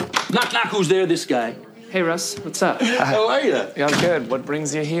Knock, knock, who's there? This guy. Hey, Russ, what's up? How are you? Yeah, I'm good. What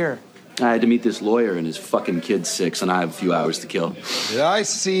brings you here? I had to meet this lawyer and his fucking kid's 6, and I have a few hours to kill. Did I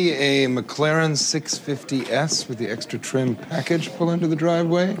see a McLaren 650S with the extra trim package pull into the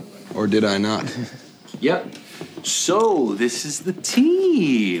driveway? Or did I not? Yep. So, this is the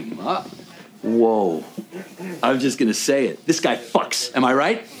team. Whoa. I was just gonna say it. This guy fucks. Am I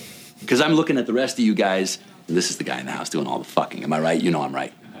right? Because I'm looking at the rest of you guys, and this is the guy in the house doing all the fucking. Am I right? You know I'm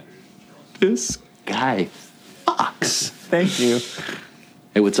right. This guy fucks. Thank you.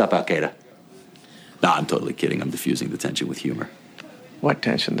 Hey, what's up, Al-Qaeda? Nah, I'm totally kidding. I'm diffusing the tension with humor. What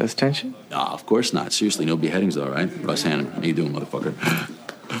tension? This tension? Nah, of course not. Seriously, no beheadings though, right? Russ Hanneman, how you doing, motherfucker?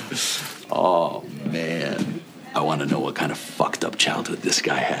 Oh, man. I want to know what kind of fucked up childhood this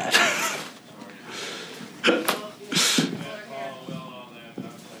guy had.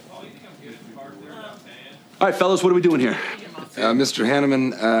 All right, fellas, what are we doing here? Mr.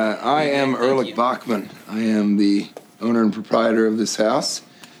 Hanneman, I am Ehrlich Bachman. I am the owner and proprietor of this house.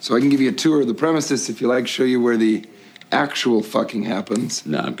 So I can give you a tour of the premises if you like, show you where the actual fucking happens.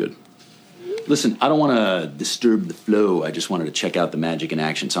 No, I'm good. Listen, I don't want to disturb the flow. I just wanted to check out the magic in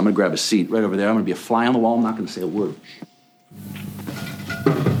action. So I'm going to grab a seat right over there. I'm going to be a fly on the wall. I'm not going to say a word.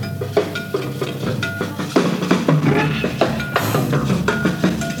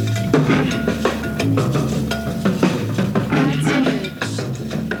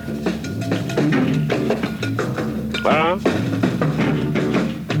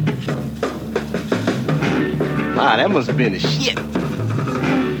 Wow, that must have been the shit.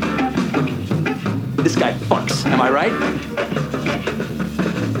 This guy fucks. Am I right?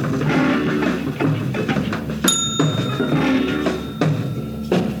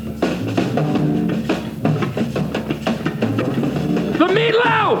 The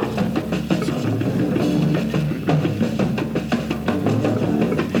meatloaf!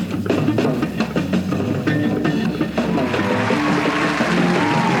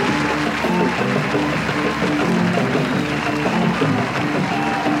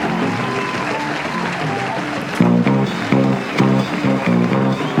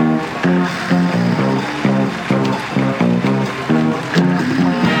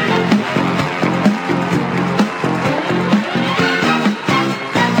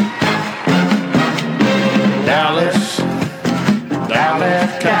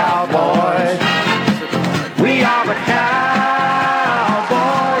 Dallas Cowboys. We are the Cowboys.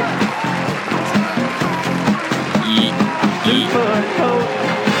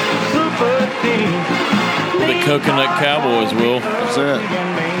 Super team. The Coconut Cowboys, Will. That's it.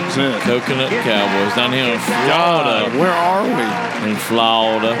 That's it. Coconut Cowboys down here in Florida. Where are we? In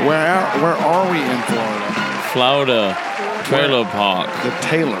Florida. Where are we in Florida? Florida. Trailer Park. The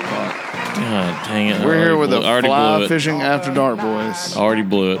Taylor Park. God dang it. We're here with the already Fly blew it. Fishing After Dark boys. Already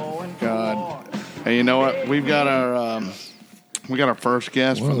blew it. God. Hey, you know what? We've got our first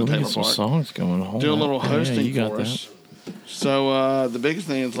guest Well, from the we Taylor got some Park. songs going on. Do a little Yeah, hosting you got for that. us. So the biggest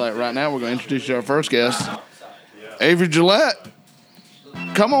thing is like right now we're going to introduce you to our first guest, Avery Gillette.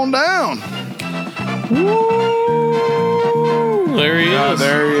 Come on down. Woo! There he is.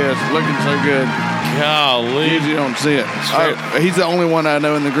 There he is, looking so good. Golly. You don't see it. He's the only one I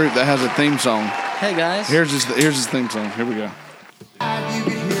know in the group that has a theme song. Hey guys. Here's his theme song. Here we go.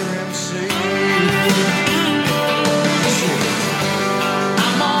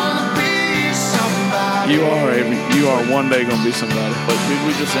 You are, Avery. You are one day going to be somebody. But did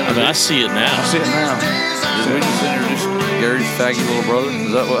we just introduce? I see it now. I see it now. Did we just introduce Gary's faggy little brother?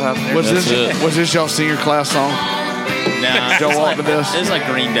 Is that what happened here? Was this y'all senior class song? Nah, Y'all walk to this? It's like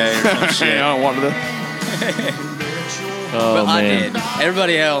Green Day or some shit. Y'all don't walk to this? Oh, But I man. did.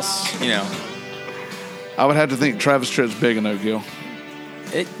 Everybody else, you know, I would have to think Travis Tritt's big in Oak Hill.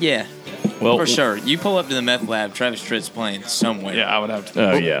 yeah, Well, for sure. You pull up to the meth lab, Travis Tritt's playing somewhere. Yeah, I would have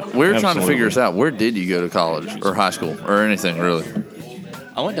to. Oh, yeah. We were trying to Absolutely. figure this out. Where did you go to college or high school or anything really?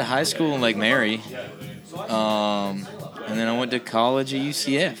 I went to high school in Lake Mary, and then I went to college at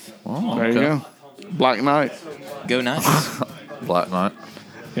UCF. Oh, There you go. Black Knight. Go Knights. Black Knight.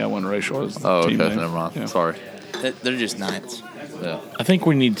 Yeah, when racial was the Oh, okay. team name. Never mind. Yeah. Sorry. They're just Knights. Yeah. I think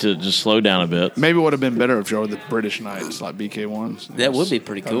we need to just slow down a bit. Maybe it would have been better if y'all were the British Knights, like BK1s. That would be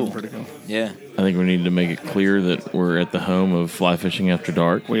pretty That would cool. be pretty cool. Yeah. I think we need to make it clear that we're at the home of Fly Fishing After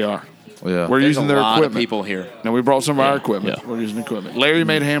Dark. We are. Yeah. We're There's using a their lot equipment. of people here. Now we brought some of our equipment. yeah. We're using equipment. Larry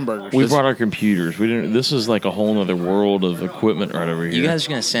made hamburgers. We brought our computers. We didn't. This is like a whole other world of equipment right over here. You guys are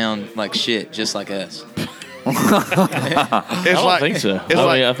gonna sound like shit, just like us. It's I don't think so.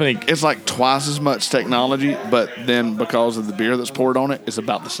 I think it's like twice as much technology, but then because of the beer that's poured on it, it's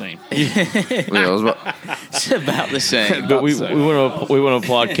about the same. It's about the same. But we want to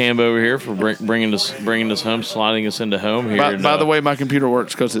applaud Cam over here for bringing us home, sliding us into home here. By the way, my computer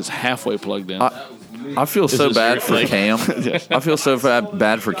works because it's halfway plugged in. I feel so this bad your for thing? Cam. I feel so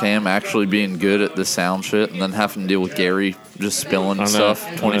bad for Cam actually being good at the sound shit and then having to deal with Gary just spilling stuff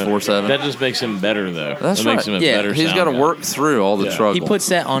 24/7. That just makes him better, though. That's that makes right. him a Yeah, better. He's sound got to guy. work through all the Yeah. struggle. He puts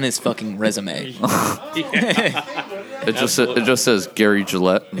that on his fucking resume. It just says Gary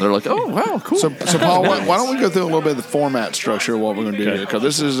Gillette. And they're like, oh wow, cool. So Paul, why don't we go through a little bit of the format structure of what we're going to do here? Because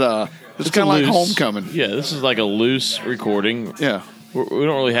this is kind of like homecoming. Yeah, this is like a loose recording. Yeah. We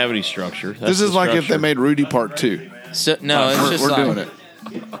don't really have any structure. That's This is the like if they structure. made Rudy Part 2. So no, it's just we're like doing it.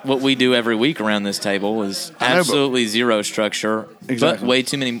 what we do every week around this table is I know, but- absolutely zero structure, Exactly. but way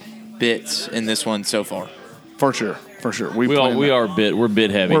too many bits in this one so far. For sure. We're bit heavy. We're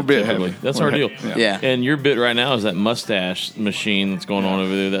bit typically. heavy. That's We're our deal. heavy. Yeah. And your bit right now is that mustache machine that's going on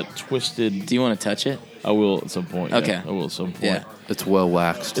over there. That twisted. Do you want to touch it? I will at some point. Okay. Yeah, I will at some point. Yeah. It's well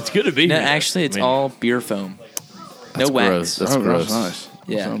waxed. It's good to be No, here. actually, it's I mean, all beer foam. That's no wax. gross. That's Oh, gross. that's nice.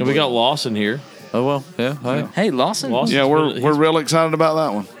 Yeah. And we got Lawson here. Oh well, yeah. Hey. Hey, Lawson. Lawson. Yeah, we're He's- real excited about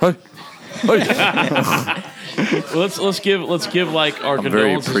that one. Let's give like our I'm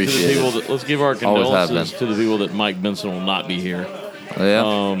very condolences to the appreciative. people. Let's give our Always have condolences to the people that Mike Benson will not be here.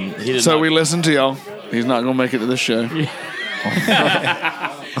 Yeah. He did So not- we listen to y'all. He's not going to make it to this show. we're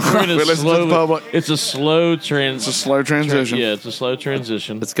gonna we listen to the public. It's a slow It's a slow transition. Yeah, it's a slow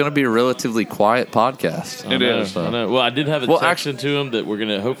transition. It's going to be a relatively quiet podcast. I It know, is. I know. Well, I did have a Well, text to him that we're going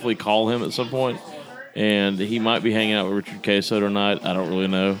to hopefully call him at some point, and he might be hanging out with Richard Queso tonight. I don't really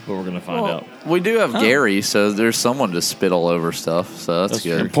know, but we're going to find out. We do have Gary, so there's someone to spit all over stuff. So that's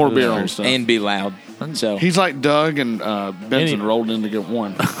good. true. Pour beer on stuff. And be loud. So He's like Doug and Benson Any- rolled in to get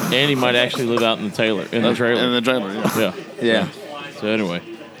one. And he might actually live out in the trailer. In the trailer, yeah. Yeah. yeah. So anyway,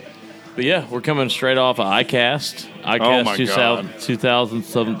 but yeah, we're coming straight off of ICAST. Oh ICAST my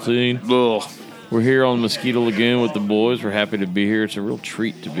 2017. Ugh. We're here on Mosquito Lagoon with the boys. We're happy to be here. It's a real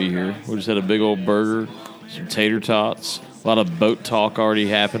treat to be here. We just had a big old burger, some tater tots. A lot of boat talk already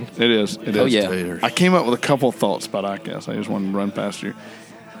happened. It is. It is. Oh, yeah. I came up with a couple of thoughts about ICAST. I just wanted to run past you.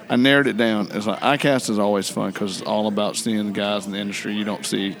 I narrowed it down. It's like ICAST is always fun because it's all about seeing the guys in the industry you don't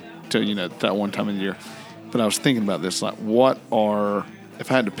see till that one time of the year. But I was thinking about this, like,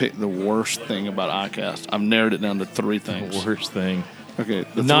 if I had to pick the worst thing about ICAST, I've narrowed it down to three things. The worst thing. Okay,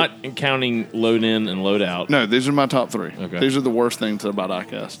 Not counting load in and load out. No, these are my top three. Okay. These are the worst things about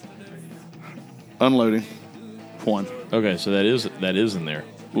ICAST. Unloading, one. Okay, so that is in there.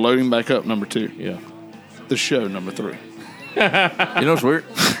 Loading back up, number two. Yeah. The show, number three. You know what's weird?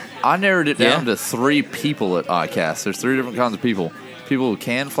 I narrowed it down Yeah. to three people at ICAST. There's three different kinds of people. People who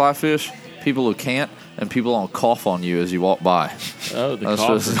can fly fish, people who can't, and people who cough on you as you walk by. Oh, the That's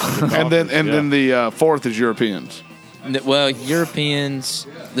coffers. just- The And then coffers, the fourth is Europeans. Well, Europeans.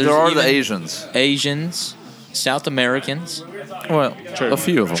 There's There are the even Asians. Asians, South Americans. Well, True. a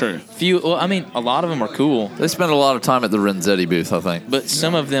few of them. True. Well, I mean, a lot of them are cool, They spend a lot of time at the Renzetti booth, I think. but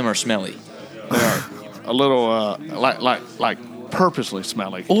some of them are smelly. They are a little like purposely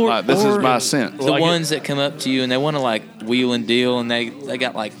smelly. Or- like, this is or- my scent. The Like ones that come up to you and they want to like wheel and deal and they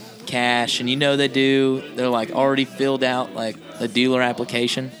got like cash and you know they do. They're like already filled out like a dealer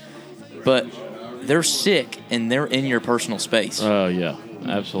application, but they're sick and they're in your personal space. Oh yeah,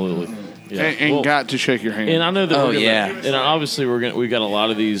 absolutely. Yeah. And Well, got to shake your hand. and I know that. Oh, we're gonna, yeah. And obviously we got a lot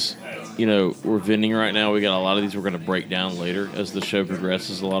of these. You know, we're vending right now. We got a lot of these we're going to break down later as the show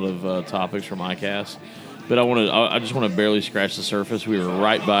progresses. A lot of topics from ICAST, but I just want to barely scratch the surface. We were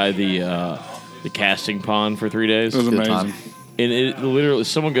right by the casting pond for 3 days. It was Good amazing. time. And it literally,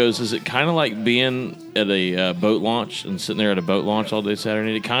 someone goes, "Is it kind of like being at a boat launch and sitting there at a boat launch all day Saturday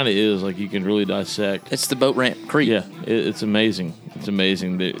night?" It kind of is. Like you can really dissect. It's the boat ramp creek. Yeah, it's amazing. It's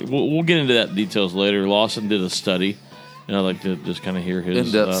amazing. We'll get into that details later. Lawson did a study, and I'd like to just kind of hear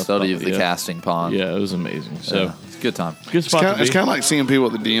his In-depth study of the yeah. casting pond. Yeah, it was amazing. So Yeah, it's a good time. good It's spot kind, to it's be. kind of like seeing people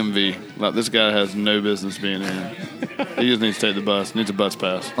at the DMV. Like, this guy has no business being in. He just needs to take the bus. Needs a bus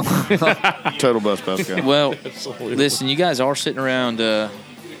pass. Total bus pass guy. Well, listen, you guys are sitting around a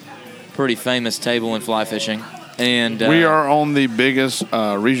pretty famous table in fly fishing, and We are on the biggest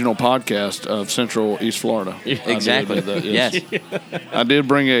regional podcast of Central East Florida. exactly. I did that, Yes. I did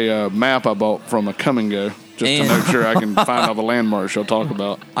bring a map I bought from a Come and Go just And- to make sure I can find all the landmarks you'll talk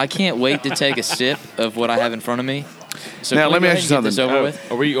about. I can't wait to take a sip of what I have in front of me. So Now, can we let me go ask you ahead and get this something.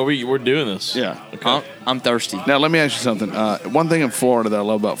 over with? We're doing this. Yeah. I'm thirsty. Now, let me ask you something. One thing in Florida that I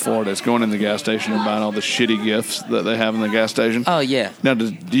love about Florida is going in the gas station and buying all the shitty gifts that they have in the gas station. Oh yeah. Now, do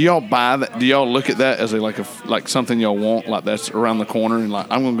y'all buy that? Do y'all look at that as like something y'all want, like that's around the corner, and like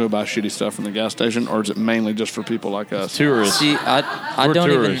I'm gonna go buy shitty stuff from the gas station, or is it mainly just for people like us? Tourists. See, I We're don't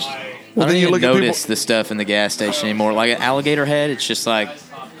tourists. even. Well, I then don't you even look at notice people- the stuff in the gas station anymore. Like an alligator head, it's just like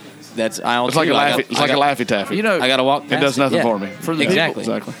that's aisle It's like two. a I laffy. got- It's I like a got- Laffy Taffy. You know, I got to walk. it past does nothing yeah. for me. Exactly.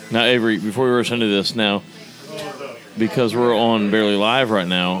 Exactly. Now, Avery, before we rush into this, now, because we're on Barely Live right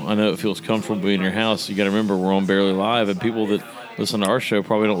now, I know it feels comfortable being in your house. You got to remember we're on Barely Live, and people that listen to our show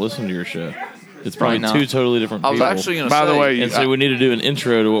probably don't listen to your show. It's probably Probably two not. totally different I people. was actually going to By say. the way, and so we need to do an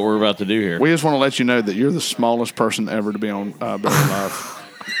intro to what we're about to do here. we just want to let you know that you're the smallest person ever to be on Barely Live.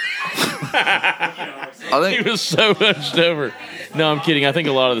 I He think was so hunched over. No, I'm kidding. I think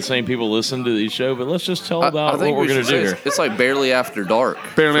a lot of the same people listen to the show, but let's just tell I about think what we're going should to do say here. it's like barely after dark.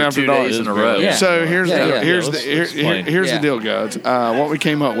 Barely for After 2 Dark. days It in a is row. barely. Yeah. So here's Yeah, the yeah. here's Let's the explain. here's Yeah. the deal, guys. What we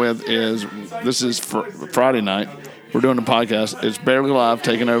came up with is this is Friday night. We're doing a podcast. It's Barely Live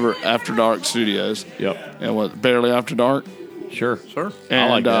taking over After Dark Studios. Yep. And what Barely After Dark. Sure. Sure. And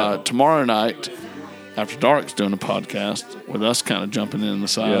like that. tomorrow night, After Dark's doing a podcast with us kind of jumping in the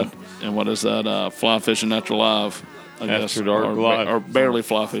side. And what is that? Fly Fishing After Live. I After guess, Dark or, Live. or Barely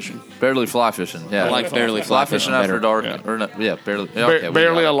Fly Fishing. Barely fly fishing. Yeah. I like barely fly fly fishing fishing after better. dark. Yeah. Or no, yeah, barely. Barely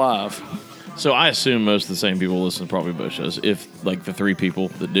got it. Alive. So I assume most of the same people listen to probably both shows, if like the three people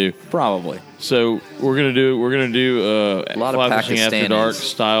that do. Probably. So we're gonna do A lot of Fly Fishing After Pakistanis Dark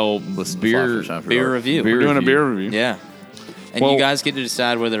style Listen to Fly beer Fishing After Beer Dark. review. beer We're doing a review. beer review. Yeah. And Well- you guys get to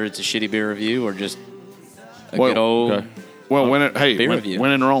decide whether it's a shitty beer review or just a Well, good old. Okay. Well, beer when review.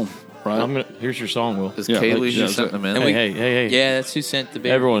 in Rome, right? Here's your song, Will. Is Yeah, Kaylee yeah, who sent them in? And Hey, we- hey. Yeah, that's who sent the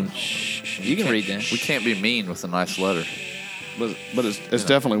beer. Everyone, shh. You can read that. We can't be mean with a nice letter. but it's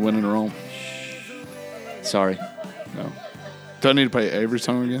definitely when in Rome. Sorry. No. Do I need to play Avery's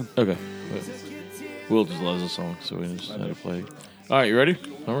song again? Okay. Will just loves the song, so we just had to play. All right, you ready?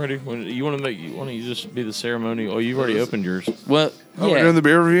 I'm ready. You want to just be the ceremony? Oh, you've already opened yours. Well, Oh, we're doing the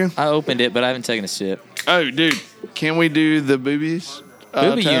beer review? I opened it, but I haven't taken a sip. Oh, dude. Can we do the boobies?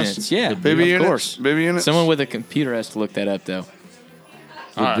 Booby test? units, yeah. Booby of units? course. Booby units? Someone with a computer has to look that up, though.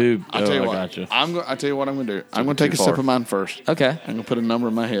 The boob. I'll tell you I what. gotcha. I'll tell you what I'm going to do. I'm going to take a too sip far. of mine first. Okay. I'm going to put a number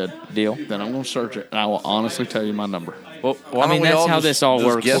in my head. Deal. Then I'm going to search it, and I will honestly tell you my number. Well, I mean, that's how this all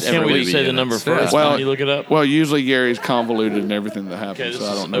works guess Can't every we week. say the number first? Well- Well, you look it up. Well, usually Gary's convoluted in everything that Okay, happens, this so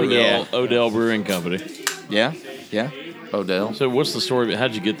I is don't know. Odell, Yeah. Odell Brewing Company. Yeah. Yeah. Odell. So what's the story?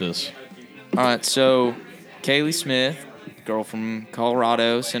 How'd you get this? All right. So, Kaylee Smith, girl from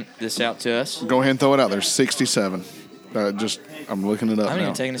Colorado, sent this out to us. Go ahead and throw it out there. 67. I'm looking it up I haven't now.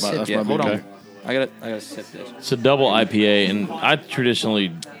 even taken a But sip that's yet. my Hold big on. day. I gotta sip this. It's a double IPA, and I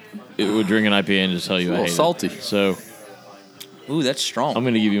traditionally would drink an IPA and just tell you I little hate salty. it. So Ooh, that's strong. I'm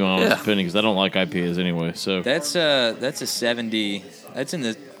going to give you my honest Yeah. opinion because I don't like IPAs anyway. So That's a 70. That's in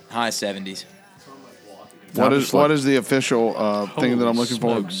the high 70s. What is the official thing that I'm looking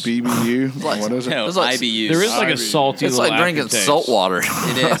smokes. for? BBU? What is it? No, It's like- IBUs. there is like a salty. It's little like drinking aftertaste. salt water.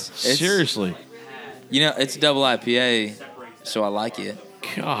 It is. It's, Seriously, You know, it's double IPA, so I like it.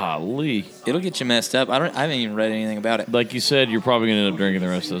 golly. It'll get you messed up. I haven't even read anything about it. Like you said, you're probably going to end up drinking the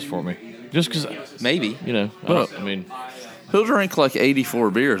rest of this for me, just because Maybe. you know. I mean, He'll drink like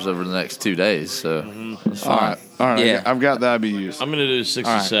 84 beers over the next 2 days. So that's All fine. right. Yeah. I've got the IBUs. I'm going to do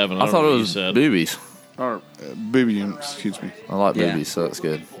 67. I don't thought know it what was you said. boobies. Or BB units, excuse me. I like Yeah. boobies, so that's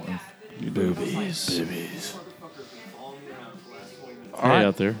good. Boobies. All right. Hey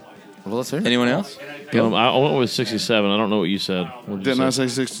out there. Well, let's hear it. Anyone else? I went with 67. I don't know what you said. What did you Didn't I say?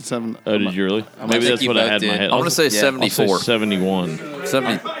 say 67? Oh, did you really? Maybe think that's you what I both had in my did. head. I'm going to say Yeah. 74. I'll say 71.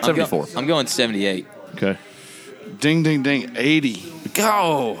 74. I'm going 78. Okay. Ding, ding, ding. 80.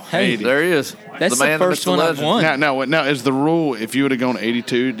 Go! Hey, There he is. That's the man, first Mr. one I've Legend. won. Now, is the rule if you would have gone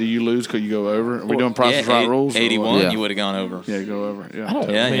 82, do you lose because you go over? Are we doing Price is Right rules? or what? 81, Yeah. you would have gone over. Yeah, go over. Yeah.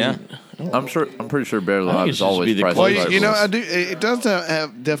 Yeah, I mean, yeah. I'm pretty sure Barely I think Live it is should just be always the priced Well, close right you know, rules. I do. It does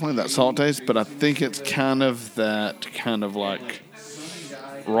have definitely that salt taste, but I think it's kind of that kind of like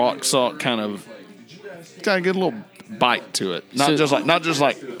rock salt kind of. Got to get a little bite to it. Not just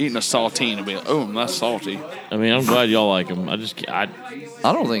like eating a saltine and be like, oh, that's salty. I mean, I'm glad y'all like them. I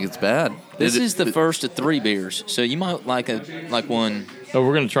I don't think it's bad. This is the first of 3 beers, so you might like one. Oh,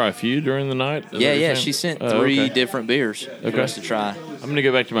 we're gonna try a few during the night. Is that Yeah, what you're yeah. saying? She sent Oh, 3 okay. different beers for us to try. I'm gonna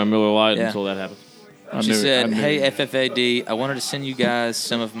go back to my Miller Lite Yeah. until that happens. She said, "Hey FFAD, I wanted to send you guys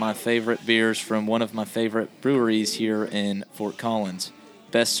some of my favorite beers from one of my favorite breweries here in Fort Collins.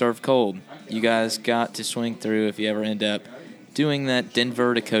 best served cold. You guys got to swing through if you ever end up doing that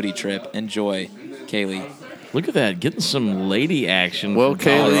Denver to Cody trip. Enjoy, Kaylee. Look at that, getting some lady action. Well, from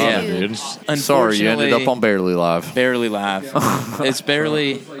Colorado, Kaylee, dude. sorry, you ended up on Barely Live. Barely Live. It's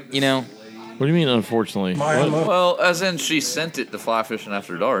barely, you know. What do you mean, unfortunately? What? Well, as in she sent it to Fly Fishing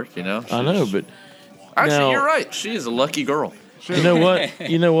After Dark, you know? I know, but Actually, now- you're right. She is a lucky girl. you know what?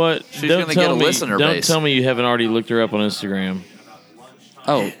 You know what? She's gonna get a listener Don't base. tell me you haven't already looked her up on Instagram.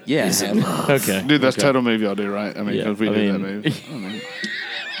 Oh, yeah. I have. Okay. Dude, that's okay. total move y'all do, right? I mean, Yeah, because we I do mean- that move.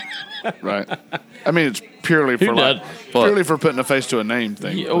 Right. I mean, it's purely for Who like, does? purely for putting a face to a name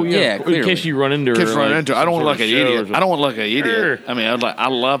thing. Oh yeah. Yeah, In clearly. case you run into her. Kids run like, into it. I don't some want to look sort like of an show or idiot. I don't want to look like an idiot. Sure. I mean, I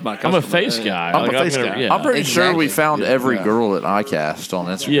love my I'm customer. a face guy. I'm Like, a I've face never- guy. yeah. I'm pretty sure we Exactly. found every Yeah. girl at iCast on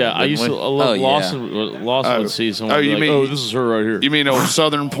Instagram. Yeah, I didn't used we? to. Oh, yeah. Lawson would see someone. Oh, be you like, mean- oh, this is her right here. You mean old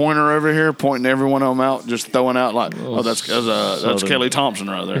Southern Pointer over here pointing every one of them out, just throwing out like, oh, that's Southern. Kelly Thompson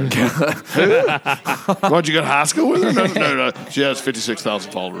right there. Who? Why'd you go to high school with her? No. She has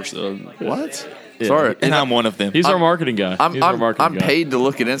 56,000 followers. What? Yeah. Sorry. And I'm one of them. He's our marketing guy. He's our marketing I'm guy. paid to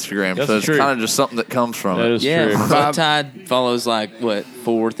look at Instagram, That's so it's true. kind of just something that comes from That it. is Yeah, true. Flood Tide follows like, what,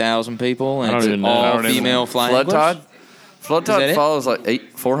 4,000 people? And I don't it's even know. I all don't even female know. flying Flood anglers? Tide? Flood Is that Tide it? follows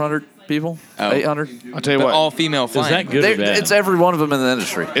like 400 people? Oh. 800? I'll tell you But what. all female Is flying. that good or bad? It's every one of them in the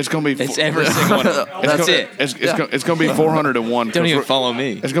industry. It's going to be. It's every single one of them. That's it. It's going to be 401. Don't even follow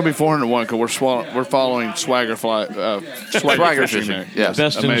me. It's going to be 401 because we're following Swagger Swagger Fishing. Fishing, yes.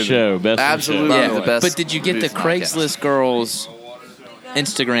 Best in Amazing. show. Best Absolutely in Yeah, show. the best. but did you get the booth podcast. Craigslist girls'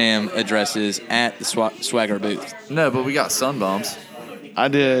 Instagram addresses at the Swagger booth? No, but we got sun bombs. I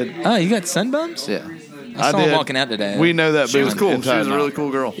did. Oh, you got sunbums? Yeah. I saw did. them walking out today. We know that She booth was cool. She inside was a and really out.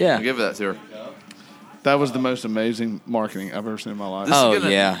 cool girl. Yeah. I'll give that to her. That was the most amazing marketing I've ever seen in my life. This is Oh, gonna-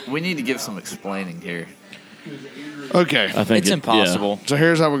 yeah. We need to give some explaining here. Okay. I think It's impossible. So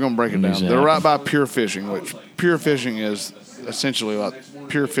here's how we're going to break it down. Exactly. They're right by Pure Fishing, which Pure Fishing is essentially like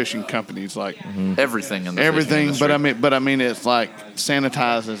pure fishing companies, like Everything in the everything. fishing industry. But I mean, it's like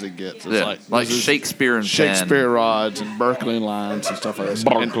sanitized as it gets. It's Yeah, like this is Shakespeare and Shakespeare Penn. rods and Berkeley lines and stuff like that.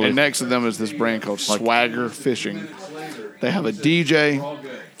 Berkeley. And next to them is this brand called Swagger Fishing. They have a DJ,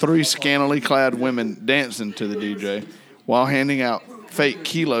 3 scantily clad women dancing to the DJ while handing out fake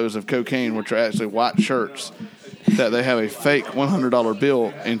kilos of cocaine, which are actually white shirts. That they have a fake $100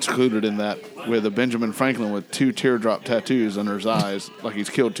 bill included in that with a Benjamin Franklin with 2 teardrop tattoos under his eyes, like he's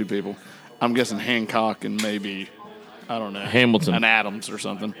killed 2 people. I'm guessing Hancock and maybe, I don't know, Hamilton. an Adams or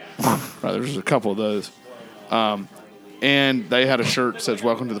something. Right, there's a couple of those. And they had a shirt that says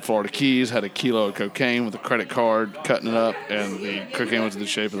 "Welcome to the Florida Keys." Had a kilo of cocaine with a credit card, cutting it up, and the cocaine was in the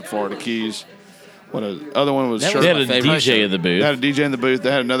shape of the Florida Keys. The other one was That shirt. was They had my a favorite DJ shirt. in the They booth. had a DJ in the booth.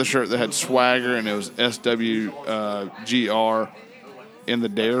 They had another shirt that had Swagger, and it was SWGR in the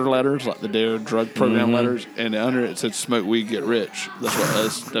DARE letters, like the DARE drug program letters, and under it said "Smoke weed, get rich." That's what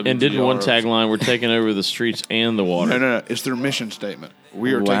SWGR. And didn't one is. tagline, "We're taking over the streets and the water." No. It's their mission statement.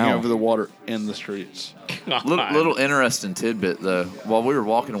 We are Wow. taking over the water in the streets. Little interesting tidbit though. While we were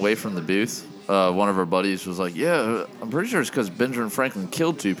walking away from the booth, one of our buddies was like, "Yeah, I'm pretty sure it's because Benjamin Franklin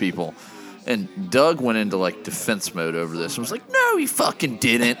killed 2 people." And Doug went into like defense mode over this and was like, "No, he fucking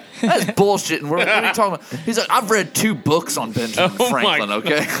didn't. That's bullshit." And we're like, "What are you talking about?" He's like, "I've read 2 books on Benjamin Oh, my Franklin."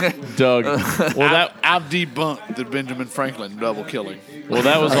 Okay. Doug. Well, I've debunked the Benjamin Franklin double killing.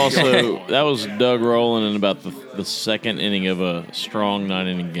 that was also that was Doug rolling in about the second inning of a strong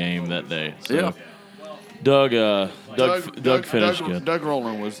 9-inning game that day. So Yeah. Doug finished good. Doug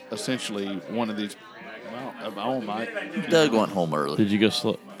Rowland was essentially one of these. Oh, Mike. Doug went home early. Did you go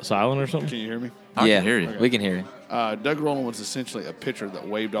silent or something? Can you hear me? I yeah, can hear you. we can hear you. Doug Rowland was essentially a pitcher that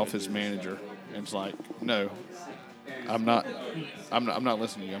waved off his manager, and it's like, no, I'm not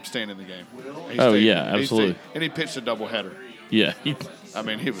listening to you. I'm staying in the game. He Oh, stayed- yeah, he absolutely. stayed- and he pitched a doubleheader. Yeah. I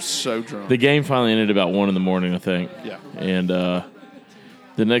mean, he was so drunk. The game finally ended about 1 a.m, I think. Yeah. And the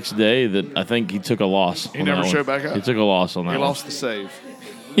next day, that I think he took a loss. He on never that one. showed back up. He took a loss on that. He one. lost the save.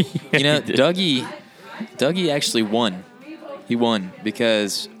 You know, Dougie actually won. He won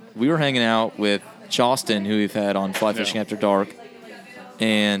because we were hanging out with Charleston, who we've had on Fly Fishing After Dark,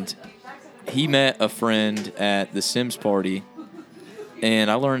 and he met a friend at the Sims party.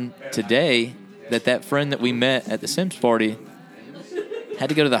 And I learned today that friend that we met at the Sims party had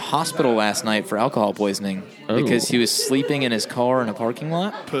to go to the hospital last night for alcohol poisoning because he was sleeping in his car in a parking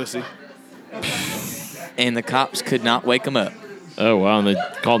lot, Pussy. and the cops could not wake him up. Oh, wow. And they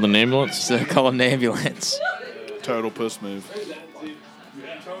called an ambulance? So they called an ambulance. Total puss move.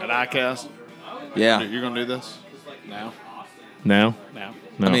 At ICAST, Yeah. you're going to do this? Now? Now? Now.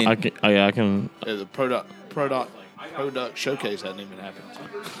 No, I mean- I can. Oh, yeah, I can. The Pro Doc Product Showcase hadn't even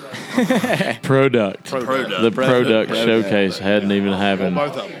happened. Product. Product. The product showcase hadn't even happened.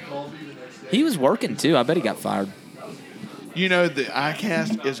 Both of them. He was working too. I bet he got fired. You know, the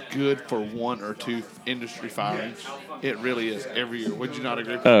ICAST is good for 1 or 2 industry firings. It really is every year. Would you not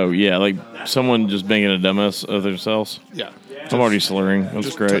agree? Oh, yeah, like someone just making a dumbass of themselves. Yeah. I'm already slurring. That's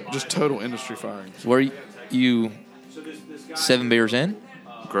Just great. just total industry firings. Were you 7 beers in?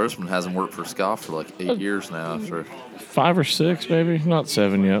 Grossman hasn't worked for Scott for like 8 years now. After 5 or 6, maybe. Not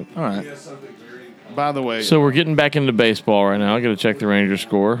 7 yet. All right. By the way, So we're getting back into baseball right now. I got to check the Rangers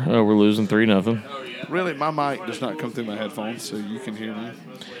score. Oh, we're losing 3-0. really, my mic does not come through my headphones, so you can hear me.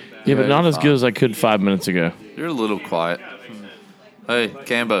 Yeah, but not you're as good as I could 5 minutes ago. you're a little quiet. Hey,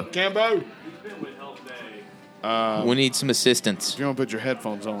 Cambo. Cambo! We need some assistance. If you don't put your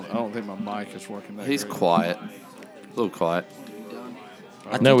headphones on, I don't think my mic is working that He's great. quiet. A little quiet.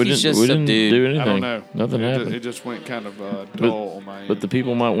 I No, think we he's didn't. just We didn't subdued. do anything. I don't know. Nothing happened. It just went kind of dull on my end. But the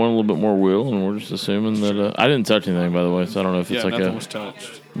people might want a little bit more will, and we're just assuming that I didn't touch anything, by the way. So I don't know if it's like nothing a was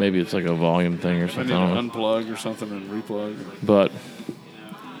touched. maybe it's like a volume thing or I something. need I to don't know. unplug or something and replug. But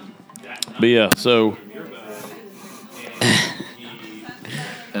yeah, so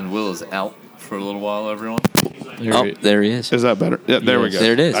And Will is out for a little while, everyone. here Oh, we- there he is. Is that better? Yeah, there we Yes. go.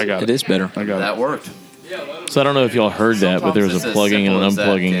 There it is. I got it. It is better. I got That worked. so I don't know if y'all heard that, but there was a Sometimes plugging and an it's as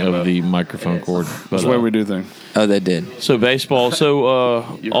simple as that, unplugging Cambo. of the microphone cord. But, That's the way we do things. Oh, they did. so baseball.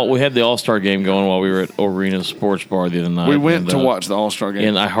 So we had the All-Star game going while we were at Arena Sports Bar the other night. We went to and, watch the All-Star game.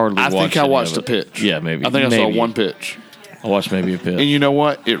 and I hardly I watched think I any watched of a it. pitch. Yeah, maybe. I think I saw Maybe. one pitch. I watched maybe a And pitch. you know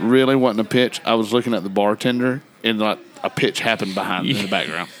what? It really wasn't a pitch. I was looking at the bartender, and like a pitch happened behind me in the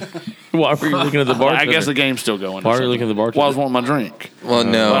background. Why were you looking at the I bartender? guess the game's still going. Why are you looking at the bartender? Well, I was wanting my drink. Well,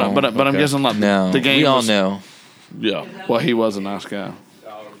 no. But I'm okay. guessing like no. the game we all was, know. Yeah. Well, he was a nice guy.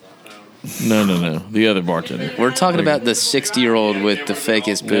 No. The other bartender. We're talking about the 60-year-old with the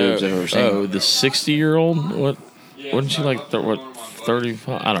fakest boobs I've ever seen. Oh, the 60-year-old? What? Wasn't she like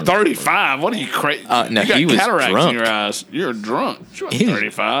 35? I don't know. 35? What are you crazy? No, you got he was cataracts drunk. in your eyes. You're drunk. She was He was-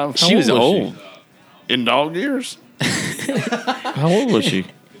 35. She was old was old. In dog years? How old was she?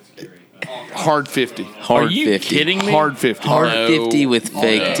 Hard 50. Hard Are you 50. kidding me? Hard 50. Hard No. 50 with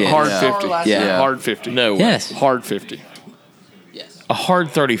fake tits. Hard 50. Yeah. Hard 50. No. Yes. Hard 50. A hard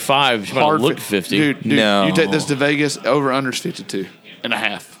 35. She might have Hard looked fi- 50. Dude, No. you take this to Vegas, over under's 52 and a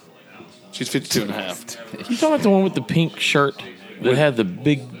half. She's 52 and a half. You talking about the one with the pink shirt that had the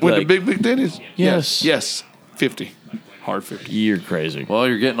big. With like, the big titties? Yes. Yes. 50. Hard 50. You're crazy. Well,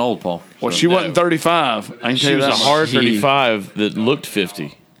 you're getting old, Paul. Well, she wasn't 35. I can She tell you was that a much. hard He- 35 that looked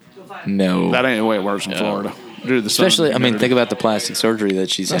 50. No. That ain't the way it works in Florida. Dude, the sun- Especially, I mean, think about the plastic surgery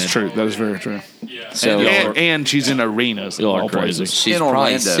that she's That's had. true. That is very true. So And she's in arenas. of Y'all are all crazy. places. she's In probably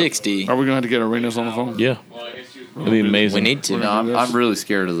Orlando. 60. Are we going to have to get arenas on the phone? Yeah. That'd be amazing. We need to. No, I'm really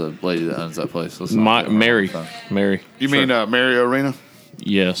scared of the lady that owns that place. Let's not My, get her on Mary. the phone. Mary. You mean Mario Arena?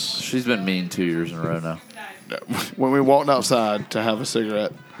 Yes. She's been mean 2 years in a row now. When we walked outside to have a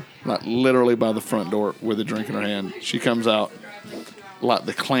cigarette, like literally by the front door with a drink in her hand, she comes out like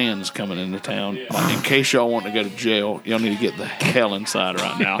the Klan's coming into town. Like, in case y'all want to go to jail, y'all need to get the hell inside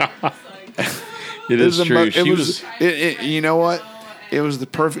right now. It is was true. It She was. You know what? It was the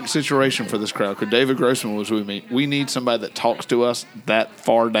perfect situation for this crowd because David Grossman was with me. We need somebody that talks to us that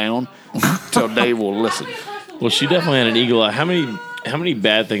far down till Dave will listen. Well, she definitely had an eagle eye. How many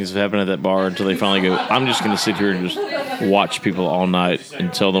bad things have happened at that bar until they finally go, I'm just going to sit here and just watch people all night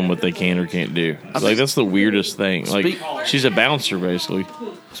and tell them what they can or can't do. Like, that's the weirdest thing. Like, she's a bouncer, basically.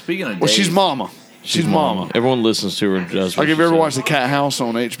 Speaking of Well, Dave, she's mama. She's mama. Everyone listens to her and does what Like, if she you ever says. watched The Cat House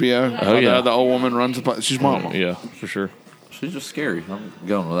on HBO, Oh, yeah. the old woman runs the place. She's mama. Yeah, for sure. she's just scary. I'm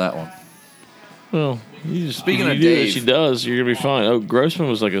going with that one. Well, you just, Speaking you of do what Dave. she does, you're going to be fine. Oh, Grossman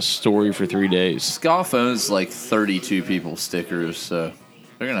was like a story for 3 days. Scoff owns like 32 people stickers, so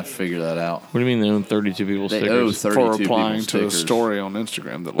they're gonna figure that out. What do you mean they own 32 people's They stickers? owe 32 For replying people to a stickers. story on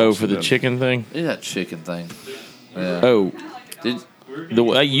Instagram that Oh, Lawson for the did. chicken thing? Yeah, that chicken thing. Yeah. Oh, Did,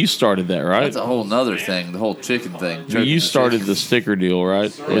 you started that, right? that's a whole nother thing. The whole chicken thing. You started the sticker deal, right?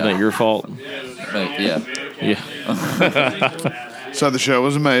 Wasn't that your fault? Yeah. Yeah. So the show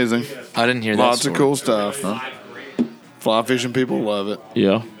was amazing. I didn't hear that. Lots of story. cool stuff. Fly fishing people love it.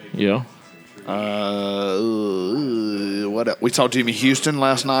 Yeah. Yeah. What else? We saw Jimmy Houston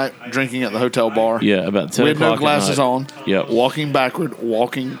last night drinking at the hotel bar. Yeah, about 10 We had no o'clock at glasses night. on. Yep. Walking backward,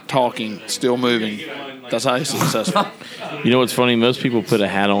 walking, talking, still moving. That's how he's successful. You know what's funny? Most people put a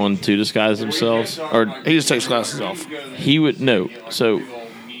hat on to disguise themselves. Or He just takes glasses off. he would, no. So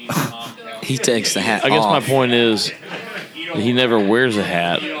He takes the hat I guess my off. point is he never wears a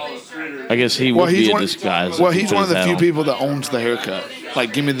hat I guess he Well, would he's be a one. disguise. Well, if he he's put one of his the hat few on. people that owns the haircut.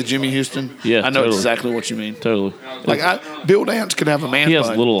 Like, give me the Jimmy Houston. Yeah, I know totally. exactly what you mean. Totally. Like, Bill Dance could have a man He has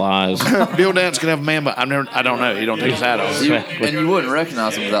bun. little eyes. Bill Dance could have a man bun. I don't know. He don't take his hat off. And you wouldn't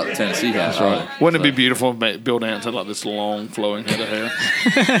recognize him without the Tennessee hat. Right. Wouldn't it be beautiful if Bill Dance had like this long, flowing head of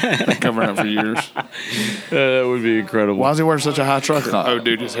hair? Been covering up for years. That would be incredible. Why is he wearing such a high trucker? Oh,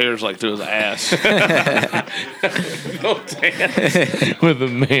 dude, his hair's like to his ass. With a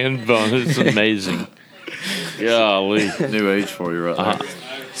man bun. It's amazing. Golly. New age for you right there.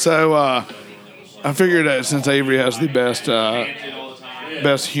 So I figured that since Avery has the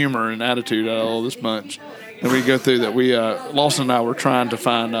best humor and attitude out of all this bunch, that we go through that. Lawson and I were trying to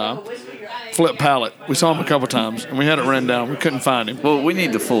find Flip Pallet. We saw him a couple times, and we had it run down. We couldn't find him. Well, we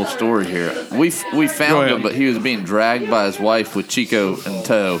need the full story here. We found him, but he was being dragged by his wife with Chico in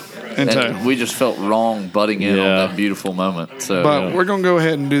tow. And we just felt wrong butting in on that beautiful moment. So, but we're going to go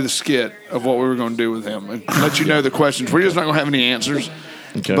ahead and do the skit of what we were going to do with him and let you know the questions. We're just not going to have any answers.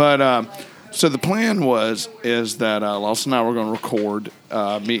 Okay. But so the plan is that Lawson and I were going to record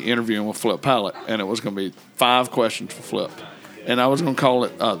me interviewing with Flip Pallet, and it was going to be 5 questions for Flip. And I was going to call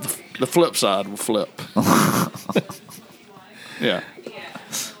it the flip side with Flip. Yeah.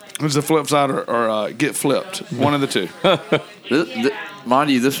 It was the flip side or get flipped. One of the two.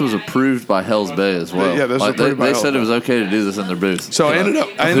 Mind you, this was approved by Hell's Bay as well. Yeah, this was approved by They Hell's said Bay. it was okay to do this in their booth. So I ended up.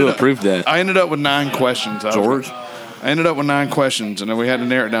 Who approved that? I ended up with 9 questions. George? I ended up with 9 questions, and then we had to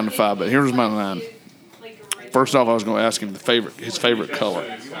narrow it down to 5. But here's my 9. First off, I was going to ask him his favorite color,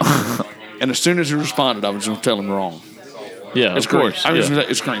 and as soon as he responded, I was going to tell him wrong. Yeah, It's of green. course. I was Yeah. going to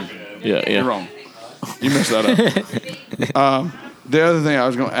say it's green. Yeah, You're wrong. You messed that up. The other thing, I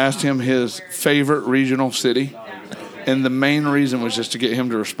was going to ask him his favorite regional city. And the main reason was just to get him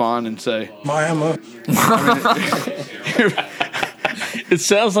to respond and say, Miami. It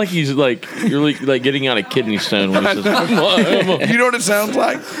sounds like he's like you're like getting out a kidney stone when he says, You know what it sounds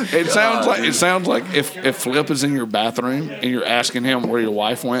like? It sounds like if Flip is in your bathroom and you're asking him where your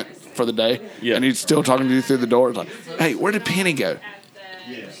wife went for the day, and he's still talking to you through the door. It's like, hey, where did Penny go?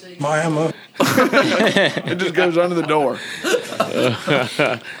 Miami. It just goes under the door.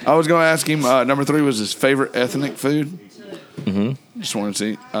 I was going to ask him. Number 3 was his favorite ethnic food. Mm-hmm. Just wanted to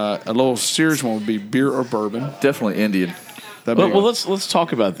see a little serious one would be beer or bourbon. Definitely Indian. Well, let's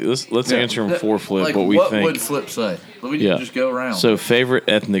talk about this. Let's answer him for Flip. Like, what we think. What would Flip say? Let me just go around. So favorite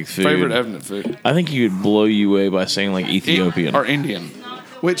ethnic food. Favorite ethnic food. I think you could blow you away by saying like Ethiopian or Indian.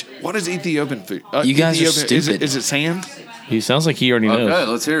 What is Ethiopian food? You guys are Ethiopian- stupid. Is it sand? He sounds like he already knows.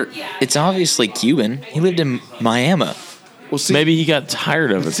 Okay, let's hear it. It's obviously Cuban. He lived in Miami. Well, see, Maybe he got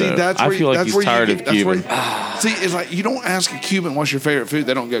tired of it. See, though. that's I where feel like that's he's where you tired get- of that's where Cuban. See, it's like you don't ask a Cuban what's your favorite food.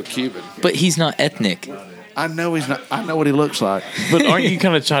 They don't go Cuban. But he's not ethnic. I know he's not. I know what he looks like. But aren't you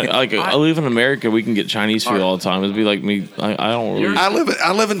kind of Chinese? Like I live in America, we can get Chinese food all the time. It'd be like me. I don't really.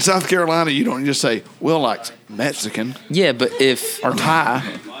 I live in South Carolina. You don't just say Will likes Mexican Yeah, but if or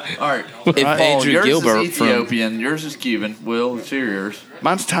Thai. All right. if Paul, Andrew yours Gilbert is from Ethiopian. Yours is Cuban. Will, let's hear yours.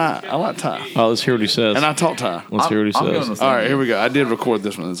 Mine's Thai. I like Thai, Oh, let's hear what he says. and I taught Thai. Let's hear what he I'm going says. with All right, here we go. I did record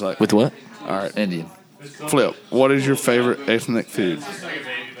this one. It's like, with what? all right, Indian. Flip. What is your favorite ethnic food?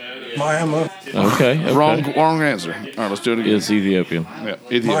 Okay. Wrong answer. All right, let's do it again. It's Ethiopian. Yeah,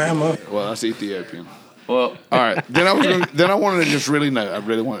 Ethiopian. Well, that's Ethiopian. Well, All right. Then I wanted to just really know. I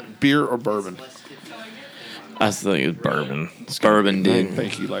really wanted beer or bourbon. I think it's bourbon. It's Bourbon, dude.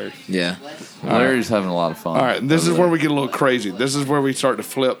 Thank you, Larry. Yeah. Larry's having a lot of fun. All right, this is where we get a little crazy. This is where we start to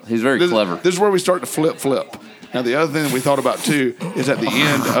flip. He's very clever. This is where we start to flip. Now, the other thing that we thought about, too, is at the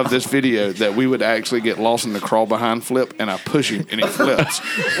end of this video that we would actually get Lawson to crawl behind Flip, and I push him, and he flips.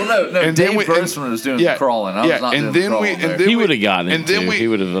 Well, no. And Dave then we- Grossman was doing the crawling. I was not doing the crawling there. He would've gotten it, too. He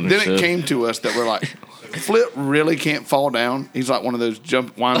would've Then understood. it came to us that we're like, Flip really can't fall down. He's like one of those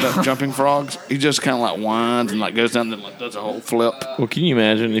wind up jumping frogs. He just kind of like winds and like goes down and like does a whole flip. Well, can you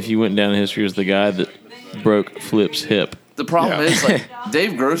imagine if you went down in history as the guy that broke Flip's hip? The problem Yeah. is, like,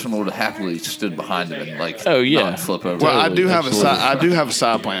 Dave Grossman would have happily stood behind him and, like, Oh, yeah. not flip over. Well, I Totally, do have absolutely. I do have a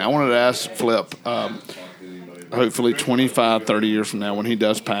side plan. I wanted to ask Flip. Hopefully, 25, 30 years from now, when he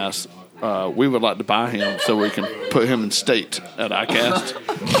does pass, we would like to buy him so we can put him in state at ICAST,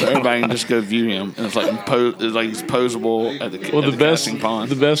 so everybody can just go view him, and it's like he's posable at the Well, at the best, casting pond.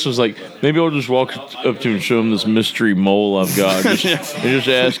 the best was like maybe I'll just walk up to him and show him this mystery mole I've got, and just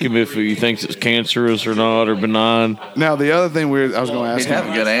ask him if he thinks it's cancerous or not or benign. Now, the other thing weird, I was going to ask He'd have a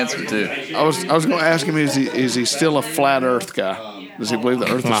him. good answer, too. I was going to ask him: is he still a flat Earth guy? Does he believe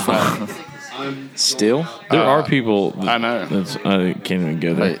the Earth is flat? Still? There are people. That, I know. I can't even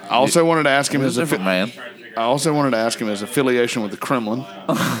go there. Hey, I also wanted to ask him: he's is a a different man. I also wanted to ask him his affiliation with the Kremlin.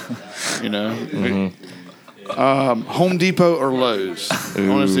 You know, Home Depot or Lowe's. I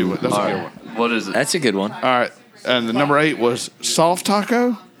want to see what that's a good one. What is it? That's a good one. All right, and the number 8 was soft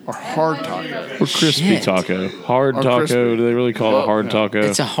taco or hard taco. Or crispy Shit. taco. Hard Or taco. crispy. Do they really call it hard taco?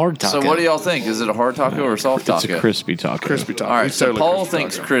 It's a hard taco. So what do y'all think? Is it a hard taco or a soft It's taco? a crispy taco. Crispy taco. All right, It's so totally Paul crispy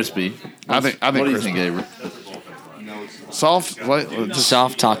thinks taco. crispy. I think What do you crispy. think, Avery? Soft. Just,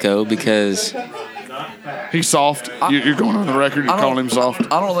 soft taco because he's soft. You're going on the record. You're I calling don't- him soft.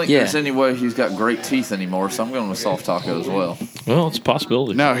 I don't think Yeah. there's any way he's got great teeth anymore, so I'm going with soft taco as well. Well, it's a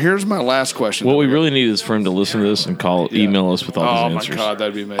possibility. Now here's my last question. What we really need is for him to listen to this and email us with all Oh his my answers. God,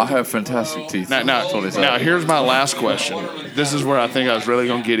 that'd be amazing. I have fantastic teeth. Now, That's what he said. now, here's my last question. This is where I think I was really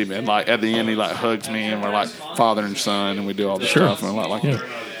gonna get him. And like at the end, he like hugs me, and we're like father and son, and we do all this Sure. stuff. And I'm like, Yeah.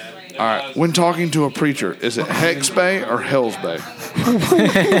 all right. When talking to a preacher, is it Hex Bay or Hell's Bay?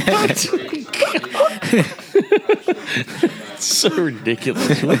 So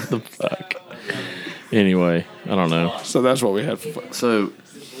ridiculous. What the fuck? Anyway, I don't know. So that's what we had for fun. So,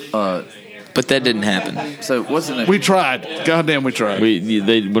 but that didn't happen. so what's the name? We tried. Goddamn, we tried.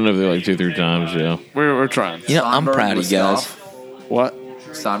 They went over there like 2-3 times. Yeah. We're trying. You know, I'm Steinberg proud of with you guys. Scoff. What?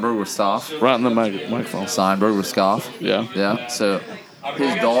 Steinberg with Stoff. Right in the microphone. Steinberg with Scoff. Yeah. Yeah. So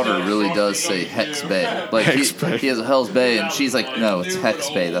his daughter really does say Hex Bay. Like Hex Bay. he has a Hell's Bay, and she's like, no, it's Hex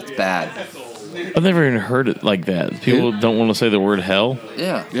Bay. That's bad. I've never even heard it like that. People don't want to say the word hell.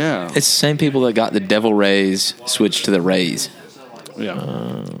 Yeah. Yeah. It's the same people that got the Devil Rays switched to the Rays.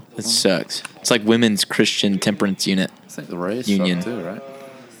 Yeah. It sucks. It's like Women's Christian Temperance Unit. I think the Rays Union. suck too, right?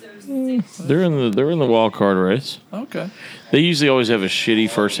 They're in the wild card race. Okay. They usually always have a shitty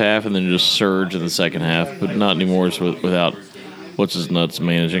first half and then just surge in the second half, but not anymore. It's without what's his nuts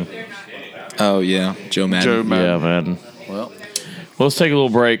managing. Oh yeah, Joe Madden. Joe Madden. Yeah, Madden. Well, Well, let's take a little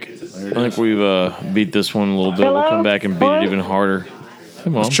break. I think we've beat this one a little bit. We'll come back and beat it even harder.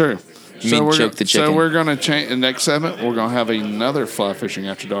 Come on. It's true. You mean choke the chicken. So we're going to change the next segment. We're going to have another Fly Fishing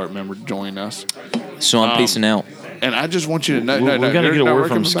After Dark member join us. So I'm peacing out. And I just want you to know. We gotta get a word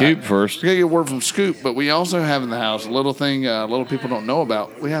from Scoop first. We got to get a word from Scoop, but we also have in the house a little thing little people don't know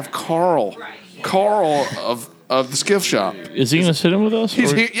about. We have Carl. Carl of the Skiff Shop. Is he going to sit in with us?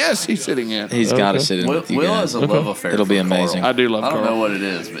 He's or- here. Yes, he's sitting in. He's got to Okay. sit in Will, with you Will guys. has a love affair. It'll be for Carl. amazing. I do love I don't Carl. know what it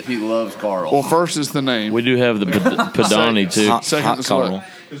is, but he loves Carl. Well, first is the name. We do have the Padani, too. Hot, Second hot is Carl.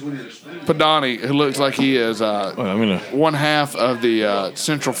 Padani, who looks like he is I'm going to. one half of the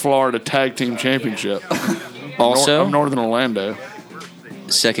Central Florida Tag Team Championship. Also, of Northern Orlando.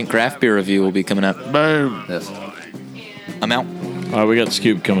 second craft beer review will be coming up. Boom. Yes. I'm out. All right, we got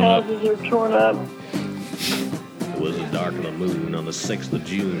Scoop coming up. It was a dark of the moon on the 6th of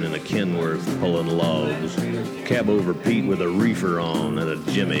June in a Kenworth pulling logs. Cab over Pete with a reefer on and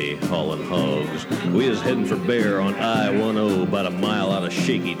a Jimmy hauling hogs. We is heading for Bear on I-10 about a mile out of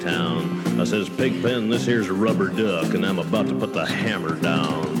Shaky Town. I says, Pigpen, this here's a rubber duck and I'm about to put the hammer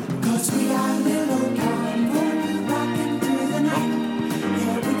down.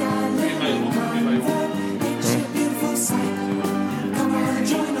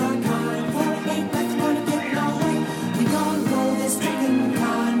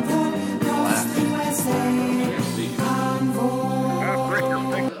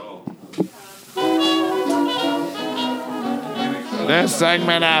 This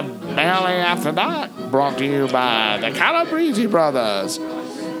segment of Belly After Dark brought to you by the Calabrese Brothers.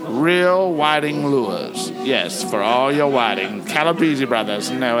 Real whiting lures. Yes, for all your whiting, Calabrese Brothers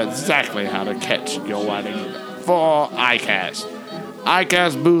know exactly how to catch your whiting for ICAST.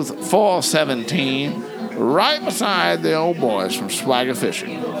 ICAST booth 417, right beside the old boys from Swagger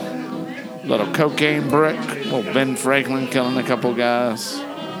Fishing. Little cocaine brick, little Ben Franklin killing a couple guys.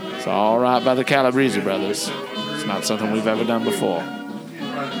 It's all right by the Calabrese Brothers. It's not something we've ever done before.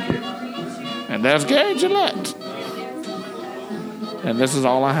 And there's Gary Gillette. And this is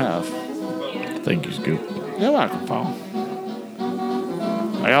all I have. Thank you, Scoop. You're welcome, Paul.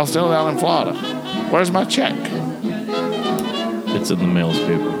 Are y'all still down in Florida? Where's my check? It's in the mail,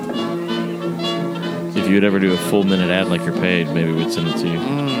 Scoop. If you would ever do a full minute ad like you're paid, maybe we'd send it to you.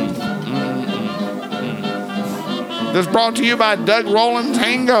 This brought to you by Doug Rowland's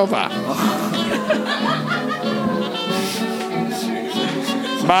Hangover.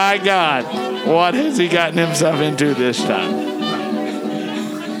 My God, what has he gotten himself into this time?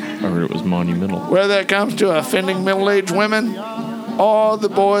 I heard it was monumental. Whether it comes to offending middle-aged women or the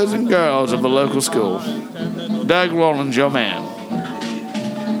boys and girls of the local school, Doug Rowland's your man.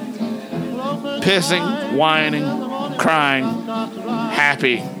 Pissing, whining, crying,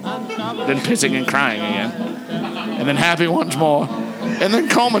 happy, then pissing and crying again, and then happy once more, and then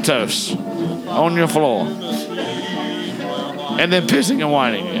comatose. on your floor. And then pissing and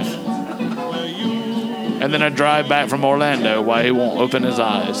whining again. And then I drive back from Orlando while he won't open his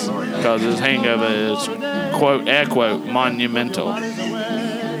eyes because his hangover is, quote, air quote, monumental.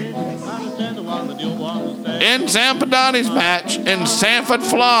 In Sampadani's match in Sanford,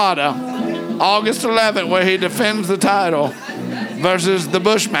 Florida, August 11th, where he defends the title versus the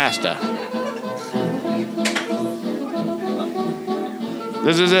Bushmaster.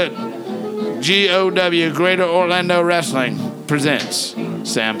 This is it. GOW, Greater Orlando Wrestling, presents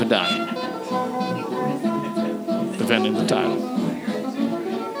Sam Padani defending the title.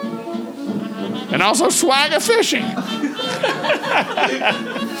 And also Swagger Fishing.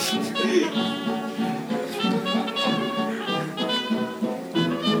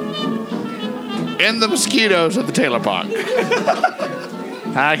 In the mosquitoes at the Taylor Park.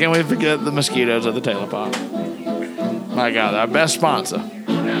 How can we forget the mosquitoes at the Taylor Park? My God, our best sponsor.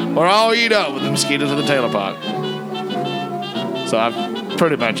 We're all eat up with the mosquitoes at the Taylor Park. So I've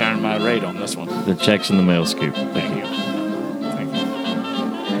pretty much earned my rate on this one. The check's in the mail, Scoop. Thank you. Thank you.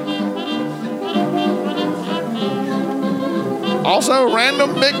 Also,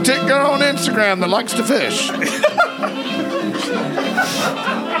 random big tit girl on Instagram that likes to fish.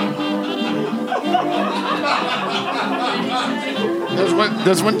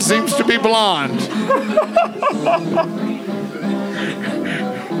 This one seems to be blonde.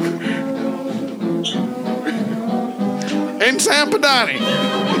 In Sam Padani.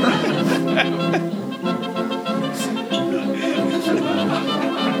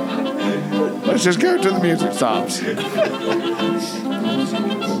 Let's just go till the music stops.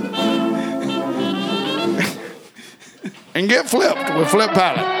 And get flipped with Flip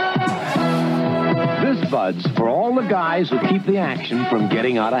Palette. This Bud's for all the guys who keep the action from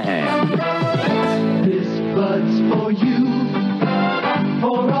getting out of hand. This Bud's for you,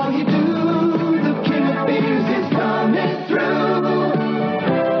 for all you do. The king of beers is coming through.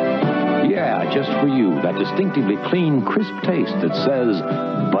 Yeah, just for you, that distinctively clean, crisp taste that says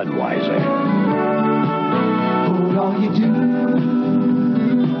Budweiser. For all you do.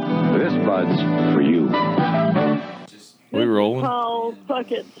 This Bud's for you. We rolling? Paul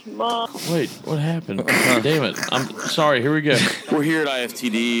Puckett's mom. Wait, what happened? Damn it. I'm sorry. Here we go. We're here at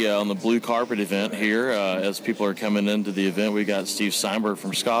IFTD on the blue carpet event here. As people are coming into the event, we got Steve Steinberg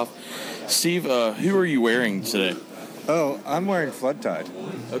from Scoff. Steve, who are you wearing today? Oh, I'm wearing Flood Tide.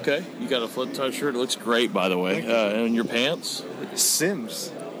 Okay, you got a Flood Tide shirt. It looks great, by the way. And your pants?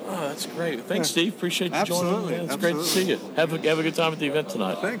 Sims. Oh, that's great. Thanks, Steve. Appreciate you joining. Absolutely. Yeah, it's great to see you. Have a good time at the event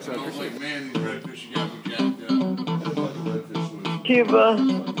tonight. Thanks, I appreciate it. Cuba.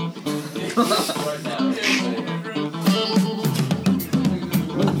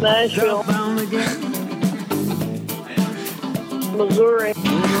 Nashville. Missouri.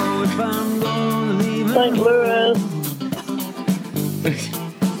 St. Louis.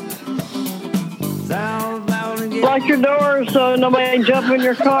 Lock your doors so nobody can jump in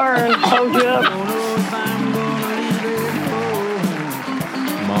your car and hold you up.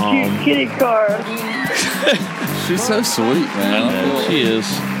 Mom. Cute kitty car. She's so sweet, man. She is.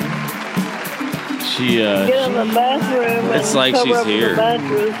 She Get in the bathroom. It's and like cover she's up with here. the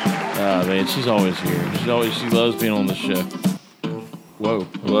mattress. Man, she's always here. She loves being on the show. Whoa.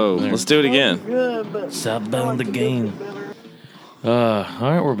 There. Let's do it again. Good, but Southbound the game. All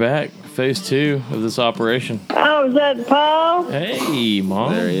right, we're back. Phase 2 of this operation. Oh, is that Paul? Hey,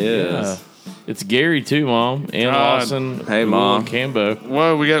 Mom. There he is. Yeah. It's Gary too, Mom. And Lawson. Hey, Will, Mom. and Cambo.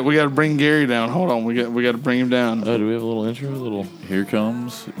 Whoa, we got to bring Gary down. Hold on, we got to bring him down. Oh, do we have a little intro? Here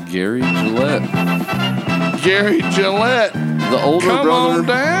comes Gary Gillette. Gary Gillette, The older come brother on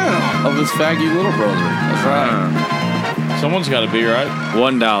down. of his faggy little brother. That's right. Someone's got to be, right?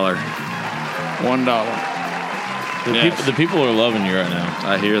 $1. $1. The people are loving you right now.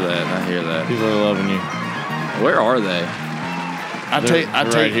 I hear that. People are loving you. Where are they? They're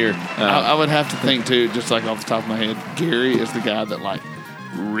right here. I would have to think too, just like off the top of my head, Gary is the guy that like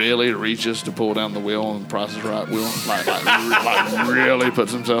really reaches to pull down the wheel and Price is Right wheel, like really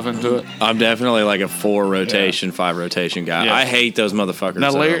puts himself into it. I'm definitely like a 4 rotation, 5 rotation guy. Yeah. I hate those motherfuckers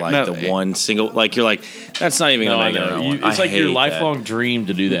Now, that Larry- are like no, the one single. Like you're like, that's not even gonna make it around. It's like your lifelong dream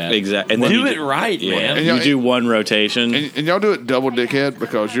to do that. Exactly. And then Do you it right, man. And You do one rotation. And y'all do it double dickhead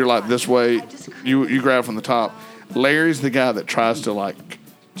because you're like this way. You grab from the top. Larry's the guy that tries to like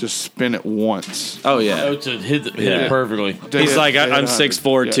just spin it once. Oh yeah. Oh, to hit it perfectly. He's like, I'm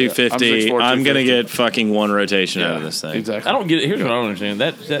 6'4", 250. I'm gonna 250. get fucking one rotation out of this thing. Exactly. I don't get it. Here's what I don't understand.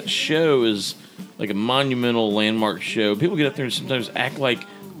 That show is like a monumental landmark show. People get up there and sometimes act like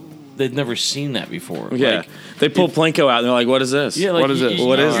they've never seen that before. Yeah, Like, they pull Plinko out and they're like, "What is this? yeah, like what is this?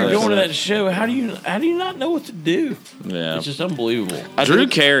 What is this? You're going to that show. How do you not know what to do? Yeah, It's just unbelievable. Drew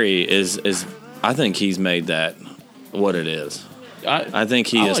Carey is. I think he's made that what it is. I think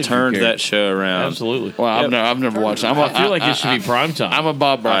he has like turned Drew Carey. that show around. Absolutely. Well, I've never watched it. I feel like it should be prime time. I'm a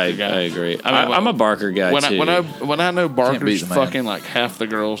Bob Barker guy. I agree. I'm a Barker guy when too. when I know beat Barker's the man. fucking like half the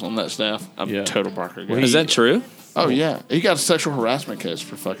girls on that staff, I'm a total Barker guy. Is that true? Oh yeah, he got a sexual harassment case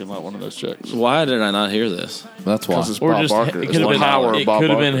for fucking like one of those chicks. Why did I not hear this? That's why. Because it's Or Bob just Barker. it It's could have the been power of it Bob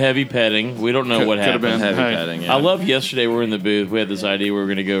could have Barker. been heavy petting. We don't know what Could have happened. been Heavy hey, petting. Yeah. I love yesterday. We were in the booth. We had this idea we were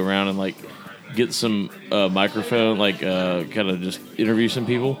going to go around and like get some microphone, like kind of just interview some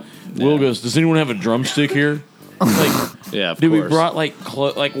people. Will goes, "Does anyone have a drumstick here?" Like, Yeah, of dude, we course. brought like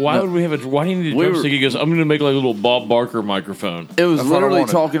why would we have why do you need a drumstick? He goes, "I'm going to make like a little Bob Barker microphone." It was That's what I literally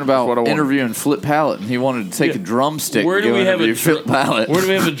wanted. talking That's what I about wanted. interviewing Flip Pallet, and he wanted to take a drumstick. Where and do go we have a interview Flip Pallet? Where do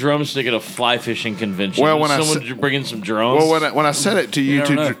we have a drumstick at a fly fishing convention? Well, when I someone bring in some drums. Well, when I said it to you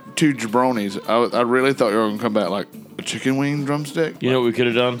never know. two jabronis, I really thought you were going to come back like a chicken wing drumstick. You know what we could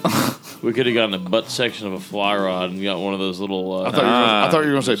have done? We could have gotten the butt section of a fly rod and got one of those little. I thought you were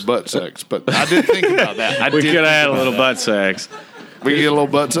going to say butt sex, but I did think about that. We could have had a little butt sex. We get a little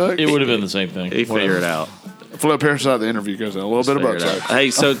butt sex. It would have been the same thing. He figured it out. Flip Harris out of the interview goes in a little bit of butt Figured it sex. out. Hey,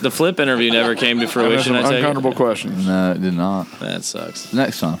 so the Flip interview never came to And there's fruition. some I take it? uncomfortable questions. No, it did not. That sucks.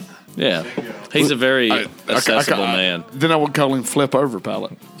 Next time. Yeah, he's a very accessible I- man. Then I would call him Flip Over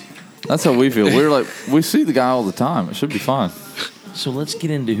Pallet. That's how we feel. We're like, we see the guy all the time. It should be fine. So let's get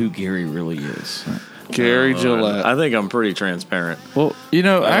into who Gary really is. Gary Gillette. I think I'm pretty transparent. Well, you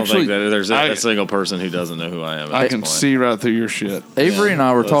know, I don't actually, think that there's I- a single person who doesn't know who I am. At I this can point. see right through your shit. Avery and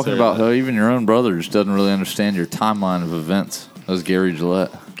I were let's talking hear about that. how even your own brother just doesn't really understand your timeline of events as Gary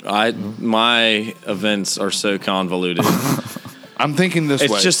Gillette. My events are so convoluted. I'm thinking this way.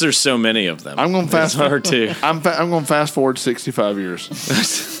 It's just there's so many of them. I'm going to fast It's hard to. I'm going to fast forward 65 years.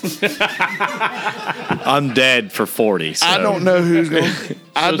 I'm dead for 40. So. I don't know who's going.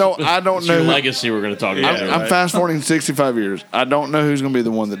 I don't It's know. your who- legacy we're going to talk about. here, I'm right? fast forwarding 65 years. I don't know who's going to be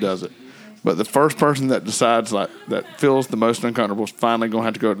the one that does it. But the first person that decides like that feels the most uncomfortable is finally going to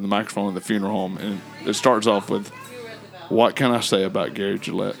have to go to the microphone at the funeral home, and it starts off with, "What can I say about Gary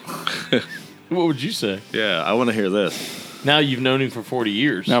Gillette?" What would you say? Yeah, I want to hear this. Now you've known him for 40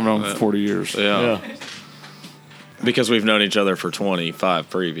 years. Now I've known him for 40 years. Yeah. Because we've known each other for 25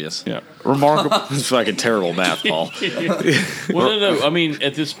 previous. Yeah. Remarkable. It's fucking terrible math, Paul. Well, no. I mean,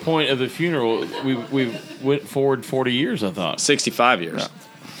 at this point of the funeral, we went forward 40 years. I thought 65 years.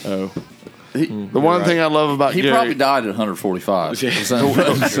 Oh, The one thing I love about He Gary, probably died at 145.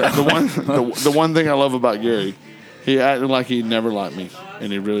 the one thing I love about Gary, he acted like he never liked me,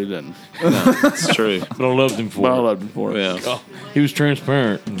 and he really didn't. It's true. but I loved him for But I it. loved him for it. Yeah. Oh, he was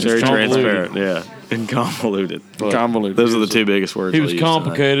transparent. Very Convoluted. transparent. Yeah. And convoluted. Convoluted. Those are the two biggest words. He I'll was use tonight.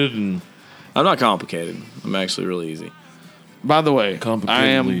 complicated and I'm not complicated. I'm actually really easy. By the way, I am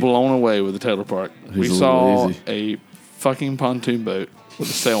Complicatedly. blown away with the Taylor Park. We He's a saw little a fucking pontoon boat with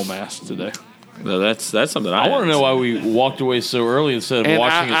a sail mast today. No, that's something I want to know why we walked away so early instead of And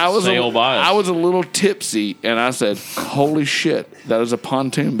watching it sail by us. I was a little tipsy, and I said, "Holy shit, that is a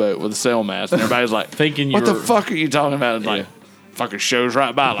pontoon boat with a sail mast." And everybody's like, Thinking you "What the were- fuck are you talking about?" And Yeah. like, fucking shows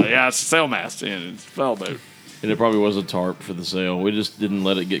right by. Like, yeah, it's a sail mast and it's a sail boat. and it probably was a tarp for the sail. We just didn't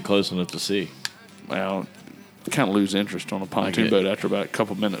let it get close enough to see. Well, kind of lose interest on a pontoon get boat after about a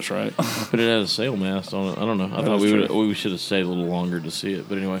couple minutes, right? But it had a sail mast on it. I don't know. I thought That's we should have stayed a little longer to see it.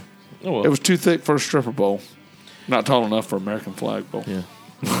 But anyway, oh well. It was too thick for a stripper bowl, not tall enough for American flag bowl. Yeah,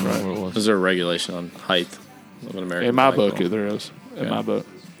 right. What it was. Is there a regulation on height of an American In my flag book, pole? there is. In my book.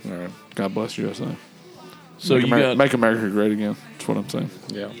 All right. God bless USA. So make you got make America great again. That's what I'm saying.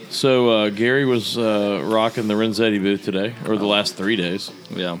 Yeah. So Gary was rocking the Renzetti booth today, or the last 3 days.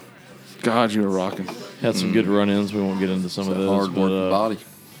 Yeah. God, you were rocking. Had some good run-ins. We won't get into some of those. Hard but, working body.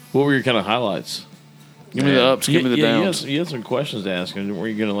 What were your kind of highlights? Give me the ups, give me the downs. You had some questions to ask. And were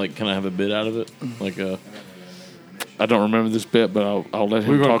you gonna like kind of have a bit out of it? Like I don't remember this bit, but I'll let him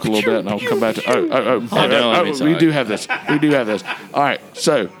We're gonna- talk a little bit, and I'll come back to. me, We sorry. do have this. We do have this. All right.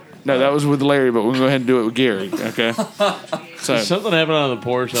 So no, that was with Larry, but we'll go ahead and do it with Gary. Okay. So something happened on the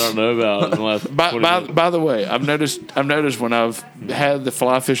porch I don't know about in the last 20 minutes. by the way, I've noticed when I've had the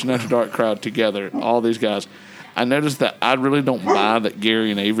Fly Fishing After Dark crowd together, all these guys, I noticed that I really don't buy that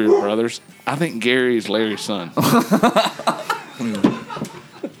Gary and Avery are brothers. I think Gary is Larry's son.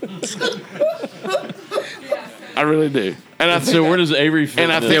 I I really do. And I think So where does Avery fit?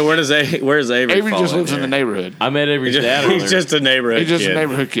 And I in think this? where's Avery? Avery just fall lives in here? the neighborhood. I met Avery's dad. He's just a neighborhood. He's just kid. a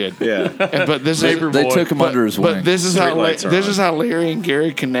neighborhood kid. Yeah. But this They is took him under his wing. But this is how Streetlights are this on. is how Larry and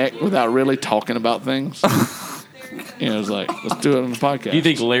Gary connect without really talking about things. It's like, let's do it on the podcast. Do you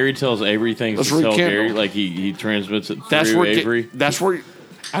think Larry tells Avery things Let's to tell rekindle. Gary? Like he transmits it that's through where Avery? that's where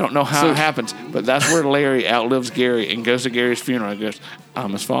I don't know how it happens, but that's where Larry outlives Gary and goes to Gary's funeral and goes,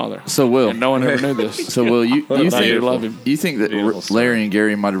 "I'm his father." So Will, and no one ever knew this. So Will, you Now think you love him? You think that Beautiful story. Larry and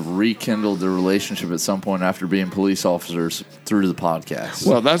Gary might have rekindled their relationship at some point after being police officers through the podcast?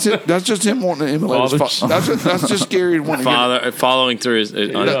 Well, that's it. That's just him wanting to emulate his father. That's just Gary wanting to Following through his,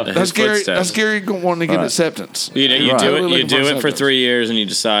 get. his That's Gary. footsteps. That's Gary wanting to get Right. acceptance. You know, you Right. do Totally it. You looking do it for acceptance. 3 years, and you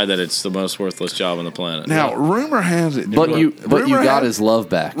decide that it's the most worthless job on the planet. Now, rumor has it, but you rumor got has- his love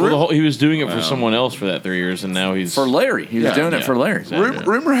back Well, he was doing it for someone else for that 3 years, and now he's for Larry. He was Yeah. doing it for Larry.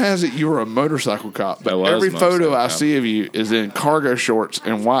 Rumor has it you were a motorcycle cop, but I was every a photo motorcycle I cop. see of you is in cargo shorts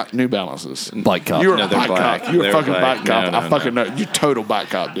and white New Balances. Bike cop. You're No, a they're bike black. cop. You're a They're fucking black. bike cop. No, I fucking know. You total bike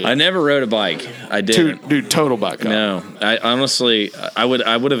cop, dude. I never rode a bike. I didn't. Dude, total bike cop. No, I honestly, I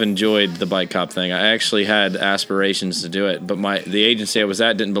would have enjoyed the bike cop thing. I actually had aspirations to do it, but the agency I was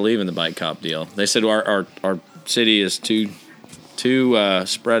at didn't believe in the bike cop deal. They said our city is too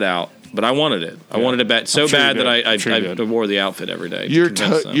spread out. But I wanted it. I wanted it bad so sure you bad did. that I'm sure you I did. wore the outfit every day. to You're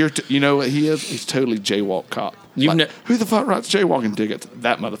convince them. you know what he is? He's totally jaywalk cop. Like, who the fuck writes jaywalking tickets?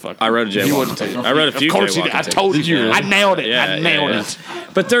 That motherfucker. I wrote a He jaywalking wouldn't ticket. take it. I wrote a few Of course he did. jaywalking I told tickets. you. Did you I really? nailed it. Yeah, I nailed yeah. it.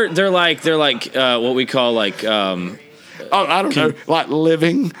 But they're like what we call like Oh, I don't know. Like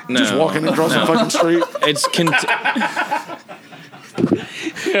living, just No. walking across No. the fucking street. it's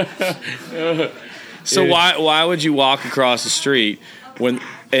so why would you walk across the street when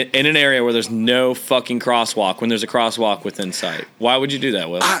in an area where there's no fucking crosswalk when there's a crosswalk within sight? Why would you do that,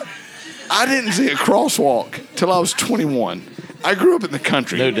 Will? I didn't see a crosswalk till I was 21. I grew up in the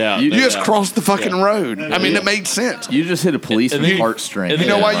country. No doubt. You no just doubt. crossed the fucking road. I mean, it made sense. You just hit a policeman's heartstring. You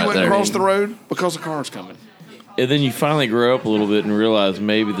know why you right wouldn't there. cross the road? Because a car's coming. And then you finally grow up a little bit and realize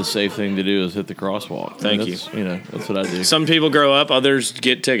maybe the safe thing to do is hit the crosswalk. Thank you. You know, that's what I do. Some people grow up, others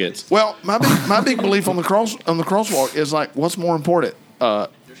get tickets. Well, my big belief on the crosswalk is like, what's more important,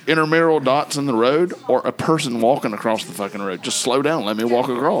 intramural dots in the road or a person walking across the fucking road? Just slow down, let me walk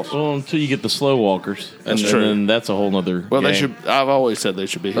across. Well, until you get the slow walkers, That's and true. then that's a whole nother. Well, they game. should. I've always said they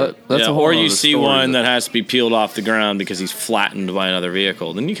should be hit. That's a whole or you other see story one that has to be peeled off the ground because he's flattened by another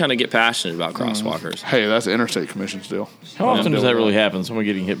vehicle. Then you kind of get passionate about crosswalkers. Hey, that's the Interstate Commission still. How often does that really happen? Someone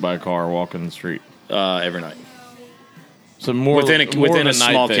getting hit by a car walking the street? Every night. So more within more a of night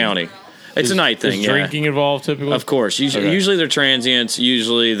small thing. county. It's a night thing. Is yeah. drinking involved typically? Of course. Okay. Usually they're transients.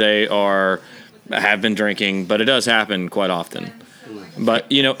 Usually they have been drinking, but it does happen quite often. But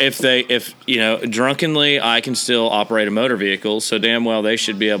if drunkenly, I can still operate a motor vehicle, so damn well they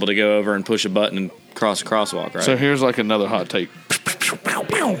should be able to go over and push a button and cross a crosswalk, right? So here's like another hot take.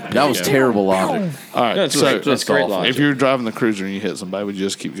 That was terrible logic. All right, That's so that's great logic. if you're driving the cruiser and you hit somebody, would you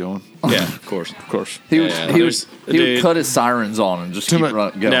just keep going? Yeah, of course. Of course. He would, Yeah, he would, there's- he would dude. cut his sirens on and just Too keep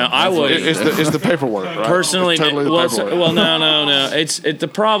much- going. Now, I That's what would- he did. It's the paperwork, right? Personally, It's totally the well, paperwork. no. The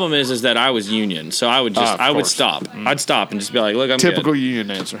problem is that I was union, so I would Of I would course. stop. I'd stop and just be like, look, I'm Typical good.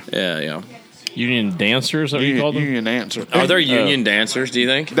 union answer. Yeah. Union dancers, what you call them? Union answer. Are there union dancers? Do you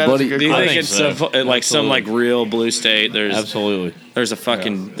think? That is a Buddy, good Do you question. think think it's so. some like real blue state? There's Absolutely. there's a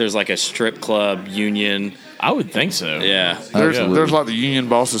fucking there's like a strip club union. I would think so. Yeah. There's like the union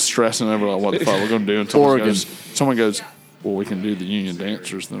bosses stressing over like what the fuck we're gonna do until Oregon. someone goes, well, we can do the union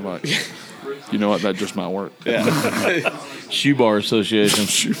dancers, and they're like, you know what, that just might work. Shoe Bar Association.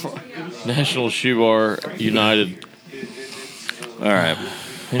 National Shoe Bar United. All right.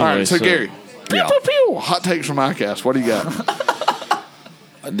 All right, so Gary, Yeah. pew, pew, pew. Hot takes from ICAST. What do you got?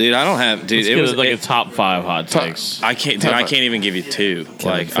 Dude, I don't have. Dude, Let's it get was like a top 5 hot takes. I can't. Dude, I can't even give you 2.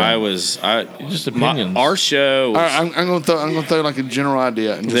 Like Just opinions. our show. All right, I'm gonna throw like a general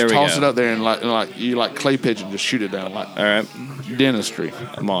idea and There just we toss go. it up there and like you like clay pigeon, just shoot it down like All right, dentistry.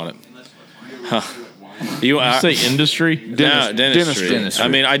 I'm on it. Huh. You say industry? Dentistry. I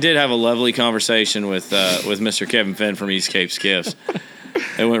mean, I did have a lovely conversation with Mr. Kevin Finn from East Cape Skiffs.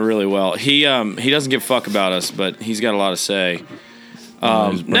 It went really well. He doesn't give a fuck about us, but he's got a lot to say.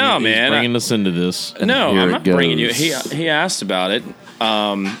 He's bringing us into this. No, Here I'm it not bringing you. goes. He asked about it.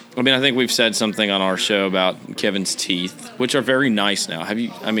 I mean, I think we've said something on our show about Kevin's teeth, which are very nice now. Have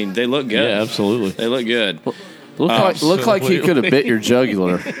you? I mean, they look good. Yeah, absolutely. They look good. Looked like he could have bit your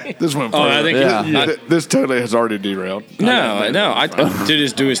jugular. This went Oh, further. I think This totally has already derailed. Do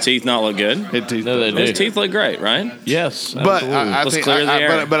his teeth not look good? His teeth, No, they do. His teeth look great, right? Yes, but I Let's think, clear the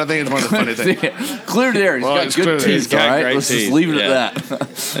air. but I think it's one of the funny things. Clear the air. He's got good clear. teeth, got all right? great Let's teeth. just leave it Yeah. at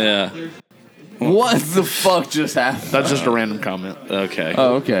that. Yeah. What the fuck just happened? That's just a random comment. Okay.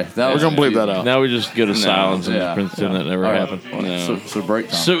 Oh, okay. We're gonna bleep that out. Now we just go to silence and Yeah. just pretend that never All right. happened. No. So break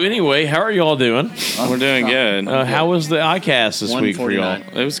time. So anyway, how are y'all doing? We're doing good. How was the iCast this week for y'all?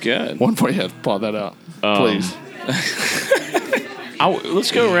 It was good. One point, yeah, plot that out, please.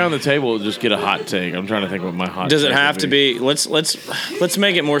 Let's go around the table and just get a hot take. I'm trying to think what my hot. Does it take have would to be? Let's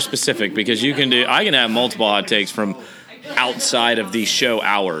make it more specific because I can have multiple hot takes from outside of the show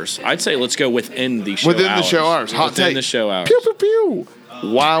hours. I'd say let's go within the show hours. Within the show hours. Hot within take. the show hours. Pew pew pew.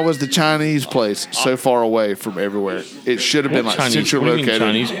 Why was the Chinese place so far away from everywhere? It should have been What like Chinese? centrally What do you mean located.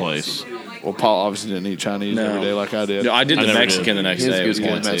 Chinese place? Well, Paul obviously didn't eat Chinese No. every day like I did. No, I did the never Mexican did. the next His day. It was good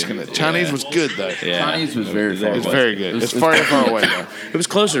good one. too. Mexican. Chinese was good though. Yeah. Chinese was very far It's away. very good. It's very far away though. It was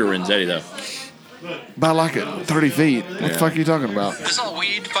closer to Renzetti though. By like 30 feet. What the fuck are you talking about? This all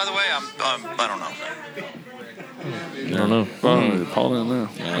weed, by the way. I don't know. I don't know. Paul didn't know.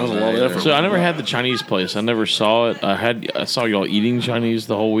 That was a lot of effort. So I never had the Chinese place. I never saw it. I saw y'all eating Chinese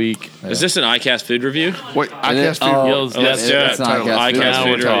the whole week. Is this an ICAST food review? Wait, I guess food. Let's do Let's do it. it. It's not ICAST ICAST Now food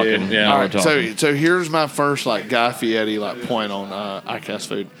we're review. talking. Yeah. All We're right, talking. so here's my first like Guy Fieri like point on ICAST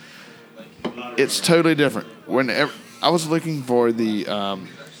food. It's totally different. Whenever I was looking for the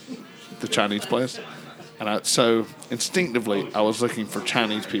Chinese place, and so instinctively I was looking for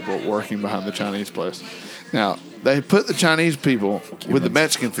Chinese people working behind the Chinese place. Now they put the Chinese people with the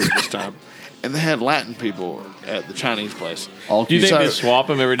Mexican food this time, and they had Latin people at the Chinese place. All Do you think So- they swap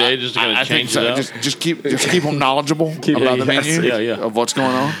them every day just to kind I of think change so. it up? Just keep them knowledgeable about the menu of what's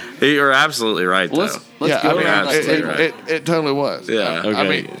going on. You're absolutely right though. Let's Yeah, go I mean, around that absolutely table. right. it totally was. Yeah. Okay. I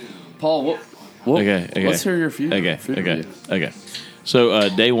mean, Paul, what? Okay. Let's hear your food. Okay. food Okay. review. Okay. So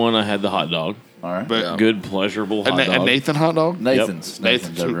day one, I had the hot dog. All right. but Good, pleasurable a, hot a dog. Nathan hot dog. Nathan's.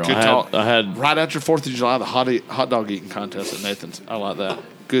 Nathan's. everyone. Good I talk. had Right after 4th of July, the hot dog eating contest at Nathan's. I like that.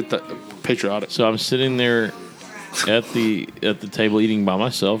 Good, patriotic. So I'm sitting there at the table eating by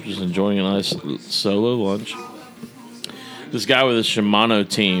myself, just enjoying a nice solo lunch. This guy with a Shimano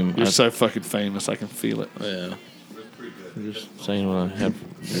team. You're so fucking famous. I can feel it. Yeah. I'm just saying what I had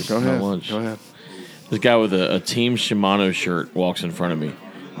Go my ahead. lunch. Go ahead. This guy with a team Shimano shirt walks in front of me,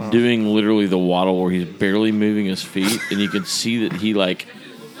 doing literally the waddle where he's barely moving his feet, and you can see that he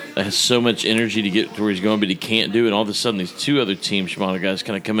has so much energy to get to where he's going, but he can't do it. And all of a sudden, these two other team Shimano guys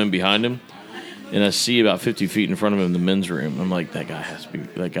kind of come in behind him, and I see about 50 feet in front of him in the men's room. I'm like, that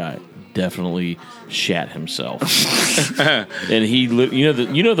guy definitely shat himself. And he,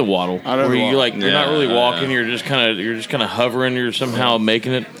 you know the waddle I know where the you're waddle. like, you're not really walking, you're just kind of hovering, you're somehow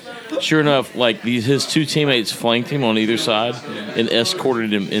making it. Sure enough, his two teammates flanked him on either side and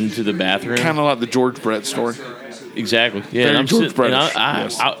escorted him into the bathroom. Kind of like the George Brett story. Exactly. Yeah, Very and I'm George sitting. And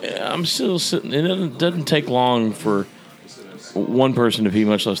Brett-ish, yes. I'm still sitting. It doesn't take long for one person to pee,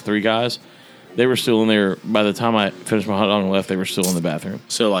 much less three guys. They were still in there. By the time I finished my hot dog and left, they were still in the bathroom.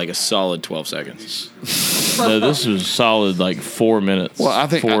 So like a solid 12 seconds. No, this was solid 4 minutes. Well, I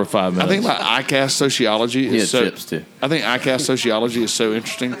think 4 or 5 minutes. I think like ICAST sociology He had is so. chips, too. I think ICAST sociology is so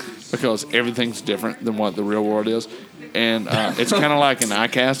interesting because everything's different than what the real world is, and it's kind of like an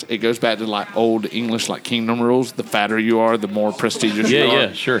ICAST. It goes back to like old English like kingdom rules. The fatter you are, the more prestigious you are.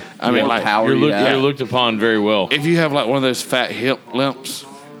 yeah, sure. I mean, like power You're, you have. you're looked upon very well. if you have like one of those fat hip limps,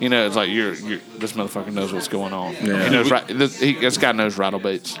 you know, it's like you're this motherfucker knows what's going on. Yeah. He knows this guy knows rattle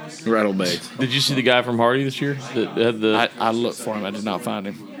baits. Rattle baits. Did you see the guy from Hardy this year that had the? I looked for him. I did not find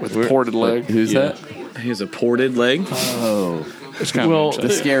him with a Where- ported leg. Who's Yeah. that? He has a ported leg. Oh, It's kind well, of the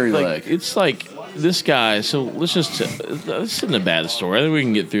scary like, leg. It's like this guy. So let's just. This isn't a bad story. I think we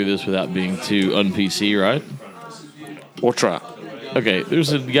can get through this without being too un-PC, right? We'll try. Okay,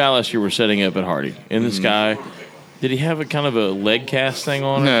 there's a guy last year we're setting up at Hardy, and this guy, did he have a kind of a leg cast thing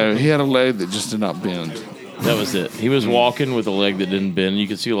on? No, he had a leg that just did not bend. That was it. He was walking with a leg that didn't bend. You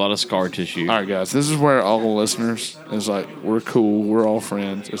could see a lot of scar tissue. All right, guys, this is where all the listeners is like, we're cool, we're all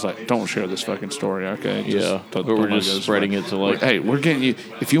friends. It's like, don't share this fucking story, okay? Yeah, don't- but we're don't let just go this spreading way. it to like. Hey, we're getting you.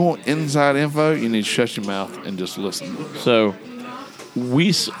 If you want inside info, you need to shut your mouth and just listen. So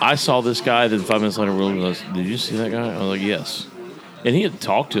I saw this guy. Then 5 minutes later, Will goes, "Did you see that guy?" I was like, "Yes." And he had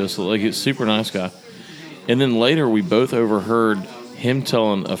talked to us like he's a super nice guy. And then later, we both overheard him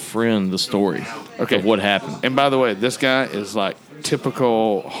telling a friend the story of what happened. And by the way, this guy is like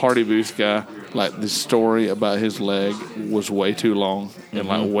typical Hardy Booth guy, like the story about his leg was way too long and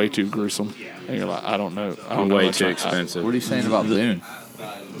like way too gruesome. And you're like, I don't know. Way too expensive. What are you saying about Boone?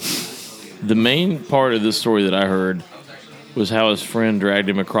 The main part of this story that I heard was how his friend dragged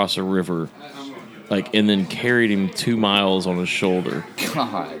him across a river, and then carried him 2 miles on his shoulder.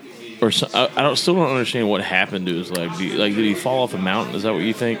 God. Or so, I still don't understand what happened to his leg. Did he fall off a mountain? Is that what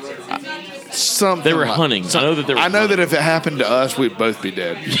you think? Something They were like- hunting. I know that they were. I know hunting. that if it happened to us, we'd both be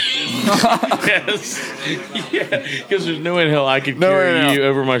dead. Yes. Yeah. Because there's no way in hell I could No way in carry hell. you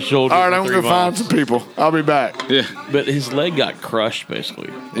over my shoulder. All right, for I'm 3 gonna find miles. some people. I'll be back. Yeah. But his leg got crushed, basically.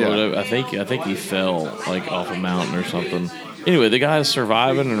 Yeah. Or whatever. I think he fell off a mountain or something. Anyway, the guy's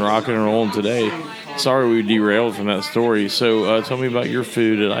surviving and rocking and rolling today. Sorry we derailed from that story. So tell me about your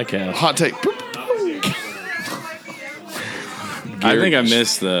food at ICAST. Hot take. I think I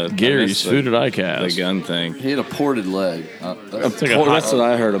missed Gary's food at ICAST. The gun thing. He had a ported leg. That's what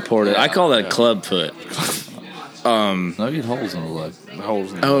I heard. A ported. I call that club foot. No, you had holes in the leg.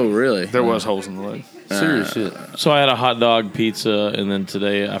 Holes in the Oh, really? There was holes in the leg. Serious shit. So I had a hot dog, pizza, and then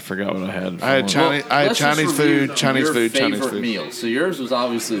today I forgot what I had. I had Chinese. I had Let's just Chinese review food. Chinese your food. Chinese favorite food. meal. So yours was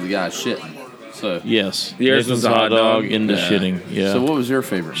obviously the guy shitting. So Yes. Yours Nathan's was a hot dog. into Yeah. shitting. Yeah. So what was your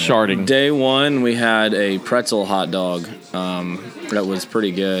favorite meal? Sharding. Day one, we had a pretzel hot dog. That was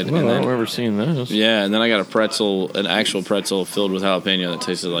pretty good. Well, and I then, don't remember seeing those. yeah, and then I got an actual pretzel filled with jalapeno that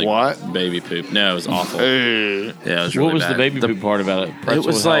tasted like What? baby poop. No, it was awful. Hey. Yeah, it was really What was bad. the baby poop part about it? Pretzel It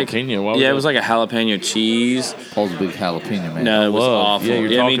was with like jalapeno. Why yeah, it that? was like a jalapeno cheese. Paul's a big jalapeno man. No, it was Love. awful. Yeah, you're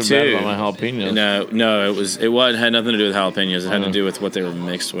me talking too. bad about my jalapenos. No, it wasn't had nothing to do with jalapenos. It had to do with what they were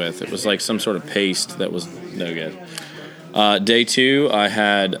mixed with. It was like some sort of paste that was no good. Day two, I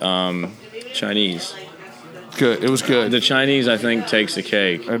had Chinese. Good. It was good. The Chinese, I think, takes the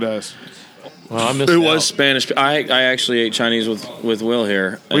cake. It does. Well, I missed It out. was Spanish. I actually ate Chinese with Will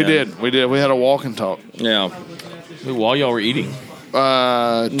here. We and- did. We had a walk and talk Yeah. While y'all were eating.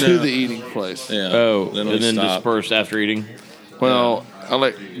 to No. the eating place. Yeah. Oh, Then we and then stopped. dispersed after eating. Well,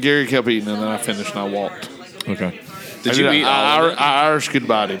 Gary kept eating, and then I finished and I walked. Okay. Did you eat all of it? I Irish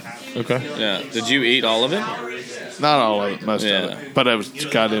goodbye him. Okay. Yeah. Did you eat all of it? Not all of it, most Yeah. of it. But it was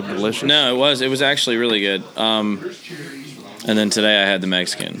goddamn delicious. No, it was actually really good. And then today I had the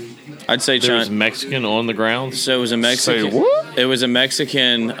Mexican. I'd say There was China. Mexican on the ground. So it was a Mexican. Say what? It was a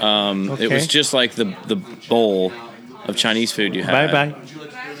Mexican. It was just like the bowl of Chinese food you had. Bye.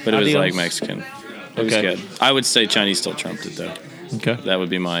 But it was Adios. like Mexican. It was Okay. good. I would say Chinese still trumped it though. Okay. That would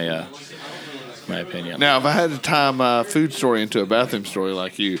be my opinion. Now, if I had to tie my food story into a bathroom story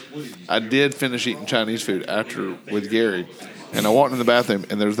like you, I did finish eating Chinese food after with Gary. And I walked in the bathroom,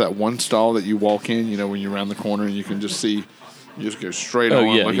 and there's that one stall that you walk in, when you're around the corner and you can just see, you just go straight on,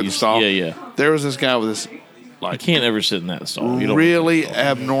 look at the stall. Yeah. There was this guy with this You can't ever sit in that stall. You don't. really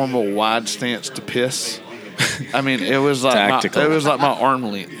abnormal wide stance to piss. I mean, it was like Tactical. it was like my arm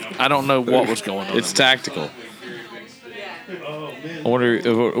length. I don't know what was going on. It's tactical. I wonder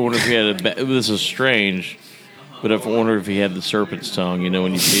if he had this is strange, but I wonder if he had the serpent's tongue.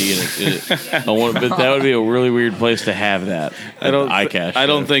 When you pee in it. But that would be a really weird place to have that. I don't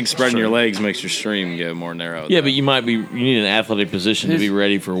show. think spreading your legs makes your stream go more narrow. Yeah, but you need an athletic position to be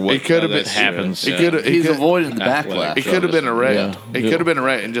ready for what It could have been happens. He's avoiding the Athletic. backlash. It could have been erect. Yeah. It could have been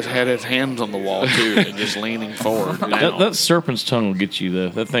erect and just had his hands on the wall too, and just leaning forward. That serpent's tongue will get you though.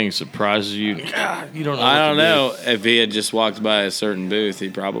 That thing surprises you. God, you don't know. I what don't to do. know. If he had just walked by a certain booth, he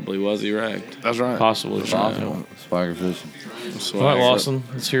probably was erect. That's right. Possibly. Swagger vision. All right, Lawson,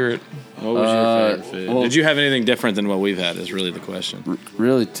 let's hear it. What was your favorite food? well- Did you have anything different than what we've had? Is really the question.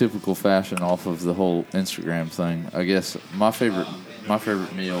 Really typical fashion off of the whole Instagram thing. I guess my favorite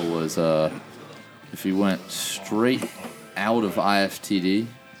meal was if you went straight out of IFTD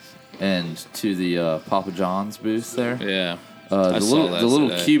and to the Papa John's booth there. Yeah. The I saw that little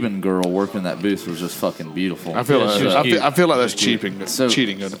today. Cuban girl working that booth was just fucking beautiful. I feel Yeah, like she was cute. I feel like that's cheating. So-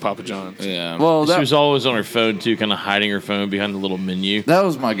 cheating going to Papa John's. Yeah. Well, She that, was always on her phone too, kind of hiding her phone behind the little menu. that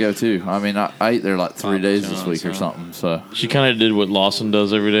was my go-to. I mean, I ate there like 3 Papa days this John's, week or huh? something. So She kind of did what Lawson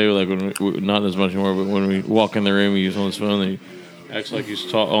does every day, like not as much anymore, but when we walk in the room, he's on his phone. He acts like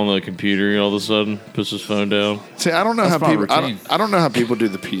he's on the computer. All of a sudden, puts his phone down. See, I don't know That's how my people. routine. I don't know how people do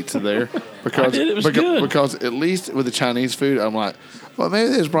the pizza there because did, it was good. because at least with the Chinese food, I'm like, well, maybe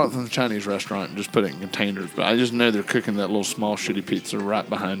they just brought it from the Chinese restaurant and just put it in containers. But I just know they're cooking that little small shitty pizza right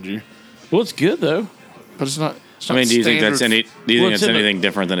behind you. Well, it's good though. But it's not. It's I not mean, do you think that's standard- any? Do you Well, think it's it's in a- anything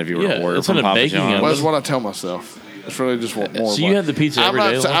different than if you were Yeah, to order it's in from a Papa baking John's? oven. Well, that's what I tell myself. It's really just what more. So you had the pizza every day,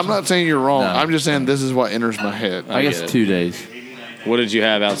 I'm Lawson? not saying you're wrong. No. I'm just saying this is what enters my head. I guess get it. 2 days. What did you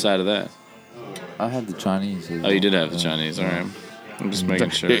have outside of that? I had the Chinese. Oh, you did have the Chinese. All right. I'm just making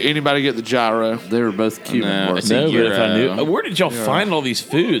sure. Did anybody get the gyro? They were both Cuban. No, weren't No, they? but if I knew, where did y'all find all these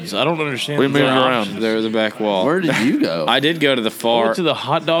foods? I don't understand. We the moved around. options. They're the back wall. Where did you go? I did go to the I far. went to the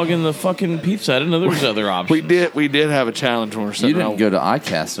hot dog and the fucking pizza. I didn't know there was other options. We did have a challenge when we were sitting You didn't around. go to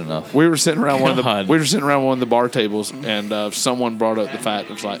ICAST enough. We were sitting around one of God. the bar tables, and someone brought up the fact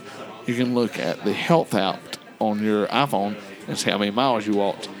it was like you can look at the health app on your iPhone and see how many miles you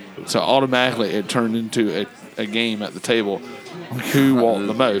walked. So automatically it turned into a game at the table, who walked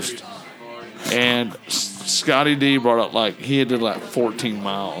the most. And Scotty D brought up like he had did like 14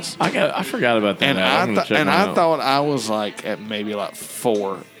 miles. I forgot about that. And I'm gonna check mine out. thought I was like at maybe like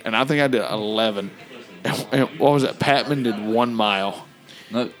 4, and I think I did 11. And what was it? Patman did 1 mile.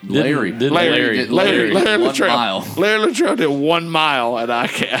 No, Larry. Larry 1 Latrell. mile. Larry Latrell did 1 mile at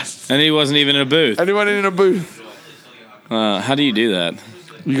ICAST. And he wasn't even in a booth. And he wasn't in a booth. How do you do that?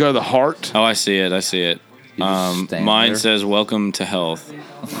 You go to the heart. Oh, I see it. stand Mine there. says "Welcome to Health."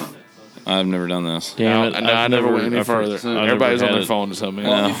 I've never done this. Damn it! I never went any further. Everybody's on their phone to tell me.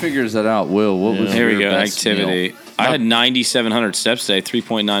 Well, he figures that out. Will, what was Here your we go. best Activity. meal? I had 9,700 steps today,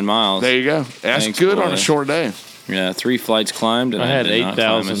 3.9 miles. There you go. That's Thanks, good on boy. a short day. Yeah, 3 flights climbed. And I had did not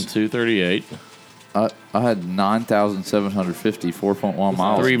climb as- 8,238. I had 9,750, 4.1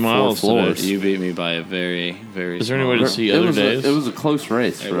 miles. 3 miles 4 floors. today. You beat me by a very, very. Is there any way to small- see other was days? it was a close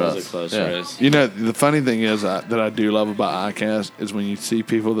race It for was us. a close Yeah. race. You know, the funny thing is that I do love about ICAST is when you see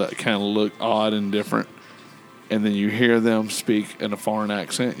people that kind of look odd and different, and then you hear them speak in a foreign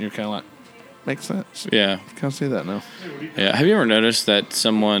accent, and you're kind of like, makes sense. Yeah. Kind of see that now. Yeah. Have you ever noticed that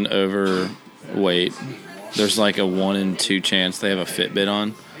someone overweight, there's like a 1 in 2 chance they have a Fitbit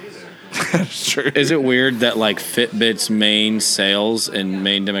on? Sure. Is it weird that like Fitbit's main sales and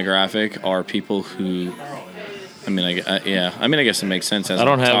main demographic are people who? I mean, I guess it makes sense as I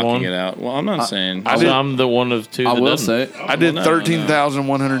don't I'm have talking one. it out. Well, I'm not saying. I'm the one of two. I that will doesn't. say, I did No,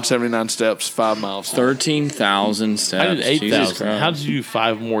 13,179 steps, 5 miles. 13,000 steps. I did Jesus 8,000. Christ. How did you do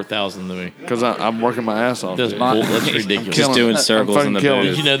 5 more thousand than me? Because I'm working my ass off. That's dude. that's ridiculous. Just doing circles in fucking the killing Did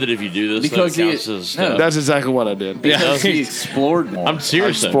booth. you know that if you do this, Because that he- counts as no, That's exactly what I did. because he explored more. I'm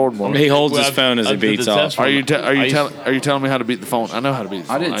serious. I explored more. He holds his Well, phone as he I did the beats test off. Are one. you I used- are you telling me how to beat the phone? I know how to beat the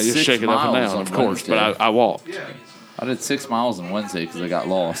phone. I did just 6 shake it up and miles down, on of course. But Wednesday. I walked. I did 6 miles on Wednesday because I got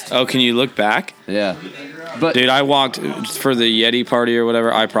lost. Oh, can you look back? Yeah, but Dude, I walked for the Yeti party or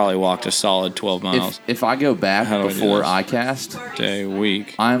whatever. I probably walked a solid 12 miles if I go back How do I do before this? ICAST, day,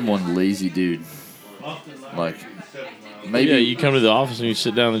 week. I'm one lazy dude. Like maybe Yeah, you come to the office and you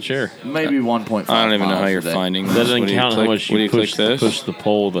sit down in the chair. maybe 1.5. I don't even know how miles you're a day. finding That this. doesn't What do you count how click- much what do you click push the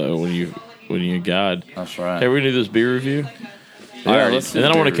pole though when you guide. That's right. Hey, we're gonna do this beer review. Yeah, let's do And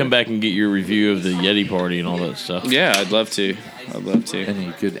then I want beer to come back and get your review of the Yeti party and all that stuff. Yeah, I'd love to.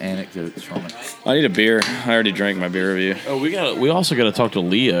 Any good anecdotes from it? I need a beer. I already drank my beer review. Oh, we also got to talk to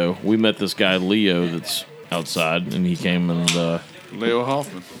Leo. We met this guy Leo that's outside, and he came and Leo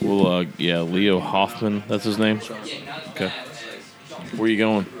Hoffman. Leo Hoffman. That's his name. Okay. Where you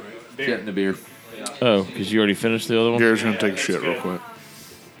going? Getting the beer. Oh, because you already finished the other one. Gary's gonna take a shit real quick.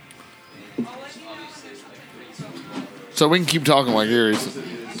 So we can keep talking while Gary's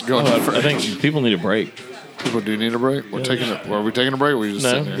going. I think people need a break. People do need a break. Are we taking a break? Or are we just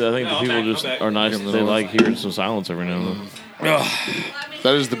No, sitting here? I think the people just are nice. They like hearing some silence every now and then.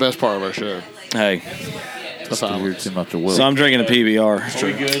 That is the best part of our show. Hey, Tough to hear too much of Will. so I'm drinking a PBR. Are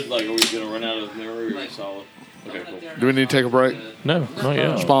we good? Like, are we gonna run out of memory? Or are we solid? Okay, cool. Do we need to take a break? No, not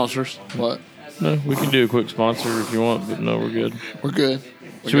yet. Sponsors? What? No, we can do a quick sponsor if you want, but no, we're good. We're good.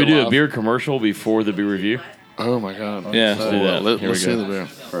 Should we do a beer commercial before the beer review? Oh my god. Yeah. Let's do that. Let's Here we see go. the beer.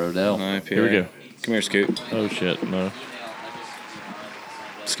 Prodell. Here we go. Come here, Scoop. Oh shit, no.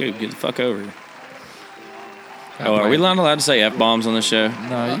 Scoop, get the fuck over here. Oh, are we not allowed to say F-bombs on the show?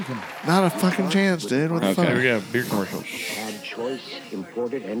 No, you can. Not a fucking chance, dude. What the fuck? Here we go. Beer commercial. Add choice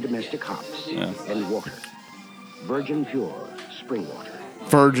imported and domestic hops Yeah. and water. Virgin pure spring water.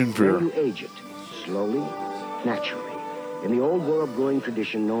 Virgin Then pure. you age it slowly, naturally, in the old world brewing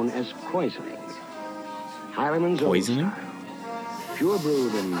tradition known as poisoning. Highland's old Poisoning? style. Pure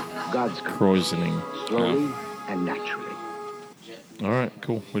brewed in God's country. Poisoning. Slowly and naturally. All right,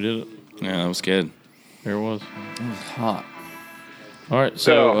 cool. We did it. Yeah, that was good. There it was. It was hot. All right,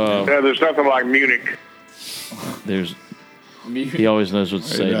 so there's nothing like Munich. there's. He always knows what to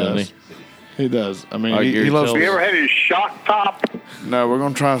say, doesn't he? He does. I mean, All right, he Gary, loves. tell You ever had his shock top? No, we're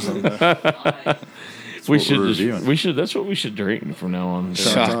gonna try something. We what should we're just, reviewing. we should. That's what we should drink from now on.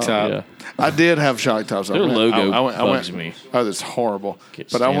 Shock Top. Yeah. I did have Shock Tops. Their logo bugs me. Oh, that's horrible. Can't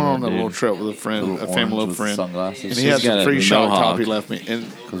But I went stand on that, a little dude. trip with a friend, a family little with friend, sunglasses. and he had He's got some a free Shock Top mohawk. he left me. And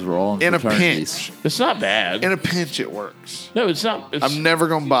Because we're all in a fraternities. pinch, It's not bad. in a pinch, it works. No, it's not. It's, I'm never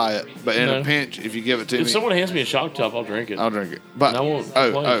gonna buy it, but in No. a pinch, if you give it to if me, someone hands me a Shock Top, I'll drink it. I'll drink it. But And I won't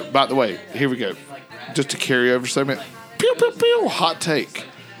oh, complain. by the way, here we go. Just to carry over segment. Pew pew pew. Hot take.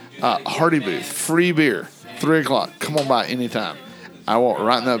 Hardy booth, free beer, 3 o'clock. Come on by anytime. I walked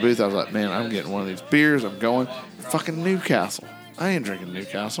right in that booth. I was like, man, I'm getting one of these beers. I'm going. Fucking Newcastle. I ain't drinking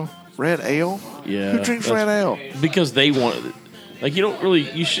Newcastle. Red ale. Yeah. Who drinks that's- red ale? Because they want it. Like, you don't really,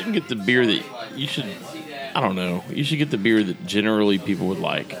 you shouldn't get the beer that, you should, I don't know, you should get the beer that generally people would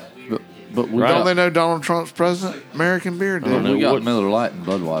like. But we Don't got, they know Donald Trump's president? American beer, dude. don't know. we got what- Miller Lite and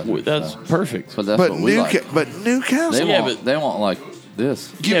Budweiser. That's perfect. But that's But, what we like. but Newcastle. Yeah, They want like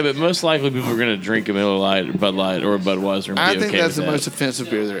this. Yeah, but most likely people are going to drink a Miller Lite or Bud Light or a Budweiser and be I think okay that's with the that. most offensive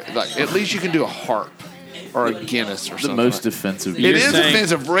beer there. Like, at least you can do a Harp or a Guinness or The something. most offensive. It is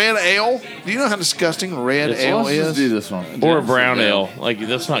offensive. Red ale. Do you know how disgusting red ale Let's just is? do this one. Or a brown ale. Like,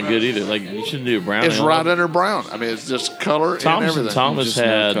 that's not good either. Like, you shouldn't do a brown It's ale. right under brown. I mean, it's just color and everything. Thomas Just no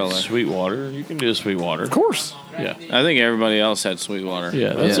had color. Sweetwater. You can do a Sweetwater. Of course. Yeah. I think everybody else had Sweetwater.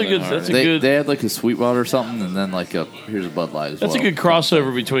 Yeah, that's a good. That's a good. They had like a Sweetwater or something, and then like here's a Bud Light as That's well. a good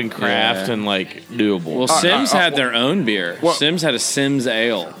crossover between craft Yeah. and like doable. Well, Sims had their own beer. Sims had a Sims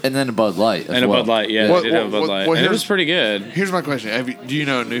ale. And then a Bud Light. And a Bud Light, yeah, they did have a Bud Light. And it was pretty good. Here's my question: do you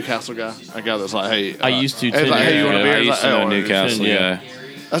know a Newcastle guy? A guy that's like, hey, I used to. It's 10 like, hey, you years want a ago. beer? I It's used like, to know oh, Newcastle yeah. guy.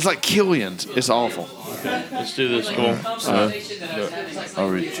 That's like Killian's. It's awful. Let's do this. Cool.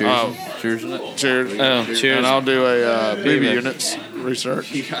 Are we cheers? Oh. Cheers in it? Cheers. Oh, cheers. And I'll do a BB Baby. units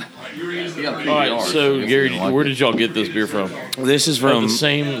research. All right. So Gary, where did y'all get this beer from? This is Oh, from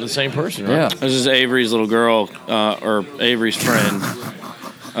the same person, right? Yeah. This is Avery's little girl, or Avery's friend.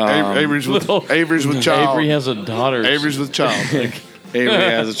 Avery's with child. Avery has a daughter. Avery's with child. Avery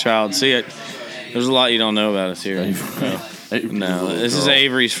has a child. See it. There's a lot you don't know about us here. No, this is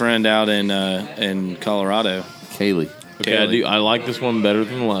Avery's friend out in Colorado. Kaylee. Okay, I like this one better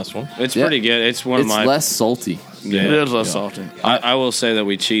than the last one. It's pretty good. It's one of It's my. less salty. Yeah. It is less salty. I will say that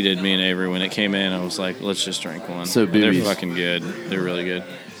we cheated, me and Avery, when it came in. I was like, let's just drink one. So they're boobies. fucking good. They're really good.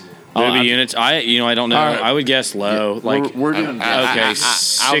 Oh, Booby units. I don't know. All right. I would guess low. Like we're doing okay,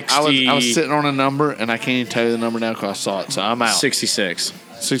 I was sitting on a number, and I can't even tell you the number now because I saw it, so I'm out. 66.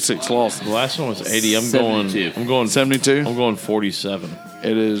 66 lost. The last one was 80. I'm 72. going 72. I'm going 47.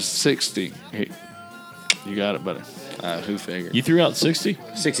 It is 60. Hey, you got it, buddy. Who figured? You threw out 60?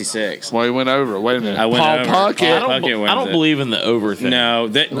 66. Well, he went over. Wait a minute. I went Paul over. Puckett. Paul Puckett wins I don't it. believe in the over thing. No,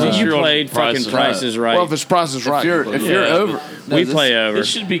 you played fucking Price is Right. Well, if it's Price is Right. If you're over, we play over. This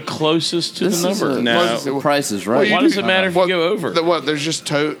should be closest to This the is number. No. Price is Right. Why does it matter if you go over? There's just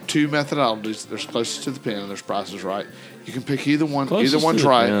two methodologies. There's closest to the pin, and there's Price is Right. You can pick either one. Closest Either one's to the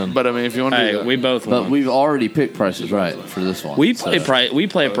right. pin. But I mean, if you want to do Hey, that, we both But won. we've already picked Price is Right for this one. We play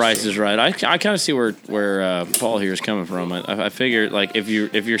Price is Right. I kind of see where Paul here is coming from. I figure like if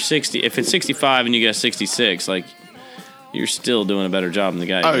you're 60, if it's 65 and you get 66, like you're still doing a better job than the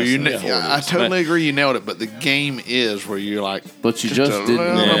guy. I totally agree. You nailed it. But the game is where you're like, But you just a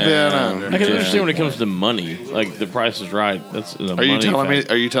didn't. little bit under. I can understand when it comes to money. Like the Price is Right. That's the Are you money telling me?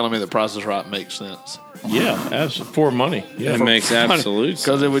 factor. Are you telling me the Price is Right makes sense? Yeah, for money. Yeah, It makes absolute sense.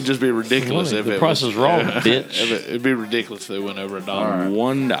 Because it would just be ridiculous Money. if The it price was, is wrong, bitch. It'd be ridiculous if they went over $1.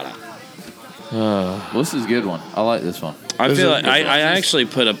 $1. Well, this is a good one. I like this one. I feel like I actually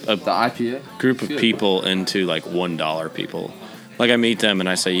put a The IPA. group of people into like $1 people. Like I meet them and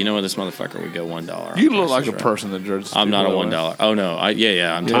I say, you know what, this motherfucker would go $1. You look like a person that judges. I'm not a people $1. Oh no,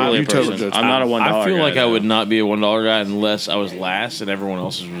 I'm totally you a totally person. judge. I'm not a $1 I feel guy, like I though. would not be a $1 guy unless I was last and everyone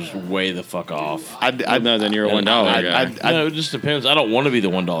else was way the fuck off. No, then you're a $1 guy. No, it just depends. I don't want to be the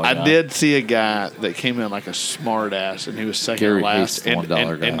 $1 guy. I did see a guy that came in like a smart ass, and he was second Gary to last. hates the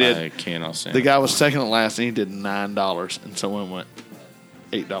 $1 guy. And did I cannot stand the guy was second to last, and he did $9, and someone went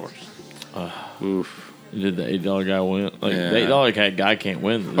 $8. Oof. Did the $8 guy win? Like Yeah. the $8 guy can't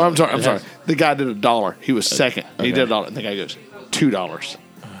win. Oh, I'm sorry. The guy did $1. He was second. He Okay. did $1. And the guy goes $2.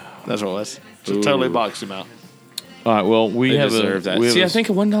 That's what it was. So totally boxed him out. All right. Well, we They have deserve that. We have See, I think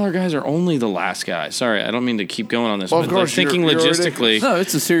 $1 guys are only the last guy. Sorry, I don't mean to keep going on this. Well, but of course, like, thinking you're logistically. No,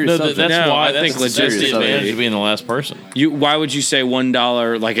 it's a serious no, subject. that's No, why. I That's think the logistically- advantage of being the last person. Why would you say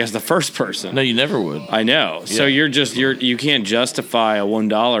 $1 like as the first person? No, you never would. I know. So Yeah. you can't justify a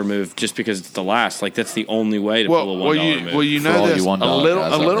 $1 move just because it's the last. Like that's the only way to pull a $1 move. Well, you For know all this. you $1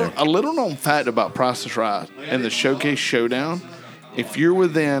 guys out A little known fact about Price is Right and the Showcase Showdown if you're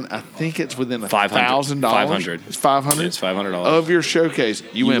within, I think it's within $500. $1,000. It's $500. It's $500 of your showcase.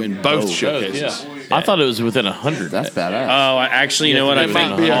 You win both showcases. Yeah. I thought it was within 100. That's badass. Oh, actually, you know what? I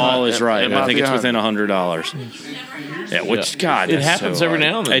think Paul is right. It I might think be it's within $100. $100. Yeah, which God, It that's happens so every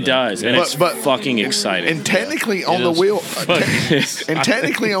hard. now and then. It does, and it's fucking exciting. And technically on It the is wheel, fucking and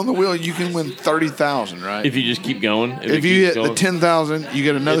technically on the wheel, you can win 30,000, right? If you just keep going. If you hit the 10,000, you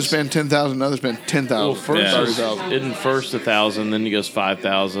get another spin 10,000, another spin 10,000. Well, first, 30,000. isn't first 1,000, then it goes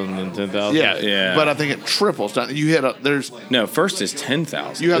 5,000, then 10,000. Yeah, but I think it triples. You hit there's no first is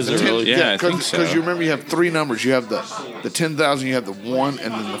 10,000. you have Is the it 10, really? Yeah, I think so. Because you remember you have three numbers. You have the 10,000, you have the 1,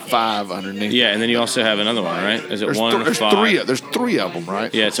 and then the 5 underneath. Yeah, and then you also have another one, right? Is it There's 1 or there's 5? There's three of them,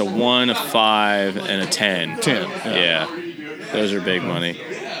 right? Yeah, it's a 1, a 5, and a 10. 10. Yeah, those are big money.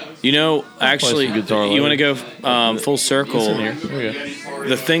 You know, actually, some guitar you want to later. go full circle. It's in here. There you go.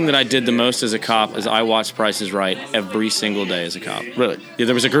 The thing that I did the most as a cop is I watched Price is Right every single day as a cop. Really? Yeah,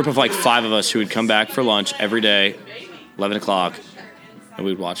 there was a group of like 5 of us who would come back for lunch every day, 11 o'clock, and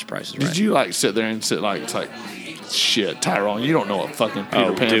we'd watch Price is Right. Did you like sit there and sit like it's like shit, Tyrone? You don't know what fucking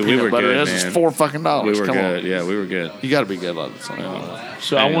Peter Pan dude, we peanut were butter good, is. man. It's $4 fucking. We were Come good. on. Yeah, we were good. You got to be good like this.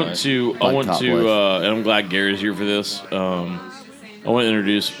 So I want to, and I'm glad Gary's here for this. I want to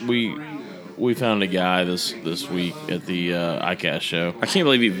introduce. We found a guy this week at the ICAST show. I can't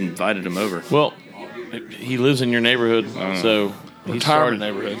believe you invited him over. Well, he lives in your neighborhood, so he started.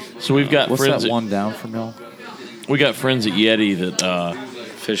 Neighborhood. So we've got What's friends. that one down from y'all? We got friends at Yeti that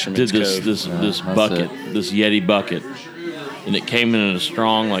Fisherman's did this Cove. this that's bucket, it. this Yeti bucket, and it came in at a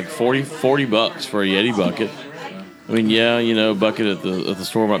strong like $40 for a Yeti bucket. I mean, yeah, you know, bucket at the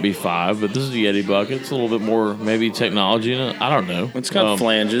store might be $5, but this is a Yeti bucket. It's a little bit more maybe technology in it. I don't know. It's got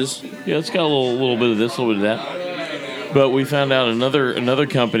flanges. Yeah, it's got a little bit of this, a little bit of that. But we found out another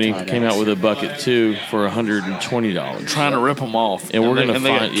company came out with a bucket too for $120. Trying to rip them off, And we're gonna they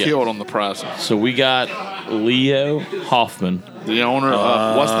find- got yeah. killed on the prices. So we got Leo Hoffman, The owner.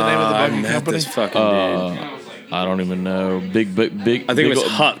 What's the name of the I bucket met company? this fucking dude. I don't even know. Big. I think it was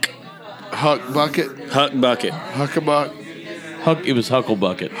Huck. Huck Bucket. Huck Bucket. Huckabuck. Huck. It was Huckle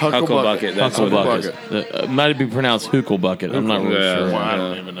Bucket. Huckle Bucket. That's Huckle what it Bucket. is. Might be pronounced Hookle Bucket. I'm not really sure. Well, I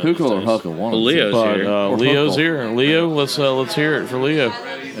don't even know. Huckle or Huckle? One of them. Leo's But here. Leo's Huckle. here. Leo, let's hear it for Leo.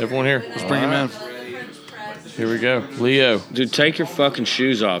 Everyone here. Let's bring him in. Here we go. Leo, Dude, take your fucking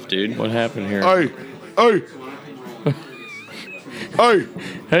shoes off, dude. what happened here? Hey, hey, hey,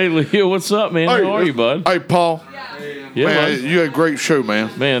 Hey, Leo, what's up, man? hey. How are you, bud? Hey, Paul. Yeah, Man, bud. you had a great show, man.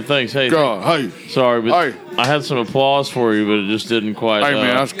 Man, thanks. Hey, God, hey, sorry, but Hey. I had some applause for you, but it just didn't quite. hey,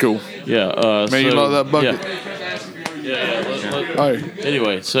 man, that's cool. yeah. Man, you so- love that bucket. Yeah. Hey,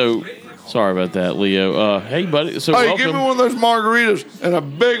 Anyway, so sorry about that, Leo. Hey, buddy. So hey, welcome. give me one of those margaritas and a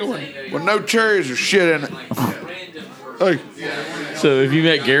big one with no cherries or shit in it. Hey, So have you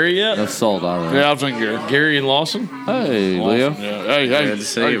met Gary yet? That's salt out of yeah, I was thinking Gary. Gary and Lawson. Hey, Leo. Yeah, hey, hey, Good to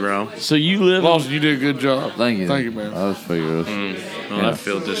see hey. you, bro. So you live. Lawson, you did a good job. Thank you. Thank you, man. I was figuring. Oh, I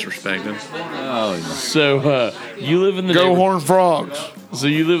feel disrespected. Oh, yeah. So you live in the Go neighborhood- Horn Frogs. So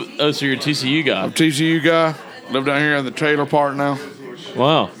you live. Oh, so you're a TCU guy. I'm TCU guy. Live down here in the trailer park now.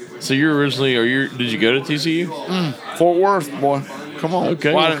 Wow. So you're originally, did you go to TCU? Fort Worth, boy. Come on.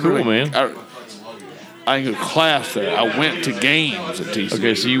 Okay, Well, I well, didn't cool, man. I didn't go to class there. I went to games at TCU.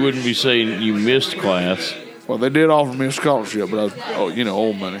 Okay, so you wouldn't be saying you missed class. Well, they did offer me a scholarship, but I was,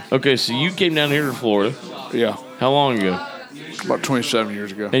 old money. Okay, so you came down here to Florida. Yeah, How long ago? about 27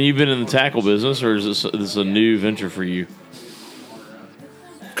 years ago. And you've been in the tackle business, or is this a new venture for you?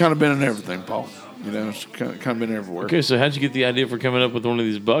 Kind of been in everything, Paul. It's kind of been everywhere. Okay, so how'd you get the idea for coming up with one of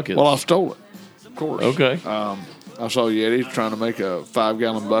these buckets? Well, I stole it, of course. Okay. I saw Yeti trying to make a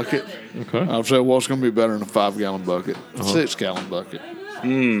 5-gallon bucket. Okay. I said, well, it's going to be better than a 5-gallon bucket. A 6-gallon bucket.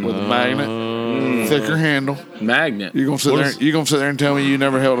 With a magnet, thicker handle. Magnet. You're gonna sit there and tell me you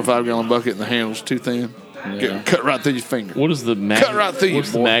never held a 5-gallon bucket and the handle's too thin? Yeah. Cut right through your finger. What does the magnet? Cut right through you,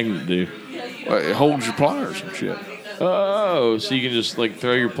 What's the boy. magnet do? Well, it holds your pliers and shit. Oh, so you can just like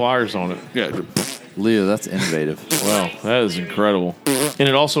throw your pliers on it. Yeah. Leo, that's innovative. Wow, that is incredible. And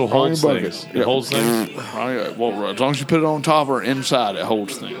it also holds On your bucket. things. It holds things. Well, as long as you put it on top or inside, it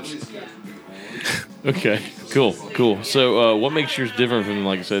holds things. Okay, cool. So, what makes yours different from,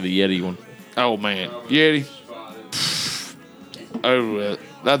 like I said, the Yeti one? Oh man, Yeti. Over with.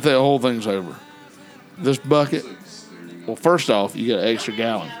 The whole thing's over. This bucket. Well, first off, you get an extra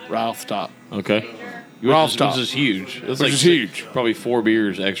gallon right off the top. Okay. Off top. Which is huge. That's Which is huge. Probably 4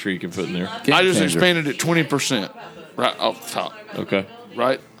 beers extra you can put in there. I just expanded it 20% right off the top. Okay.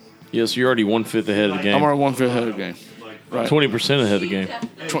 Right? Yeah, so you're already 1/5 ahead of the game. I'm already 1/5 ahead of the game. Right. 20% ahead of the game.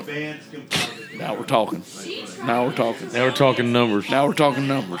 Now we're talking. Now we're talking. Now we're talking numbers. Now we're talking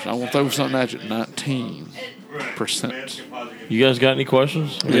numbers. I will throw something at you. 19%. You guys got any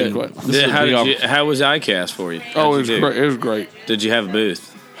questions? I mean, this is a How, big how was ICAST for you? Oh, How'd it was you do? great. It was great. Did you have a booth?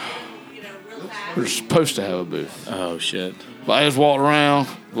 We're supposed to have a booth. Oh shit! But I just walked around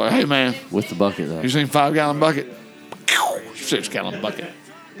like, hey man, with the bucket though. You seen 5-gallon bucket? 6-gallon bucket.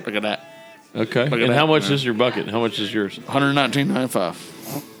 Look at that. Okay. Look at And that, how much man. is your bucket? How much is yours?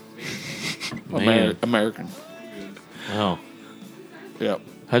 $119.95. Man. American. Wow. Yep.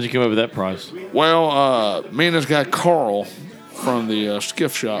 How'd you come up with that price? Well, me and this guy Carl from the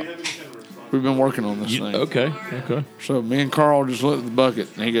skiff shop, we've been working on this thing. Okay. So me and Carl just looked at the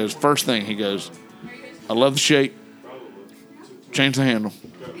bucket, and he goes, first thing, he goes, I love the shape, change the handle,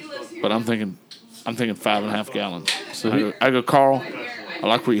 but I'm thinking 5.5 gallons. So I go, Carl, I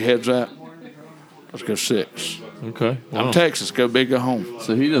like where your head's at. Let's go 6. Okay. I'm Texas. Go big, go home.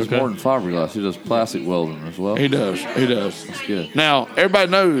 So he does more than fiberglass. He does plastic welding as well. He does. That's good. Now, everybody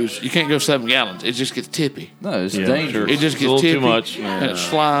knows you can't go 7 gallons. It just gets tippy. No, it's dangerous. It just It's a gets little tippy. too much. And it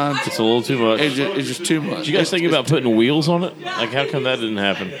slides. It's a little too much. It's just too much. Did you guys think about putting wheels on it? Like, how come that didn't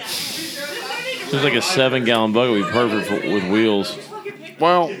happen? Seems like a 7-gallon bucket would be perfect with wheels.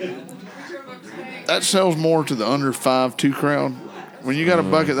 Well, that sells more to the under 5'2" crowd. When you got a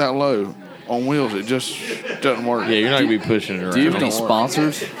bucket that low on wheels, it just doesn't work. Yeah, you're not gonna be pushing it around. Do you have any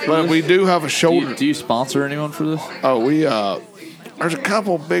sponsors? But we do have a shoulder. Do you sponsor anyone for this? Oh, there's a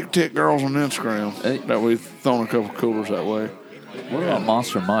couple big tit girls on Instagram that we've thrown a couple coolers that way. What about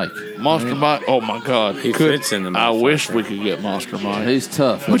Monster Mike? Monster Mike, oh my God. He fits in the I motherfucker. wish we could get Monster Mike. He's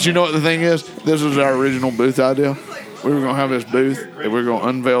tough. But you know what the thing is? This is our original booth idea. We were going to have this booth, and we were going to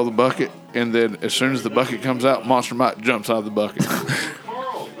unveil the bucket, and then as soon as the bucket comes out, Monster Mike jumps out of the bucket.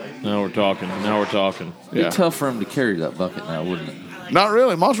 Now we're talking. It'd be tough for him to carry that bucket now, wouldn't it? Not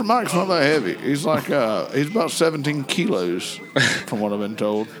really. Monster Mike's not that heavy. He's like, he's about 17 kilos, from what I've been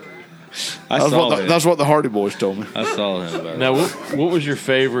told. That's what the Hardy Boys told me. I saw him. About Now, what was your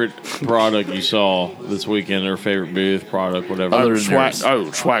favorite product you saw this weekend, or favorite booth product, whatever?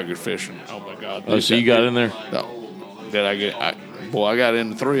 Swagger fishing. Oh my God. Oh, so you got in there? No. Did I get? I got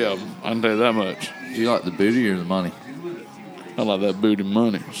into 3 of them. I can tell you that much. Do you like the booty or the money? I like that booty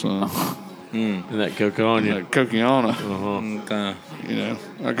money, son. And that Coconut. That Coconut. Okay. You know,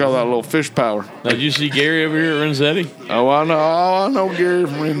 I call that a little fish power. Now, did you see Gary over here at Renzetti? Oh, I know Gary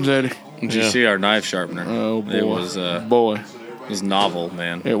from Renzetti. Did you see our knife sharpener? Oh boy, It was It was novel,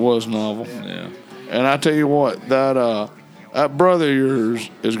 man. It was novel. Yeah. And I tell you what, that brother of yours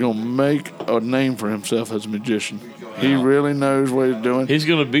is gonna make a name for himself as a magician. He really knows what he's doing. He's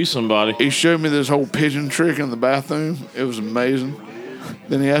gonna be somebody. He showed me this whole pigeon trick in the bathroom. It was amazing.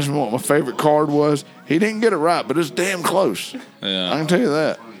 Then he asked me what my favorite card was. He didn't get it right, but it's damn close. Yeah. I can tell you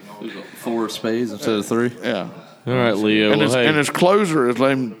that. 4 spades instead of 3. Yeah. All right, Leo. And, Well, his closer is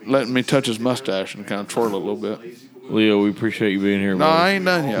letting me touch his mustache and kind of twirl it a little bit. Leo, we appreciate you being here. No, brother. I ain't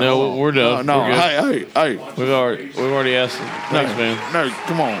done yet. No, we're done. No, We're good. hey. We've already asked. Thanks, man. No,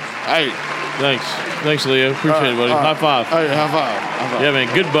 come on. Hey. Thanks, Leo. Appreciate it, buddy. High five. Hey, high five. Yeah, man.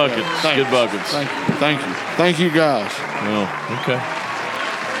 Good buckets. Thanks. Good buckets. Thank you, guys. Oh, okay.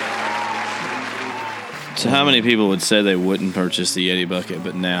 So how many people would say they wouldn't purchase the Yeti bucket,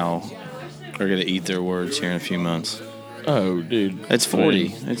 but now are going to eat their words here in a few months? Oh, dude. It's 40.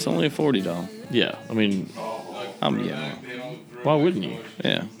 It's only a $40. Yeah, I mean, I'm getting one. Why wouldn't you?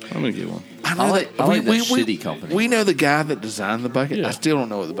 Yeah, I'm going to get one. I like that shitty company. We know the guy that designed the bucket. Yeah. I still don't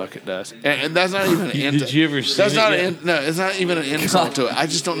know what the bucket does, and that's not even an Did you ever see That's it not yet? no. It's not even an insult to it. I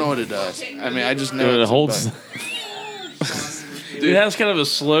just don't know what it does. I mean, I just know It it's a holds. bucket. It has kind of a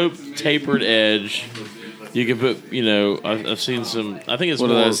sloped, tapered edge. You can put, I've seen some. I think it's What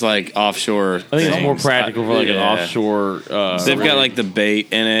more. are those like offshore? I think it's more practical for like an offshore. They've got like the bait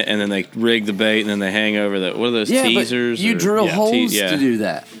in it, and then they rig the bait, and then they hang over the. What are those teasers? But you drill holes yeah. to do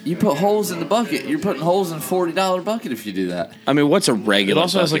that. You put holes in the bucket. You're putting holes in a $40 bucket if you do that. I mean, what's a It regular?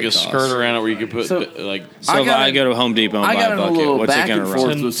 also has like a bucket skirt cost? around it where you can put So, like. So if I go to Home Depot and buy a bucket, what's it going to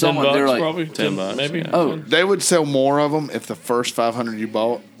run? with someone. They're like, probably $10, maybe. yeah. oh, They would sell more of them if the first 500 you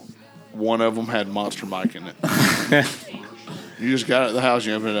bought, one of them had Monster Mike in it. You just got it at the house,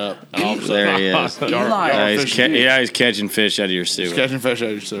 you open it up, and all of a sudden, There he is. He's catching fish out of your sewer. He's catching fish out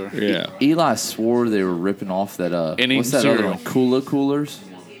of your sewer. Yeah. Eli swore they were ripping off that. And What's that eating other cereal. one? Coolers.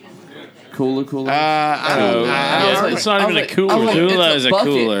 Cooler. It's not even a cooler. I was like, Cooler it's is a bucket.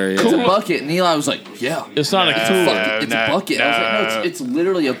 cooler, yeah. It's a bucket, and Eli was like, like, yeah. It's not a It's cooler. It's a bucket. I was like, no, it's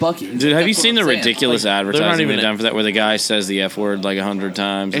literally a bucket. Dude, have you That's what seen the I'm saying. ridiculous Like, advertising even they've done for that, where the guy says the F word like 100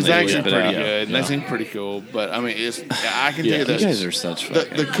 times? It's and they actually whip it pretty out? good. Yeah. They seem pretty cool, but I mean, I can Yeah, tell you you this: guys are such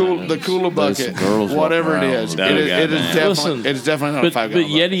the cooler bucket, girls whatever it walking is, around with it is definitely it's definitely not a But 5 gallon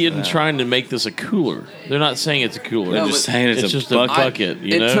Yeti isn't trying to make this a cooler. They're not saying it's a cooler. They're just saying it's a just bucket. a bucket.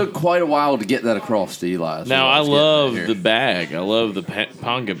 You it know? took quite a while to get that across to Eli. Now I love the bag. I love the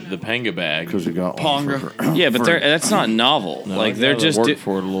Panga bag because we got Ponga. Yeah, but that's not novel. No, like I they're gotta just work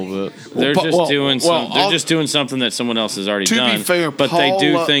for it a little bit. They're Well, just well, doing well, some. They're I'll- just doing something that someone else has already To be done. fair, but they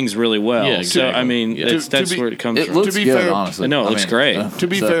do Paul, things really well. Yeah, So exactly. I mean, Yeah. that's To be- where it comes It from. looks To be good, fair- honestly. I know, it looks great. To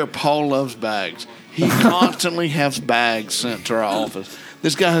be fair, Paul loves bags. He constantly has bags sent to our office.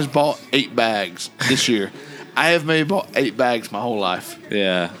 This guy has bought 8 bags this year. I have maybe bought 8 bags my whole life.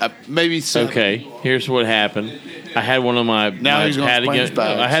 Yeah. Maybe 7. Okay, here's what happened. I had one of my Now he's gonna explain his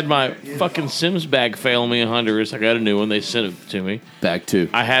bags. I had my fucking Sims bag fail me in Honduras. I got a new one. They sent it to me. Bag 2.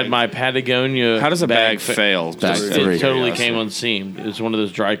 I had my Patagonia. How does a bag fail? Bag Just- 3. It totally came unseamed. It's one of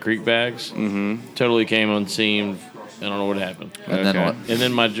those Dry Creek bags. Mm-hmm. Totally came unseamed. I don't know what happened. And then what? And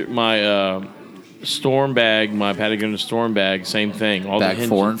then my storm bag, my Patagonia storm bag, same thing. All Bag the hinges.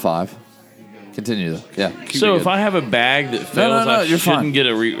 4 and 5. Continue though. Yeah. So if I have a bag that fails, no, I you're shouldn't fine. get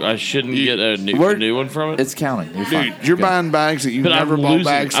I shouldn't get a new one from it. It's counting. You're fine. Dude, you're buying bags that you But never I'm bought losing.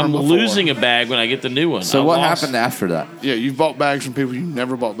 bags from I'm before. losing a bag when I get the new one. So I what lost- happened after that? Yeah, you've bought bags from people you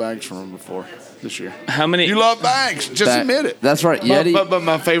never bought bags from before this year. How many? You love bags. Just admit it. That's right. Yeti. But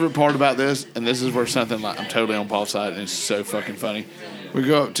my favorite part about this, and this is where something like I'm totally on Paul's side, and it's so fucking funny. We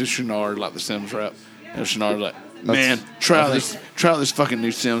go up to Chenard, like the Sims rep, and Chenard's like, man, try out this fucking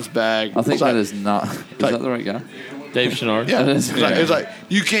new Sims bag. I think It's like, that is not. Is that the right guy? Dave Chenard. Yeah, That is- it's like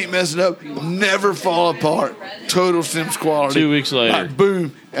you can't mess it up. Never fall apart. Total Sims quality. 2 weeks later. Like,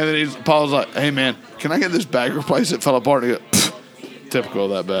 boom, and then Paul's like, "Hey man, can I get this bag replaced? It fell apart." And he goes,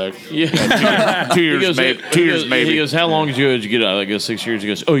 typical of that bag. Yeah. 2 years, He goes, maybe. he 2 years, goes- maybe. He goes, how long did you get out? I guess 6 years. He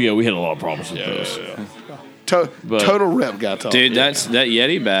goes, oh yeah, we had a lot of problems with this. But- Total rep guy talk. Dude, that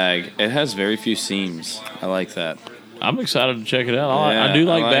Yeti bag. It has very few seams. I like that. I'm excited to check it out. Yeah, I do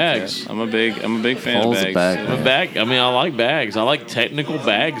like it. bags. I'm a big fan Paul's of a bags. bag I mean, I like bags. I like technical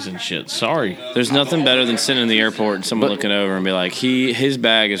bags and shit. Sorry. There's nothing better than sitting in the airport and someone looking over and be like, his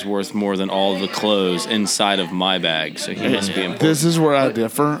bag is worth more than all the clothes inside of my bag, so he must be important. This is where I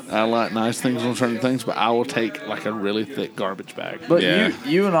differ. I like nice things on certain things, but I will take like a really thick garbage bag. But Yeah.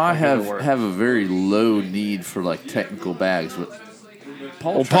 you and I Make it work. have a very low need for like technical bags. But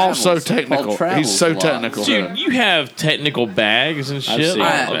Paul's so technical. He's so technical. Dude, you have technical bags and shit. seen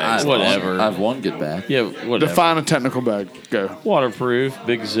bags. Whatever. I have one good bag. Yeah, whatever. Define a technical bag. Go. Waterproof,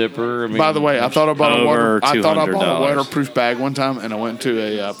 big zipper. I mean, By the way, I thought I bought Over a $200. waterproof bag one time, and I went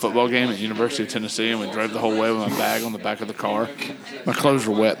to a football game at University of Tennessee, and we drove the whole way with my bag on the back of the car. My clothes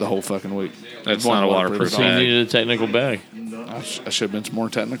were wet the whole fucking week. That's It wasn't not a waterproof so you bag. needed a technical bag. I should have been some more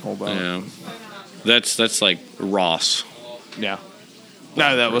technical about it. Yeah. That's like Ross. Yeah.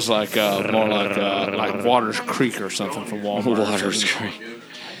 No, that was like more like Waters Creek or something from Walmart. Waters Creek.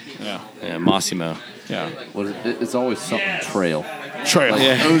 Yeah. Yeah, Massimo. Yeah. What is it? It's always something trail. Trail. Like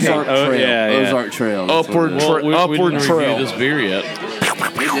Yeah. Ozark Oh, Trail. yeah, yeah. Ozark Trail. That's what Upward it is. Well, we Upward didn't trail. review this beer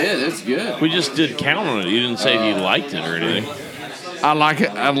yet. We did. It's good. We just did count on it. You didn't say if you liked it or anything. I like it.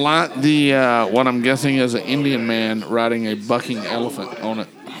 I like the what I'm guessing is an Indian man riding a bucking elephant on it.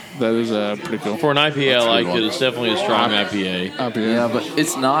 That is pretty cool. For an IPA, I like it. It's definitely a strong IPA. Yeah, but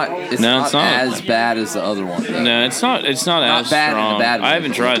it's not. It's not as bad as the other one. No, it's not. It's not as bad in the strong. bad way. I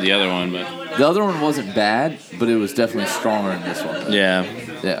haven't tried the other one, but The other one wasn't bad, but it was definitely stronger than this one. yeah,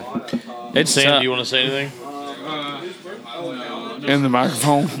 Yeah. it's. Sam, do you want to say anything? In the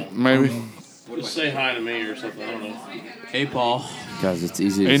microphone, maybe. Just say hi to me or something. I don't know. Hey, Paul. Guys, it's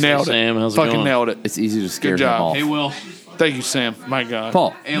easy He to nailed it. Sam, how's it Fucking going? nailed it. It's easy to scare Good him job. off. Hey, Will. Thank you, Sam. My God.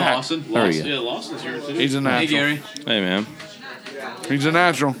 Paul. Hey, Lawson. There we go. Yeah, Lawson's here too. He's a Hey, natural. Gary. Hey man, He's a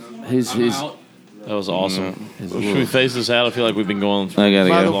natural. He's That was awesome. Should we phase this out? I feel like we've been going for I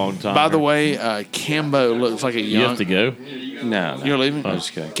gotta a go. long time. By the here. way, Cambo looks like a you young. have to go. no, You're leaving? I'm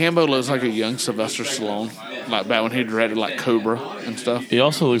just kidding. Cambo looks like a young Sylvester Stallone, like back when he directed like Cobra and stuff. He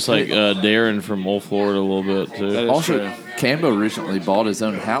also looks like Darren from Old Florida a little bit too. That is also true. Cambo recently bought his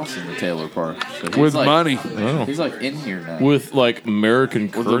own house in the Taylor Park. So he's With like, money. Oh. He's like in here now. With like American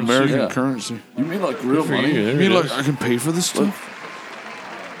With currency. American Yeah. currency. You mean like real for money? you. There I mean, it look, is. I can pay for this stuff.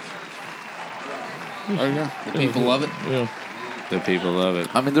 There you go. The people love it. Yeah. The people love it.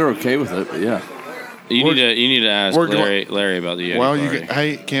 I mean, they're okay with it, but yeah. You need to ask we're going- Larry about the Yeti Well, you party. can,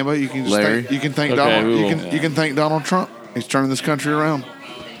 hey Cambo, you can just Larry? thank, you can thank Okay, Donald. we You will. can you can thank Donald Trump. He's turning this country around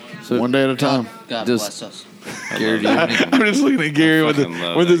So one day at a time. God Does- bless us. Gary, do you have any, I'm just looking at Gary with fucking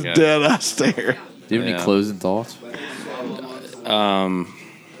love his that guy. dead eye stare. do you have any Yeah. closing thoughts?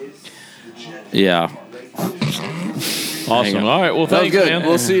 Yeah. Awesome. All right. Well, That was thanks, good. man.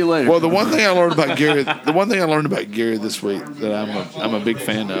 We'll see you later. Well, the one thing I learned about Gary this week that I'm a big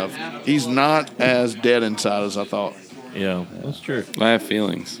fan of, he's not as dead inside as I thought. Yeah, that's true. I have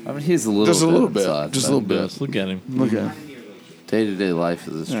feelings. I mean, he's a little Just a bit little bit. inside, Just a but little bit. Just look at him. Look at him. Day-to-day life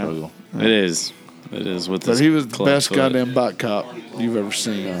is a struggle. It is. It is with But this he was the club best foot. goddamn bike cop you've ever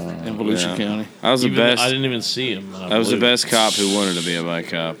seen in Volusia Yeah. County. I was the Even- best. I didn't even see him. and I was the believe it. best cop who wanted to be a bike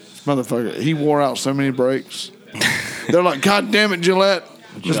cop. Motherfucker, he wore out so many brakes. They're like, God damn it, Gillette.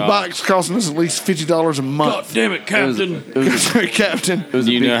 This job. bike's costing us at least $50 a month. God damn it, Captain. Captain. It was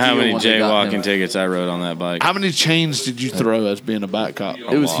a You big know how deal many when they got jaywalking him. tickets I rode on that bike? How many chains did you throw as being a bike cop?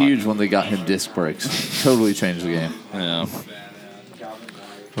 It was huge when they got him disc brakes. Totally changed the game. Yeah.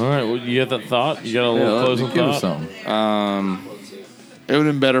 All right. Well, you got that thought? You got a Yeah, little let me closing give us thought? something. It would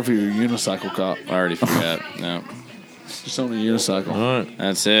have been better for your unicycle cop. I already forgot. No. Just on a unicycle. All right.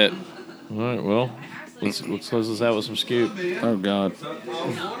 That's it. All right. Well, let's close this out with some Scoop. Oh, God.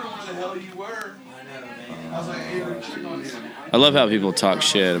 I love how people talk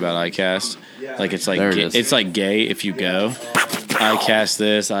shit about ICAST. Like it's like There it is. it's like gay if you go. ICAST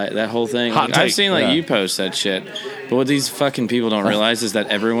this, that whole thing. Hot Like, I've take. seen like Yeah. you post that shit. But what these fucking people don't realize is that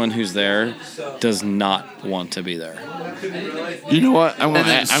everyone who's there does not want to be there. You know what? I'm And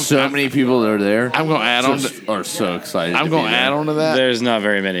then so many people that are there I'm going to add on just are so excited. I'm going to add on to that. There's not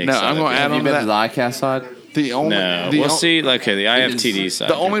very many. No, I'm excited gonna people. add Have on you to been to that. the ICAST side? The only, No, the we'll o- see. Like, okay, the IFTD side.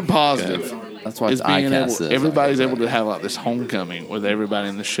 The only positive That's why is it's being ICAST. able, everybody's able to have like this homecoming with everybody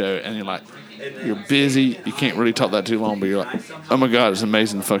in the show, and you're like, you're busy, you can't really talk that too long, but you're like, oh my God, it's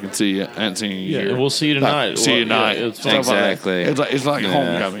amazing to fucking see you. I haven't seen you in a Yeah, year. and we'll see you tonight. Like, see you Well, yeah, tonight. it's Stuff like that. Exactly. It's like Yeah.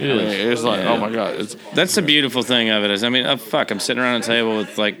 homecoming. It I mean, is. it's like, Yeah. oh my God. It's, That's the beautiful thing of it is, I mean, fuck, I'm sitting around a table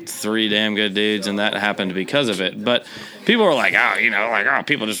with like 3 damn good dudes, and that happened because of it. But people are like,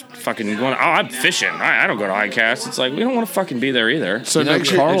 people just fucking going, I'm fishing. I don't go to ICAST. It's like, we don't want to fucking be there either. so You know, next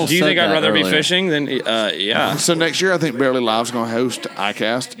year, Carl Do you said think I'd that rather be earlier. fishing than, yeah. so next year, I think Barely Live's going to host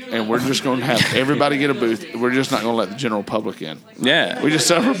ICAST, and we're just going to have everybody get a booth. We're just not going to let the general public in. Yeah. We just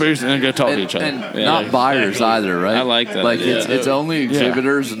set up a booth and then go talk to each other. And Yeah. not buyers either, right? I like that, Like yeah. it's only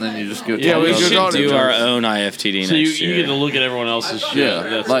exhibitors, and then you just go. Yeah, talk we to We should them. go should to do each our other. own IFTD So next you year. get to look at everyone else's shit. Yeah,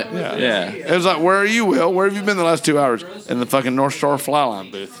 That's- like Yeah. It was like, where are you, Will? Where have you been the last 2 hours? In the fucking North Star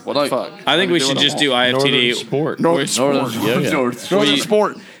Flyline booth. What Like, the fuck? I think we should doing just it do all. Northern IFTD. Sport. Northern Sport. Northern, Northern Well, you-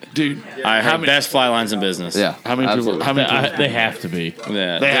 Sport. Dude, I how heard many- best fly lines in business. Yeah, How many people? absolutely. How many people? They have to be.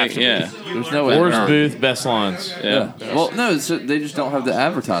 Yeah. They have to be. Yeah. There's no way. Worst around it. booth, best lines. Yeah. Well, no, they just don't have the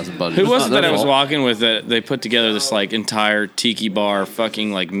advertising budget. Who It's was not it that their I was fault. walking with that they put together this like entire tiki bar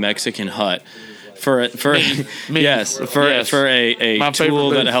fucking like Mexican hut for yes for a My favorite tool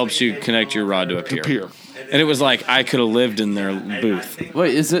that booth. helps you connect your rod to a pier. pier. And it was like I could have lived in their booth.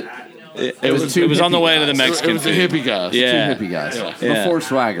 Wait, is it? It was on the way to the Mexican It was the food. hippie guys. Yeah. Two hippie guys Yeah. before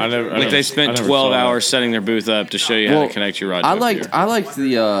Swagger. I never, I Like never- they I spent never 12 saw that. hours setting their booth up to show you how Well, to connect your rod to I a liked pier. I liked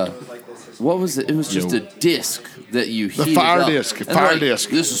the what was it? It was just a disc that you The heated fire up. disc, And fire like, disc.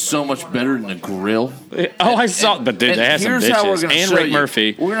 This is so much better than a grill. Oh, I saw, but dude, And they had some here's how we're bitches gonna and show Rick you.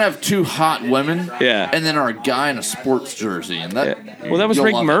 Murphy. We're gonna have 2 hot women. Yeah. And then our guy in a sports jersey, and that. Well, that was you'll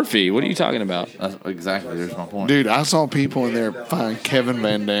Rick love it. Murphy. What are you talking about? That's exactly. There's my point. Dude, I saw people in there find Kevin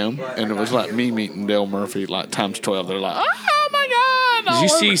Van Dam, and it was like me meeting Dale Murphy, like times 12. They're like, oh my God. Did you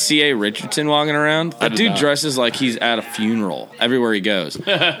see C.A. Richardson walking around? That did dude not. dresses like he's at a funeral everywhere he goes.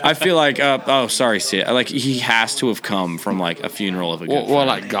 I feel like, sorry, C.A. Like he has to have come from like a funeral of a good Well, friend.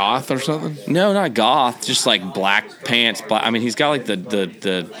 like goth or something? No, not goth, just like black pants. I mean, he's got like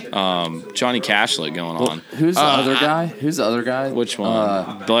the Johnny Cash look going on. Who's the other guy? Who's the other guy? Which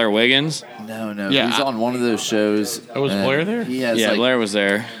one? Blair Wiggins? No. Yeah, He's on one of those shows. Oh, was and Blair there? He has Yeah, like, Blair was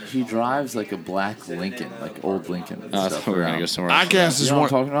there. He drives like a black Lincoln, like old Lincoln. And I stuff thought we were gonna around. go somewhere else. ICAST You is know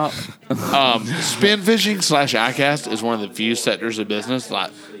what one. I'm talking about? Spin fishing / ICAST is one of the few sectors of business.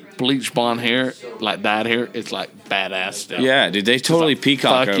 Like bleach blonde hair, like dyed hair, it's like badass stuff. Yeah, dude, they totally like,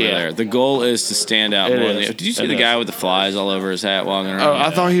 peacock fuck over yeah. there. The goal is to stand out It more. is. Did you see It the is. guy with the flies all over his hat walking around? Oh,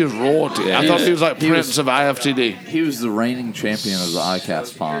 I thought he was royalty. I thought he was like He Prince was- of IFTD. He was the reigning champion of the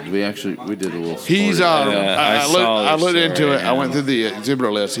ICAST pond. We did a little. He's story. I I saw looked the into story, it. I went through the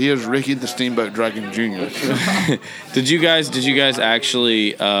exhibitor list. He is Ricky the Steamboat Dragon Jr. Did you guys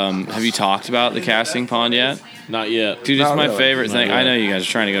actually have you talked about the casting pond yet? Not yet. Dude, it's Not my really. favorite Not thing. yet. I know you guys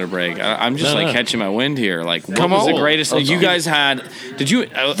are trying to go to break. I'm just No, like no. catching my wind here. Like, what Come was the on. greatest? You guys had? Did you?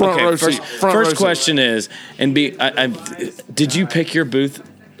 Front Okay, row first, seat. Front row first seat. question is, did you pick your booth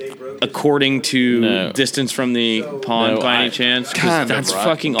according to distance from the pond by any chance? 'Cause that's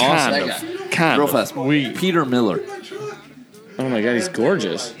fucking awesome. Real fast. Peter Miller. Oh my God, he's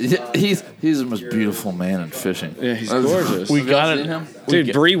gorgeous. He's the most beautiful man in fishing. Yeah, he's gorgeous. We got it,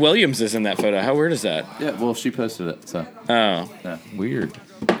 dude. Bree Williams is in that photo. How weird is that? Yeah, well, she posted it. So. Oh, yeah, weird.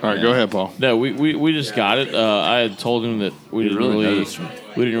 All right, go ahead, Paul. No, we just got it. I had told him that we didn't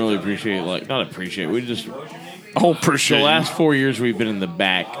really appreciate We just appreciate the last 4 years we've been in the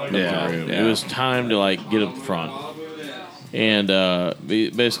back of the room. yeah. It was time to like get up front, and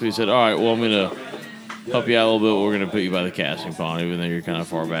basically said, "All right, well, I'm gonna help you out a little bit. We're gonna put you by the casting pond, even though you're kind of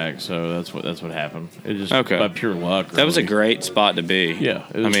far back." So that's what happened. It just by pure luck. That was a great spot to be. Yeah,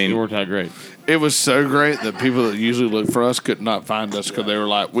 it worked out great. It was so great that people that usually look for us could not find us because they were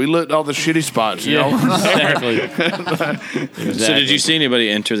like, we looked all the shitty spots. You know? Exactly. So did you see anybody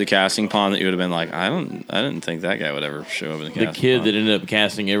enter the casting pond that you would have been like, I didn't think that guy would ever show up in the casting The kid pond. that ended up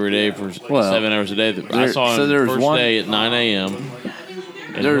casting every day for 7 hours a day. I saw so him there's first one- day at 9 a.m.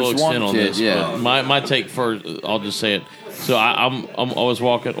 And There's we'll extend one on kid, this. yeah. But my take first, I'll just say it. So I was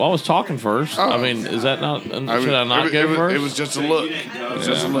walking. Well, I was talking first. I mean, is that not? Should I not go first? It was just a look. It was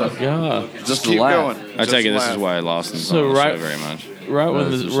just a look. Yeah. Just keep a laugh. going. I take it this laugh. is why Lawson's So on the right- show very much.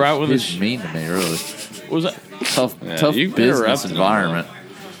 He's mean to me, really. Was that Tough you business interrupted him. environment.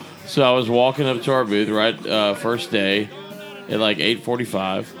 So I was walking up to our booth first day at like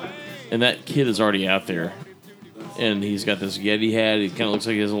 8:45, and that kid is already out there, and he's got this Yeti hat. He kind of looks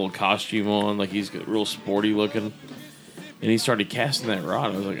like he has a little costume on, like he's real sporty looking. And he started casting that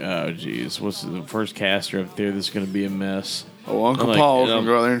rod. I was like, oh, geez, what's the first caster up there? This is going to be a mess. Oh, Uncle I'm like, Paul's and going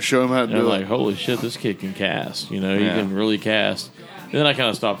to go out there and show him how to And do I'm it. like, holy shit, this kid can cast. You know, he Yeah. can really cast. And then I kind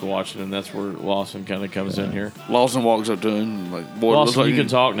of stopped watching, and that's where Lawson kind of comes in here. Lawson walks up to him like, boy, Lawson, looks like you can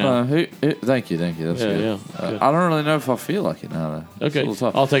talk now. Thank you. That's Yeah, good. yeah, good. I don't really know if I feel like it now. Though. It's Okay, a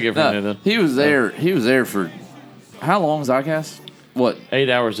little tough. I'll take it from there then. He was there. He was there for how long was ICAST? What? 8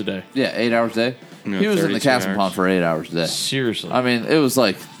 hours a day. Yeah, 8 hours a day. Yeah, He was in the 32 casting hours. pond for 8 hours a day. Seriously. I mean, it was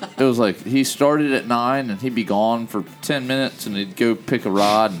like he started at 9 and he'd be gone for 10 minutes and he'd go pick a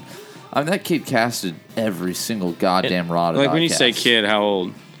rod. And, I mean, that kid casted every single goddamn rod. Like at when you say ICAST. kid, how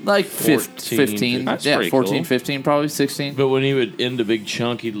old? Like 14, 15. That's Yeah, pretty 14, cool. 15, probably 16. But when he would end a big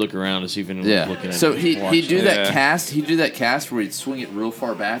chunk, he'd look around to see if anyone was Yeah. looking at So him. he'd do that Yeah. cast. He'd do that cast where he'd swing it real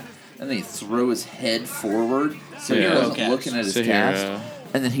far back, and then he'd throw his head forward so he Yeah. wasn't looking at his So here, cast.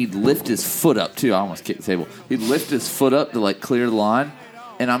 And then he'd lift his foot up too. I almost kicked the table. He'd lift his foot up to like clear the line,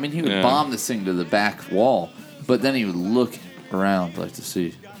 and I mean he would Yeah. bomb this thing to the back wall, but then he would look around like to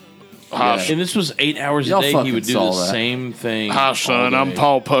see. And this was 8 hours a Y'all day. He fucking would do saw the that. same thing. Hi, son. all I'm day.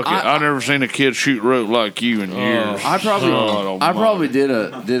 Paul Puckett. I've never seen a kid shoot rope like you in years. I God probably did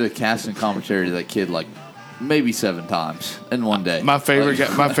a casting commentary to that kid like maybe 7 times in one day. My favorite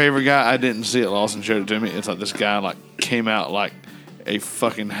guy. I didn't see it. Lawson showed it to me. It's like this guy like came out like a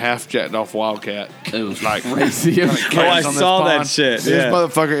fucking half jacked off wildcat. It was like crazy. I saw that shit. This Yeah.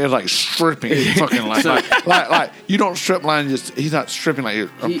 motherfucker is like stripping, fucking like you don't strip line. Just he's not stripping like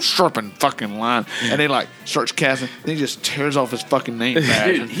I'm stripping fucking line, and he like starts casting. Then he just tears off his fucking name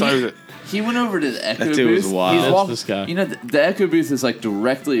badge and throws it. He went over to the Echo That dude booth. was wild. He's That's walk- this guy. You know, the Echo booth is like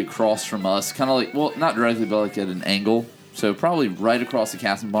directly across from us, kind of like, well, not directly, but like at an angle. So probably right across the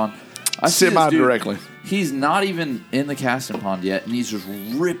casting pond. I see this dude, Semi-directly. He's not even in the casting pond yet, and he's just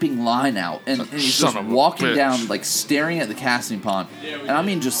ripping line out, and he's Son just of a walking bitch. down, like staring at the casting pond, and I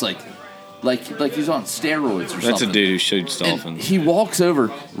mean just like he's on steroids or something. That's a dude who shoots And dolphins. he walks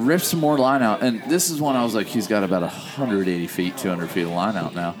over, rips some more line out, and this is when I was like, he's got about 180 feet, 200 feet of line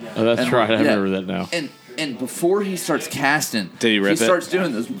out now. Oh, that's And right. I yeah. remember that now. And before he starts casting, Did he rip it? starts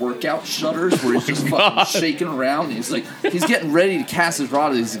doing those workout shudders where he's just fucking shaking around. And he's getting ready to cast his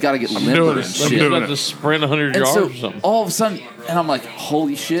rod. He's got to get limber doing and it. shit. He's about to sprint 100 And yards so or something. all of a sudden, and I'm like,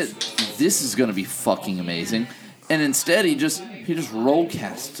 holy shit, this is going to be fucking amazing. And instead, he just roll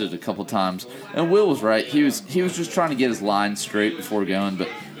casted a couple times. And Will was right. He was just trying to get his line straight before going. But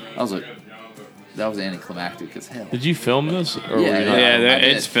I was like, that was anticlimactic as hell. Did you film this? Or Yeah, were you not? Yeah, I did.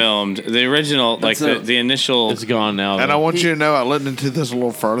 it's filmed. The original, like the initial. It's gone now. And though. I want you to know, I looked into this a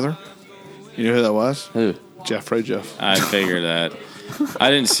little further. You know who that was? Who? Jeffrey Jeff. I figured that. I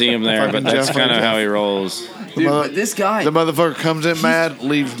didn't see him there, but Fucking that's Jeff kind of Jeff. how he rolls. Dude, but this guy, The motherfucker comes in mad,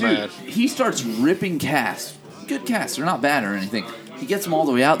 leaves dude, mad. he starts ripping casts. Good casts. They're not bad or anything. He gets them all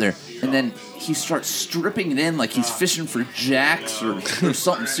the way out there, and then he starts stripping it in like he's fishing for jacks or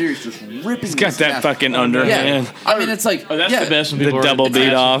something serious. Just ripping. He's got this that cast. fucking underhand. Yeah. I mean, it's like Oh, that's yeah, the best when The people are double at the beat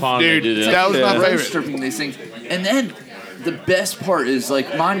casting off. pond, they Dude, do that was my road favorite. stripping these things, and then the best part is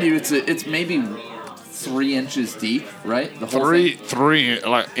like, mind you, it's maybe 3 inches deep, right? The whole Three,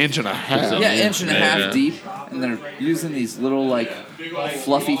 like inch and a half. Yeah, inch and a half deep, and they're using these little like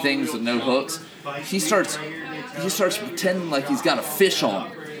fluffy things with no hooks. He starts pretending like he's got a fish on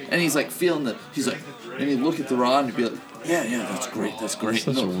him, and he's like feeling and he'd look at the rod and he'd be like, yeah, that's great. That's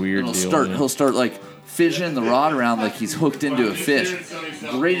such a weird deal. He'll start like fidgeting the rod around like he's hooked into a fish.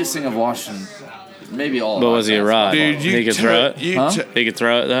 Greatest thing I've watched in maybe all. But was he a rod? Dude, he could throw it. He could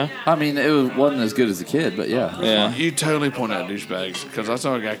throw it though. I mean, wasn't as good as a kid, but yeah. You totally point out douchebags because I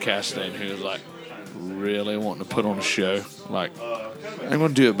saw a guy casting who was like really wanting to put on a show. Like, I'm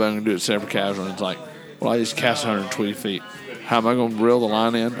going to do it, but I'm going to do it separate casual. And it's like, well, I just cast 120 feet. How am I going to reel the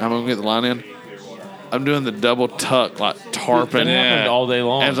line in? How am I going to get the line in? I'm doing the double tuck, like tarping. Yeah, all day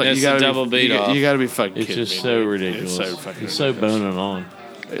long. And it's like, It's you gotta a double be, beat off. You got to be fucking It's kidding just me, so dude. ridiculous. It's so fucking It's so boning on.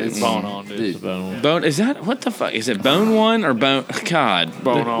 It's bone on, dude. Bone is that what the fuck? Is it bone one or bone? God,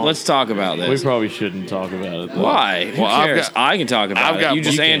 bone on. Let's talk about this. We probably shouldn't talk about it. Though. Why? Who cares? I can talk about it. You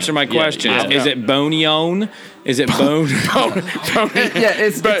just answer my question. Is it bone-on? Is it bone?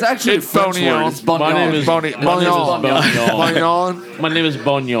 It's actually a French word. It's My name is Bognon. My name is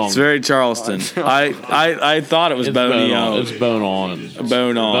Bognon. It's very Charleston. I thought it was bone-on. It's bone on.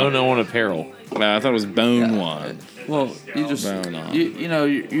 Bone-on. Bone on apparel. I thought it was bone one. Well, you just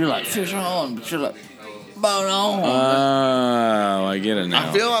you're like fish on, but you're like bone on. Oh, I get it now.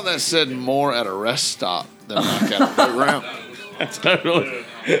 I feel like that said more at a rest stop than like at a boat ramp. Totally.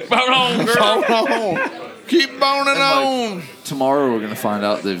 Bone on, girl. Bone on. Keep boning on. Tomorrow we're gonna find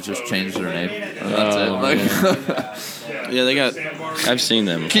out they've just changed their name. And that's it. Like, yeah, they got. I've seen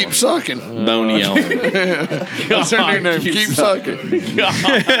them. Keep sucking. Boney on. That's their new name. Keep sucking. No,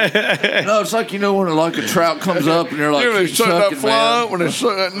 it's like when like a trout comes up and you're like, when they keep suck that sucking, fly, man. when they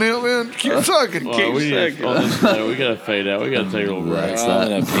suck that nail in, keep sucking. Well, we gotta fade out. We gotta take a little break.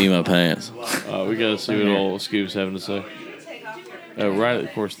 I'm gonna pee my pants. We gotta see what old Scoop's having to say. Right,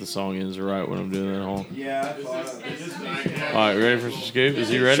 of course, the song ends right when I'm doing that whole. Yeah. All right, ready for some Scoop? Is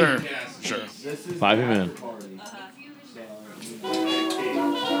he ready? Sure. 5 him in.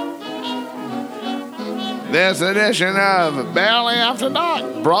 This edition of Barely After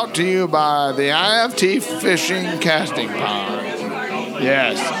Dark brought to you by the IFT Fishing Casting Pond.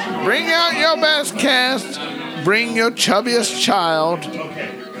 Yes. Bring out your best cast. Bring your chubbiest child.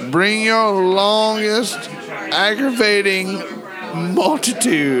 Bring your longest aggravating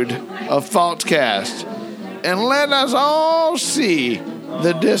multitude of thoughts cast. And let us all see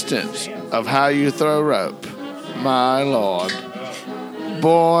the distance of how you throw rope. My Lord.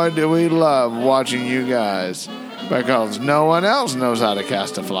 Boy, do we love watching you guys, because no one else knows how to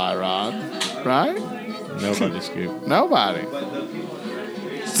cast a fly rod, right? Nobody, Scoop. Nobody.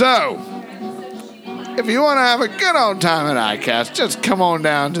 So, if you want to have a good old time at iCast, just come on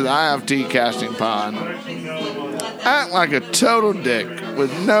down to the IFT Casting Pond. Act like a total dick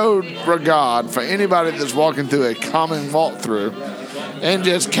with no regard for anybody that's walking through a common walkthrough, and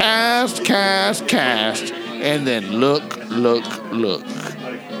just cast, and then look.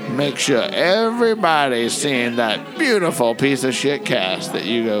 Make sure everybody's seeing that beautiful piece of shit cast that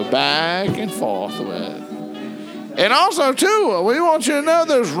you go back and forth with. And also, too, we want you to know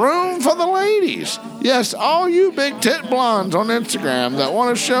there's room for the ladies. Yes, all you big tit blondes on Instagram that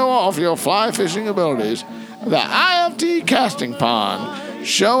want to show off your fly fishing abilities, the IFT Casting Pond,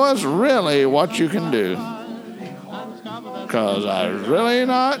 show us really what you can do. Because I'm really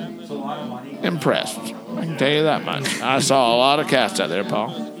not impressed. I can tell you that much. I saw a lot of casts out there,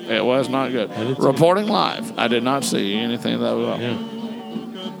 Paul. It was not good. Reporting live, I did not see anything that was well.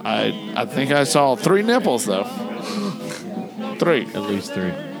 I think I saw 3 nipples, though. 3. At least 3.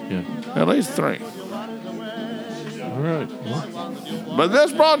 Yeah. At least 3. All right. But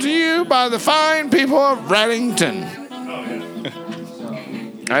this brought to you by the fine people of Reddington.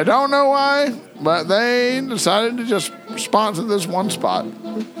 I don't know why, but they decided to just sponsor this one spot.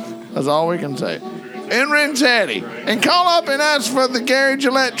 That's all we can say. In Renzetti. And call up and ask for the Gary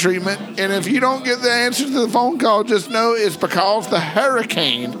Gillette treatment. And if you don't get the answer to the phone call, just know it's because the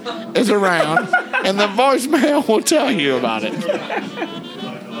hurricane is around and the voicemail will tell you about it.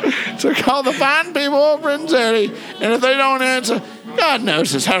 So call the fine people of Renzetti. And if they don't answer, God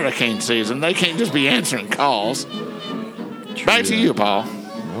knows it's hurricane season. They can't just be answering calls. Back to you, Paul.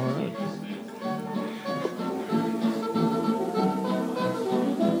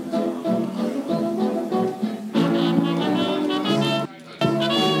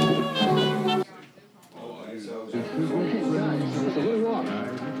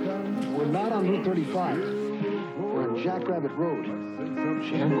 We're not on Route 35. We're on Jackrabbit Road.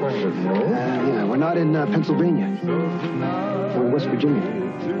 Jackrabbit Road? Yeah, we're not in Pennsylvania. We're in West Virginia.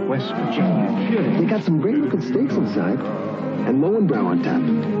 West Virginia. They got some great looking steaks inside, and Lowenbrow on top.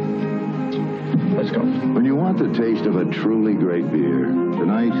 Let's go. When you want the taste of a truly great beer,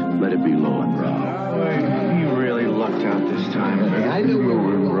 tonight, let it be Lowenbrow. You really lucked out this time. I knew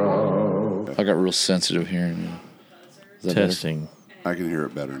Lowenbrow. I got real sensitive hearing. Is that Testing. I can hear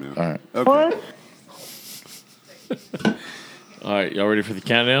it better now. All right. What? All right, y'all ready for the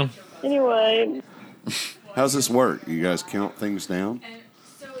countdown? Anyway, How's this work? You guys count things down?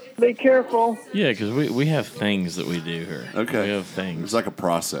 be careful. Yeah, because we have things that we do here. Okay. We have things. It's like a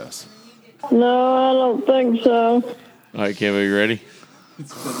process. No, I don't think so. All right, Kevo, you ready?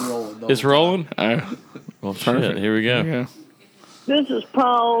 It's been rolling. It's rolling? Well, Perfect. shit, here we go. Yeah. This is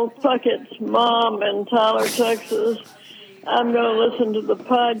Paul Puckett's mom in Tyler, Texas. I'm going to listen to the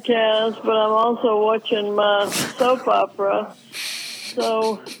podcast, but I'm also watching my soap opera.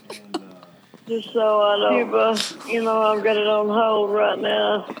 So, just so I don't, I've got it on hold right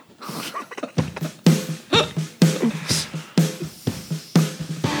now.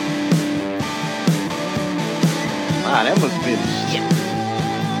 Wow, that must have been shit.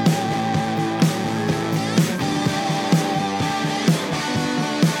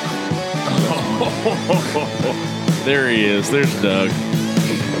 There he is. There's Doug.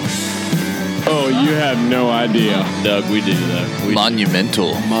 Oh, you have no idea. Doug, we do that.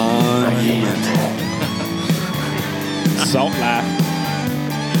 Monumental. Salt life.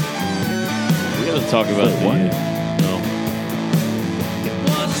 We got to talk about what? No.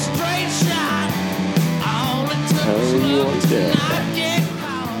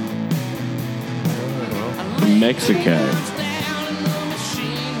 Mexico.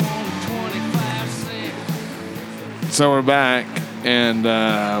 So we're back, and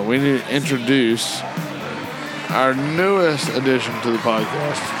we need to introduce our newest addition to the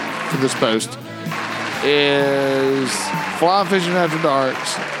podcast for this post is Fly Fishing After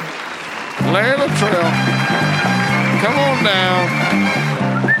Darks. Larry Latrell, come on down.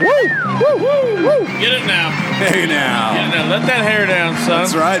 Woo! Woo! Woo! Woo! Get it now. Hey now. Get it now. Let that hair down, son.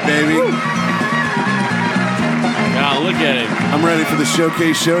 That's right, baby. Now look at him. I'm ready for the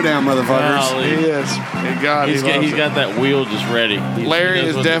showcase showdown, motherfuckers. Golly. He is. He's got that wheel just ready. Larry He knows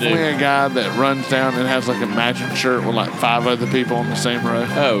is what to definitely do. a guy that runs down and has like a matching shirt with like 5 other people on the same row.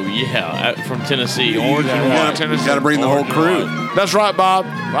 Oh yeah, from Tennessee, orange and Yeah, white. Tennessee. Got to bring the whole crew. That's right, Bob.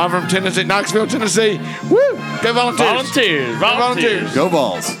 I'm from Tennessee, Knoxville, Tennessee. Woo! Go Volunteers! Volunteers. Go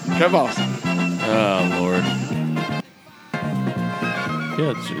Balls. Go Balls. Oh Lord.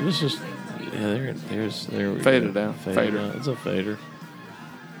 Yeah, this is. Yeah, there we Fader go. down. Fader Fader. down. It's a fader.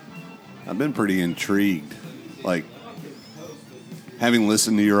 I've been pretty intrigued. Like, having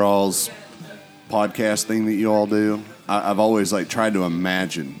listened to your all's podcast thing that you all do, I've always like tried to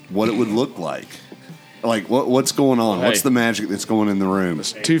imagine what it would look like. Like, what's going on? Hey. What's the magic that's going in the room?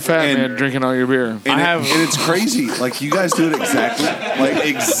 Two fat men drinking all your beer. And it's crazy. Like, you guys do it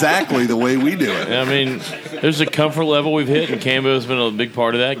exactly the way we do it. I mean, there's a comfort level we've hit, and Cambo's been a big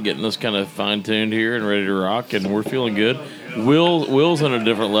part of that, getting us kind of fine-tuned here and ready to rock, and we're feeling good. Will's on a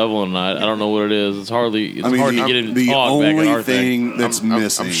different level tonight. I don't know what it is. It's hard to get him to talk back at our thing. That's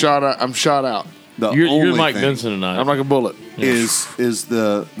missing. I'm shot out. You're Mike Benson tonight. I'm like a bullet. Is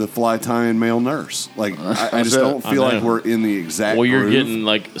the fly tying male nurse? Like I just don't feel like we're in the exact. Well, you're groove. getting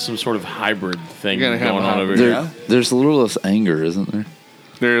like some sort of hybrid thing You're going gonna have on a over hybrid. here. There's a little less anger, isn't there?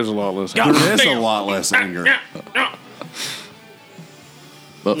 There is a lot less. There is a lot less anger.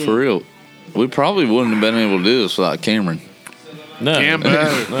 But for real, we probably wouldn't have been able to do this without Cameron. No,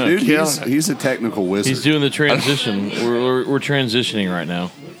 no. Dude, he's a technical wizard. He's doing the transition. We're transitioning right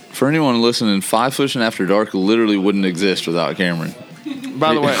now. For anyone listening, Fly Fishing After Dark literally wouldn't exist without Cameron.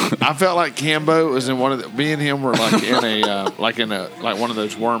 By the way, I felt like Cambo was in one of the. Me and him were like in a like one of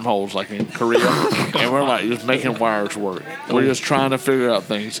those wormholes like in Korea, and we're like just making wires work. We're just trying to figure out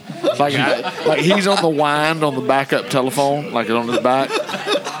things. Like he's on the wind on the backup telephone, like on his back,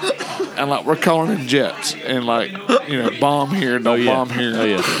 and like we're calling in jets and like bomb here, bomb here. Oh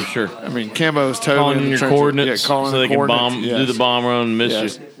yeah, for sure. I mean, Cambo's totally Calling in the your trenches. coordinates calling so the they can coordinates. bomb, Yes. do the bomb run and miss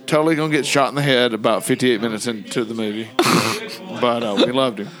Yes. you. Totally gonna get shot in the head about 58 minutes into the movie, but we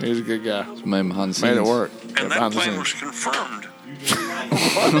loved him. He was a good guy. It's made behind the Made it scenes. work. And behind that the plan scenes. was confirmed.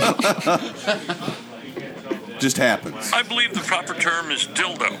 Just happens. I believe the proper term is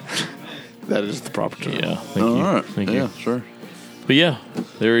dildo. That is the proper term. Yeah. Thank All you. right. Thank Yeah, you. sure. But yeah,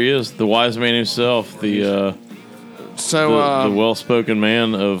 there he is, the wise man himself, the well-spoken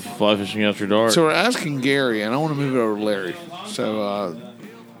man of Fly Fishing After Dark. So we're asking Gary, and I want to move it over to Larry. So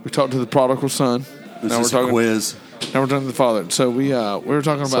we talked to the prodigal son. This is a quiz. Now we're talking to the father. So we were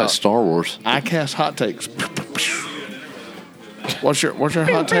talking It's about like Star Wars. ICAST hot takes. What's your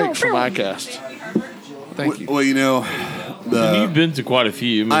hot take from ICAST? Thank you. Well, you know, You've been to quite a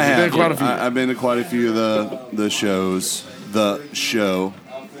few. I have. been to quite a few. I've been to quite a few of the shows. The show,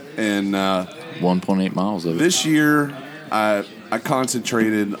 and 1.8 miles of it. this year I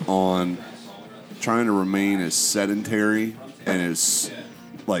concentrated on trying to remain as sedentary and as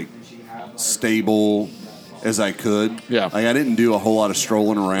like stable as I could. Yeah. Like I didn't do a whole lot of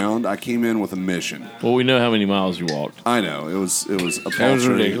strolling around. I came in with a mission. Well, we know how many miles you walked. I know it was paltry. It was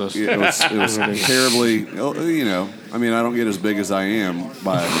ridiculous. It was terribly. You know, I mean, I don't get as big as I am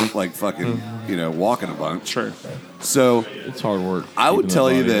by like fucking walking a bunch. Sure. So It's hard work. I would keeping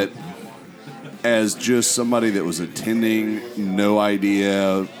tell you body that as just somebody that was attending, no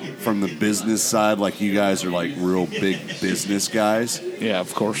idea from the business side, like you guys are like real big business guys. Yeah,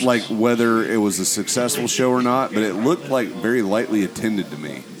 of course. Like whether it was a successful show or not, but it looked like very lightly attended to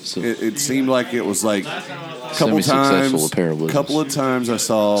me. It seemed like it was like a Semi-successful apparel business. couple of times I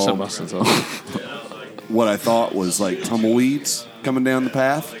saw Semi-successful. what I thought was like tumbleweeds coming down the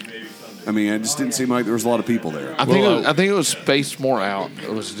path. I mean, it just didn't seem like there was a lot of people there. I think it was spaced more out.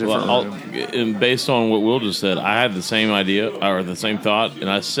 It was a different. and based on what Will just said, I had the same idea or the same thought, and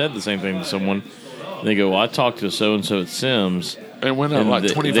I said the same thing to someone. And they go, "Well, I talked to so and so at Sims." It went up like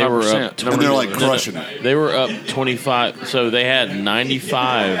 25%. They were up, And they're like crushing it. They were up 25. So they had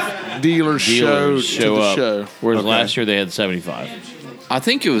 95 dealers show show to the up, show. whereas Okay. last year they had 75. I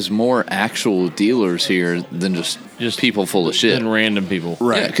think it was more actual dealers here than just people full of shit. And random people.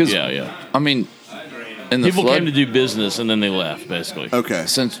 Right. Yeah, 'cause, Yeah. I mean, in the People flood, came to do business and then they left, basically. Okay.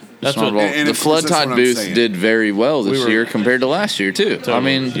 since That's Smart what- Ball, and the it's- that's Flood what Tide I'm booth saying. did very well this We were- year compared to last year too. I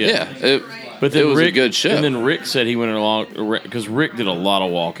Totally, mean, yeah. But it then was Rick, a good show. And then Rick said he went along because Rick did a lot of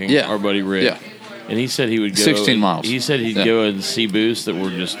walking. Yeah. Our buddy Rick. Yeah. And he said he would go 16 miles. He said he'd Yeah. go and see booths that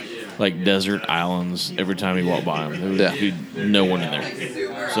were just like desert islands every time he walked by them. There would Yeah. be no one in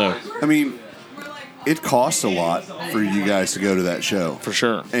there. So I mean, it costs a lot for you guys to go to that show. For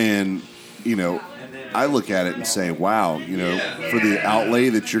sure. And, I look at it and say, wow, for the outlay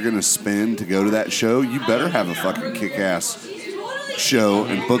that you're going to spend to go to that show, you better have a fucking kick-ass show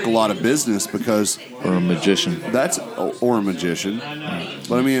and book a lot of business because... Or a magician. Or a magician.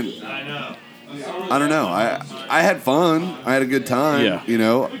 But, I mean, I don't know. I had fun. I had a good time.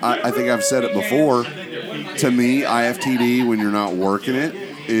 Yeah. I think I've said it before. To me, IFTD, when you're not working it,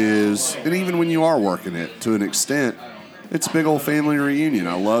 is... And even when you are working it, to an extent... It's a big old family reunion.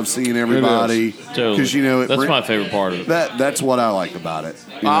 I love seeing everybody totally. because That's my favorite part of it. That's what I like about it.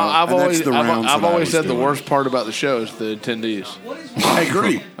 I've and always that's the rounds I've that I always was said the doing. worst part about the show is the attendees. I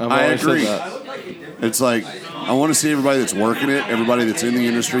agree. I've I always agree. said that. It's like I want to see everybody that's working it, everybody that's in the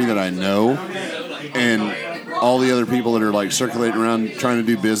industry that I know, and all the other people that are like circulating around trying to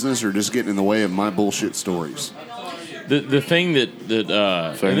do business or just getting in the way of my bullshit stories. The thing that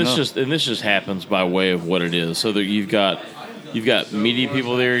and this just happens by way of what it is. So that you've got media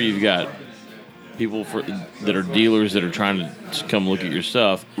people there, you've got people that are dealers that are trying to come look at your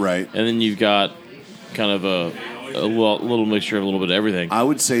stuff, right? And then you've got kind of a little mixture of a little bit of everything. I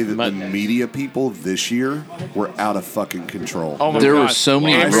would say that the media people this year were out of fucking control. Oh my there God. Were so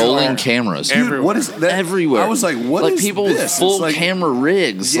many rolling cameras. Dude, what is that? Everywhere. I was like, what like is people this? with full It's like, camera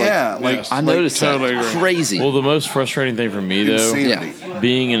rigs. Yeah, I noticed that. Crazy. Well, the most frustrating thing for me though, Insanity.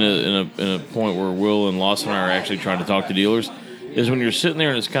 being in a point where Will and Lawson and I are actually trying to talk to dealers, is when you're sitting there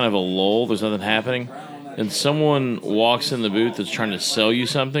and it's kind of a lull, there's nothing happening, and someone walks in the booth that's trying to sell you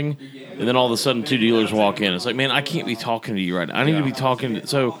something, and then all of a sudden two dealers walk in. It's like, man, I can't be talking to you right now. I need to be talking to...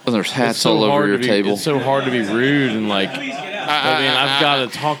 So and there's hats it's so all over hard your to be, table. It's so hard to be rude and like... I've got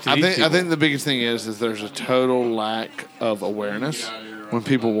to talk to these people. I think the biggest thing is there's a total lack of awareness when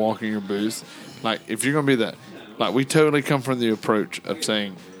people walk in your booth. Like, if you're going to be that... Like, we totally come from the approach of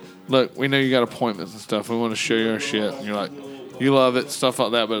saying, look, we know you got appointments and stuff. We want to show you our shit. And you're like, you love it, stuff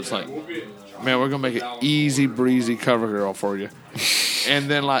like that. But it's like, man, we're going to make it easy breezy cover girl for you. And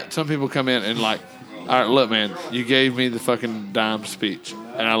then, like, some people come in and, like, all right, look, man, you gave me the fucking dime speech.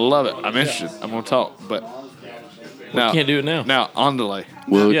 And I love it. I'm interested. I'm going to talk. But now, can't do it now. Now, on delay.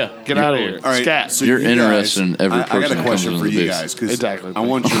 Well, Get out of here. All right, Scat. so You're you interested in every I person got a that question comes for into the you booth. guys because Exactly. I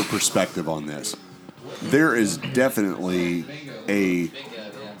want your perspective on this. There is definitely a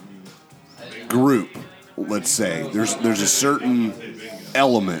group, let's say. There's a certain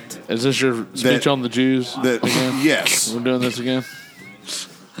element. Is this your speech on the Jews? Again? Yes. We're doing this again?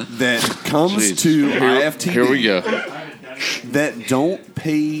 That comes to IFTD. Here we go. That don't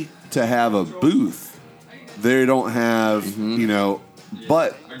pay to have a booth. They don't have,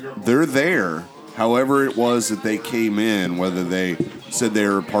 but they're there however it was that they came in, whether they said they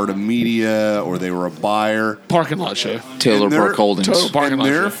were part of media or they were a buyer. Parking lot show. Taylor And they're- Park Holdings. Total parking And lot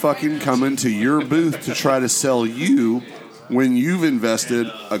they're show. fucking coming to your booth to try to sell you when you've invested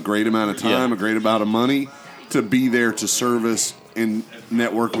a great amount of time, a great amount of money to be there to service and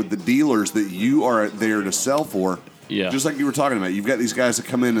network with the dealers that you are there to sell for. Yeah. Just like you were talking about. You've got these guys that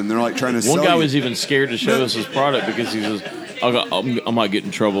come in and they're like trying to sell One guy you. was even scared to show us his product because he says, I might get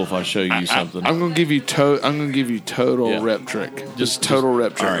in trouble if I show you something. I'm gonna give you total rep trick. Just total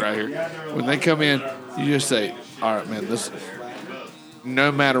rep trick all right here. When they come in, you just say, "All right, man. This,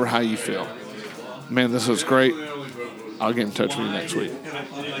 no matter how you feel, man, this was great. I'll get in touch with you next week."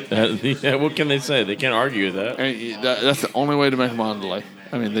 Yeah, what can they say? They can't argue with that. And that's the only way to make them on delay.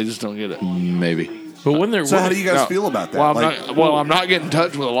 I mean, they just don't get it. Maybe. But when they're So how do you guys feel about that? Well, I'm not getting in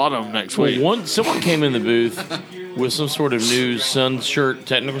touch with a lot of them next week. Someone came in the booth with some sort of new Sun shirt,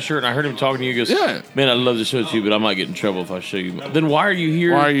 technical shirt, and I heard him talking to you. He goes, Yeah. man, I'd love to show it to you, but I might get in trouble if I show you. Then why are you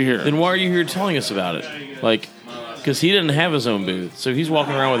here? Why are you here? Then why are you here telling us about it? Like, because he didn't have his own booth, so he's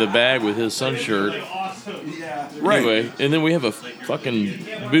walking around with a bag with his Sun shirt. Right. Anyway, and then we have a fucking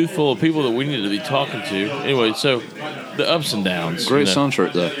booth full of people that we need to be talking to. Anyway, so the ups and downs. Great you know. sun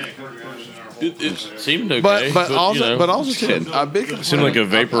shirt though. It seemed okay, But also, you know, but also too, a big complaint, seemed like a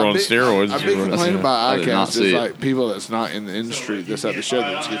vapor on steroids. A big complaint about I did not iCast see is it. like people that's not in the industry that's at the show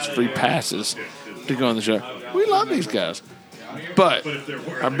that gets free passes to go on the show. We love these guys, but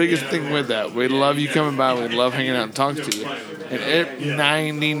our biggest thing with that, we love you coming by. We love hanging out and talking to you. And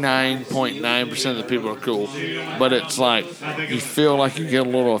 99.9% of the people are cool, but it's like you feel like you get a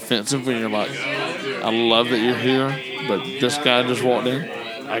little offensive when you're like, "I love that you're here, but this guy just walked in.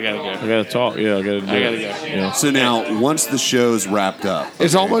 I gotta go. I gotta talk. Yeah, I gotta do I gotta it. go." Yeah. So now, once the show's wrapped up,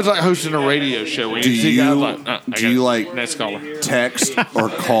 It's almost like hosting a radio show where do you see guys you like, next caller. text or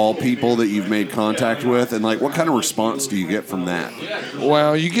call people that you've made contact with, and like what kind of response do you get from that?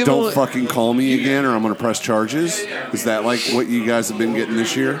 Well, you get Don't fucking call me again, or I'm going to press charges. Is that like what you guys have been getting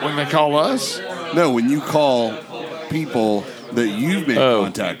this year? When they call us? No, when you call people that you've made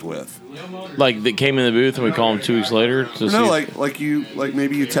contact with. Like that came in the booth and we call them 2 weeks later. To see No, if- like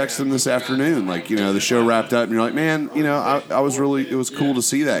maybe you text them this afternoon, like the show wrapped up, and you're like, man, I was really, it was cool to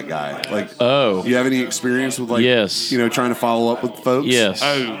see that guy. Like, oh, you have any experience with yes, trying to follow up with folks? Yes.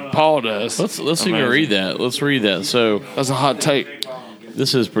 Oh, Paul does. Let's see if we can read that. Let's read that. So that's a hot take.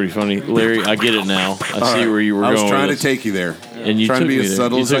 This is pretty funny, Larry. I get it now. I see where you were I going. was trying with to this. take you there, and you trying took to be me as there.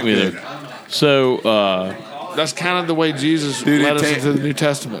 subtle You as took I me could. there. So. That's kind of the way Jesus Dude, led it us ta- into the New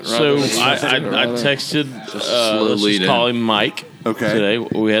Testament, right? So That's I right. texted. slow Let's lead just in. call him Mike. Okay. Today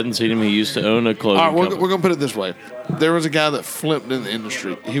we hadn't seen him. He used to own a clothing All right, company. we're going to put it this way. There was a guy that flipped in the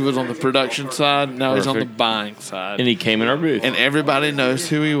industry. He was on the production side. Now he's on the Perfect. buying side. And he came in our booth. And everybody knows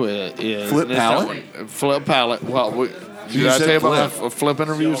who he is. Flip And it's that pallet? one. Flip pallet. Well, You did I said tell you about flip. my flip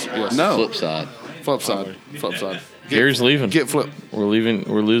interviews? Yes. No. Flip side. Flip side. Flip side. Gary's leaving. Get flip. We're leaving.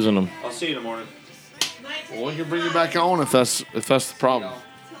 We're losing him. I'll see you in the morning. Well, we can bring you back on if that's the problem.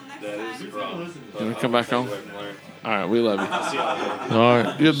 That is the problem. Can we come back on? All right, we love you. All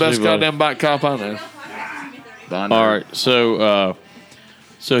right. You're the best See you, buddy. goddamn bike cop I know. All right, so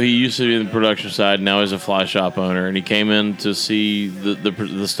he used to be in the production side. Now he's a fly shop owner, and he came in to see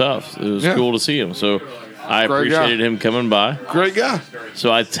the stuff. It was Yeah. cool to see him. So I Great guy. appreciated him coming by. Great guy.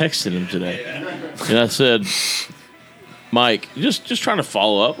 So I texted him today, and I said, "Mike, just trying to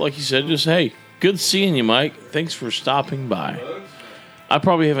follow up, like you said. Just hey, good seeing you, Mike. Thanks for stopping by." I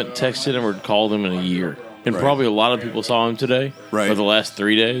probably haven't texted him or called him in a year, and Right. probably a lot of people saw him today Right. for the last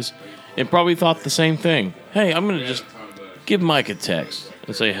 3 days, and probably thought the same thing. Hey, I'm gonna just give Mike a text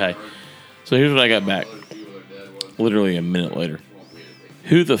and say hey. So here's what I got back. Literally a minute later.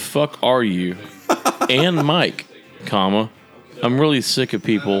 Who the fuck are you? And Mike, comma. I'm really sick of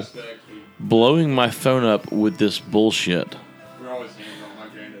people blowing my phone up with this bullshit.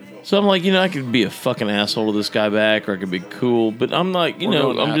 So I'm like, I could be a fucking asshole to this guy back, or I could be cool, but I'm like, We're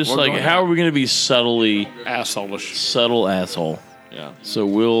going I'm out. just We're like, going how out. are we going to be subtle asshole? Yeah. So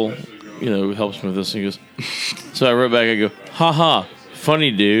Will, helps me with this. And he goes, so I wrote back, I go, haha, funny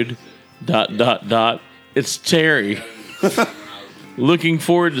dude, ... It's Terry. Looking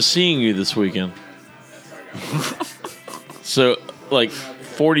forward to seeing you this weekend. So, like,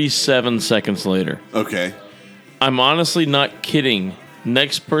 47 seconds later. Okay. I'm honestly not kidding.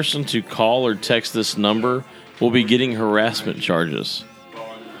 Next person to call or text this number will be getting harassment charges.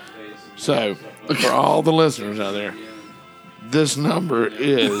 So, for all the listeners out there, this number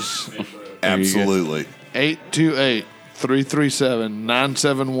is Absolutely.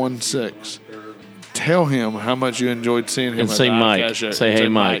 828-337-9716. Tell him how much you enjoyed seeing him And at say the Mike. iCast show. Say, hey,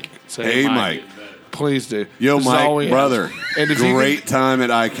 Mike. Say, Hey, Mike. Please do. Yo, This is all we Mike, ask. brother, And if you great time at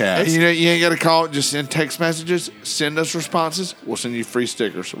ICAST. And you ain't got to call it. Just send text messages. Send us responses. We'll send you free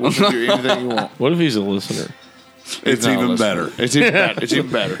stickers. We'll send you anything you want. What if he's a listener? It's not a even listener. better. It's even better. It's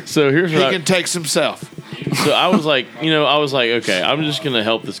even better. So here's He what can text himself. So I was like, okay, I'm just gonna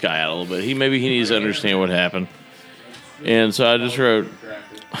help this guy out a little bit. He needs to understand what happened. And so I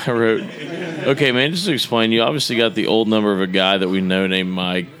wrote, okay, man, just to explain, you obviously got the old number of a guy that we know named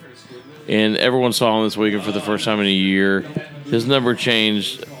Mike, and everyone saw him this weekend for the first time in a year. His number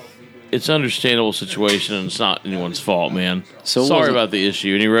changed. It's an understandable situation, and it's not anyone's fault, man. So sorry about the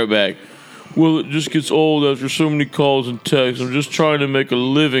issue. And he wrote back, well, it just gets old after so many calls and texts. I'm just trying to make a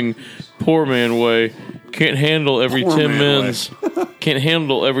living, poor man way. Can't handle every Poor 10 man minutes. Can't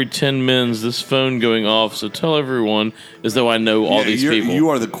handle every 10 minutes this phone going off. So tell everyone as though I know all these people. You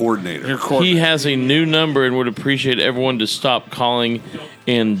are the coordinator. He has a new number and would appreciate everyone to stop calling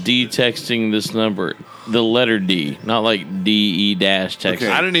and D-texting this number. The letter D, not like D-E dash text.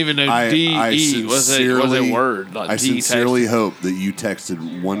 I didn't even know D-E was a word. Like I D sincerely texting. hope that you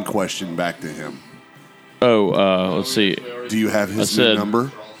texted one question back to him. Oh, let's see. Do you have his I new said,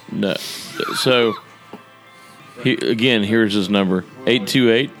 number? No. So, here's his number.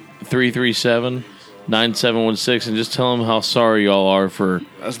 828-337-9716. And just tell him how sorry y'all are for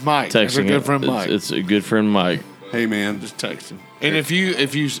That's Mike. texting That's a good him. friend Mike. It's a good friend Mike. Hey, man. Just text him. And if you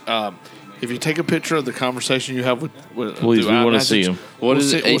take a picture of the conversation you have with Please, through we wanna iMessage, see 'em. What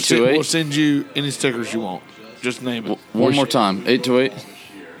is it, 828? We'll send you any stickers you want. Just name it. One more time. 828.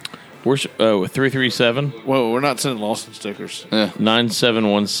 We're 337. Well, we're not sending Lawson stickers. Yeah.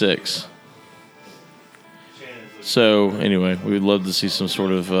 9716. So anyway, we would love to see some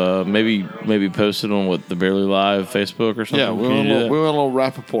sort of maybe posted on the Barely Live Facebook or something. Yeah, Can we you want do a that? little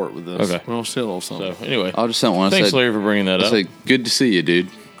rapport with this. Okay. We'll see a little something. So anyway, I just sent one. I thanks, said, Larry, for bringing that I up. said, good to see you, dude.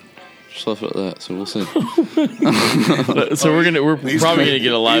 Just left it at that, so we'll see. So we're probably gonna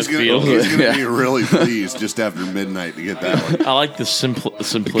get a live feel. He's going to be really pleased just after midnight to get that one. I like the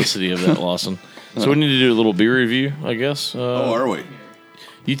simplicity of that, Lawson. So we need to do a little beer review, I guess. Are we?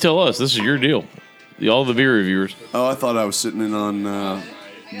 You tell us. This is your deal. All the beer reviewers. Oh, I thought I was sitting in on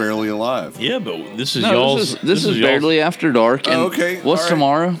Barely Alive. Yeah, but this is No, y'all's. this is y'all's- Barely After Dark. And okay, what's all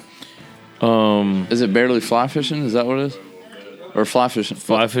right. tomorrow? Is it Barely Fly Fishing? Is that what it is? Or Fly Fishing?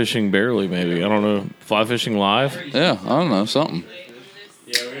 Fly fishing barely, maybe. I don't know. Fly fishing live? Yeah, I don't know. Something.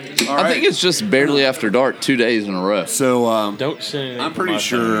 All I right. think it's just Barely After Dark 2 days in a row. So Don't send anything I'm to pretty my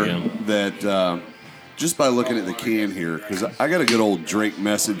sure phone again. that just by looking at the can here, because I got a good old Drake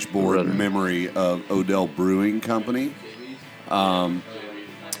message board memory of Odell Brewing Company.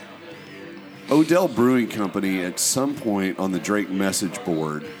 Odell Brewing Company, at some point on the Drake message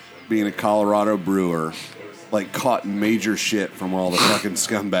board, being a Colorado brewer, like caught major shit from all the fucking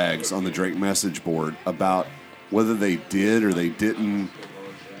scumbags on the Drake message board about whether they did or they didn't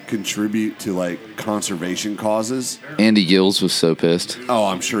contribute to like conservation causes. Andy Gills was so pissed. Oh,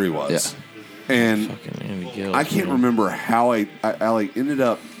 I'm sure he was. And I can't remember how I like ended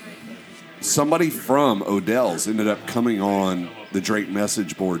up. Somebody from Odell's ended up coming on the Drake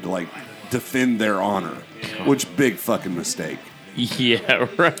message board to like defend their honor, which big fucking mistake. Yeah,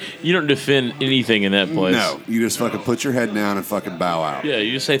 right. You don't defend anything in that place. No, you just fucking put your head down and fucking bow out. Yeah,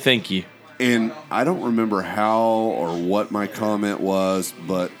 you just say thank you. And I don't remember how or what my comment was,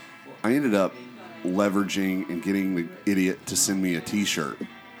 but I ended up leveraging and getting the idiot to send me a T-shirt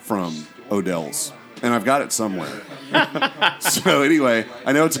from Odell's. And I've got it somewhere. So anyway,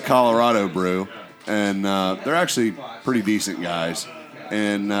 I know it's a Colorado brew, and they're actually pretty decent guys.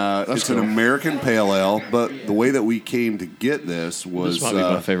 And it's cool. an American Pale Ale, but the way that we came to get this was... This might be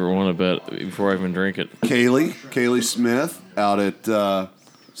my favorite one, I bet, before I even drink it. Kaylee Smith out at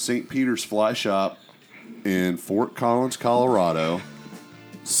St. Peter's Fly Shop in Fort Collins, Colorado,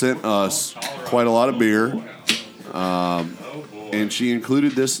 sent us quite a lot of beer, and she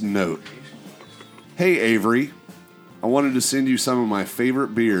included this note. Hey, Avery, I wanted to send you some of my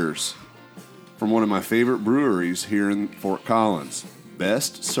favorite beers from one of my favorite breweries here in Fort Collins.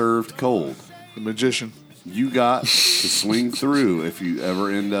 Best served cold. The Magician. You got to swing through if you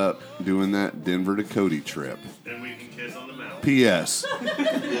ever end up doing that Denver to Cody trip. And we can kiss on the mouth. P.S.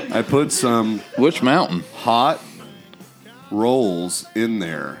 I put some Which mountain? hot rolls in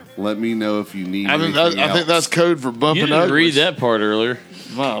there. Let me know if you need I think anything else. that's code for bumping You didn't uglies. read that part earlier.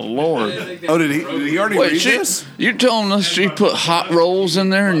 My Lord. Oh, did he already read this? You're telling us she put hot rolls in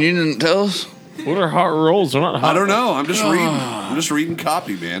there and you didn't tell us? What are hot rolls? They're not hot. I don't know. I'm just reading. I'm just reading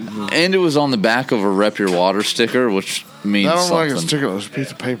copy, man. And it was on the back of a Rep Your Water sticker, which means I don't something. like a sticker. It's a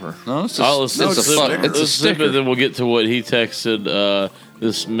piece of paper. No, it's a, Let's it's a, zip it's a sticker. it, then we'll get to what he texted.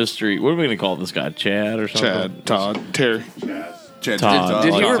 This mystery. What are we going to call this guy? Chad or something? Chad, Todd, Terry. Chad, Todd.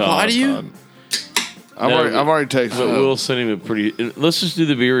 Did he Like reply Todd. to you? I've already texted But him. we'll send him a pretty. Let's just do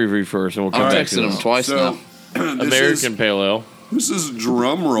the beer review first, and we'll come I've back texted to him this. twice now. American Pale Ale. This is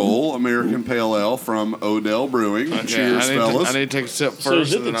drum roll American Pale Ale from Odell Brewing. Cheers, fellas. I need to take a sip first. So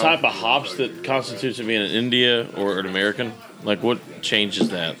is it and the then type of hops that constitutes it being an India or an American? Like, what changes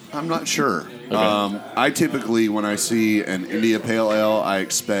that? I'm not sure. Okay. I typically, when I see an India Pale Ale, I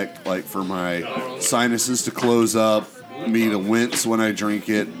expect like for my sinuses to close up, me to wince when I drink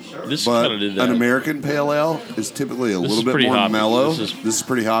it. This but kinda did that. an American Pale Ale is typically a This little is bit pretty more hoppy. mellow. This This is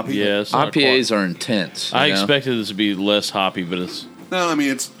pretty hoppy. Yeah, it's not IPAs are intense. I you know? expected this to be less hoppy, but it's No, I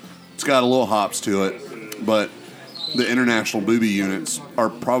mean it's got a little hops to it, but the international booby units are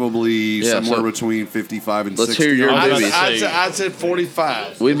probably Yeah, somewhere so between 55 and let's 60. hear your boobies. I'd say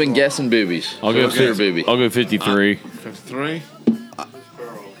 45. We've been guessing boobies. I'll go What's your 50, boobie? I'll go 53. 53.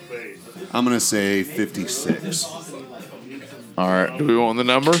 I'm gonna say 56. All right. Do we want the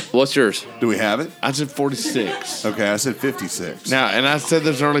number? What's yours? Do we have it? I said 46. Okay, I said 56. Now, and I said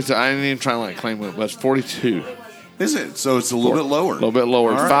this earlier, so I didn't even try to like claim it, but it's 42. Is it? So it's a little bit lower. A little bit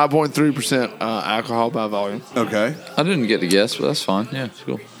lower. All right. 5.3% alcohol by volume. Okay. I didn't get to guess, but that's fine. Yeah, it's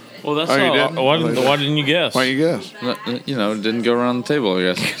cool. Well, that's Oh, you not. didn't? Why didn't you guess? Why don't you guess? You know, it didn't go around the table,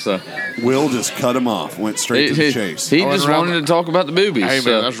 I guess. So Will just cut him off. Went straight to the chase. He Oh, just and round wanted to talk about the boobies. Hey, man,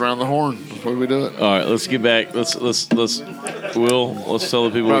 so. that's round the horn before we do it. All right, let's get back. Let's Will. Let's tell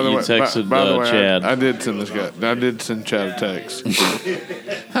the people what you texted by the way, Chad. I did send this guy. I did send Chad a text.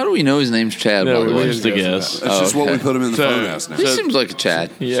 How do we know his name's Chad, No, by the we way? just a guess. That's just what we okay. put him in the So- phone as now. He seems like a Chad.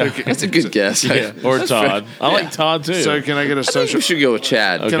 Yeah. That's a good guess. Yeah, or That's Todd. fair. I like Todd too. So can I get a I think social? we should go with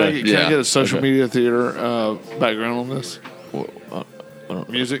Chad. Can I Okay. get a social Okay. media theater background on this? I don't,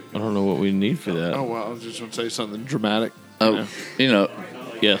 Music. I don't know what we need for that. Oh well, I was just going to say something dramatic. Oh, you know,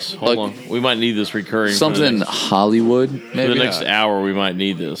 Yes, hold Like- on. We might need this recurring. something for Hollywood, the maybe. next hour. We might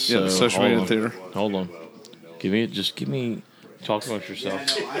need this. Yeah, So the social hold media on. theater. Hold on. Give me. Talk about yourself.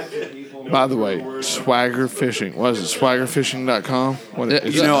 By the way, Swagger Fishing. What is it? SwaggerFishing.com? What Yeah,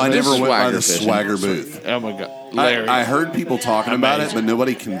 is You know, I This never is went by Swagger the fishing. Swagger booth. Oh my God, Larry. I heard people talking about it, Amazing. but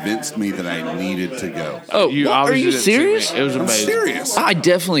nobody convinced me that I needed to go. Oh, You what? Are obviously you didn't see me. serious? It was I'm amazing. serious. I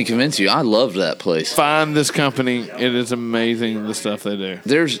definitely convinced you. I loved that place. Find this company. It is amazing the stuff they do.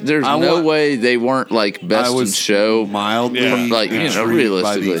 There's I no want- way they weren't like I best in was show. mildly Yeah. Like, you know, intrigued by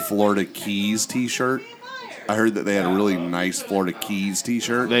realistically. the Florida Keys T-shirt. I heard that they had a really nice Florida Keys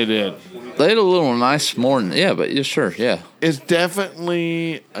T-shirt. They did. They had a little nice morning. Yeah, but yeah, sure, yeah. It's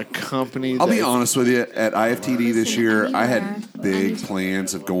definitely a company. I'll be that- honest with you. At IFTD this year, I had big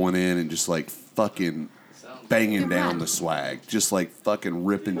plans of going in and just like fucking banging down the swag, just like fucking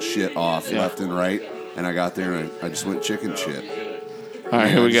ripping shit off left and right. And I got there and I just went chicken shit. All right,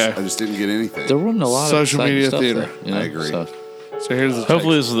 here we go. I just didn't get anything. There wasn't a lot Social of exciting media stuff theater. there, you know, I agree. so. So here's the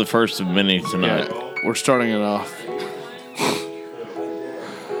Hopefully, this is the first of many tonight. Yeah, we're starting it off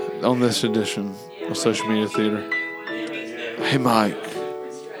on this edition of Social Media Theater. Hey, Mike.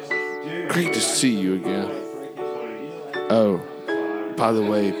 Great to see you again. Oh, by the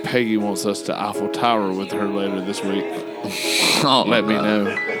way, Peggy wants us to Eiffel Tower with her later this week. Oh, Let me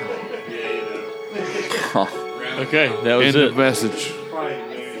know. Okay, that was End it. of message.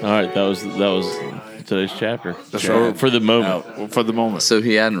 All right, that was today's chapter. That's Or right. for the moment. Well, for the moment. So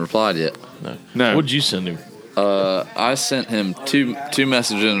he hadn't replied yet. No. What'd you send him? I sent him two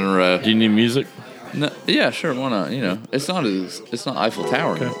messages in a row. Do you need music? No, yeah, sure, why not? You know, it's not Eiffel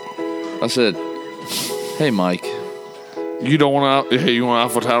Tower. I said, "Hey, Mike." You don't want to? Hey, you want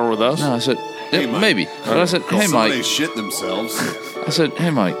Eiffel Tower with us? No, I said, Hey, yeah, Mike. maybe. But I said, "Hey, Somebody Mike." shit themselves. I said,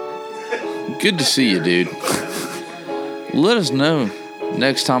 "Hey, Mike. Good to see you, dude. Let us know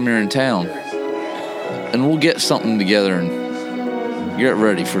next time you're in town, and we'll get something together and get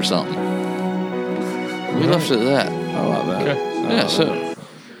ready for something." We left it at that. I like that. Yeah. So.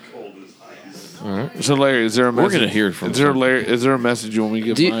 All right. So, Larry, is there a We're message? gonna hear it from Is there, some- Larry, is there a message you want me to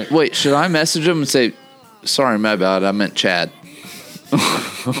give Do you, Mike? wait, should I message him and say, "Sorry, my bad. I meant Chad." No,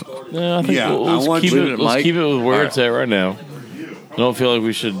 I think Yeah, we'll, I let's want keep you it. to- Let's Mike. keep it with where All it's at right now. I don't feel like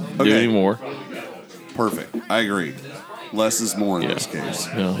we should do Okay. any more. Perfect. I agree. Less is more in this case.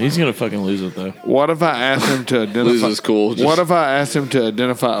 No, he's gonna fucking lose it though. What if I asked him to identify? Lose is cool. Just- What if I asked him to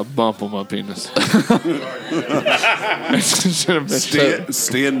identify a bump on my penis? Instead of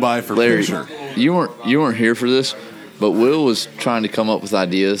Stand by for Larry, picture. you weren't here for this, But Will was trying to come up with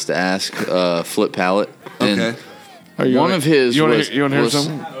ideas to ask Flip Pallet. And Okay. one of his you wanna was, hear was,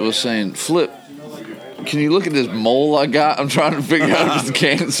 something? was saying, Flip, can you look at this mole I got? I'm trying to figure out if it's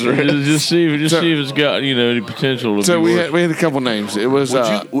cancer. Just see if it's got any potential to So be we worse. had a couple names. It was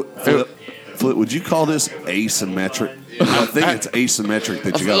Flip, would you call this asymmetric? I think it's asymmetric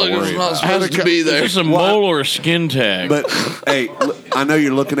that you got to worry about. Is this a mole or a skin tag? But hey, I know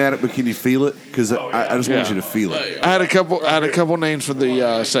you're looking at it, but can you feel it? Because I just want Yeah. you to feel it. I had a couple names for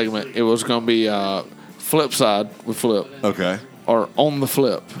the segment. It was going to be Flip Side with Flip. Okay. Or On the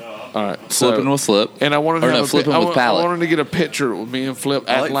Flip. All right. Flipping with Flip. And I wanted to Or have no, flipping with I Pallet. wanted to get a picture with me and Flip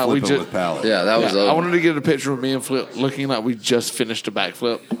I acting like like we flipping just. with Pallet. Yeah, that was I wanted to get a picture with me and Flip looking like we just finished a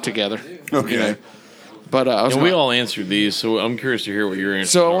backflip together. Okay. You know? But I was And we gonna- all answered these, so I'm curious to hear what your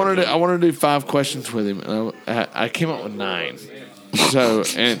answer. So I wanted to do 5 questions with him, and I came up with 9. So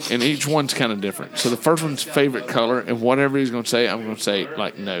and each one's kind of different. So the first one's favorite color, and whatever he's going to say, I'm going to say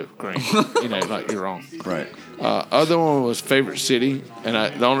like no, green. Like you're wrong. Right. Other one was favorite city,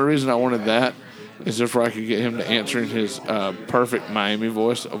 and the only reason I wanted that is just where I could get him to answer in his perfect Miami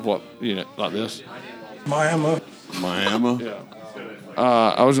voice of what like this. Miami. Yeah.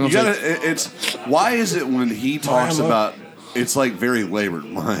 I was going You to gotta. say. It's why is it when he talks Miami. about it's like very labored.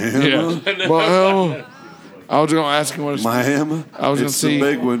 Miami. Yeah. Well, I was going to ask him what his Miami. I was going to It's see the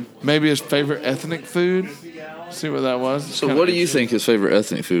big one. maybe his favorite ethnic food. See what that was. So what do you think his favorite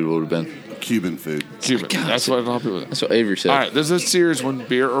ethnic food would have been? Cuban food. Cuban. That's what a lot of people. That's what Avery said. All right. There's a serious one: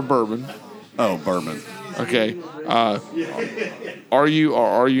 beer or bourbon. Oh, bourbon. Okay. Are you or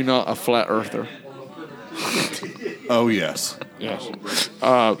are you not a flat earther? Oh yes. Yes.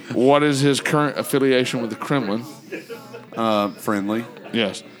 What is his current affiliation with the Kremlin? Friendly.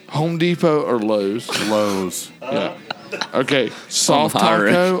 Yes. Home Depot or Lowe's? Lowe's. Yeah. Okay. Soft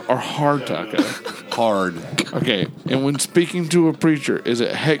taco or hard taco? Hard. Okay. And when speaking to a preacher, is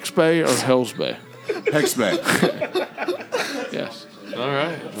it Hex Bay or Hell's Bay? Hex Bay. Yes. All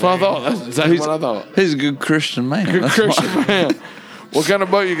right. That's what I thought. That's exactly what I thought. He's a good Christian man. Good That's Christian why. man. What kind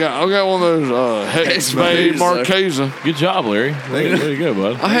of boat you got? I got one of those Hex Bay Marquesa. Good job, Larry. Way to go,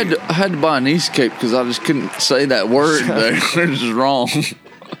 bud. I had to buy an East Cape because I just couldn't say that word there. It's just wrong.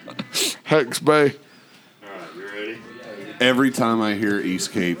 Hex Bay. Every time I hear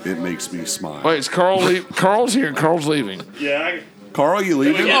East Cape, it makes me smile. Wait, it's Carl. Carl's here and Carl's leaving. Yeah. Carl, you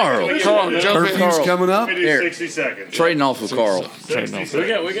leaving? Carl, jump in. Curfew's coming up. Give me Here. 60 seconds. Trading off with Carl.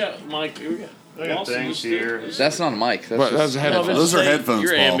 We got Mike. I got things here. That's not a mic. That's But just, that's headphones. Those are headphones,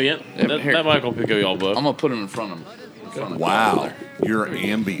 You're Paul. ambient. Yeah, That here. mic will pick up y'all both. I'm gonna put him in front of him. Wow. You're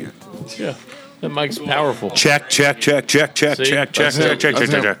ambient. Yeah. That mic's powerful. Check. See? That's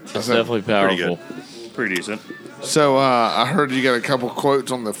definitely powerful. Pretty decent. So I heard you got a couple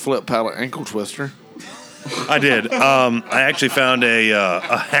quotes on the Flip Pallet ankle twister. I did. I actually found a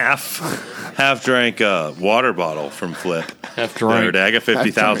half drank water bottle from Flip. Half the other drank. day. I got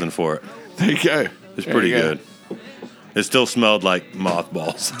 50,000 for it. There you go. It's There pretty you go. good. It still smelled like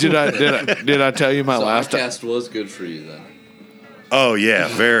mothballs. Did I tell you my So last? Outcast was good for you then. Oh yeah,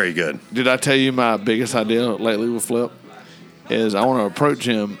 very good. Did I tell you my biggest idea lately with Flip? Is I want to approach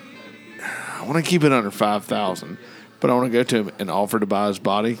him. I want to keep it under 5,000, but I want to go to him and offer to buy his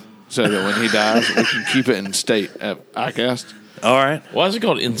body so that when he dies, we can keep it in state at ICAST. All right. Why is it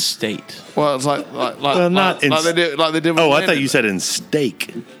called in state? Well, it's like not in- they did with Oh, I thought Landon. you said in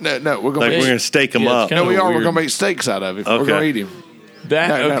steak. No, we're Like gonna we're gonna steak him Yeah, up. it's no, we are. We're weird. gonna make steaks out of him. We're Okay. gonna eat him. That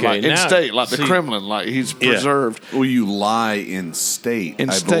No, okay? like in now, state, like the see, Kremlin, like he's Yeah. preserved. Well, you lie in state. In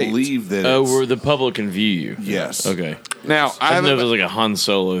I state. believe that. Oh, it's- where the public can view you. Yes. Okay. Now I didn't know if it haven't. was like a Han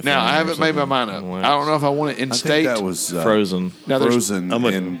Solo thing. Now I or haven't made my something. mind up. Wow. I don't know if I want it in I state. think that was Frozen. Now there's frozen. I'm a-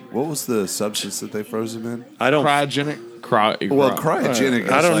 in what was the substance that they froze him in? I don't. cryogenic. Well, cryogenic.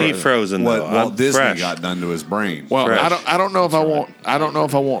 I is don't like need frozen What though. Walt I'm Disney fresh. got done to his brain. Well, Fresh. I don't know if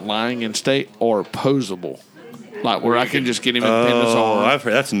I want lying in state or posable, like where I can just get him and pin his Oh, arm.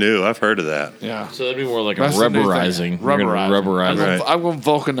 that's new. I've heard of that. Yeah. So that'd be more like a That's the new thing. rubberizing. You're gonna Rubberizing. rubberize. I'm gonna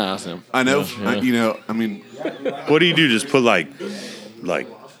vulcanize him. I know. Yeah. You know. I mean, What do you do? Just put like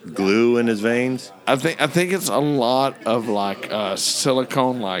glue in his veins? I think it's a lot of like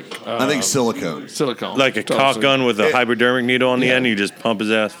silicone, like I think silicone. silicone, Like a cock gun with a hypodermic needle on the end. You just pump his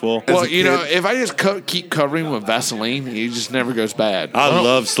ass full. Well, a you know, kid- if I just keep covering him with Vaseline, he just never goes bad. I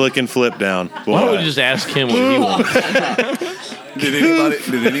love slicking Flip down. Boy. Why don't we just ask him what he wants?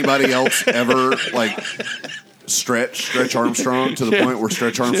 Did anybody else ever like Stretch Armstrong to the point where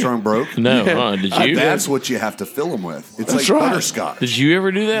Stretch Armstrong broke? No, did you? That's what you have to fill him with. It's That's like right. butterscotch. Did you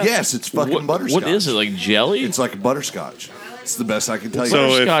ever do that? Yes, it's fucking butterscotch. What is it, like jelly? It's like butterscotch. It's the best I can tell you. So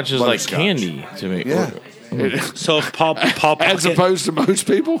if- Butterscotch is like Butterscotch. candy to me. Yeah. So if Paul as opposed to most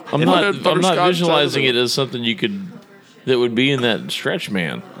people, I'm not visualizing it as something that would be in that stretch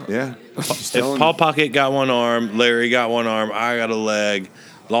man. Yeah. If Paul Pocket got one arm, Larry got one arm, I got a leg,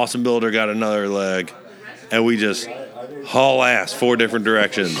 Lawson Builder got another leg, and we just haul ass 4 different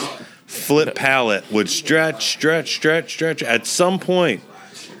directions. Flip pallet would stretch. At some point,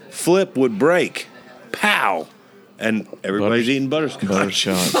 Flip would break. Pow! And everybody's eating butterscotch.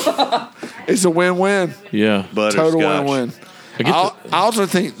 It's a win-win. Yeah. Total win-win. I also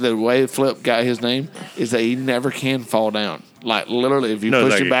think the way Flip got his name is that he never can fall down. Like, literally, if you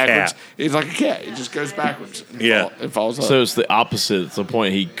push him backwards, he's like a cat. He just goes backwards. And falls up. So it's the opposite. It's the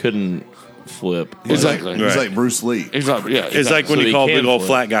point he couldn't flip. Exactly. He's like Bruce Lee. Exactly. Yeah. It's like when you call a big old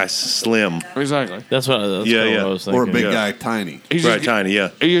flat guy slim. Exactly. That's what I was thinking. Or a big guy tiny. Tiny, yeah.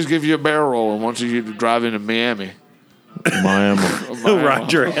 He just gives you a barrel roll and wants you to drive into Miami. Miami.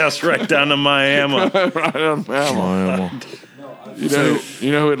 Ride your ass right down to Miami. Right on Miami.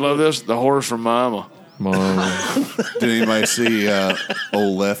 You know who would love this? The horse from Miami. Did anybody see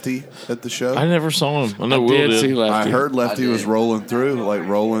old Lefty at the show? I never saw him. I know I Will did did. see Lefty. I heard Lefty was rolling through, like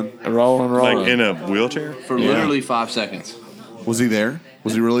rolling. Like in a wheelchair? For literally 5 seconds. Was he there?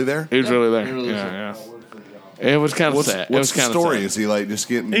 Was he really there? He was really there. Yeah. It was kind of sad. What's it was the kind story? Of sad. Is he like just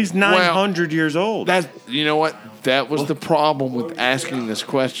getting? He's 900 years old. You know what? That was the problem with asking this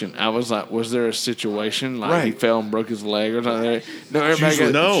question. I was like, was there a situation like he fell and broke his leg or something? No,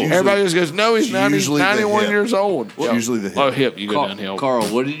 everybody just goes, no, he's 91 years old. It's usually the hip. Oh, hip. You go downhill. Carl,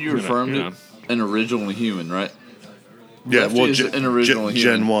 what did you refer him to? An original human, right? Yeah, Lefty is an original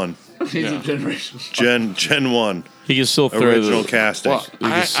Gen human. 1. He's a generation. Gen 1. He can still throw original casting. Well,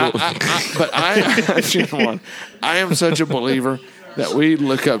 I am such a believer that we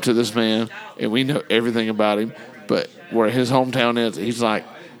look up to this man and we know everything about him. But where his hometown is, he's like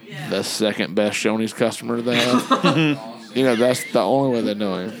the second best Shoney's customer they have. That's the only way they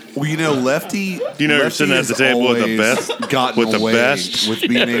know him. Well, Lefty. You're sitting at the table with the best. Gotten with the away best. with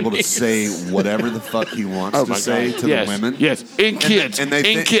being able to say whatever the fuck he wants to say to the women. Yes, in kids.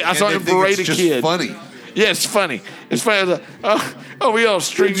 I saw him berate a kid. Funny. Yeah, it's funny. It's funny. Like, we all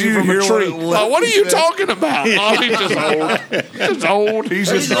string you from a hear tree. what What are you said? talking about? Oh, he's just old. He's old. He's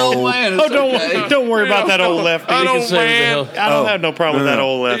just old. Man, Don't worry about that old Lefty. I don't, man. I don't have no problem with that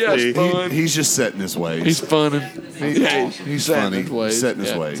old Lefty. He's just setting his ways. He's funny. He's funny. He's setting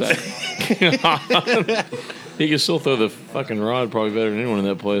his ways. He can still throw the fucking rod probably better than anyone in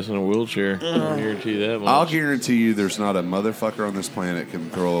that place in a wheelchair. I guarantee you that much. I'll guarantee you there's not a motherfucker on this planet can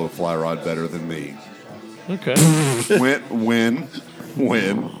throw a fly rod better than me. Okay. when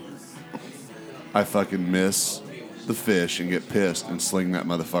I fucking miss the fish and get pissed and sling that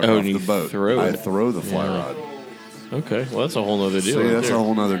motherfucker off the boat, I throw the fly rod. Okay, well that's a whole nother deal. See, that's a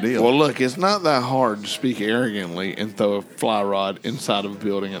whole nother deal. Well, look, it's not that hard to speak arrogantly and throw a fly rod inside of a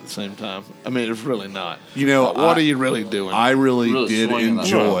building at the same time. I mean, it's really not. What are you really doing? I really did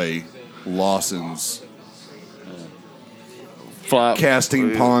enjoy Lawson's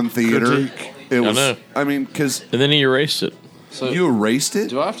casting pond theater. Critique. It was. I know. I mean, because and then he erased it. So you erased it.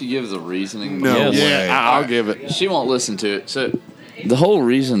 Do I have to give the reasoning? No way. Yeah, I'll give it. She won't listen to it. So the whole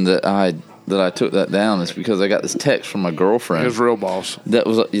reason that I took that down is because I got this text from my girlfriend. His real boss. That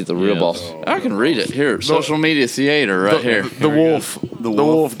was the real boss. I can read it here. Social media theater right here. The wolf. The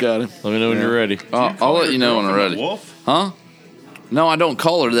wolf got him. Let me know when you're ready. I'll let you know when I'm ready. Wolf? Huh? No, I don't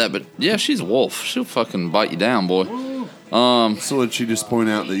call her that, but yeah, she's a wolf. She'll fucking bite you down, boy. So did she just point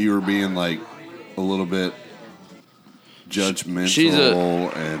out that you were being like a little bit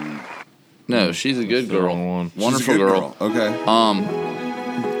judgmental and? No, she's a good girl. Wonderful She's a good girl. Okay.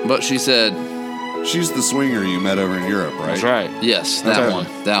 But she said she's the swinger you met over in Europe, right? That's right. Yes, That's that right. one.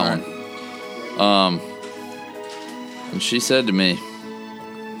 That one. And she said to me,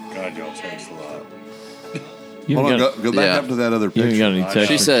 God, y'all changed a lot. Hold on, go back up to that other picture. You got any text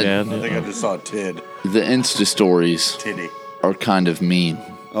She said, I think I just saw Tid. the Insta stories Tiddy. are kind of mean.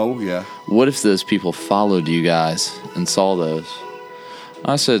 Oh, yeah. What if those people followed you guys and saw those?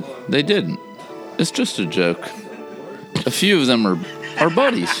 I said, they didn't. It's just a joke. A few of them are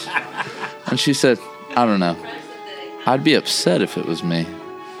buddies. And she said, I don't know. I'd be upset if it was me.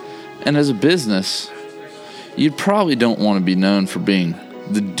 And as a business, you probably don't want to be known for being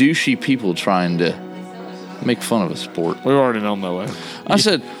the douchey people trying to make fun of a sport. We've already known that way. I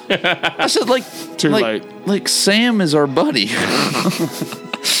said, Too late. Like Sam is our buddy.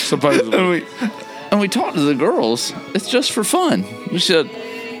 Supposedly. And we talked to the girls. It's just for fun. We said,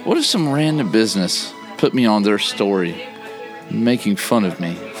 what if some random business put me on their story making fun of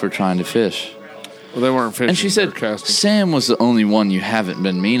me for trying to fish? Well, they weren't fishing. And she said, casting. Sam was the only one you haven't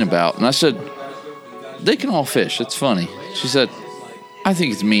been mean about. And I said, they can all fish. It's funny. She said, I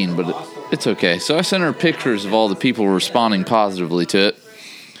think it's mean, but it's okay. So I sent her pictures of all the people responding positively to it.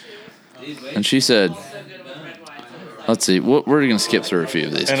 And she said, let's see, we're going to skip through a few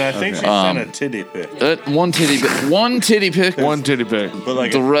of these. And I think she sent a titty pic. One titty pic. One titty pic. One titty pic. But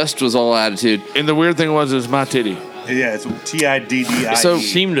like the rest was all attitude. And the weird thing was, it's my titty. Yeah, it's TIDDI. So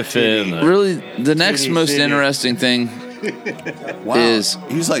seemed to fit in there. Really, the next Titty, most titty. interesting thing Wow. is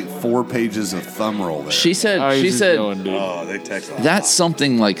He's like 4 pages of thumb roll there. she said Oh, he's she just said going, dude. Oh, they text. that's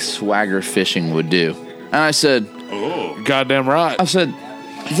something like swagger fishing would do. And I said, Oh, Goddamn right. I said,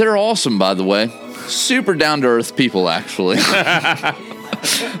 they're awesome, by the way. Super down to earth people, actually.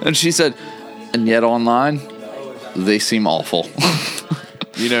 And she said, and yet online, they seem awful.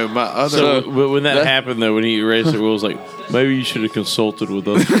 You know, my other. So, but when that happened, though, when he raised it, Will was like, maybe you should have consulted with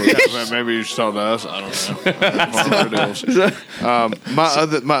us first. Maybe you should talk to us. I don't know. My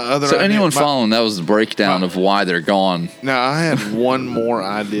other. So idea- anyone my- following, that was the breakdown of why they're gone. Now I had one more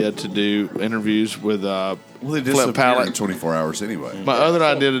idea to do interviews with well, they Flip disappear in Pallet. 24 hours anyway. My other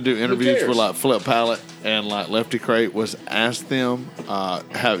idea to do interviews cares? with like Flip Pallet and like Lefty Crate was ask them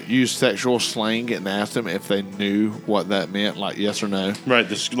have used sexual slang and ask them if they knew what that meant, like yes or no. right.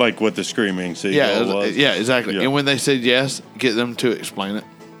 Like what the screaming seagull Yeah, was. yeah, exactly. Yeah. And when they said yes, get them to explain it.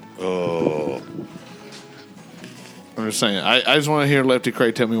 Oh, I'm just saying. I just want to hear Lefty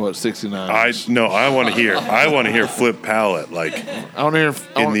Crate tell me what 69 is. I want to hear. I want to hear Flip Pallet like I want to hear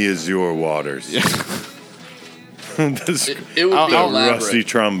in the Azure waters. This, It would be the elaborate. rusty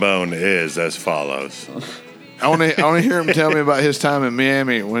trombone is as follows. I want to hear him tell me about his time in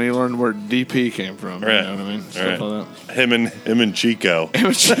Miami when he learned where DP came from. Right. You know what I mean? Stuff Right. like that. Him and Chico.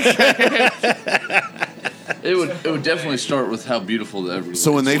 It would definitely start with how beautiful the Everglades.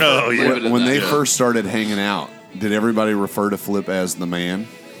 So when they Oh, yeah. when they first started hanging out, did everybody refer to Flip as the man?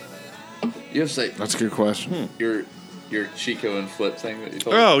 you have to say That's a good question. your Chico and Flip thing that you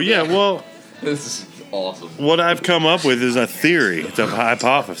told Oh me. yeah, well, This is awesome. what I've come up with is a theory. It's a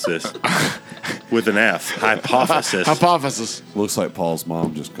hypothesis with an F. Hypothesis. Hypothesis. Looks like Paul's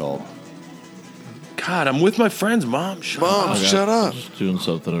mom just called. God, I'm with my friend's mom. Shut Mom, up. shut up. Just doing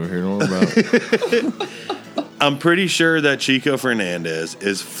something over here. Don't worry about it. I'm pretty sure that Chico Fernandez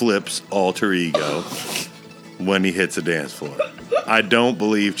is Flip's alter ego when he hits a dance floor. I don't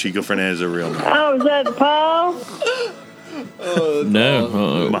believe Chico Fernandez is a real man. Oh, is that Paul?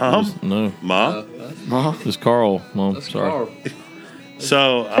 No. Mom? No. Ma? It's Carl. Mom. Sorry.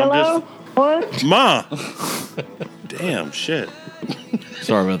 So I'm Hello? What? just Ma. Damn shit.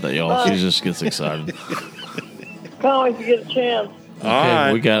 Sorry about that, y'all. She just gets excited. Call if you get a chance. All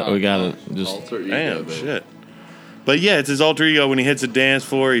right. We got it. Just Damn shit. But yeah, it's his alter ego when he hits a dance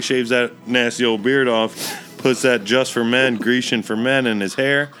floor. He shaves that nasty old beard off, puts that Just for Men, Grecian for Men in his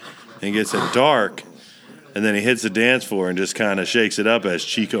hair, and gets it dark. And then he hits the dance floor and just kind of shakes it up as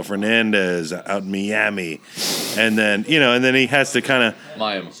Chico Fernandez out in Miami. And then, and then he has to kind of,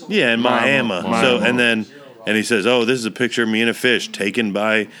 Miami. yeah, in Miami. Miami. So, and he says, oh, this is a picture of me and a fish taken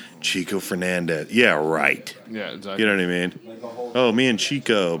by Chico Fernandez. Yeah, right. Yeah, exactly. You know what I mean? Oh, me and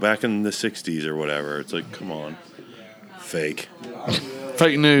Chico back in the 60s or whatever. It's like, come on. Fake.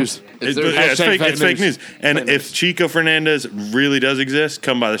 Fake news. It's Hashtag fake news. And if Chico Fernandez really does exist,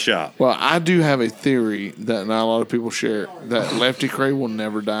 come by the shop. Well, I do have a theory that not a lot of people share that Lefty Cray will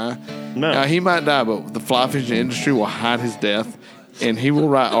never die. No. Now, he might die, but the fly fishing industry will hide his death, and he will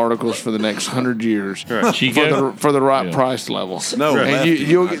write articles for the next 100 years Chico? for the right price level. No, and Lefty,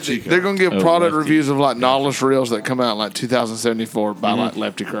 you'll not get, Chico. they're going to give Oh, product Lefty. reviews of like Nautilus reels that come out in like 2074 by like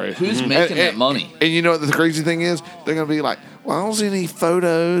Lefty Cray. Who's making that money? And you know what the crazy thing is? They're going to be like, well, I don't see any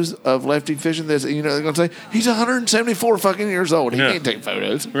photos of Lefty fishing this. And, they're going to say, he's 174 fucking years old. He Yeah. can't take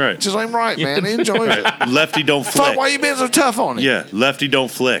photos. Right. Just ain't right, man. He enjoys it. Lefty don't Fuck, flick. why you being so tough on it? Yeah, Lefty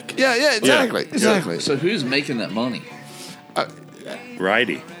don't flick. Yeah, exactly. Exactly. So who's making that money?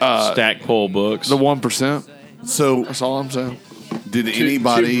 Righty. Stackpole books. The 1%. So That's all I'm saying. did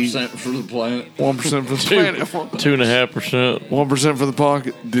anybody 2% for the planet. 1% for the planet. 2.5%. 1% for the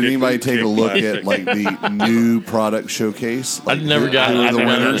pocket. did anybody take a look at like the new product showcase? Like, never who- got who it. are I the never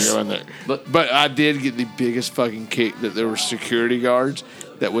got it. winners? But I did get the biggest fucking kick that there were security guards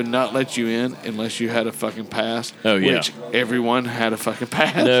that would not let you in unless you had a fucking pass. Oh, yeah. Which everyone had a fucking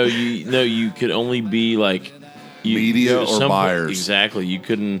pass. No, you could only be like Media or some- buyers. Exactly. You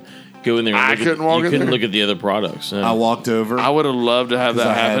couldn't go in there. And I look couldn't at, walk you in couldn't there. look at the other products. No. I walked over. I would have loved to have that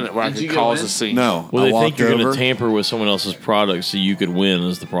I had- happen where I Did could you go cause in? a scene. No, well, I they walked think you're going over. to tamper with someone else's product so you could win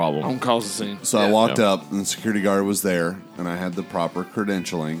is the I'm problem. going to cause a scene. So I walked up, and the security guard was there, and I had the proper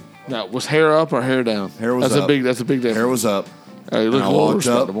credentialing. Now, was hair up or hair down? Hair was that's up. That's a big difference. Hair was up. Hey, and look I a little walked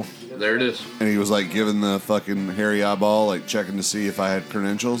up, respectable. There it is. and he was like giving the fucking hairy eyeball, like checking to see if I had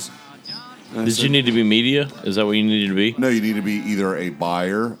credentials. And I Did said, you need to be media? Is that what you needed to be? No, you need to be either a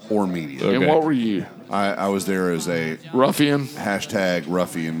buyer or media. Okay. And what were you? I was there as a Ruffian? hashtag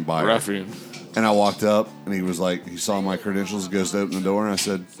ruffian buyer. Ruffian. And I walked up, and he was like, he saw my credentials, goes to open the door, and I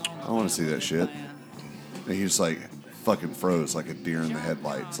said, I want to see that shit. And he just like fucking froze like a deer in the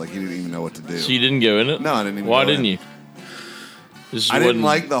headlights. Like he didn't even know what to do. So you didn't go in it? No, I didn't even Why go didn't in. you? Just I didn't wasn't-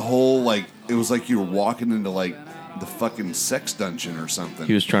 like the whole, like, it was like you were walking into like the fucking sex dungeon or something.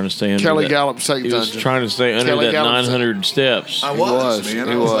 He was trying to stay under Kelly that. Gallup sex He was dungeon. trying to stay under Kelly that Gallup 900 steps. I was, man.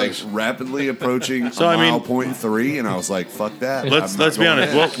 He I was was. like rapidly approaching So, a I mean- mile point 3, and I was like, fuck that. Let's I'm not let's be going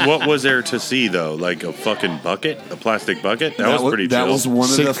honest. in. What was there to see though? Like a fucking bucket, a plastic bucket. That was pretty That chill. was one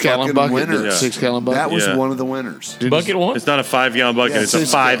of the 6 gallon fucking bucket. winners. Yeah. 6 gallon bucket. That was Yeah. one of the winners. Bucket one? It's not a 5-gallon bucket. Yeah, it's a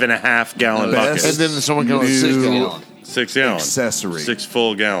 6 5.5 gallon Best bucket. And then someone goes 6 new gallon. 6 gallons. accessory. 6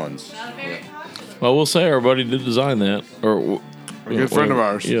 full gallons. Well, we'll say our buddy did design that, or A good friend of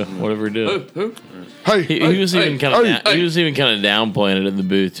ours. Yeah, whatever he did. Who? Hey, He was even kind of hey. he was even kind of downplaying it in the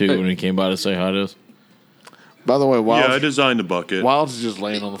booth too when he came by to say hi to us. By the way, Wilds, Yeah, I designed a bucket Wilds is just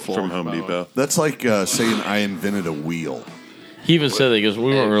laying on the floor from Home by the way. Depot. That's like saying I invented a wheel. He even said that because we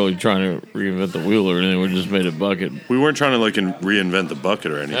weren't really trying to reinvent the wheel or anything. We just made a bucket. We weren't trying to like reinvent the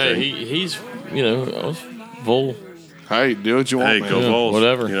bucket or anything. Hey, he's I was full. Hey, do what you want, Hey, man. go Yeah, Bulls.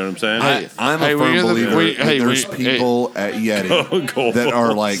 whatever. You know what I'm saying? I'm Hey, a we're firm in the- believer we- that hey, there's we- people at Yeti Go that are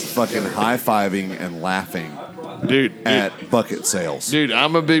Bulls. like fucking high-fiving and laughing Dude, at bucket sales. dude,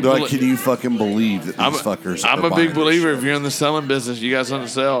 I'm a big They're like, belie- can you fucking believe that these fuckers I'm are a big buying this believer. shit? If you're in the selling business, you got something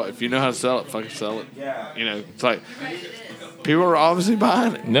to sell. If you know how to sell it, fucking sell it. You know, it's like people are obviously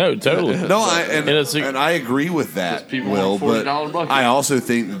buying it. No, totally. No, it's and I agree with that, people Will, want but $40 bucket. I also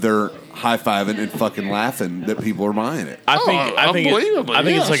think that they're high-fiving and fucking laughing that people are buying it. I think unbelievable, I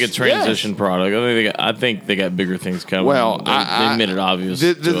think it's like a yes, transition product. I think they got bigger things coming. Well, they made it obvious.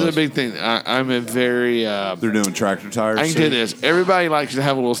 This to is a us. big thing. I'm a very. They're doing tractor tires. I can tell you this. Everybody likes to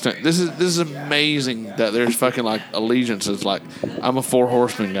have a little stunt. This is amazing that there's fucking like allegiances. Like I'm a Four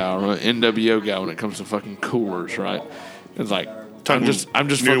Horsemen guy or an NWO guy when it comes to fucking coolers, right? It's like I'm just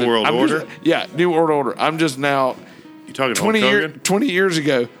New for the- World I'm just- Order? yeah, New World Order. I'm just now. You talking 20 Hulk year, Hogan? 20 years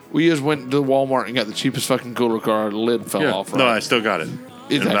ago, we just went to Walmart and got the cheapest fucking cooler car. The lid fell Yeah. off. Right? No, I still got it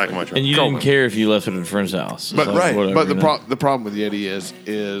in the back of my truck. And you Cool. didn't care if you left it at a friend's house. But So, right, whatever, but you know. the problem with Yeti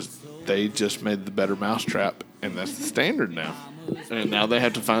is they just made the better mousetrap, and that's the standard now. And now they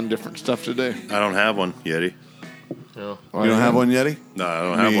have to find different stuff to do. I don't have one, Yeti. You don't have one, Yeti? No, I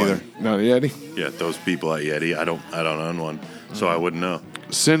don't Me have either. one. No, Yeti. Yeah, those people at Yeti, I don't own one, so I wouldn't know.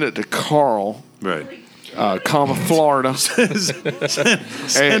 Send it to Carl, Right. Florida.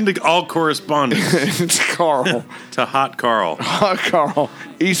 Send all correspondence It's Carl, to Hot Carl. Carl,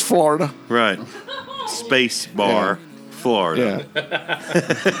 East Florida. Right. Space Bar, Florida.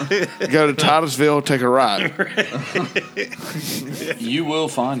 Yeah. Go to Titusville, take a ride. You will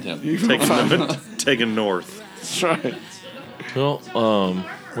find him. Taking north. That's right. Well,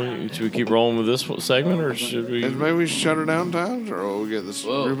 should we keep rolling with this segment, or should we? Maybe we should shut her down times, or we'll get this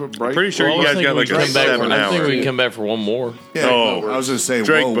group of break. Pretty sure you I guys think got we like can a come back for- 7 I think hour. we can come back for one more. Yeah, Oh, I was going to say,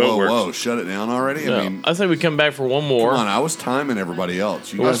 Drake whoa, Boatworks. shut it down already. No, I mean, I think we come back for one more. come on, I was timing everybody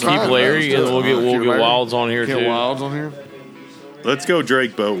else. You We'll guys keep are- Larry, and we'll get Larry. Wilds on here Get too. Wilds on here. Let's go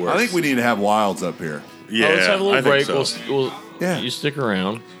Drake Boatworks. I think we need to have Wilds up here. Yeah, let's have a little I break. think so. We'll you stick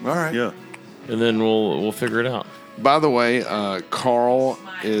around, All right. Yeah. and then we'll figure it out. By the way, Carl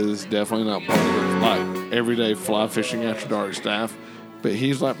is definitely not part of the like everyday fly fishing after dark staff, but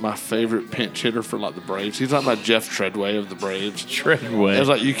he's like my favorite pinch hitter for like the Braves. He's like my Jeff Treadway of the Braves. Treadway. It's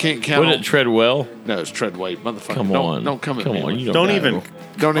like you can't count. Wouldn't it tread well? No, it's Treadway, motherfucker. Come don't, on. don't come at Come me. on, you with- don't Don't know. even.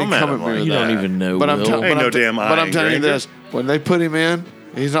 Don't even come at me. With You that. don't even know. But I'm Will. telling. Ain't no damn But I'm eye telling you granger. this: when they put him in,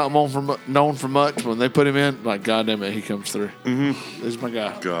 he's not known for much. When they put him in, like goddamn it, he comes through. Mm-hmm. He's my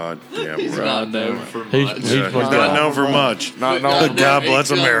guy. God damn He's right. not known for He's much. my He's guy. not known for much. Not known But for God much.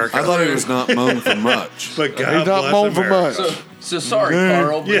 bless America. I thought he was not mown for much. But God He's not bless known for America. much. So sorry,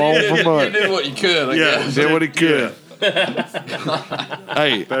 Carl. But Known you, for did, much. you did what you could, I Yeah. guess. Did what he could.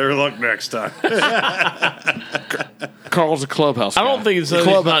 Hey, Better luck next time. Carl's a clubhouse guy. I don't think it's that he's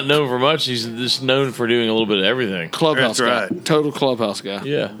Club- not known for much. He's just known for doing a little bit of everything. clubhouse That's guy. right. Total clubhouse guy.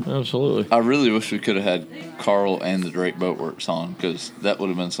 Yeah, absolutely. I really wish we could have had Carl and the Drake Boatworks on because that would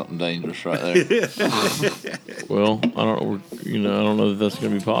have been something dangerous right there. Well, I don't know that that's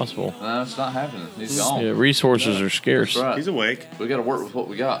going to be possible. No, it's not happening. He's gone. Yeah, resources are scarce. That's right. He's awake. We got to work with what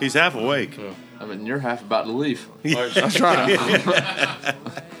we got. He's half awake. I mean, you're half about to leave. That's right.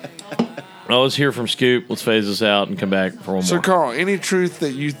 Oh, let's hear from Scoop. Let's phase this out and come back for one So, more. Carl, any truth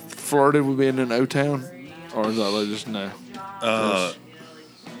that you flirted with being in O-Town? Or is that like just no?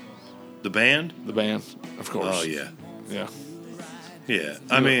 The band? The band, of course. Oh, yeah. Yeah. Yeah.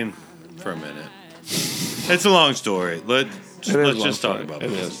 I mean, for a minute. It's a long story. Let's just talk about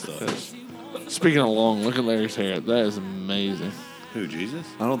this stuff. Speaking of long, look at Larry's hair. That is amazing. Who, Jesus?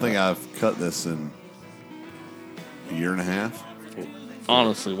 I don't think I've cut this in a year and a half.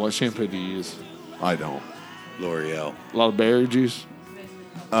 Honestly, what shampoo do you use? I don't. L'Oreal. A lot of berry juice.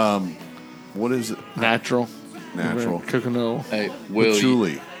 What is it? Natural. Coconut oil. Hey, Will,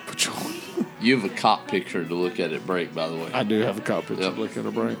 Patchouli. you have a cop picture to look at break, by the way. I do have a cop picture to look at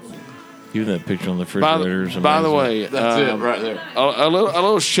a break. You have that picture on the By refrigerator. the way, That's it right there. A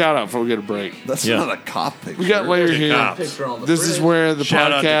little shout out before we get a break. That's not a cop picture. We got Larry It's a here. cop. Picture on the This is fridge. where the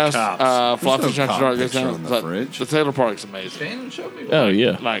Shout out to podcast, cops. Fluffy There's no After cop Dark goes picture down. in the But fridge. the Taylor Park's amazing. Shannon showed me. Oh,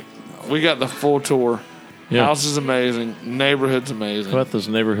 yeah. Like, we got the full tour. Yeah. House is amazing. Neighborhood's amazing. How about those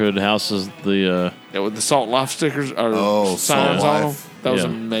neighborhood houses? The Yeah, with the Salt Life stickers or Oh, signs Salt on them. Life. That was Yeah.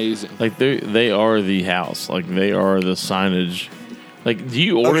 amazing. like they are the house. Like they are the signage. Like, do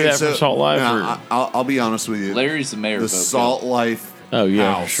you order that from Salt Life? now, Or? I'll be honest with you. Larry's the mayor The of Oak Hill. Salt Life Oh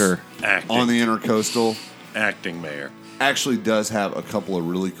yeah, house for sure. Acting. on the Intercoastal Acting mayor. actually does have a couple of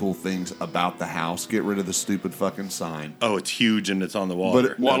really cool things about the house. Get rid of the stupid fucking sign. Oh, it's huge and it's on the water.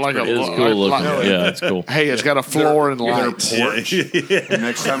 But What, like a It is cool looking. Yeah, it's cool. Hey, it's got a floor and Their lights. porch. The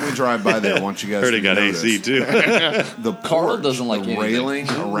next time we drive by there, I want you guys Heard to it got notice. AC too. The Carl porch, doesn't like the anything. railing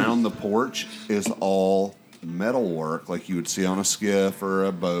around the porch is all metal work, like you would see on a skiff or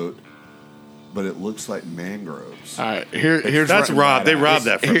a boat, but it looks like mangroves. All right, here's That's where, robbed. They robbed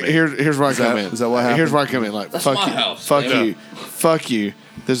that from me. Here's where I come in. Is that what happened? Here's where I come in. Like, That's fuck my you, house. fuck Yeah. you, fuck you.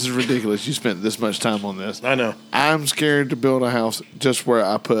 This is ridiculous. You spent this much time on this. I know. I'm scared to build a house just where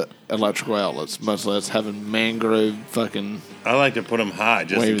I put electrical outlets, much less having mangrove fucking. I like to put them high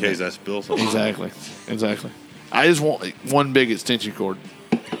just in Wave case it. I spill something. Exactly. I just want one big extension cord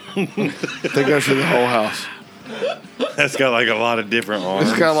that goes through the whole house. That's got like a lot of different arms.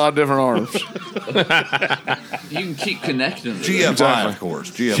 It's got a lot of different arms. You can keep connecting them. GFI, Exactly. of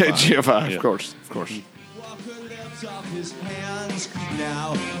course. Yeah, GFI. GFI, of course.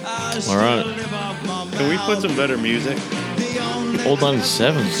 All right. Can we put some better music? Old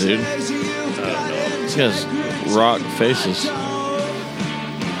 97s, dude. These guys rock faces.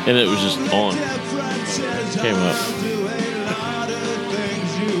 And it was just on. Came up.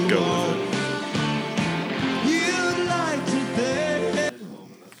 Go with it.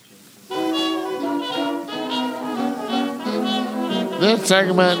 This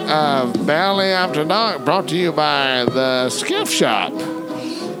segment of Valley After Dark brought to you by the Skiff Shop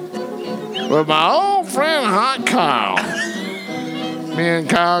with my old friend Hot Kyle. Me and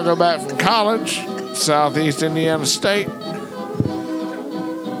Kyle go back from college, Southeast Indiana State.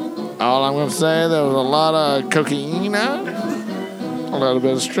 All I'm going to say, there was a lot of cocaine, a little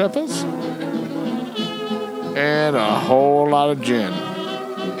bit of strippers, and a whole lot of gin.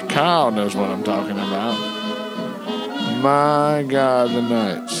 Kyle knows what I'm talking about. My God, the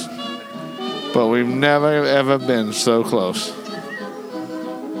nights. But we've never, ever been so close.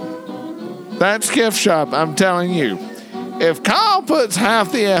 That Skiff Shop, I'm telling you, if Kyle puts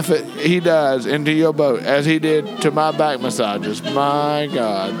half the effort he does into your boat as he did to my back massages, my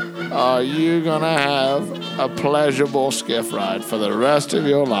God, are you going to have a pleasurable skiff ride for the rest of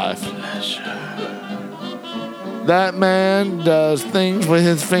your life? That man does things with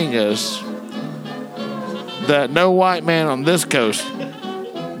his fingers that no white man on this coast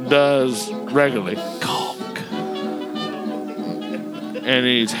does regularly. Caulk. And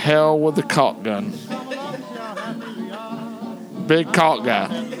he's hell with the caulk gun. Big caulk guy.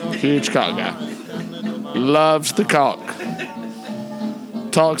 Huge caulk guy. Loves the caulk.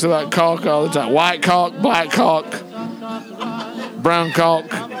 Talks about caulk all the time. White caulk, black caulk, brown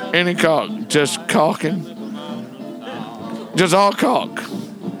caulk, any caulk. Just caulking. Just all caulk.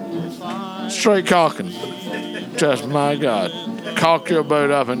 Straight caulking. Just, my God, caulk your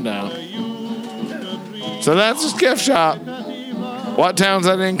boat up and down. So that's the Skiff Shop. What town's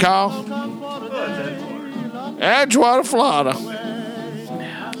that in, Kyle? Edgewater, Florida.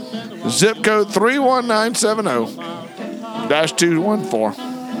 Zip code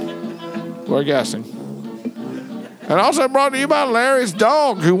 31970-214. We're guessing. And also brought to you by Larry's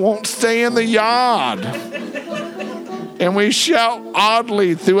dog, who won't stay in the yard. And we shout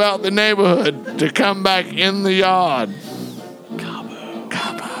oddly throughout the neighborhood to come back in the yard. Cabo.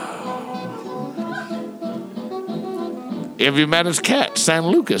 Have you met his cat, San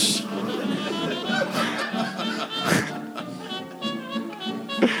Lucas?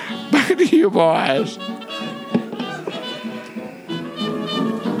 Back to you, you, boys. Okay,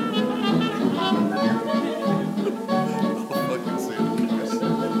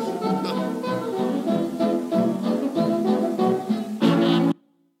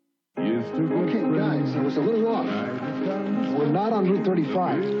 guys, I was a little off. We're not on Route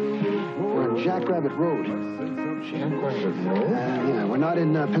 35. We're on Jackrabbit Road. Jackrabbit Road? Yeah, we're not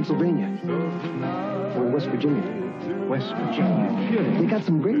in Pennsylvania. We're in West Virginia. West Virginia? They got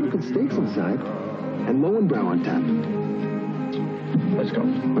some great-looking steaks inside and Lowenbrow on top. Let's go.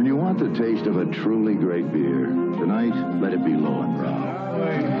 When you want the taste of a truly great beer, tonight, let it be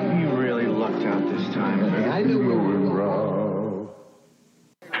Lowenbrow. You really lucked out this time. I knew Lowenbrow.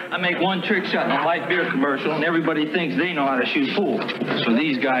 I make one trick shot in a light beer commercial, and everybody thinks they know how to shoot pool. So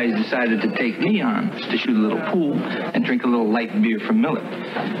these guys decided to take me on to shoot a little pool and drink a little light beer from Miller.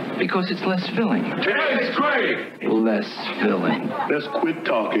 Because it's less filling. It's great. Less filling. Let's quit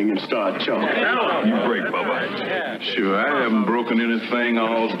talking and start chunking. You break, Bubba. Sure, I haven't broken anything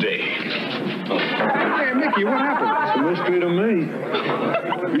all day. Hey, Mickey, what happened? It's a mystery to me.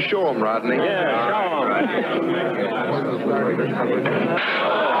 You show him, Rodney. Yeah, show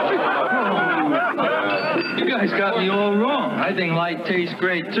You guys got me all wrong. I think light tastes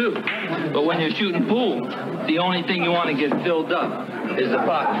great, too. But when you're shooting pool, the only thing you want to get filled up is the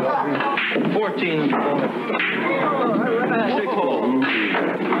box. 14 6-hole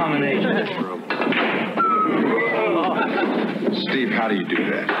combination. Steve, how do you do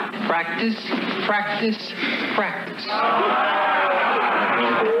that? Practice, practice, practice.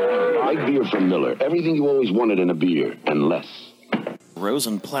 Light beer from Miller. Everything you always wanted in a beer, and less.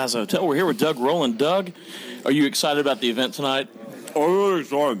 Rosen Plaza Hotel. We're here with Doug Rowland. Doug, are you excited about the event tonight? I'm really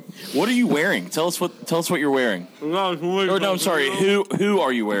excited. What are you wearing? Tell us what you're wearing. No, I'm sorry. Who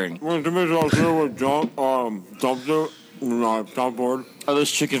are you wearing? I'm here with Jumpsuit, Tom Ford. Are those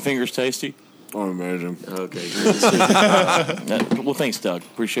chicken fingers tasty? Oh, amazing. Okay. Well, thanks, Doug.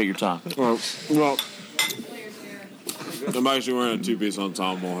 Appreciate your time. Well, I'm actually wearing a two-piece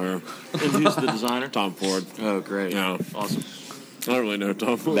ensemble here. And who's the designer? Tom Ford. Oh, great. Yeah. Awesome. I don't really know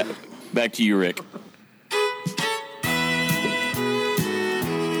Tom Ford. Back to you, Rick.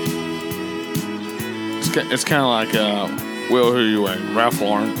 It's kind of like, Will, who are you wearing? Ralph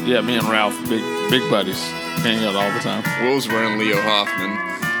Lauren. Yeah, me and Ralph, big buddies. Hang out all the time. Will's wearing Leo Hoffman.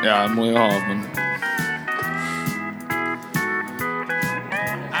 Yeah, I'm Leo Hoffman.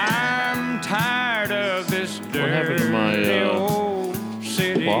 I'm tired of this What happened to my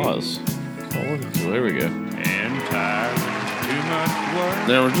applause? Oh, there we go. And tired, too much work.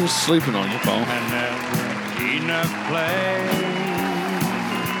 They were just sleeping on you, Paul. And never enough play.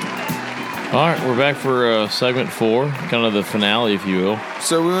 All right, we're back for segment 4, kind of the finale, if you will.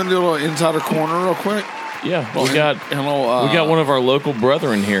 So we want to do a little insider corner real quick. Yeah, we got one of our local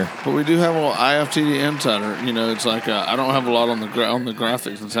brethren here. But we do have a little IFTD insider. You know, it's like I don't have a lot on the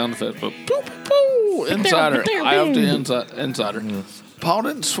graphics and sound effects, but insider, IFTD insider. Paul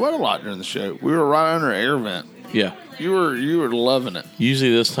didn't sweat a lot during the show. We were right under air vent. Yeah, you were loving it.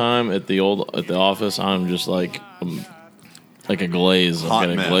 Usually this time at the office, I'm just like a glaze. Hot I've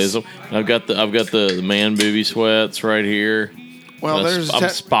got mess. a glaze. I've got the man booby sweats right here. Well, I'm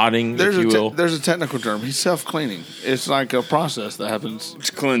spotting, if you will. There's a technical term. He's self-cleaning. It's like a process that happens. It's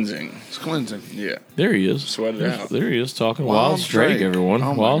cleansing. It's cleansing. Yeah. There he is. Sweat it out. There he is talking Wild Strake, everyone.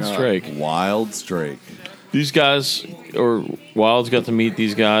 Oh my Wild God. Strake. Wild Strake. These guys, or Wild's got to meet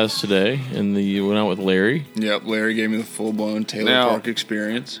these guys today, and you went out with Larry. Yep, Larry gave me the full-blown Taylor Now, Park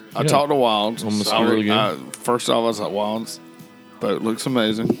experience. I talked to Wilds. Almost really good. First off, I was like, Wilds, boat looks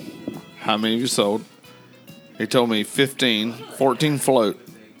amazing. How many of you sold? He told me 15, 14 float,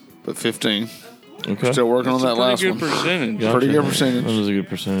 but 15. Okay. We're still working on that last one. Percentage. Pretty good percentage. That was a good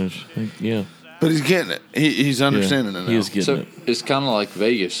percentage. Yeah. But he's getting it. He's understanding it now. He is getting it. It's kind of like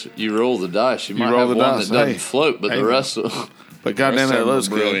Vegas. You roll the dice. You might roll have the one dice. that doesn't Hey. float, but Hey, the man. rest of But goddamn it, it looks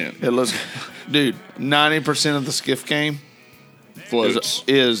brilliant. good. It looks, dude. 90% of the skiff game floats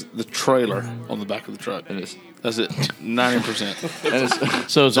is the trailer on the back of the truck. That's it. 90%.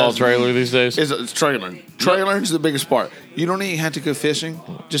 So it's all trailer these days? It's trailering. Trailering is the biggest part. You don't even have to go fishing.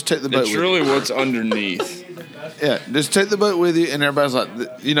 Just take the boat It's with really you. what's underneath. Yeah, just take the boat with you, and everybody's like,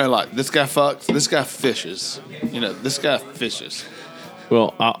 like this guy fucks, this guy fishes. This guy fishes.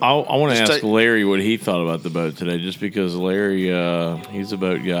 Well, I want to Just ask Larry what he thought about the boat today, just because Larry, he's a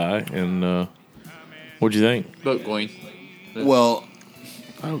boat guy. And what'd you think? boat going. Well,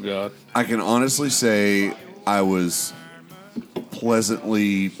 oh God, I can honestly say I was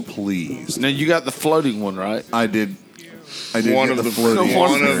pleasantly pleased. Now you got the floating one, right? I did. I did One get of the floating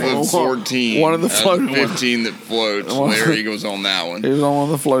one of experience. the 14. One of the out floating ones. 15 that floats. One- Larry goes on that one. He was on one of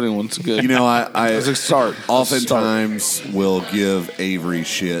the floating ones. Good. You know, I It's a start. oftentimes will give Avery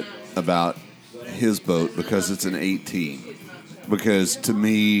shit about his boat because it's an 18. Because to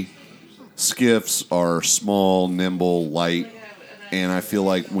me, skiffs are small, nimble, light, and I feel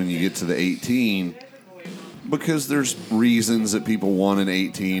like when you get to the 18, because there's reasons that people want an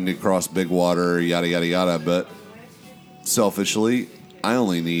 18 to cross big water, yada, yada, yada, but selfishly, I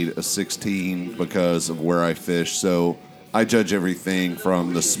only need a 16 because of where I fish, so I judge everything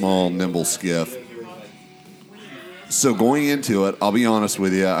from the small, nimble skiff. So going into it, I'll be honest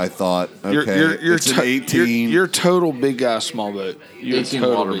with you, I thought, okay, it's an 18. You're total big guy, small boat. You're 18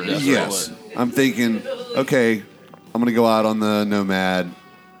 total water big guy, boat. small Yes. boat. I'm thinking, okay, I'm going to go out on the Nomad,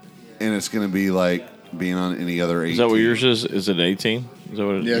 and it's going to be like being on any other 18. Is that what yours is? Is it 18? Is that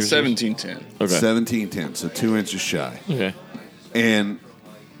what it, Yeah, yours is? 1710. Okay. 1710, so 2 inches shy. Okay. And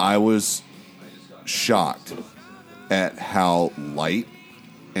I was shocked at how light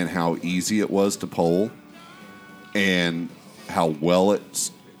and how easy it was to pole and how well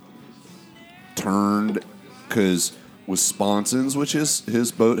it's turned. Because with sponsons, which is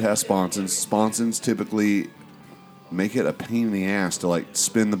his boat has sponsons typically make it a pain in the ass to like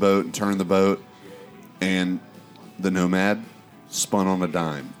spin the boat and turn the boat. And the Nomad spun on a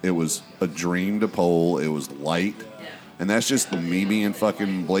dime. It was a dream to pole. It was light. And that's just me being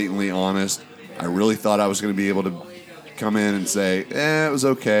fucking blatantly honest. I really thought I was going to be able to come in and say, it was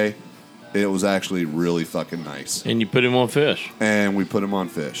okay. It was actually really fucking nice. And you put him on fish. And we put him on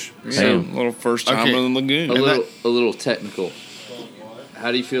fish. Yeah, a little first time in the lagoon. A little technical.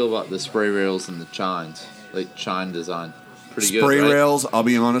 How do you feel about the spray rails and the chines? Like chine design. Pretty good, Spray right? rails, I'll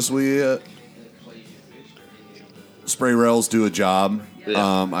be honest with you. Spray rails do a job.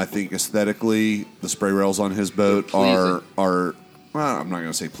 Yeah. I think aesthetically, the spray rails on his boat are well, I'm not going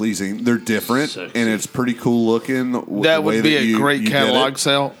to say pleasing. They're different, and it's pretty cool looking. That would be a great catalog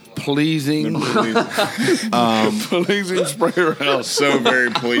sale. Pleasing. Pleasing spray rails. So very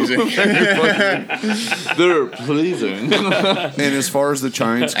pleasing. They're pleasing. And as far as the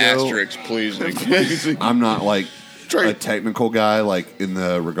chines go, Asterisk pleasing. I'm not like a technical guy, like in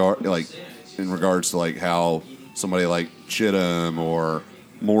regards to like how somebody like Chittum or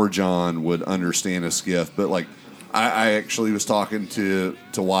Morjon would understand a skiff. But like, I actually was talking to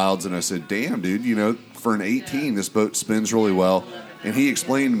Wilds, and I said, "Damn, dude, you know, for an 18, this boat spins really well." And he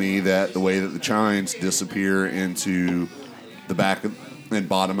explained to me that the way that the chines disappear into the back and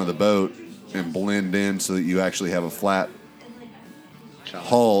bottom of the boat and blend in so that you actually have a flat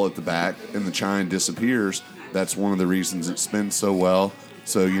hull at the back and the chine disappears, that's one of the reasons it spins so well.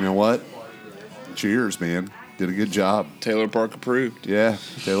 So you know what? Cheers, man. Did a good job. Taylor Park approved. Yeah,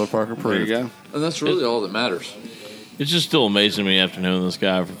 Taylor Park approved. There you go. And that's really all that matters. It's just still amazing to me after knowing this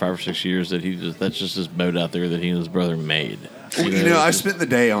guy for 5 or 6 years that that's just his boat out there that he and his brother made. You know, I spent the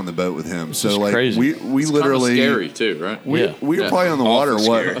day on the boat with him, so like crazy. we It's literally kinda scary too, right? We were probably on the water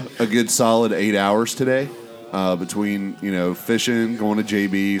Awful a good solid 8 hours today, between fishing, going to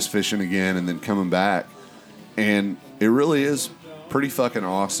JB's, fishing again, and then coming back, and it really is pretty fucking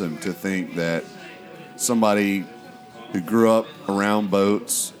awesome to think that somebody who grew up around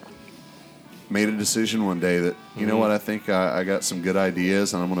boats made a decision one day that you know what, I think I got some good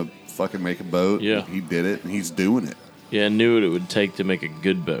ideas and I'm gonna fucking make a boat. Yeah, he did it and he's doing it. Yeah, I knew what it would take to make a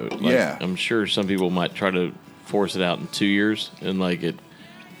good boat. Like, Yeah. I'm sure some people might try to force it out in 2 years, and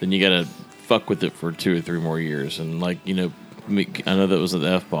then you gotta fuck with it for 2 or 3 more years. And I know that was an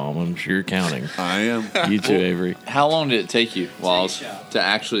F-bomb. I'm sure you're counting. I am. You too, Avery. How long did it take you, Wiles, to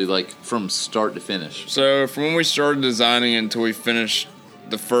actually from start to finish? So from when we started designing until we finished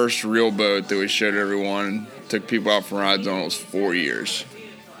the first real boat that we showed everyone and took people out for rides on, it was 4 years.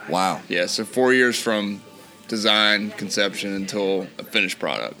 Wow. Yeah, so 4 years from design, conception until a finished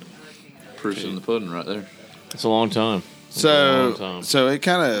product. Proof's in the pudding right there. It's a long time. It's a long time. So it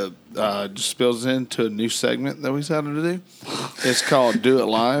kind of just spills into a new segment that we decided to do. It's called Do It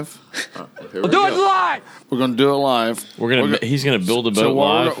Live. Do it live! We're going to do it live. He's gonna build a boat so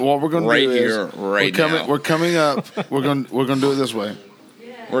live. what we're going to Right do here, is right now. we're coming up. We're going to do it this way.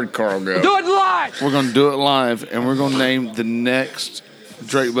 Where'd Carl go? Do it live! We're going to do it live, and we're going to name the next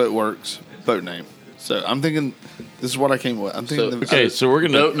Drake Boat Works boat name. So I'm thinking, this is what I came with. I'm thinking. So we're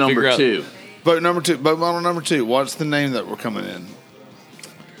gonna boat number figure out- 2. Boat number 2. Boat model number 2. What's the name that we're coming in?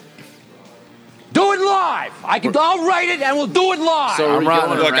 Do it live. I'll write it and we'll do it live. So are we going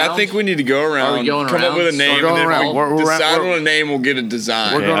Look, around? I think we need to go around, Are we going come up around? with a name, We're and going then around. we'll We're- decide we're- on a name, we'll get a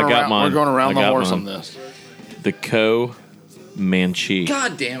design. We're going I got around. mine. We're going around I the got horse mine. on this. The Comanche.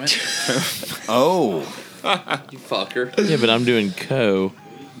 God damn it. Oh, You fucker. Yeah, but I'm doing co.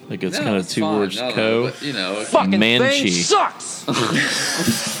 Like it's No, kind of it's two fine. words. No, Co. but, you know, Fucking Manchi. thing sucks.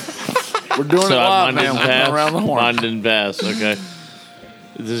 We're doing it live, man. We're going around the horn. Mine didn't pass. Okay.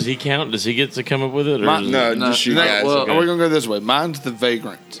 Does he count? Does he get to come up with it? Or Mine- is No, it- just you guys. Well, Okay. we're gonna go this way. Mine's the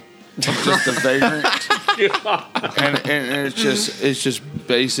vagrant. Just the vagrant, and it's just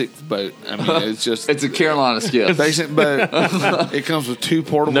basic boat. I mean, it's just it's a Carolina skiff. basic boat. It comes with two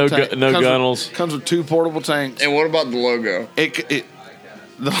portable No tanks. gu- no gunnels. Comes with two portable tanks. And what about the logo?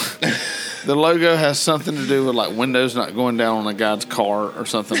 The logo has something to do with like windows not going down on a guy's car or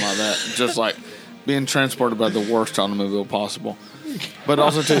something like that. Just like being transported by the worst automobile possible. But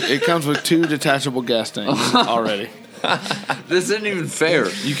also, too, it comes with two detachable gas tanks already. This isn't even fair.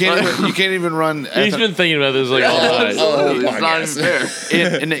 You can't even run. He's been thinking about this like all night. It's not even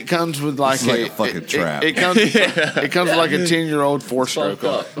fair. And it comes with like It's like a fucking trap. It comes with like a 10-year-old four-stroke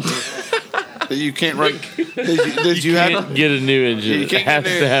on it. That you can't run. That you Can't have get a new engine. You It can't has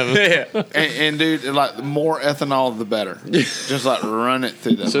get to have it. and dude, like the more ethanol, the better. Just like run it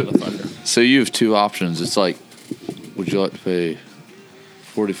through that motherfucker. So you have two options. It's like, would you like to pay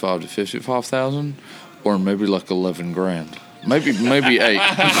 45 to 55,000, or maybe like 11 grand? Maybe 8.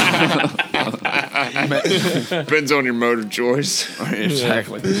 Depends on your mode of choice.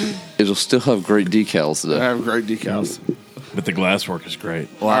 Exactly. It'll still have great decals I though. have great decals. But the glass work is great.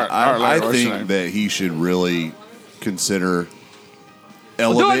 Well, All right, I what's your name? think that he should really consider do it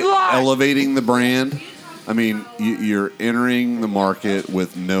live. elevating the brand. I mean, you're entering the market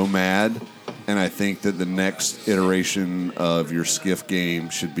with Nomad, and I think that the next iteration of your skiff game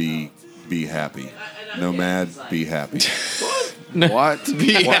should be Happy. Nomad, be happy. What?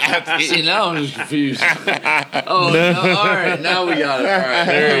 Be happy. See, now I'm just confused. Oh, no. All right. Now we got it. All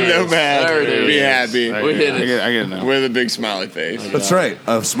right. No bad. There it is. Be happy. We hit it. I get it now. With a big smiley face. That's right.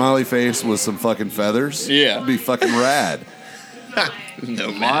 A smiley face with some fucking feathers. Yeah. It'd be fucking rad.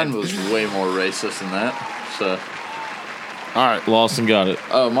 No Mine was way more racist than that. So, All right. Lawson got it.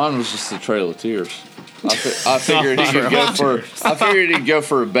 oh, mine was just the Trail of Tears. I figured he could go for. I figured he'd go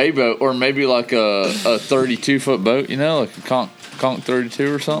for a bay boat or maybe like a 32-foot boat. You know, like a Conch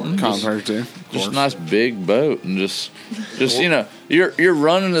 32 or something. Conch 32. Just a nice big boat, and just you know, you're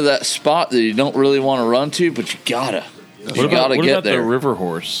running to that spot that you don't really want to run to, but you gotta What get about there. the River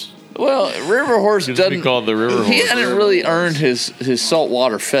Horse? Well, River Horse Should doesn't. be called the River He Horse. hadn't really earned his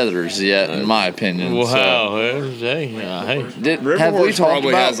saltwater feathers yet, in my opinion. Well, so. how? Hey, River Have we Horse talked probably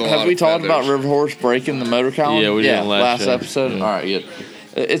about has a lot of about feathers. River Horse breaking the motor column? Yeah, we did last show. episode. Yeah. All right, good.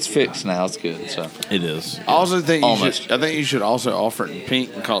 It's fixed now. It's good. So it is. I also think Almost. I think you should also offer it in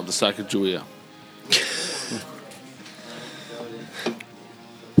pink and call it the Sacagawea.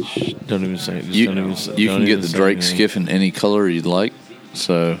 Don't even say it. Just You, don't even say, you don't can get even the say Drake anything. skiff in any color you'd like.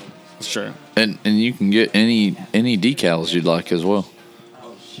 So, That's true. and you can get any decals you'd like as well.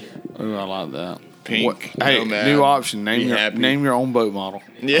 Ooh, I like that. Pink. Hey, Nomad, new option. be happy. Name your own boat model.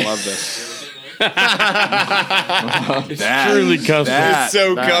 Yeah. I love this. It's truly custom. It's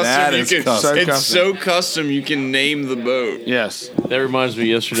so custom. that You is can, custom. It's custom. so custom. You can name the boat. Yes. That reminds me.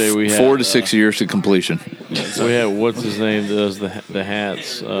 Yesterday we had 4 to 6 years to completion. We had what's his name does the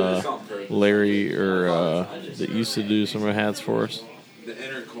hats. Larry or that used to do some of the hats for us.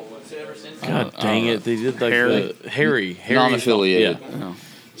 God dang it! They did like Harry non-affiliated. Yeah.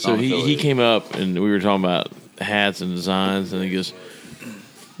 So he came up and we were talking about hats and designs, and he goes,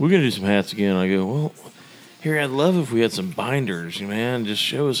 "We're gonna do some hats again." I go, "Well, Harry, I'd love if we had some binders, man. Just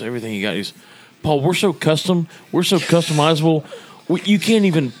show us everything you got." He's, "Paul, we're so customizable. You can't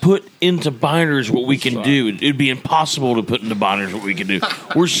even put into binders what we can do. It'd be impossible to put into binders what we can do.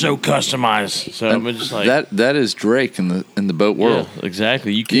 We're so customized." So I'm just like that is Drake in the boat world. Yeah,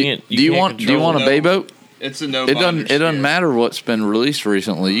 exactly. You can't. Do you want a bay boat? It's a no. It doesn't matter what's been released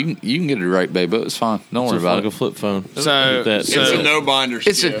recently. You can get a right bay boat. It's fine. Don't worry about like it. a flip phone. So, It's a no binder.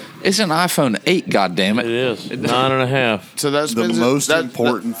 It's an iPhone 8. God damn It it! is 9.5. So that's The most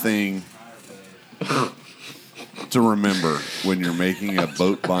important thing to remember when you're making a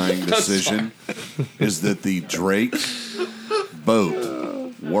boat buying decision is that the Drake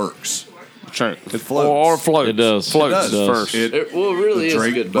boat works. True. It floats. Or floats. It does. Floats It does. first. It really the is a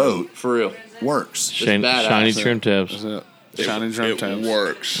Drake good boat, for real. Works. Shiny badass. trim tabs. That's it. Shiny drum tabs.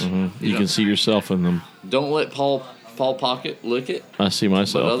 works. You can see yourself in them. Don't let Paul Pocket lick it. I see But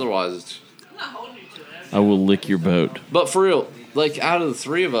myself. otherwise, it's. I will lick your boat. But for real, like out of the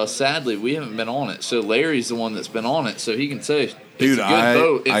three of us, sadly, we haven't been on it. So Larry's the one that's been on it, so he can say, "It's Dude, a good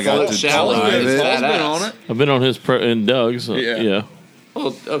boat. It I got floats to shallow. drive It's it. badass." Been on it. I've been on his and Doug's. Yeah. Yeah.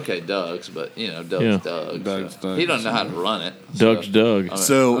 Well, okay, Doug's, but Doug's Yeah. Doug's. He doesn't know how to run it. Doug's Doug.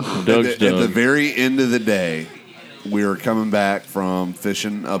 So Doug's at the Doug. very end of the day, we were coming back from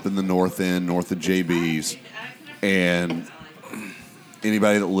fishing up in the north end, north of JB's, and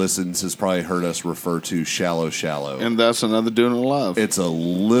anybody that listens has probably heard us refer to Shallow. And that's another Doing It Live. It's a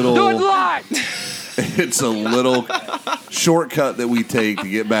little. Do it live! It's a little shortcut that we take to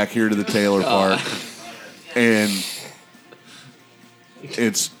get back here to the Taylor Park, and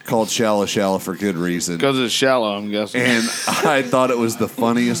it's called Shallow for good reason. Because it's shallow, I'm guessing. And I thought it was the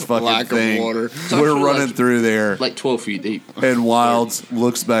funniest fucking Lack of thing. water. It's We're actually running through there, Like 12 feet deep. and Wilds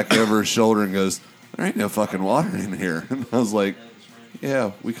looks back over his shoulder and goes, "There ain't no fucking water in here." And I was like,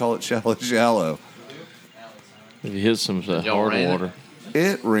 "Yeah, we call it Shallow." If you hit some Y'all hard ran it? water.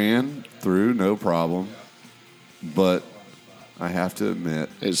 It ran through no problem, but I have to admit,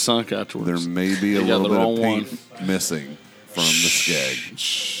 It sunk afterwards. there may be a You got little the bit of wrong paint missing from the skeg.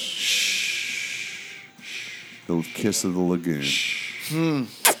 The kiss of the lagoon. It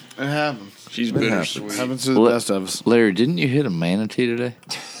happens. She's It bittersweet. Happens to the best of us. Larry, didn't you hit a manatee today?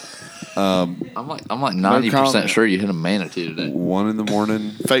 I'm like 90% comment. sure you hit a manatee today. One in the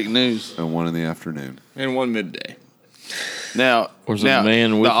morning Fake news. and one in the afternoon. And one midday. Now, Or is it the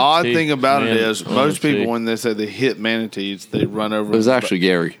man with the the odd teeth? thing about Man it is on most the people, teeth. when they say they hit manatees, they run over It was them. actually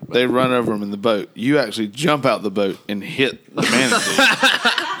Gary. They run over them in the boat. You actually jump out the boat and hit the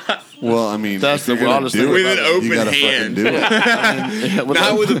manatee. Well, I mean, That's if you're the gonna oddest do thing it, With an open you gotta hand. fucking do it.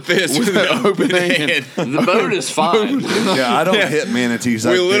 Not with a fist, with an open hand. The boat is fine. Yeah, I don't hit manatees.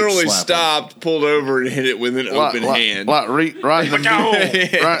 I We dick literally slap 'em. stopped, pulled over, and hit it with an open hand. Right in the meat,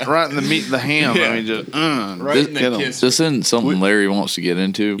 right in the meat of the ham. I mean, just Right in the get 'em. kiss. This isn't something Larry wants to get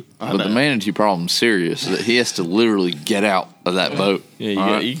into, but the manatee problem's serious. That he has to literally get out of that boat.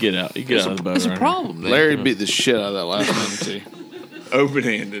 Yeah, you get out. You get out of the boat. It's a right problem. man. Larry beat the shit out of that last manatee.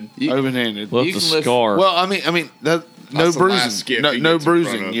 Open-handed. Open-handed. Left You the can lift- scar. Well, I mean that no That's the last skip bruising, he no gets in front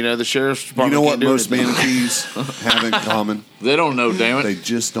bruising. of. You know, the sheriff's You department. know what can't do most anything. manatees have in common? They don't know, damn it. They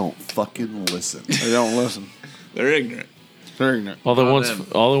just don't fucking listen. They don't listen. They're ignorant. They're ignorant. all they want, them.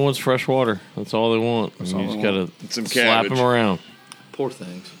 all they want's fresh water. That's all they want. And all you they just gotta Some slap cabbage. them around. Poor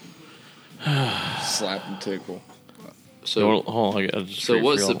things. Slap and tickle. So Hold on, I just So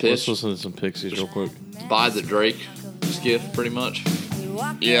what's the pitch? Let's listen to some Pixies real quick. buy the Drake skiff, pretty much.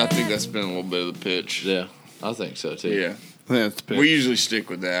 Yeah, I think that's been a little bit of the pitch. Yeah, I think so too. Yeah. That's the pitch. We usually stick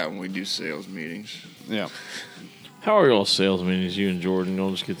with that when we do sales meetings. Yeah. How are y'all sales meetings? You and Jordan, y'all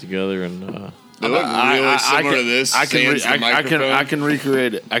just get together and They look really similar to this. I can, sans the microphone. I can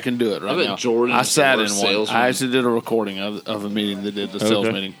recreate it. I can do it right I bet now. Jordan I is the sat in worst one. salesman. I actually did a recording of a meeting that did the sales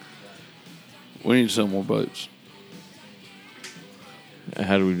Okay. meeting. We need to sell more boats.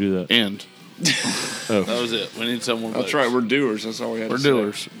 how do we do that? End. Oh. That was it. We need to sell more boats. That's right. We're doers. That's all we had We're to say.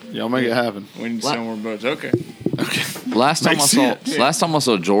 doers. Y'all make it happen. We need to sell more boats. Okay. Last time I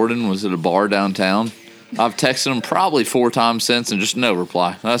saw Jordan was at a bar downtown. I've texted him probably 4 times since and just no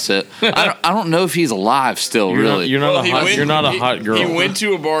reply. That's it. I don't know if he's alive still. Really, You're not a hot girl. He went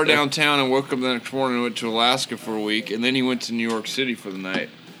to a bar downtown and woke up the next morning and went to Alaska for a week, and then he went to New York City for the night.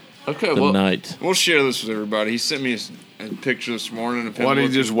 Okay, the night. We'll share this with everybody. He sent me a picture this morning of him. Why did he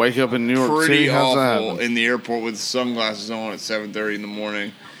looking just wake up in New York pretty City? How's that awful happen? in the airport with sunglasses on at 7:30 in the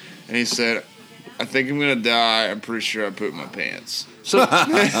morning, and he said, "I think I'm gonna die. I'm pretty sure I pooped my pants." So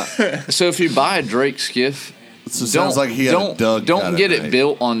if you buy a Drake skiff, So it sounds like he had a Doug don't kind of get it night.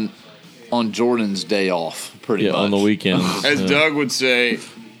 built on Jordan's day off. Pretty much on the weekend. As Doug would say,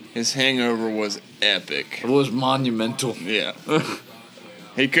 his hangover was epic. It was monumental. Yeah.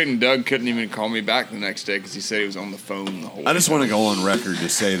 Doug couldn't even call me back the next day because he said he was on the phone the whole I just want to go on record to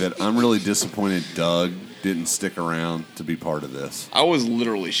say that I'm really disappointed Doug didn't stick around to be part of this. I was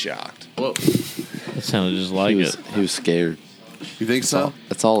literally shocked. Well, That sounded just like he it. was scared. You think so?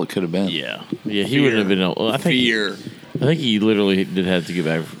 That's all it could have been. Yeah, he wouldn't have been. Well, I think Fear. I think he literally did have to get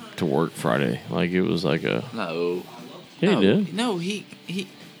back to work Friday. Like it was like a. No. Yeah, he did. No, he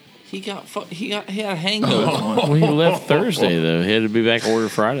had a hangover. Well, he left Thursday though. He had to be back to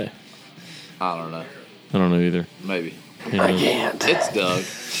work Friday. I don't know. I don't know either. Maybe. You know. It's Doug.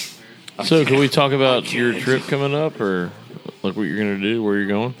 So, can we talk about your trip coming up, or like what you're gonna do, where you're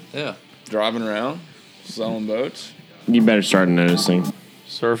going? Yeah. Driving around, selling boats. You better start noticing.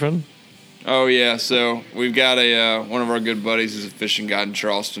 Surfing. Oh yeah, so we've got a one of our good buddies is a fishing guide in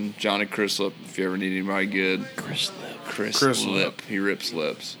Charleston, Johnny Chrislip. If you ever need anybody good, Chris Lip. He rips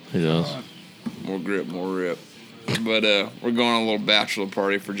lips. He does. More grip, more rip. But we're going on a little bachelor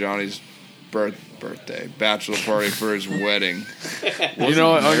party for Johnny's birthday bachelor party for his wedding. You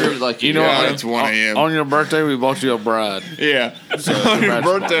know what? It's 1 a.m. On your birthday, we bought you a bride. Yeah. So On your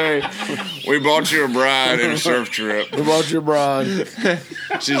bachelor birthday, we bought you a bride and a surf trip. We bought you a bride.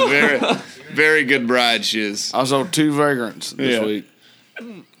 She's very, very good bride. She is. I sold 2 vagrants this week.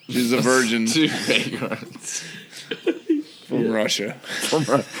 She's a virgin. 2 vagrants. From Russia.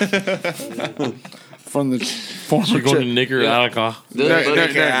 From the former. You're going to Nicaragua. No.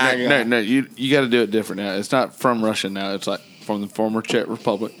 You got to do it different now. It's not from Russia now. It's like from the former Czech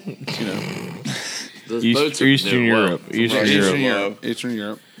Republic. You know, Eastern Europe. Eastern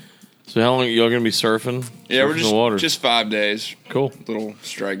Europe. So how long y'all gonna be surfing? Yeah, we're Surfing the water. just 5 days. Cool. Little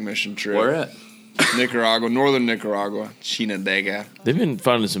strike mission trip. Where at? Nicaragua, northern Nicaragua, Chinandega. They've been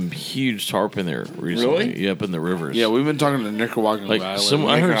finding some huge tarpon there recently. Really? Yeah, up in the rivers. Yeah, we've been talking to Nicaraguan Like islands.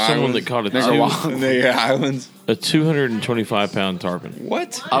 I heard someone that caught Islands. a 225-pound tarpon.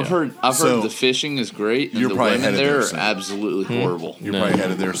 What? I've heard So, the fishing is great, and you're the probably women headed there there are soon. absolutely horrible. You're probably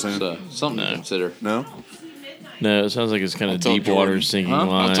headed there soon. So something to consider. No? No, it sounds like it's kind of tell deep water, Jordan. sinking Huh?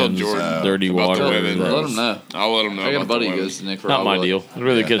 I'll tell lines, Jordan dirty about water. the women. Let them know. I'll let him know. I got a about buddy the who women. goes to Nicaragua. Not my deal. I'd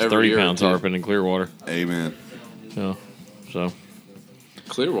rather catch every year or 30-pound two. tarpon in clear water. Amen. Yeah. So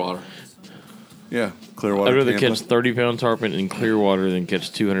Clearwater. Yeah, Clearwater. I'd rather Tampa. catch 30-pound tarpon in clear water than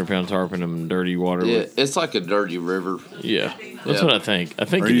catch 200-pound tarpon in dirty water. Yeah, with- it's like a dirty river. Yeah, that's Yeah. what I think. I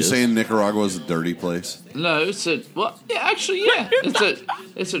think Are it you is. saying Nicaragua is a dirty place? No, it's a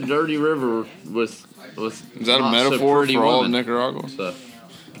it's a dirty river with Is that a not so metaphor pretty for all of women. Nicaragua? So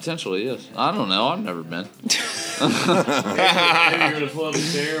potentially is. I don't know. I've never been.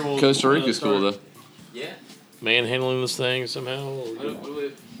 Costa Rica's cool though. Manhandling this thing somehow?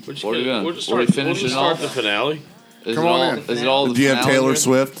 What are you doing? We'll just What are start, we finishing we'll just start off? the finale. Is Come it on all, in. Is it all the Do you have finale Taylor here?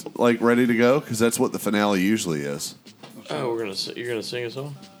 Swift like ready to go? Because that's what the finale usually is. Oh, you're gonna sing a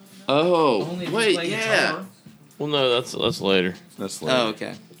song? Oh, wait, yeah. Well, no, that's later. That's Oh,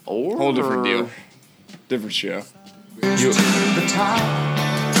 okay. Or Whole different deal. Different show. Is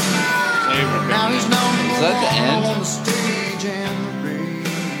that the end?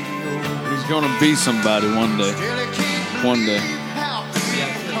 He's gonna be somebody one day. One day.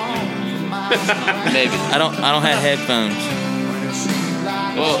 Maybe. I don't have headphones.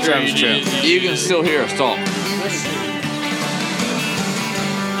 Well, Travis Tritt. you can still hear us talk.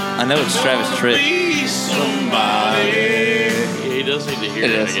 I know it's Travis Tritt. Yeah, he does need to hear It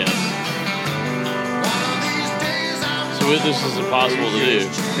that is. again. So this is impossible to do.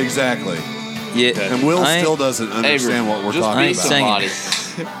 Exactly. Yeah. And Will I ain't- still doesn't understand what we're just talking be about. somebody.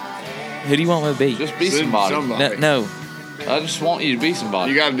 Who do you want me to be? Just be somebody. No, I just want you to be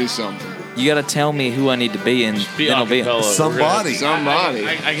somebody. You got to do something. you got to tell me who I need to be, and Be then I'll be. acapella. Somebody. Somebody.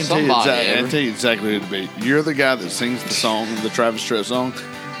 I can Somebody, tell you exactly who to be. You're the guy that sings the song, the Travis Tritt song.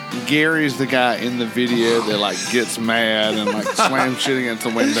 Gary's the guy in the video that like gets mad and like slams shit against the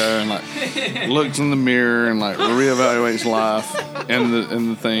window and like looks in the mirror and like reevaluates life and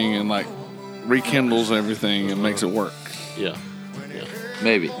the thing and like rekindles everything and makes it work. Yeah.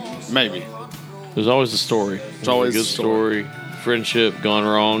 Maybe. Maybe. There's always a story. There's always a good a story. Friendship gone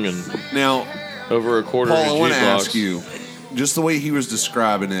wrong, and Now, over a quarter Paul, I of want a to jukebox. ask you, just the way he was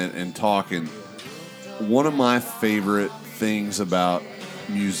describing it and talking, one of my favorite things about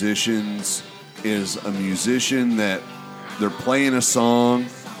musicians is a musician that they're playing a song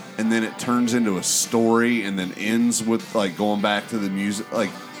and then it turns into a story and then ends with like going back to the music. Like,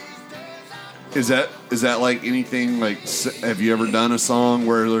 is that like anything like? Have you ever done a song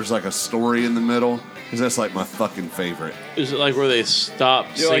where there's like a story in the middle? Because that's like my fucking favorite. Is it like where they stop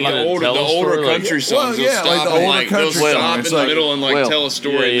Yeah, singing like and the tell a older story? country Like, songs. Well, yeah, they'll like stop the and, older like, country they'll stop songs, in it's the like- middle and like Well, tell a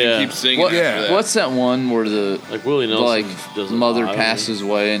story yeah, and then yeah. keep singing What, after that. what's that one where the like Willie Nelson like does it mother live, passes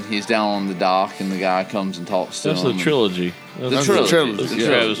away and he's down on the dock and the guy comes and talks to That's him? the trilogy. The That's trilogy. That's the Yeah.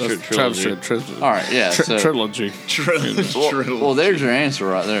 Travis That's Tritt Travis trilogy. Tritt trilogy. All right, yeah. So, Trilogy. well, there's your answer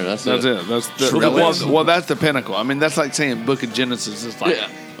right there. That's That's it. it. That's the, Trilogy. well, that's the pinnacle. I mean, that's like saying Book of Genesis is like Yeah.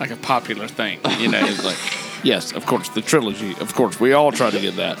 like a popular thing. You know, it's like yes, of course, the trilogy. Of course, we all try to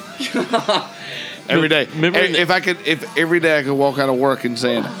get that every day. Remember If every day I could walk out of work and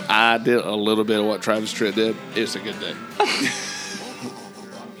saying I did a little bit of what Travis Tritt did, it's a good day.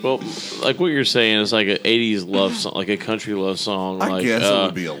 Well, like what you're saying is like an '80s love song, like a country love song. I like, guess it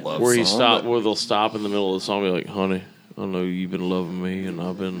would be a love where he song, stop, but- where they'll stop in the middle of the song, and be like, "Honey, I know you've been loving me, and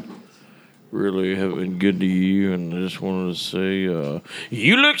I've been really have been good to you, and I just wanted to say,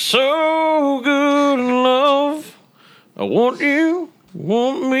 you look so good in love. I want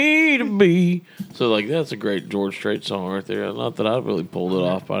me to be." So like that's a great George Strait song right there. Not that I really pulled it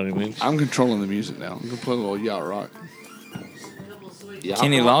off by any means. I'm controlling the music now. I'm gonna play a little yacht rock.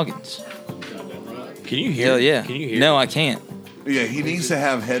 Kenny Loggins. Can you hear? Hell yeah. Can you hear? No, I can't. Yeah, he needs to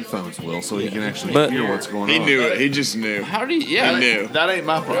have headphones, Will, so he can actually But- hear what's going He on. knew it. He just knew. How do you? Yeah, He knew. That ain't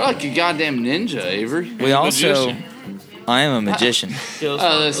my You're problem. like a goddamn ninja, Avery. We also, I am a magician.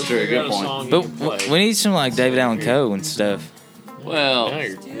 Oh, that's true. Good point. But we need some like David Allen Coe and stuff. Well,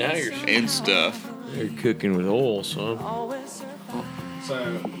 Now you're And stuff. you're cooking with oil, son.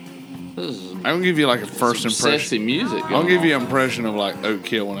 this is I'm gonna give you like a first some impression. sexy music. I'll going give you on. an impression of like Oak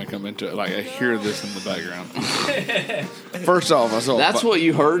Hill when I come into it. Like I hear this in the background. First off, I saw. That's what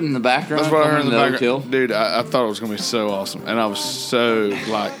you heard in the background. That's what I heard in coming the to Oak Hill? background, dude. I thought it was gonna be so awesome, and I was so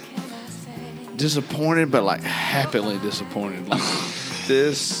like disappointed, but like happily disappointed. Like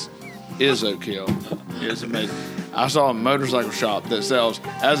this is Oak Hill. It's amazing. I saw a motorcycle shop that sells,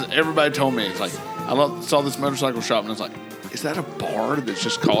 as everybody told me, it's like saw this motorcycle shop, and it's like, is that a bar that's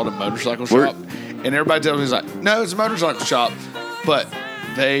just called a motorcycle shop? And everybody tells me it's like, no, it's a motorcycle shop, but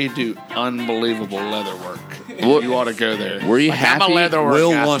they do unbelievable leather work. What- You ought to go there. Were you like, I'm happy? a leather work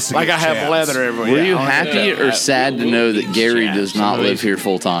Will guy. wants to like get I have chaps. leather everywhere. Were Yeah, you I wanna happy do that. or sad to know that Gary does not live here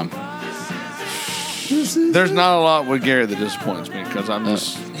full time? There's not a lot with Gary that disappoints me because I'm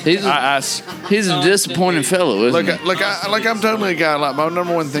just. He's a disappointing fellow, isn't he? I'm totally a guy. Like my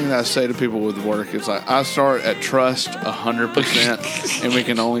number one thing that I say to people with work is like I start at trust 100%, and we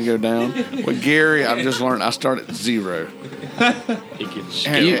can only go down. With Gary, I've just learned I start at 0.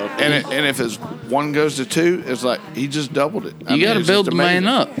 And if it's 1 goes to 2, it's like he just doubled it. You got to build the man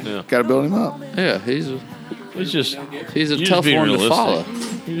up. Yeah. Got to build him up. Yeah, he's a you're tough being one to realistic. follow.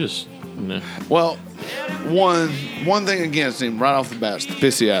 You just no. Well, one thing against him right off the bat is the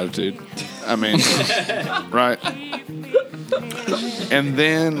pissy attitude. I mean, right? And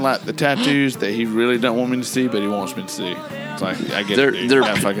then like the tattoos that he really don't want me to see, but he wants me to see. It's like I get it. Dude.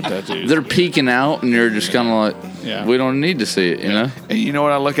 Have fucking tattoos. They're peeking out, and you're just kind of like, Yeah. we don't need to see it, you know? And you know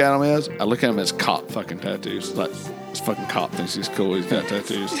what I look at him as? I look at him as cop fucking tattoos. It's like this fucking cop thinks he's cool. He's got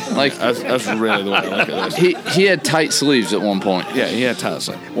tattoos. Like- that's really the way I look at this. He had tight sleeves at one point. Yeah, he had tight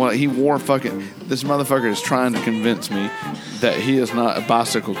sleeves. Well, he wore fucking. This motherfucker is trying to convince me that he is not a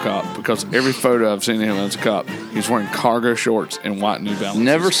bicycle cop because every photo I've seen of him as a cop, he's wearing cargo shorts and white New Balances.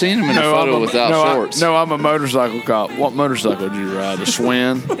 Never seen him in a photo without shorts. I'm a motorcycle cop. What motorcycle did you ride? A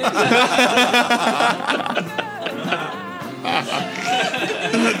Schwinn?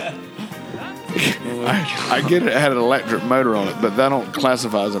 I get it had an electric motor on it, but that don't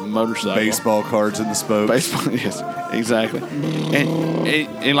classify as a motorcycle. Baseball cards in the spokes. Baseball, yes, exactly.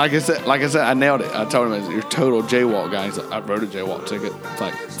 And like I said, I nailed it. I told him, "You're a total jaywalk guy." He's like, "I wrote a jaywalk ticket." It's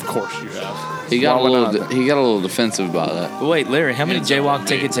like, of course you have. He got Why would a not? little defensive about that. But wait, Larry, how many jaywalk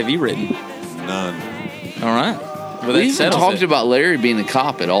tickets have you written? None. All right. Well, We even talked about Larry being a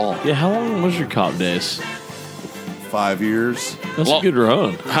cop at all. Yeah, how long was your cop days? 5 years. That's a good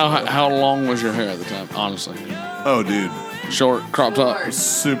run. How long was your hair at the time? Honestly. Oh, dude. Short, cropped up.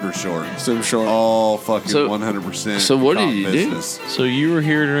 Super short. Super short. All fucking So- 100%. So what did cop you do? business. So you were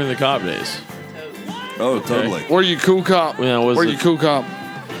here during the cop days? Oh, totally. Were you cool cop? Yeah, was Were it- you cool cop?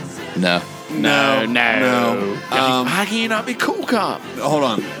 No. No. How can you not be cool cop? Hold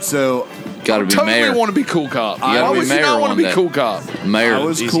on. So Got to be Totally mayor. want to be cool cop. You gotta Why be would you mayor not want one to be day. cool cop? Mayor. I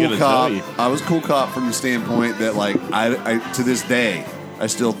was He's cool gonna cop. tell you. I was cool cop from the standpoint that, like, I to this day, I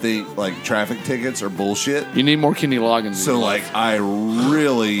still think like traffic tickets are bullshit. You need more Kenny Loggins. in So your like, life. I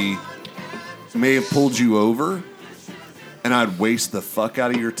really may have pulled you over, and I'd waste the fuck out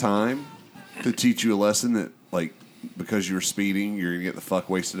of your time to teach you a lesson that, like, because you were speeding, you're gonna get the fuck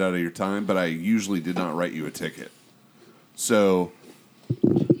wasted out of your time. But I usually did not write you a ticket. So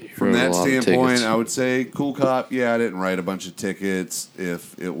from Wrote a that lot of standpoint, tickets. I would say cool cop. Yeah, I didn't write a bunch of tickets.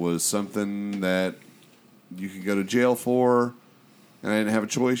 If it was something that you could go to jail for, and I didn't have a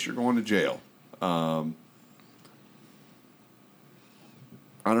choice, you're going to jail.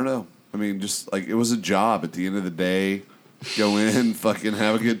 I don't know. I mean, just like it was a job at the end of the day. Go in, fucking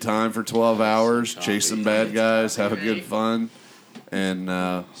have a good time for 12 hours, chase some bad guys, have a good fun. And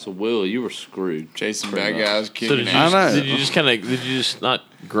So Will, you were screwed. Chasing bad guys, So kicking did you, ass. just, did you just kind of did you just not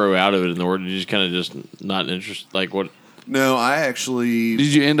grow out of it in the word? Did you just kind of just not interested? Like what? no, I actually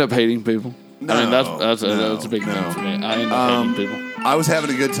Did you end up hating people? No, I mean, that's no, a big no. thing for me. I ended up hating people. I was having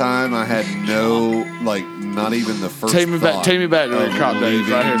a good time. I had no, like, not even the first. Take me back to your of cop days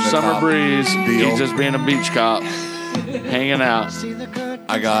leaving right here. the Summer cop breeze. deal. He's just being a beach cop, hanging out.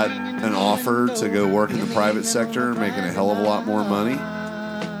 I got an offer to go work in the private sector, making a hell of a lot more money,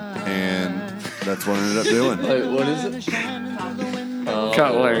 and that's what I ended up doing. Wait, what is it?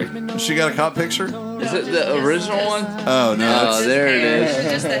 Cop Larry. She got a cop picture? Is it the original one? Oh no! Oh, there it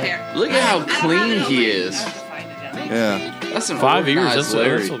is. Just the hair. Look at how clean he is. Yeah. That's an 5 years. organized That's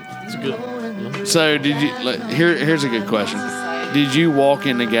Larry. a good. So did you? Here's a good question. Did you walk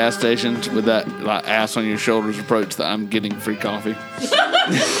into gas stations with that like ass on your shoulders approach that I'm getting free coffee?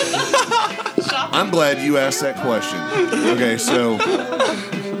 I'm glad you asked that question. Okay, so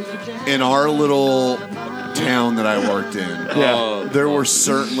in our little town that I worked in, there were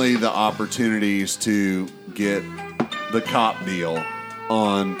certainly the opportunities to get the cop deal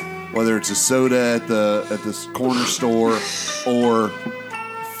on whether it's a soda at the corner store or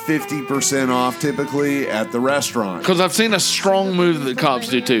 50% off typically at the restaurant. Because I've seen a strong move that the cops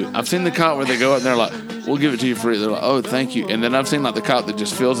do too. I've seen the cop where they go up and they're like, "We'll give it to you free." They're like, "Oh, thank you." And then I've seen like the cop that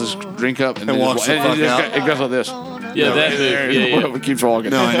just fills his drink up and walks the fuck out. It goes like this. Yeah, that move. Yeah. Keeps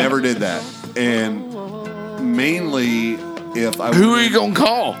walking. No, I never did that. And mainly if I who are you gonna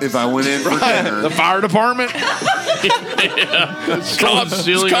call? If I went in for dinner, the fire department. Call the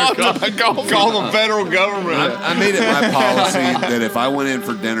federal government. I made it my policy that if I went in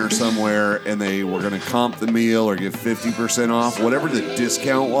for dinner somewhere and they were going to comp the meal or give 50% off, whatever the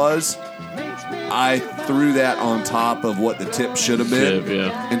discount was, I threw that on top of what the tip should have been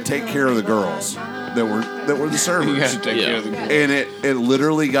and take care of the girls that were the servers. You gotta take care of the girls. And it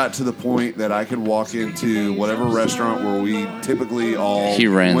literally got to the point that I could walk into whatever restaurant where we typically all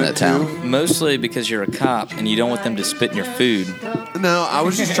went to. Mostly because you're a cop and you don't want them to spit in your food. No, I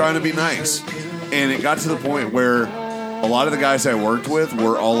was just trying to be nice. And it got to the point where a lot of the guys I worked with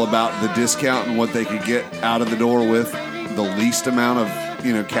were all about the discount and what they could get out of the door with the least amount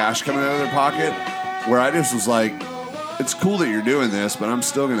of, cash coming out of their pocket, where I just was like, it's cool that you're doing this, but I'm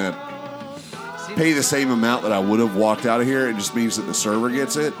still going to pay the same amount that I would have walked out of here. It just means that the server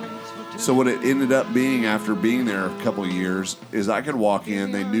gets it. So what it ended up being after being there a couple of years is I could walk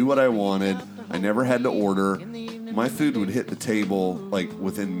in. They knew what I wanted. I never had to order. My food would hit the table like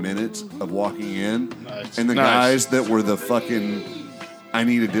within minutes of walking in. And the guys that were the fucking I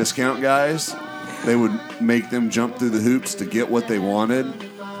need a discount guys, they would make them jump through the hoops to get what they wanted.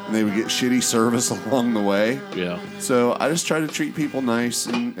 And they would get shitty service along the way. Yeah. So I just try to treat people nice,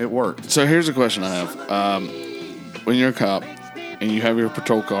 and it worked. So here's a question I have. When you're a cop and you have your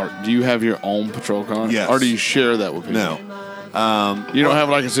patrol car, do you have your own patrol car? Yes. Or do you share that with people? No. You don't have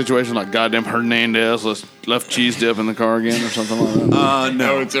like a situation like goddamn Hernandez left cheese dip in the car again or something like that?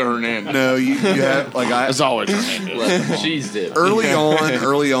 No. It's a Hernandez. No, you have like it's always Hernandez. Left cheese dip. Early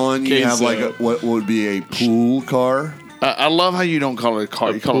on, you have like what would be a pool car. I love how you don't call it a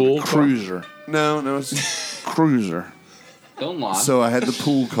car. You call it a cruiser. No, it's cruiser. Don't lie. So I had the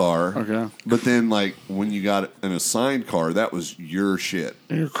pool car. Okay. But then, like, when you got an assigned car, that was your shit.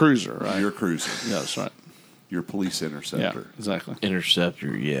 Your cruiser, right? Your cruiser. Yeah, that's right. Your police interceptor. Yeah, exactly.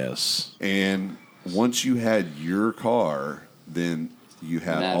 Interceptor, yes. And once you had your car, then you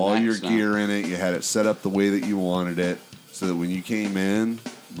had Mad all Max your now. gear in it. You had it set up the way that you wanted it, so that when you came in,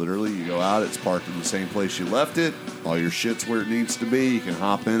 literally, you go out, it's parked in the same place you left it. All your shit's where it needs to be. You can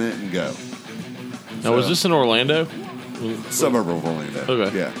hop in it and go. Now, was this in Orlando? Suburb of Orlando.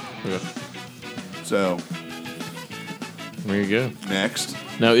 Okay. Yeah. Okay. So, there you go. Next.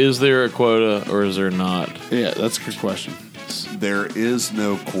 Now, is there a quota or is there not? Yeah, that's a good question. There is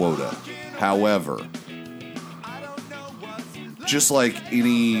no quota. However, just like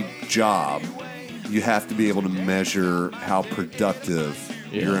any job, you have to be able to measure how productive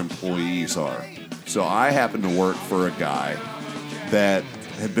your employees are. So I happen to work for a guy that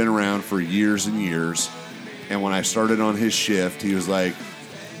had been around for years and years. And when I started on his shift, he was like,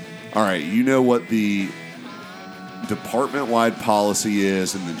 all right, you know what the department-wide policy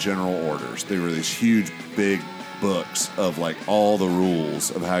is and the general orders. They were these huge, big books of like all the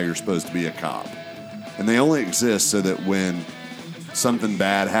rules of how you're supposed to be a cop. And they only exist so that when something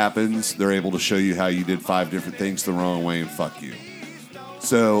bad happens, they're able to show you how you did 5 different things the wrong way and fuck you.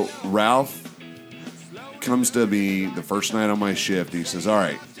 So Ralph comes to me the first night on my shift. He says, all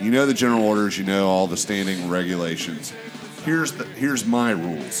right, you know the general orders, you know all the standing regulations. Here's my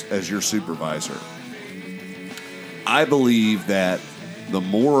rules as your supervisor. I believe that the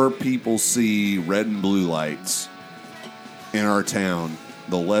more people see red and blue lights in our town,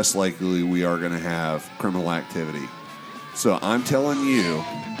 the less likely we are going to have criminal activity. So I'm telling you,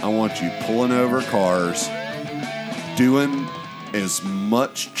 I want you pulling over cars, doing as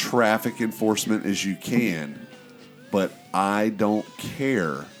much traffic enforcement as you can, but I don't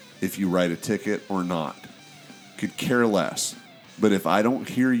care if you write a ticket or not. Could care less. But if I don't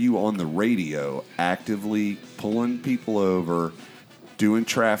hear you on the radio actively pulling people over, doing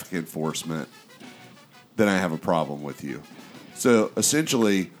traffic enforcement, then I have a problem with you. So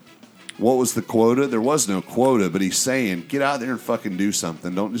essentially, what was the quota? There was no quota, but he's saying, get out there and fucking do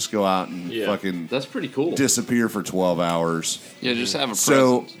something. Don't just go out and fucking That's pretty cool. disappear for 12 hours. Yeah, just have a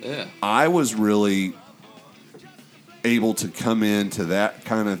So presence. Yeah. I was really able to come into that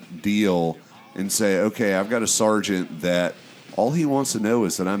kind of deal and say, okay, I've got a sergeant that all he wants to know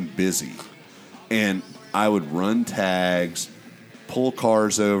is that I'm busy. And I would run tags, pull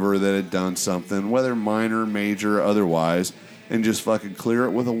cars over that had done something, whether minor, major, otherwise, and just fucking clear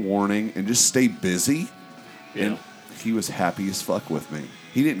it with a warning and just stay busy. Yeah. And he was happy as fuck with me.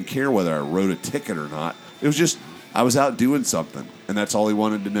 He didn't care whether I wrote a ticket or not. It was just, I was out doing something, and that's all he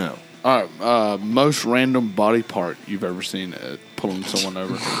wanted to know. All right, most random body part you've ever seen pulling someone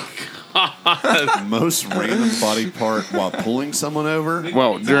over? Most random body part while pulling someone over?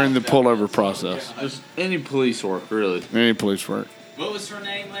 Well, during the pullover process. Just any police work, really. Any police work. What was her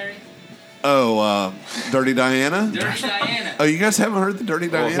name, Larry? Oh, Dirty Diana? Dirty Diana. Oh, you guys haven't heard the Dirty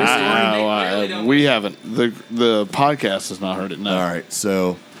Diana story? We haven't. The podcast has not heard it, no. All right,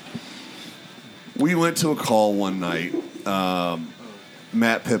 so we went to a call one night,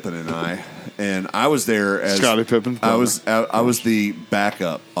 Matt Pippin and I was there as Scottie Pippen. I was the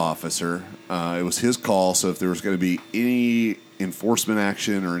backup officer. It was his call, so if there was going to be any enforcement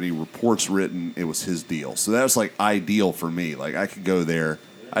action or any reports written, it was his deal. So that was like ideal for me. Like I could go there.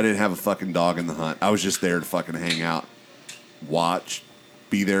 I didn't have a fucking dog in the hunt. I was just there to fucking hang out, watch,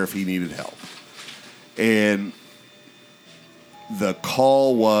 be there if he needed help. And the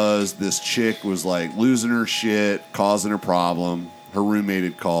call was this chick was like losing her shit, causing a problem. Her roommate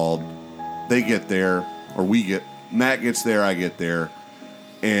had called. They get there, or Matt gets there, I get there,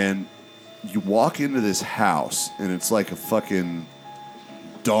 and you walk into this house, and it's like a fucking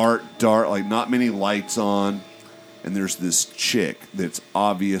dark, like not many lights on, and there's this chick that's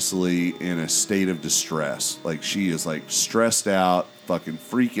obviously in a state of distress. Like she is like stressed out, fucking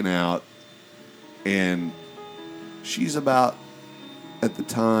freaking out, and she's about, at the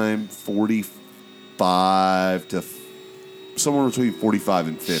time, 45 to somewhere between 45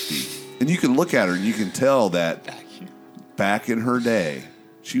 and 50. And you can look at her and you can tell that back in her day,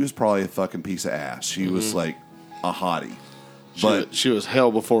 she was probably a fucking piece of ass. She was like a hottie. But she was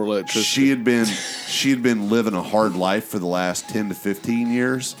hell before electricity. She had been living a hard life for the last 10 to 15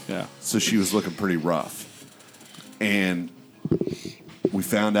 years. Yeah. So she was looking pretty rough. And we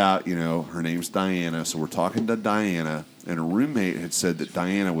found out, her name's Diana. So we're talking to Diana, and her roommate had said that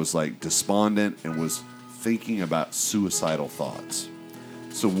Diana was like despondent and was thinking about suicidal thoughts.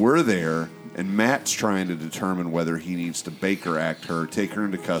 So we're there, and Matt's trying to determine whether he needs to Baker Act her, take her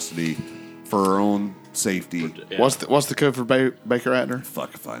into custody for her own safety. Yeah. What's the code for Baker Act her?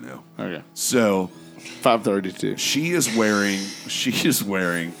 Fuck if I know. Okay. So 532. She is wearing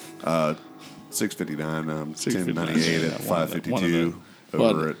 659, 1098 at 552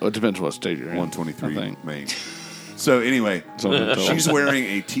 over at. It depends what state you're in. 123 Main. So anyway, she's wearing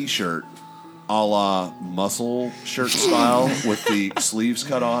a T-shirt a la muscle shirt style with the sleeves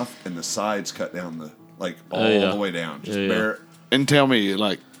cut off and the sides cut down the way down. Just bare. And tell me,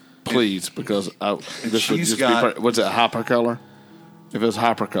 please, because this would just be. What's it, hypercolor? If it was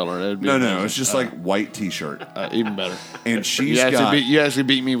hypercolor, it'd be no. It's just like white T-shirt, even better. And she's you actually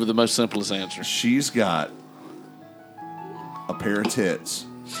beat me with the most simplest answer. She's got a pair of tits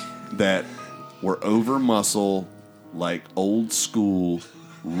that were over muscle, like old school.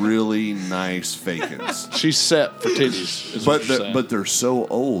 Really nice fake-ins. She's set for titties. But they're so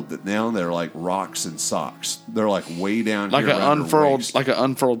old that now they're like rocks and socks. They're like way down like here. An unfurled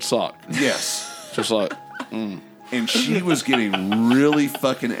sock. Yes. Just like And she was getting really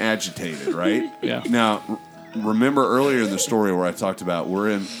fucking agitated, right? Yeah. Now remember earlier in the story where I talked about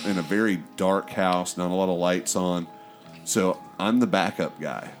we're in a very dark house, not a lot of lights on. So I'm the backup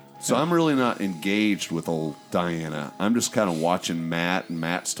guy. So I'm really not engaged with old Diana. I'm just kind of watching Matt, and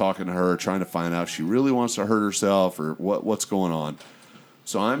Matt's talking to her, trying to find out if she really wants to hurt herself or what's going on.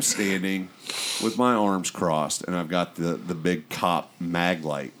 So I'm standing with my arms crossed, and I've got the big cop mag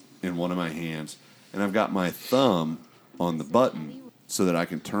light in one of my hands, and I've got my thumb on the button so that I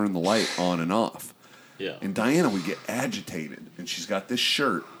can turn the light on and off. Yeah. And Diana would get agitated, and she's got this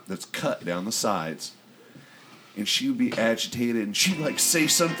shirt that's cut down the sides. And she would be agitated, and she'd say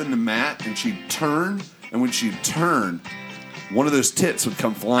something to Matt, and she'd turn, and when she'd turn, one of those tits would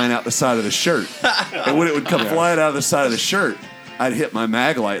come flying out the side of the shirt. And when it would come flying out of the side of the shirt, I'd hit my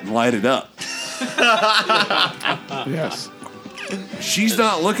mag light and light it up. Yes. She's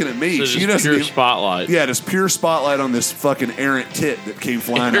not looking at me. So she just doesn't pure spotlight. Yeah, just pure spotlight on this fucking errant tit that came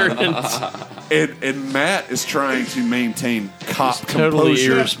flying out. And Matt is trying to maintain cop composure. Totally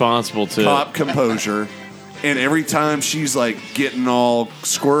irresponsible too. Cop composure. And every time she's like getting all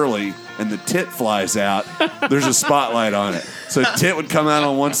squirrely and the tit flies out, there's a spotlight on it. So tit would come out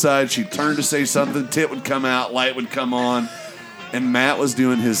on one side, she'd turn to say something, tit would come out, light would come on. And Matt was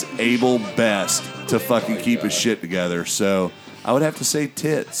doing his able best to fucking keep his shit together. So I would have to say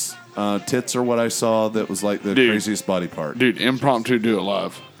tits. Tits are what I saw that was like the craziest body part. Dude, impromptu, do it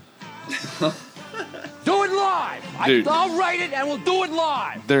live. Do it live. Dude. I'll write it and we'll do it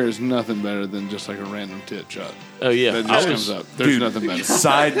live. There is nothing better than just like a random tit shot. Oh, yeah. That just comes up. There's nothing better.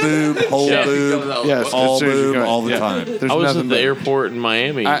 Side boob, whole boob, yes, all as soon as you boob, come- all the yeah. time. There's I was nothing at the better. airport in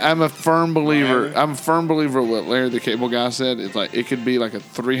Miami. I'm a firm believer. I'm a firm believer of what Larry the Cable Guy said. It's like it could be like a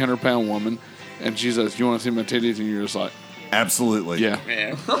 300-pound woman, and she says, "You want to see my titties?" And you're just like, absolutely, yeah.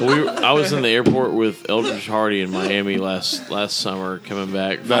 I was in the airport with Eldridge Hardy in Miami last summer, coming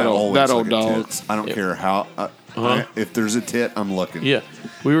back. I always that look old at dog. tits. I don't care how. If there's a tit, I'm looking. Yeah,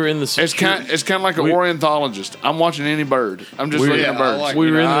 we were in the. It's kind of like an ornithologist. I'm watching any bird. I'm just looking at birds. I'm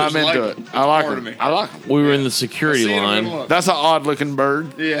into it. I like them. I like them. We were in the security line. That's an odd looking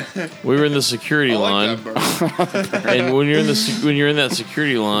bird. Yeah. We were in the security line, and when you're in that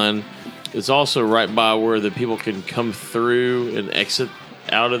security line, it's also right by where the people can come through and exit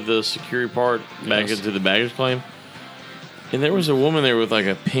out of the security part back into the baggage claim. And there was a woman there with like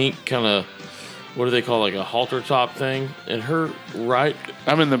a pink kind of, what do they call, like a halter top thing, and her right.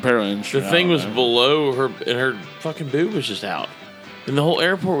 I'm in the apparel industry. The thing was below her, and her fucking boob was just out, and the whole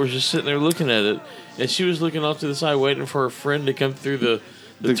airport was just sitting there looking at it, and she was looking off to the side, waiting for her friend to come through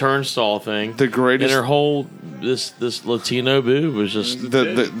the turnstile thing. The greatest, and her whole this Latino boob was just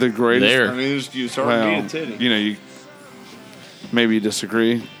the greatest. There. I mean, you start being a titty. You know, you maybe you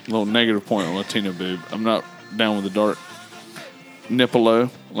disagree. A little negative point on Latino boob. I'm not down with the dark nipple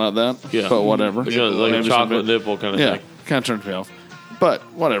like that. Yeah. But whatever. Like a chocolate nipple kind of yeah, thing. kind of turns me off. But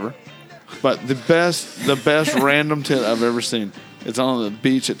whatever. But the best random tit I've ever seen. It's on the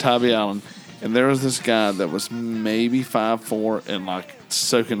beach at Tybee Island, and there was this guy that was maybe 5'4" and like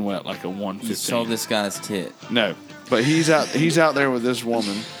soaking wet, like a 115. You saw this guy's tit. No, but he's out there with this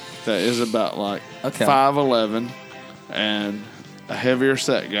woman that is about like 5'11" and a heavier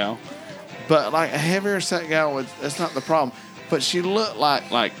set gal. But like a heavier set gal, that's not the problem. But she looked like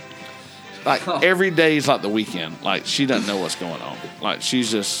every day is like the weekend. Like she doesn't know what's going on. Like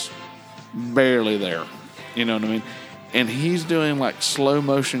she's just barely there. You know what I mean? And he's doing like slow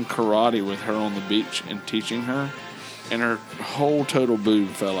motion karate with her on the beach and teaching her. And her whole total boob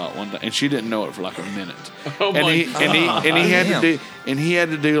fell out one day, and she didn't know it for like a minute. Oh and my he God. he had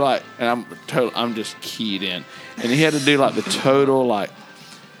to do like, and I'm just keyed in, and he had to do like the total like,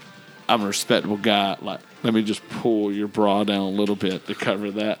 I'm a respectable guy. Like, let me just pull your bra down a little bit to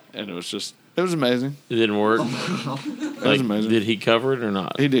cover that, and it was amazing. It didn't work. It was amazing. Did he cover it or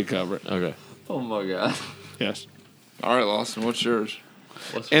not? He did cover it. Okay. Oh my god. Yes. All right, Lawson, what's yours?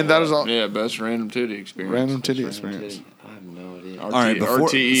 And that is all. Yeah, best random titty experience. Random titty experience. I have no idea. All right,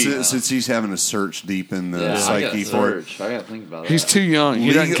 RTE. since he's having to search deep in the Yeah, psyche for it. I gotta think about He's that. too young.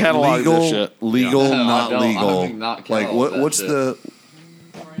 He doesn't catalog this shit. Legal, No, I not don't. I legal. think not Like catalog that what's shit. the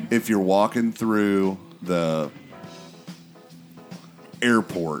if you're walking through the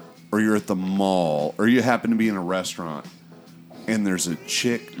airport or you're at the mall or you happen to be in a restaurant and there's a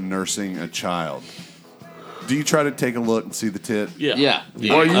chick nursing a child. Do you try to take a look and see the tit? Yeah. Yeah.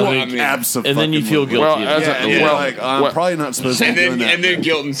 Well, you want absolutely. And then you feel guilty. Well, as I'm probably not supposed to be doing that. And then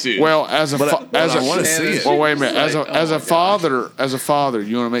guilt ensues. Well, as a I want to see it. Well, wait a minute. As a father,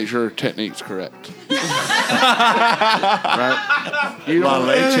 you want to make sure technique's correct. Right? You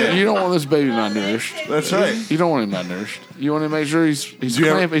don't want this baby malnourished. That's right. You don't want him malnourished. You want to make sure he's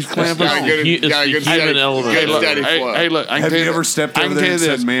clamping Gotta on. get a good steady flow. Hey, look. I can Have tell you ever stepped I over can there tell and you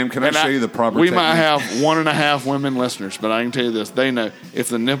said, this, "Ma'am, can I and show you the proper We might technique?" have 1.5 women listeners, but I can tell you this: they know if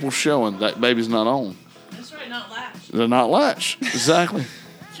the nipple's showing, that baby's not on. That's right, not latch. They're not latched. Exactly.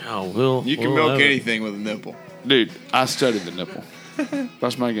 Oh, Will. You can Will milk have it. anything with a nipple. Dude, I studied the nipple.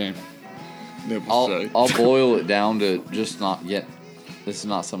 That's my game. Nipple study. I'll boil it down to just not get. This is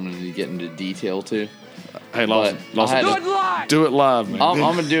not something to get into detail to. Hey, Lawson, But I had Do to- it live. do it live, man. I'm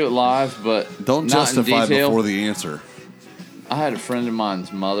gonna do it live, but Don't not in justify detail. before the answer. I had a friend of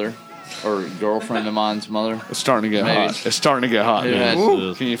mine's mother, or girlfriend of mine's mother. It's starting to get Maybe. hot. It's starting to get hot. It man. has-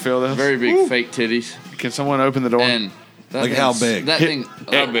 Woo. Can you feel this? Very big fake titties. Can someone open the door? And that Like how thing's- big? That thing.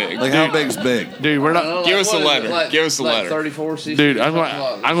 How big? Like how big's big? Dude, we're not. Give us a letter. Give us a letter. 34 cc. Dude, I'm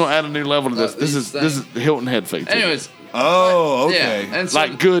gonna add a new level to this. This is Hilton head fake titty. Anyways. Oh, okay. Yeah, and so,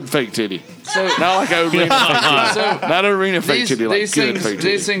 Like good fake titty. so Not like arena fake titty. So, Not arena fake titty. Like these good things, fake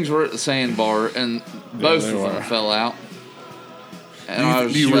titty. things were at the sandbar, and both they of them were. fell out. And I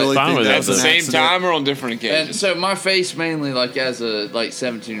was do you just- really think At that's the an same accident? time or on different And occasions? so my face mainly, like as a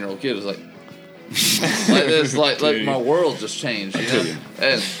 17-year-old kid, was like this, like my world just changed, you know.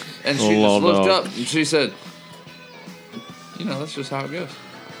 And she Oh, just looked dog. up and she said, "You know, that's just how it goes."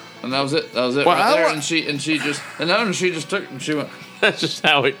 And that was it. That was it Well, right I there. wa- And she just took and she went. That's just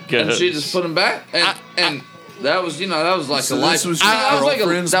how it goes. And she just put them back, and that was like So a this life. was your that was like a,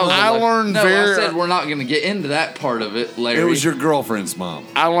 girlfriend's that was mom? a I life- learned no, very- I said we're not going to get into that part of it, Larry. It was your girlfriend's mom.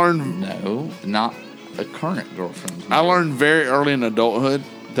 I learned no, not a current girlfriend. I learned very early in adulthood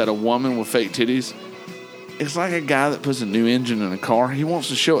that a woman with fake titties, it's like a guy that puts a new engine in a car. He wants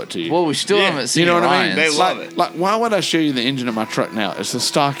to show it to you. Well, we still haven't seen You know what I mean? They Like- love it. Like, why would I show you the engine of my truck now? It's a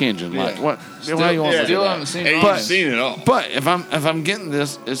stock engine. Like, what? Why you want to do Still that? haven't seen Hey, Ryan. you've seen it all. But if I'm getting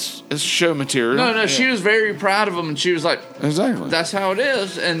this, it's show material. No, she was very proud of him, and she was like, Exactly. "That's how it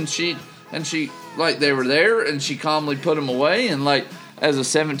is." And she like they were there, and she calmly put him away. And like as a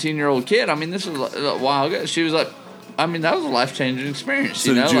 17-year-old kid, I mean, this was a while ago. She was like, I mean, that was a life-changing experience.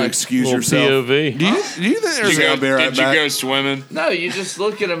 So you know, did you like, excuse Little yourself? POV. Do you think Did there's you I'll be right did you back. go swimming? no, you just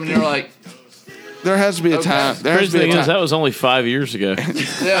look at him and you're like, there has to be a Okay. time. There has Crazy to be thing a is, time. that was only 5 years ago.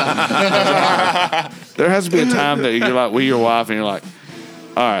 yeah, There has to be a time that you're like with your wife and you're like,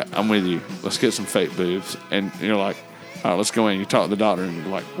 all right, I'm with you. Let's get some fake boobs. And you're like, all right, let's go in. You talk to the doctor and you're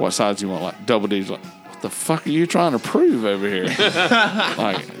like, what size do you want? Like double D's. Like, what the fuck are you trying to prove over here?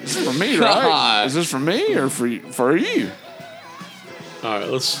 Like, this is for me, right? God. Is this for me or for you? All right,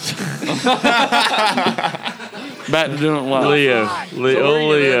 let's. Back to doing it live. Leo. Leo.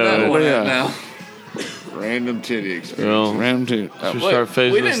 Leo. now. Random titty exposures. Well, Random too. should we Wait, start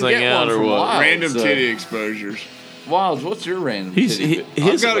phasing we this didn't thing get out one or from what? Wild. Random so- titty exposures. Wilds, what's your random? He's titty?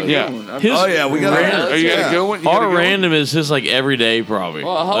 his. I've got a good Yeah. one. His, Oh yeah, we got. Are you yeah. gonna go one? You Our gonna go one? random is his like every day probably.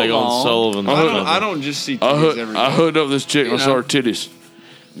 Well, hold like on on. Sullivan. I don't just see I titties every day. hooked up this chick and know. saw her titties.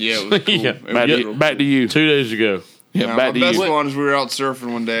 Yeah, it was cool. Yeah. It was Back, real back to you. 2 days ago. Yeah, Now, back my to best you. one is we were out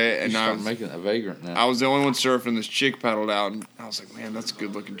surfing one day, and I Start was, making that vagrant now. I was the only one surfing. This chick paddled out, and I was like, "Man, that's a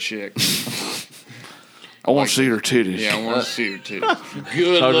good-looking chick." I want to see her titties. Yeah, I want to see her titties.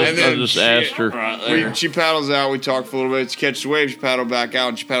 Good I looking. just asked her. She paddles out. We talk for a little bit. She catches the wave. She paddles back out,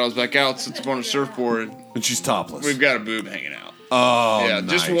 and she paddles back out. Sits up on a surfboard. And she's topless. We've got a boob hanging out. Oh, Yeah,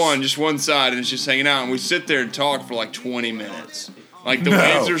 nice. just one side, and it's just hanging out. And we sit there and talk for like 20 minutes. Like the No.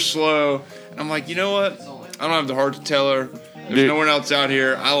 waves are slow, and I'm like, you know what? I don't have the heart to tell her. There's Dude. no one else out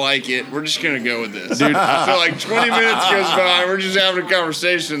here. I like it. We're just gonna go with this. Dude, so like 20 minutes goes by, we're just having a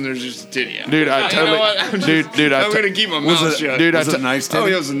conversation. And there's just a titty out. Dude, I You know totally- what? I'm dude, I'm I gonna keep my Was mouth it- shut. dude, Was it a nice titty? Oh,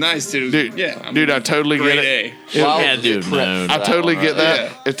 it was a nice titty. Dude, Yeah, dude, I totally get grade it. A. Wild Yeah, dude, prepped no. for I that totally one, get right?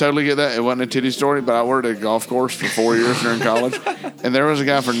 that. I totally get that. It wasn't a titty story, but I worked at a golf course for 4 years during college, and there was a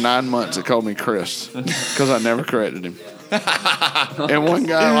guy for 9 months that called me Chris because I never corrected him. And one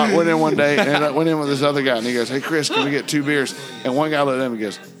guy like, went in one day and I went in with this other guy, and he goes, "Hey Chris, can we get 2 beers?" And one guy looked at him and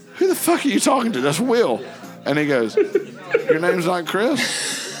goes, "Who the fuck are you talking to? That's Will." And he goes, "Your name's not Chris?"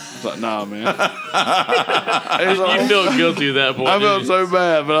 I was like, "Nah, man." He's like, You feel guilty at that point. I didn't felt you? so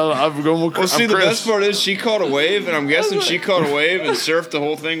bad, but I'm going with Well, see, I'm the Chris. best part is she caught a wave, and I'm guessing she caught a wave and surfed the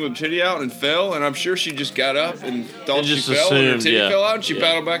whole thing with titty out and fell. And I'm sure she just got up and thought And she just fell, and her assumed, titty yeah. fell out, and she Yeah.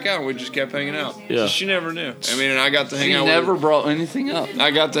 paddled back out, and we just kept hanging out. Yeah. So she never knew. I mean, and I got to hang She out never with brought anything up.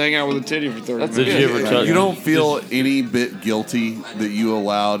 I got to hang out with a titty for 30 That's minutes. Did you ever touch? You don't feel any bit guilty that you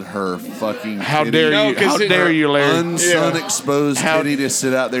allowed her fucking How titty, dare No, you? 'cause How it- dare you, Larry? sun Yeah. exposed titty to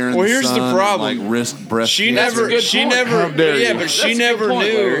sit out there in Well, the here's the sun problem. and, like risk breast She cancer? never, good she point. never, How dare yeah, you. but That's she a good never point,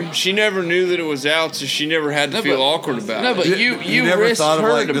 knew. Larry. She never knew that it was out, so she never had to No, feel but- awkward about No, it. but you never risked thought of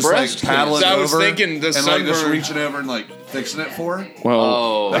her like to just like breastfeed. paddling So I was over thinking the and like just sunburn- reaching over and like fixing it for her. Well,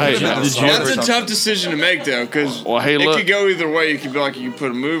 Oh. hey, Did you That's ever- a tough decision to make, though, because Well, hey, it look. could go either way. You could be like, you could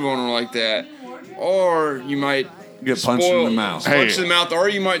put a move on her like that, or you might Get punched in the mouth. Hey. Punch in the mouth, or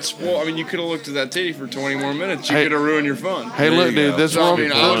you might spoil. I mean, you could have looked at that titty for 20 more minutes. You Hey. could have ruined your fun. hey, There look, you dude. go. This So, I world.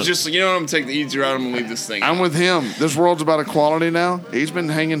 mean, I was just, you know, I'm gonna take the easy route. I'm gonna leave this thing. I'm with him. This world's about equality now. He's been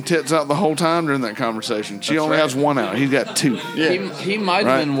hanging tits out the whole time during that conversation. She only has one out. He's got 2. He might have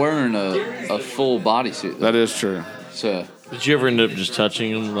Right. been wearing a full bodysuit. That is true. So Did you ever end up just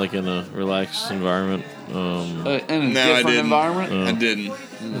touching him like in a relaxed environment? in a No, I different didn't. environment. I didn't,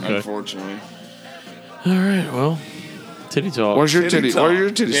 Okay. unfortunately. All right. Well, titty talk. Where's your titty? talk. Where's your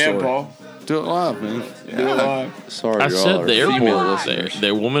titty Yeah, story? Paul. Do it live, man. Do it live. Sorry, I y'all said are the female airport. listeners.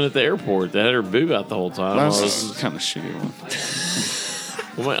 The woman at the airport that had her boob out the whole time. That's kind of shitty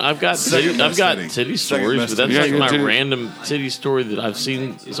one. Well, I've got Second I've best got titty. titty Second stories, best but that's titty. like Yeah, my good titty. random titty story that I've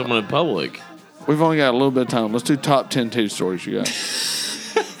seen someone in public. We've only got a little bit of time. Let's do top 10 titty stories you got.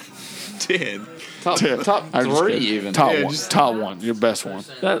 10. Top I'm just three kidding. even. Top Yeah, one. just- Top one. Your best one.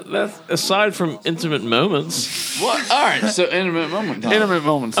 That's aside from intimate moments. What? All right, so intimate moment. Tom. Intimate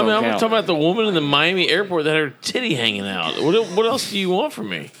moments. I mean, don't I'm count. talking about the woman in the Miami airport that had her titty hanging out. What else do you want from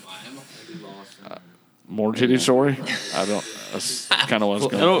me? More titty story? I don't. That's kind of what I was I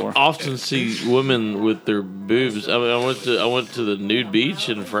going don't for. often see women with their boobs. I mean, I went to the nude beach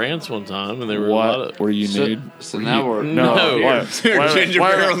in France one time, and there were a lot What? of. Were you nude? So now we're No. Ginger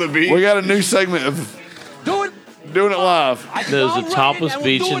bear on the beach. We got a new segment of doing it live. There was a topless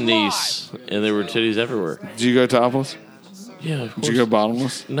beach in Nice, and there were titties everywhere. Did you go topless? Yeah, of Did you go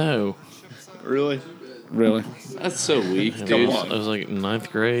bottomless? No. Really? Really? That's so weak, I dude. was like in 9th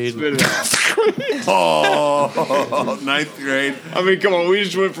grade. Oh, 9th grade. I mean, come on. We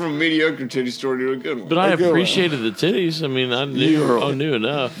just went from a mediocre titty story to a good one. But I A good one. appreciated the titties. I mean, I knew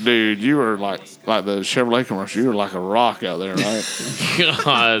enough. Dude, you were like the Chevrolet commercial. You were like a rock out there, right?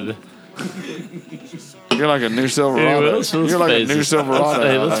 God. You're like a new Silverado. Anyway, let's You're like a phase new this- Silverado.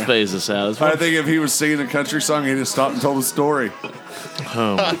 Hey, out let's there. phase this out. I think if he was singing a country song, he'd have stopped and told the story.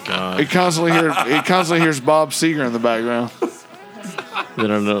 Oh my God. He constantly hears Bob Seger in the background. Then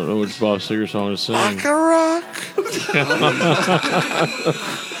I don't know which Bob Seger song to sing. Like a rock.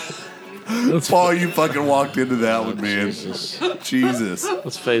 Paul, you fucking walked into that one, man. Jesus.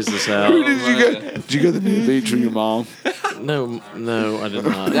 Let's phase this out. Who did you go? Did you go to the new beach with your mom? No, I did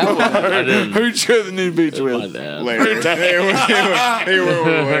not. That was- I didn't. Who'd you go to the new beach My with? dad. Larry. He went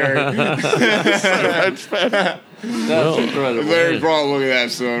with Larry. That's incredible. Larry brought look at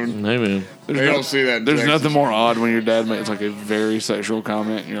that, son. Hey, man. They don't see that. in There's Texas. nothing more odd when your dad makes like a very sexual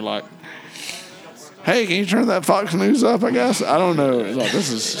comment and you're like, "Hey, can you turn that Fox News up?" I guess I don't know. It's like, this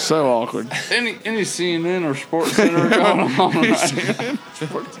is so awkward. Any CNN or Sports Center going on right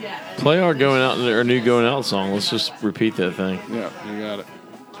Play our going out our new going out song. Let's just repeat that thing. Yeah, you got it.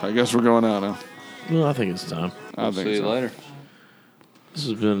 I guess we're going out now. Well, I think it's time. I think See you so. later. This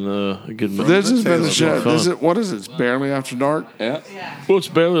has been a good month. This has been the show. Fun. What is it? It's barely after dark. Yeah. Well, it's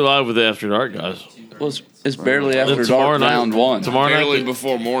barely live with the After Dark guys. Well, it's barely after Then tomorrow dark night- round one. Tomorrow Barely night,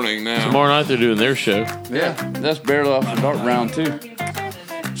 before morning now. tomorrow night they're doing their show. Yeah, that's barely after dark round two.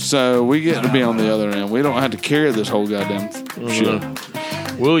 So we get to be on the other end. We don't have to carry this whole goddamn shit.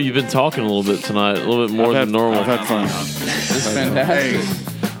 Will, you've been talking a little bit tonight, a little bit more than normal. I've had fun. It's fantastic.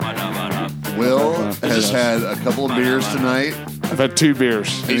 Will has had a couple of beers tonight. I've had 2 beers.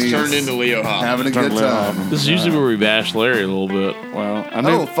 He's turned into Leo Hop. Having a good time. This is usually where we bash Larry a little bit. Well, I Oh,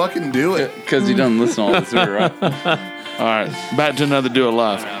 know. fucking do it. Because he doesn't listen all the way through, right? All right, back to another Do It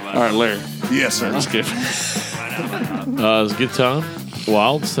Live. All right, Larry. Yes, sir. Let's get. It was a good time.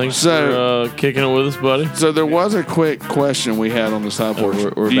 Wilds, thanks So- for kicking it with us, buddy. So there was a quick question we had on the side porch.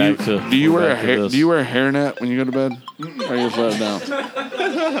 we're do back to- Do you we're wear a back to hair? this. Do you wear a hairnet when you go to bed? Or you just let it down?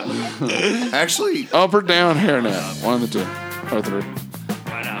 Actually, Up or down hairnet? One of the two, or 3.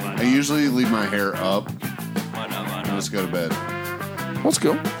 I usually leave my hair up and just go to bed. That's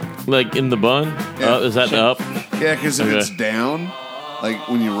cool. Like in the bun? Yeah. Is that up? Yeah, because if Okay. it's down, like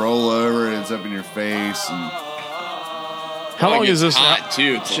when you roll over, it's up in your face. And How long is this? Hot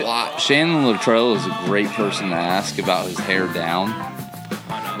too. It's a lot. Shannon Luttrell is a great person to ask about his hair down.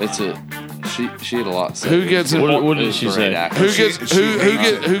 She had a lot to say. Who gets in? What did It was she great say? acting. Who gets?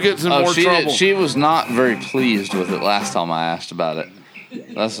 Who gets in more trouble? She was not very pleased with it last time I asked about it.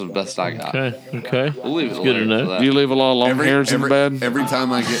 That's the best I got. Okay. We'll leave it It's to good to Larry know. for that. Do you leave a lot of long hairs in bed? Every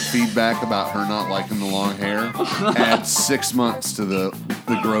time I get feedback about her not liking the long hair, add 6 months to the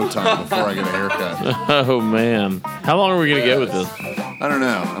grow time before I get a haircut. Oh man, how long are we gonna get with this? I don't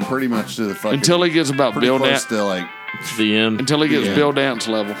know. I'm pretty much to the fucking Until he gets about pretty Bill close Dance. to like To the end. Until he gets Yeah. Bill Dance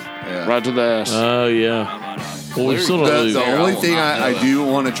level, right to the ass. Oh yeah. Well, we still don't really. the only thing I do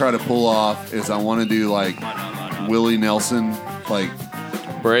want to try to pull off is I want to do like Willie Nelson like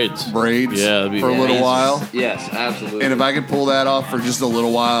braids. Yeah, that'd be for a little amazing. while. Yes, absolutely. And if I could pull that off for just a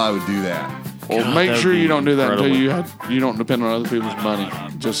little while, I would do that. Well, God, make that'd sure be you don't do that incredible. until you don't depend on other people's money.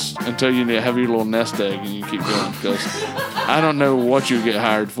 Just until you have your little nest egg and you keep going. Because I don't know what you get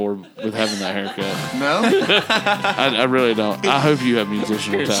hired for with having that haircut. No, I really don't. I hope you have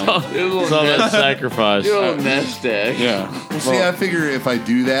musician talent. It's all that sacrifice. Your little nest egg. Yeah. Well, see, I figure if I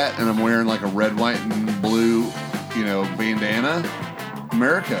do that and I'm wearing like a red, white, and blue, bandana,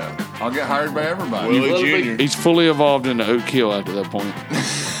 America, I'll get hired by everybody. Willie Jr. He's fully evolved into Oak Hill after that point.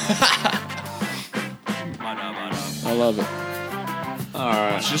 I love it. All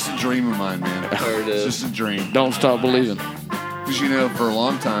right. It's just a dream of mine, man. There it It's is. just a dream. Don't stop believing. Because, for a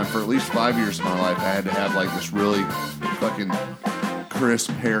long time, for at least 5 years of my life, I had to have like this really fucking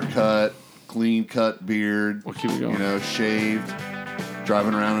crisp haircut, clean cut beard, We'll keep it going. shaved,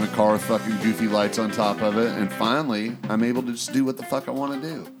 driving around in a car with fucking goofy lights on top of it, and finally, I'm able to just do what the fuck I want to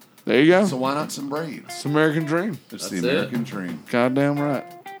do. There you go. So why not some braids? It's the American dream. It's the American dream. Goddamn right.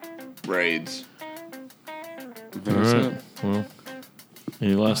 Braids. All right. Well,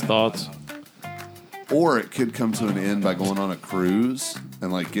 any last thoughts? Or it could come to an end by going on a cruise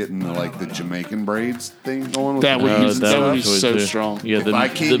and like getting the Jamaican braids thing going. With That the would waves be, and that would be stuff. so strong. Yeah, If I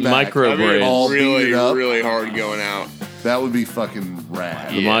came the back, micro I mean, braids. all Really, beat up, really hard going out. that would be fucking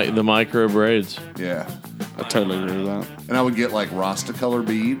rad. The micro braids. Yeah. I totally agree with that. And I would get like Rasta color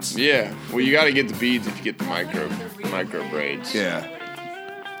beads. Yeah. Well, you got to get the beads if you get the micro braids. Yeah.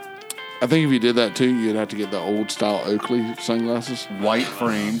 I think if you did that too, you'd have to get the old style Oakley sunglasses. White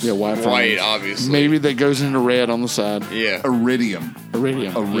frames. Yeah, white frames. White, obviously. Maybe that goes into red on the side. Yeah. Iridium.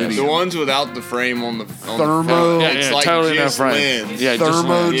 The ones without the frame on the Thermo. front, it's like totally just no frame. lens. Yeah, just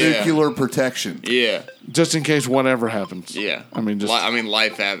Thermonuclear protection. Yeah. Just in case whatever happens. Yeah. I mean, just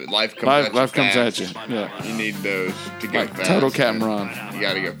life comes life comes at fast. you. Yeah. You need those to go Like fast. total Captain Ron. You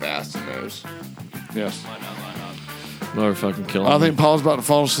got to go fast in those. Yes. Motherfucking killing I me. think Paul's about to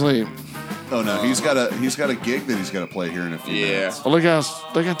fall asleep. Oh no, he's got a gig that he's got to play here in a few minutes. Oh, look how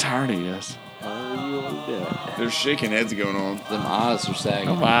tired he is. There's shaking heads going on. Them eyes are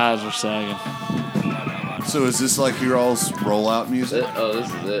sagging. My eyes are sagging. So is this like your all's rollout music? This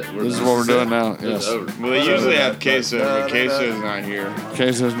is it. This is what we're doing now. It's Yes. over. Well, they usually have queso, but queso's not here.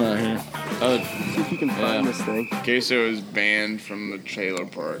 Queso's not here. See if you can find this thing. Queso is banned from the trailer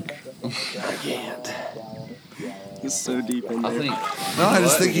park. I can't. He's so deep in there. I think. No, I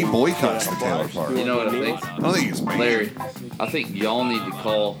just think he boycotts the Taylor Park. You know what I think? I don't think he's banned. Larry, I think y'all need to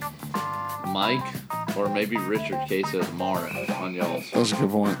call Mike or maybe Richard Queso tomorrow on y'all's. That's a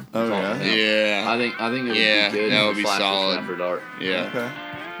good point. Oh yeah. Yeah. I think it would Yeah, be good. that to would be flash this solid. After dark. Yeah. Okay.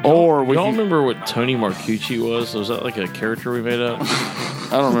 Or we Y'all can, remember what Tony Marcucci was? Was that like a character we made up?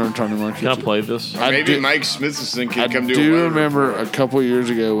 I don't remember Tony Marquez. Can I play this? Or maybe Mike Smithson I could come do a do weather remember report. a couple of years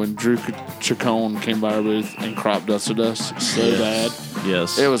ago when Drew Chacon came by our booth and crop dusted us so bad.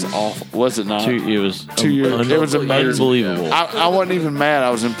 Yes. It was awful. Was it not? It was 2 years. It was amazing. Unbelievable. I wasn't even mad. I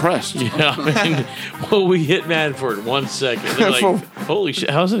was impressed. Yeah, I mean, well, we hit mad for it 1 second. They're like, holy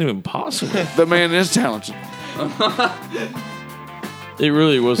shit, how is that even possible? The man is talented. It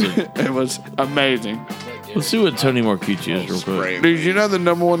really wasn't. It was amazing. Let's see what Tony Marcucci is real quick. Dude, you know the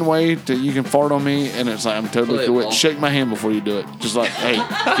number one way that you can fart on me and it's like I'm totally Play it, cool with Paul. shake my hand before you do it. Just like, hey, give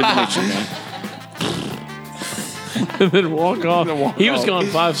me that shit, man. And then walk off. He was off. gone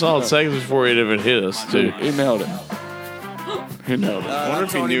 5 solid seconds before he'd even hit us, too. He nailed it. He nailed it. wonder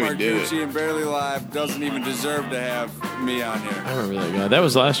if he Tony knew he did it. Marcucci and Barely Live doesn't even deserve to have me on here. I remember that guy. That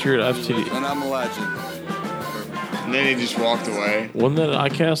was last year at FTD. And I'm a legend. And then he just walked away. Wasn't that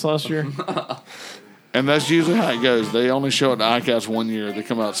at ICAST last year? And that's usually how it goes. They only show it at ICAST 1 year. They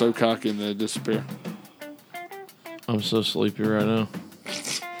come out so cocky and they disappear. I'm so sleepy right now.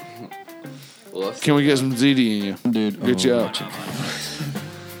 Can we get some ZD in you? Dude, get you out. A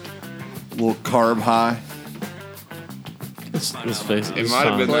little carb high. This face. It might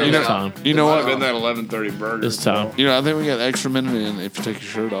have been that. You know- time. you know It might what? have been that 11:30 burger. It's time. You know, I think we got an extra minute in if you take your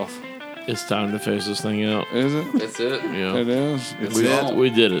shirt off. It's time to face this thing out. Is it? That's it. Yeah. It is. We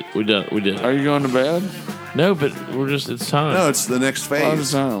did it. We did it. Are you going to bed? No, but we're just. It's time. No, it's the next All the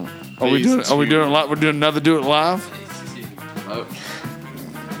phase. time. Are we doing? Are we doing it live? We're doing another Do It Live. Oh.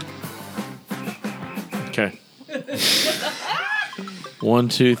 Okay. 1,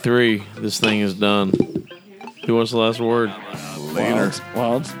 2, 3. This thing is done. Who wants the last word? Later.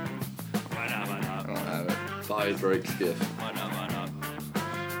 Wilds. I don't have it. Buy Drake skiff.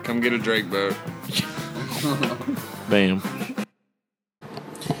 Come get a Drake boat. Bam.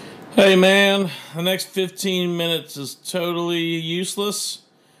 Hey man, the next 15 minutes is totally useless,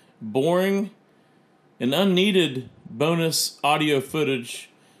 boring, and unneeded bonus audio footage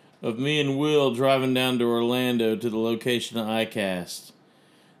of me and Will driving down to Orlando to the location of iCast.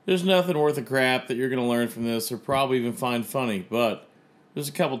 There's nothing worth a crap that you're going to learn from this or probably even find funny, but there's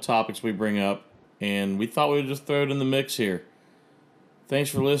a couple topics we bring up, and we thought we'd just throw it in the mix here. Thanks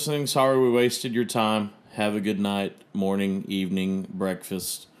for listening. Sorry we wasted your time. Have a good night, morning, evening,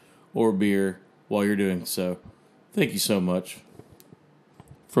 breakfast, or beer while you're doing so. Thank you so much.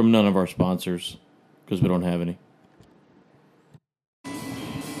 From none of our sponsors, because we don't have any.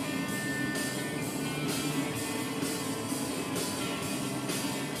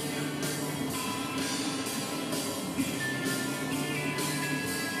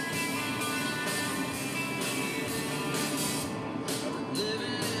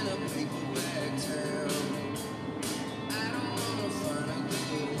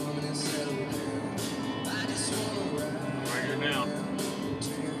 Right here now.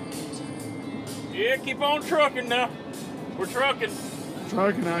 Yeah, keep on trucking now. We're trucking.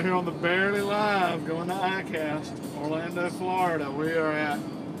 Trucking out here on the Barely Live, going to ICAST, Orlando, Florida. We are at,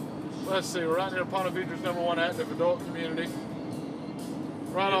 let's see, we're right near Ponte Vedra's #1 active adult community.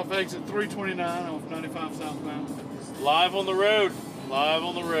 Right off exit 329 off 95 southbound. Live on the road. Live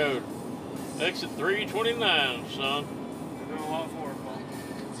on the road. Exit 329, son. We're doing a lot for it, Paul.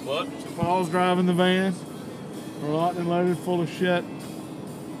 What? So Paul's driving the van. We're locked and loaded full of shit.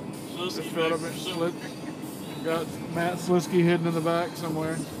 Just filled up in slip. Got Matt Slisky hidden in the back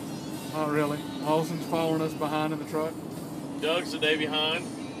somewhere. Not really. Olson's following us behind in the truck. Doug's a day behind.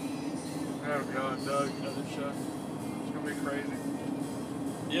 Oh, God, Doug, another shot. It's going to be crazy.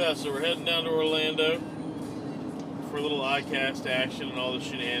 Yeah, so we're heading down to Orlando for a little ICAST action and all the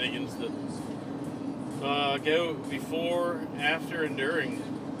shenanigans that go before, after, and during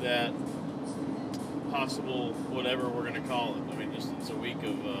that possible whatever we're going to call it. I mean, just it's a week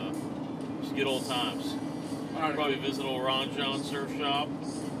of just good old times. I'll probably visit old Ron John Surf Shop.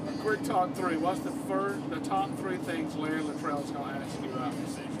 A quick top three. What's the top 3 things Larry Luttrell's going to ask you about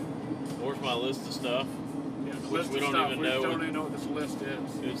this season? Where's my list of stuff? Yeah, the Which list we of don't stuff. even We know. don't even know what this list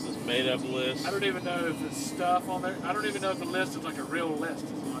is. It's this made-up list. I don't even know if it's stuff on there. I don't even know if the list is like a real list.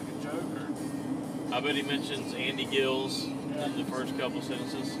 Is it like a joke or? I bet he mentions Andy Gills in the first couple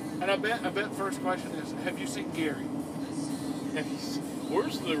sentences. And I bet first question is, have you seen Gary?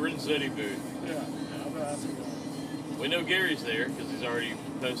 Where's the Renzetti booth? Yeah, I bet that's a good one. We know Gary's there because he's already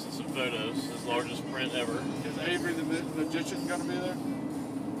posted some photos. His largest print ever. Is Avery the Magician going to be there?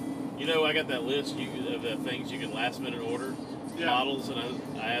 You know, I got that list of the things you can last minute order, models, and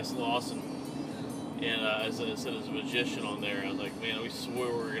I asked Lawson, and as I said, there's a magician on there. I was like, man, we swore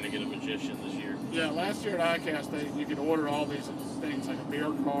we were going to get a magician this year. Yeah, last year at ICAST, you could order all these things like a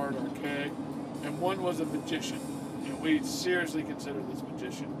beer card or a keg, and one was a magician. And we seriously consider this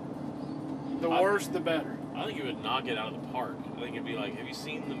magician. The worse, the better. I think it would knock it out of the park. I think it'd be like, have you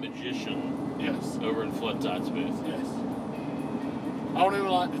seen the magician? Yes. Over in Flood Tide's booth. Yes. I don't even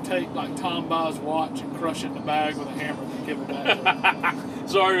like to take like Tom Baugh's watch and crush it in the bag with a hammer and give it back to him.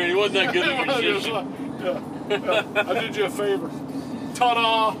 Sorry, man, he wasn't that good of a magician. I did you a favor.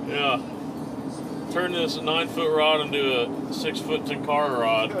 Ta-da! Yeah. Turn this 9-foot rod into a 6-foot Tenkara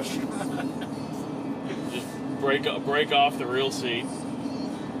rod. Just break off the reel seat.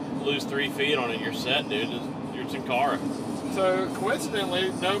 Lose 3 feet on it, you're set, dude. You're Tenkara. So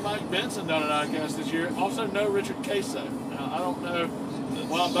coincidentally, no Mike Benson down at ICAST this year. Also, no Richard Queso. Now I don't know.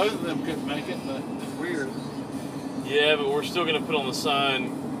 Well, both of them couldn't make it, but it's weird. Yeah, but we're still gonna put on the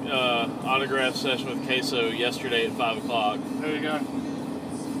sign autograph session with Queso yesterday at 5 o'clock. There you go.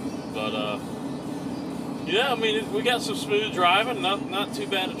 But yeah, I mean we got some smooth driving, not too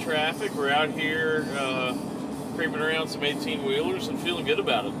bad of traffic. We're out here creeping around some 18-wheelers and feeling good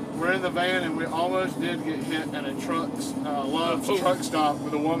about it. We're in the van and we almost did get hit at a Love's truck stop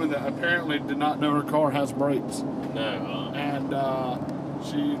with a woman that apparently did not know her car has brakes. No. And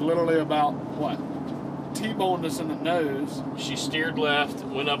she literally about, T-boned us in the nose. She steered left,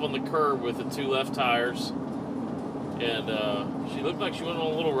 went up on the curb with the 2 left tires, and she looked like she went on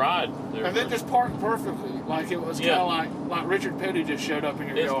a little ride there. And then just parked perfectly. Like it was kind of like Richard Petty just showed up in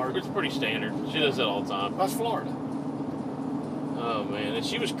your yard. It's pretty standard. She does that all the time. That's Florida. Oh man, and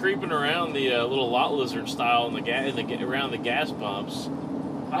she was creeping around the little lot lizard style around the gas pumps.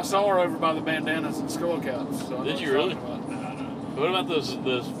 I saw her over by the bandanas and skull caps. So Did you really? What about those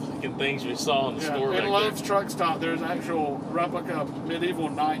fucking things we saw in the store? In Love's truck stop, there's actual replica medieval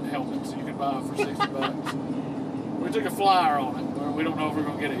knight helmets you can buy for $60. We took a flyer on it. We don't know if we're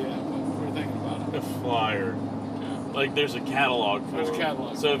gonna get it yet, but we're thinking about it. A flyer. Like there's a catalog for There's a it.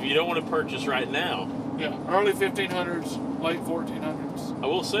 catalog. So if you don't want to purchase right now. Yeah, early 1500s, late 1400s. I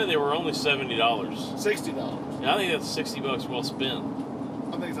will say they were only $70. $60. Yeah, I think that's $60 well spent.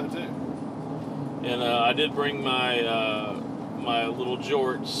 I think so too. And I did bring my my little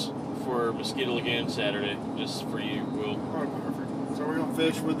jorts for Mosquito Lagoon Saturday, just for you, Will. Perfect. So we're gonna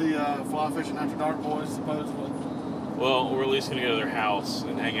fish with the Fly Fishing After Dark boys, supposedly. Well, we're at least gonna go to their house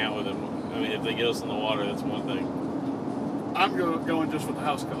and hang out with them. I mean, if they get us in the water, that's one thing. I'm going just with the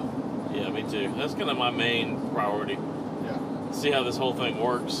house call. Yeah, me too. That's kind of my main priority. Yeah. See how this whole thing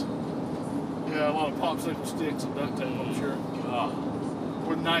works. Yeah, a lot of popsicle sticks and duct tape, I'm sure.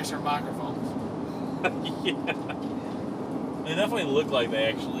 With nicer microphones. Yeah. They definitely look like they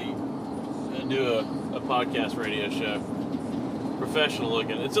actually do a podcast radio show. Professional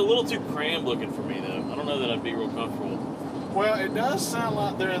looking. It's a little too crammed looking for me, though. I don't know that I'd be real comfortable. Well, it does sound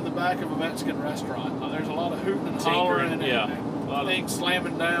like they're in the back of a Mexican restaurant. Like there's a lot of hooting and hollering and things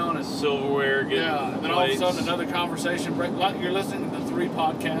slamming down and silverware. And then all of a sudden another conversation break. Like you're listening to 3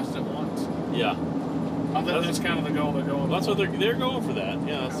 podcasts at once. Yeah. I think that's kind of the goal they're going That's for. what they're going for that.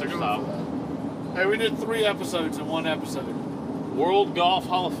 Yeah, that's their style. Hey, we did 3 episodes in 1 episode. World Golf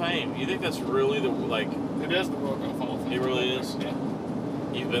Hall of Fame. You think that's really the, like... It is the World Golf Hall of Fame. It really is? Yeah.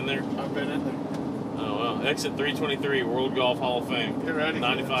 You've been there? I've been in there. Oh, well. Exit 323, World Golf Hall of Fame. Get ready.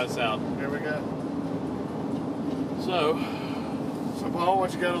 95 South. Here we go. So, Paul,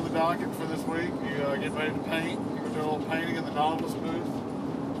 what you got on the docket for this week? You getting ready to paint? You gonna do a little painting in the Nautilus booth?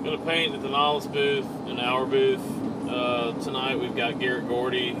 going to paint at the Nautilus booth, in our booth. Tonight we've got Garrett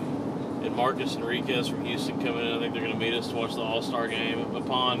Gordy and Marcus Enriquez from Houston coming in. I think they're going to meet us to watch the All-Star game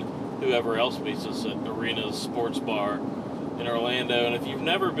upon whoever else meets us at Arena's Sports Bar in Orlando. And if you've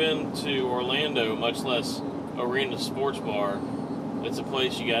never been to Orlando, much less Arena's Sports Bar, it's a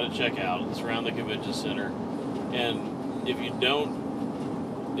place you got to check out. It's around the convention center. And if you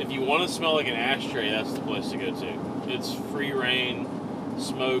want to smell like an ashtray, that's the place to go to. It's free reign.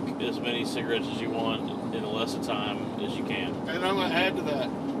 Smoke as many cigarettes as you want in the less of time as you can. And I'm going to add to that,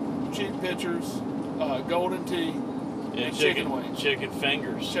 cheap pitchers, golden tea, and chicken wings. Chicken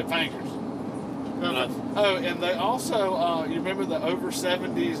fingers. And they also, you remember the over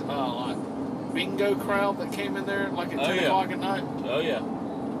 70s like bingo crowd that came in there like at 10 o'clock at night? Oh, yeah.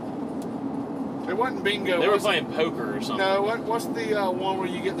 It wasn't bingo. They were playing poker or something. No, what's the one where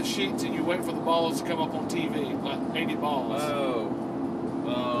you get the sheets and you wait for the balls to come up on TV, like 80 balls?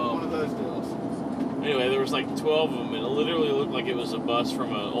 One of those deals. Anyway, there was like 12 of them, and it literally looked like it was a bus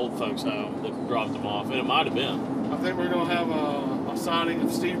from an old folks' home that dropped them off, and it might have been. I think we're going to have a signing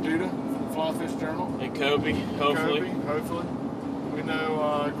of Steve Duda from the Flyfish Journal. And Kobe, hopefully. Hopefully. We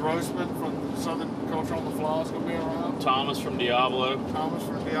know Grossman from Southern Culture on the Fly is going to be around. Thomas from Diablo.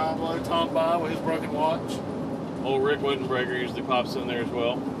 Tom By with his broken watch. Old Rick Woodenbreaker usually pops in there as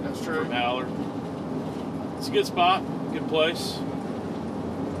well. That's true. From Howler. It's a good spot, good place.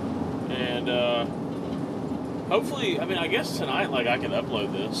 And hopefully, I mean, I guess tonight, like, I can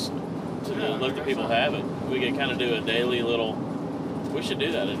upload this to let the people have it. We can kind of do a daily little, we should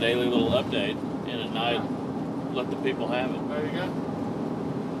do that, a daily little update, and at night let the people have it. There you go.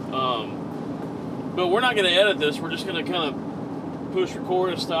 But we're not going to edit this. We're just going to kind of push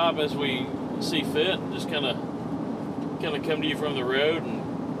record and stop as we see fit. Just kind of come to you from the road and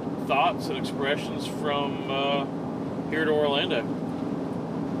thoughts and expressions from here to Orlando.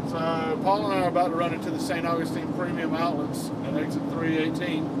 So Paul and I are about to run into the St. Augustine Premium Outlets at exit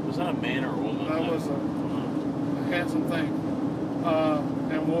 318. Was that a man or a woman? That was a handsome thing.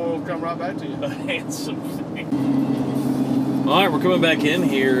 And we'll come right back to you. A handsome thing. All right, we're coming back in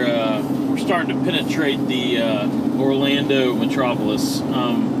here. We're starting to penetrate the Orlando metropolis.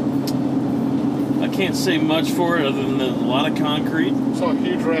 I can't say much for it other than a lot of concrete. Saw a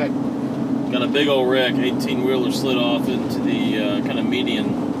huge wreck. Got a big old wreck. 18-wheeler slid off into the kind of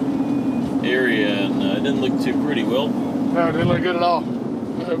median area, and it didn't look too pretty, Will. No, it didn't look good at all.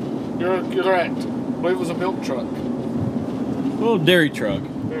 You're correct. I believe it was a milk truck. Well, dairy truck.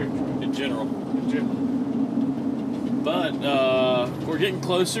 In general. But we're getting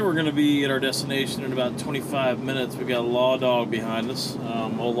closer. We're going to be at our destination in about 25 minutes. We've got a Law Dog behind us.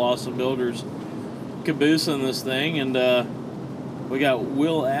 Old Lawson Builders caboose in this thing. And we got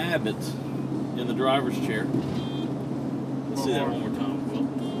Will Abbott in the driver's chair. Let's see that one more time, Will.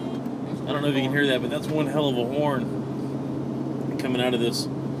 I don't know if you can hear that, but that's one hell of a horn coming out of this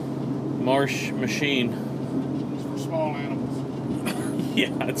Marsh machine. It's for small animals.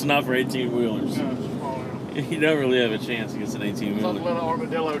 Yeah, it's not for 18-wheelers. No, it's for small animals. You don't really have a chance against an It's 18-wheeler. like a little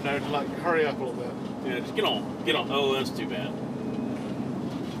armadillo note, like, hurry up a little bit. Yeah, just get on. Oh, that's too bad.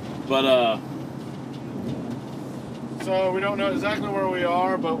 But, So we don't know exactly where we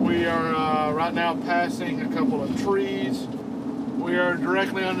are, but we are right now passing a couple of trees. We are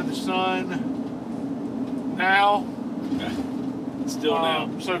directly under the sun now. Still now.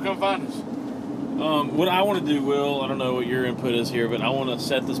 So come find us. What I want to do, Will, I don't know what your input is here, but I want to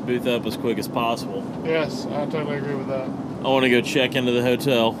set this booth up as quick as possible. Yes, I totally agree with that. I want to go check into the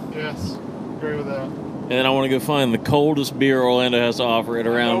hotel. Yes, agree with that. And then I want to go find the coldest beer Orlando has to offer at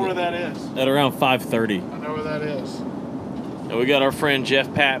around. I know where that is. At around 5:30. I know where that is. And we got our friend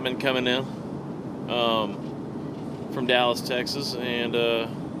Jeff Patman coming in from Dallas, Texas, and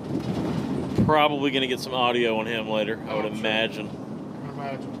probably going to get some audio on him later, I would imagine. I can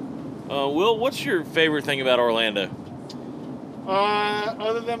imagine. Will, what's your favorite thing about Orlando?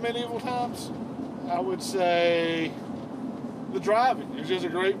 Other than medieval times, I would say the driving. It's just a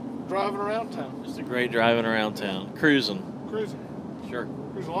great driving around town. Just a great driving around town. Cruising. Sure.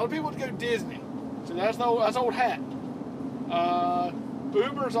 Cruising. A lot of people would go Disney. So that's old hat.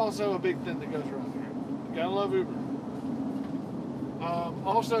 Uber is also a big thing that goes around here. You gotta love Uber.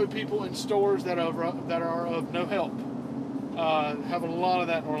 Also, people in stores that are of no help have a lot of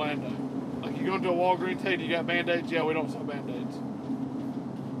that in Orlando. Like you go into a Walgreens, hey, do you got Band-Aids? Yeah, we don't sell Band-Aids.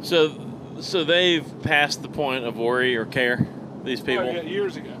 So they've passed the point of worry or care, these people? Oh, yeah,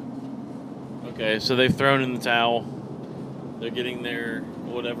 years ago. Okay, so they've thrown in the towel. They're getting their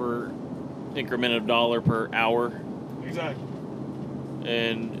whatever increment of $1 per hour. Exactly.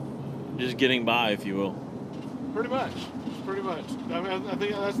 And just getting by, if you will. Pretty much. Pretty much. I mean, I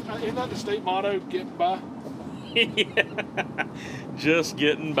think isn't that the state motto, getting by? Just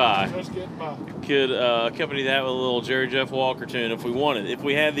getting by. Just getting by. Could accompany that with a little Jerry Jeff Walker tune if we wanted, if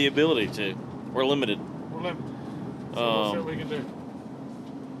we had the ability to. We're limited. We're limited. So let's see what we can do.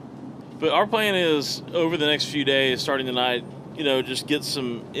 But our plan is over the next few days, starting tonight, just get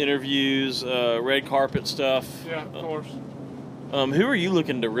some interviews, red carpet stuff. Yeah, of course. Who are you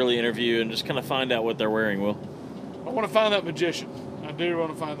looking to really interview and just kind of find out what they're wearing, Will? I want to find that magician. I do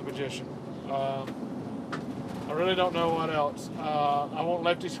want to find the magician. I really don't know what else. I want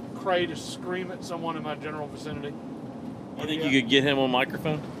Lefty Cray to scream at someone in my general vicinity. You think you could get him on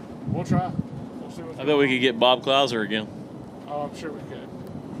microphone? We'll try. We'll see what I bet we could get Bob Clouser again. Oh, I'm sure we could.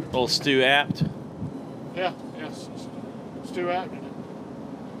 Old Stu Apt. Yeah, yes. Stu Apt.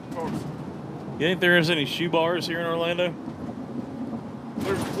 Of course. You think there is any shoe bars here in Orlando?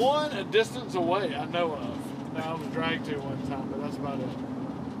 There's one a distance away I know of. Now I was dragged to one time, but that's about it.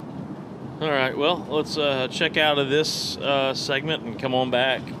 All right, well, let's check out of this segment and come on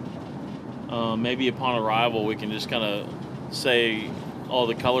back. Maybe upon arrival, we can just kind of say all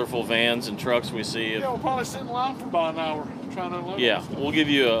the colorful vans and trucks we see. Yeah, we'll probably sit in line for about an hour trying to unload. Yeah, we'll give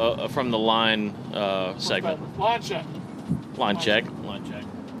you a from the line segment. Line check. Line check. Line check.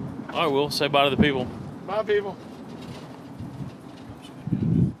 All right, we'll say bye to the people. Bye, people.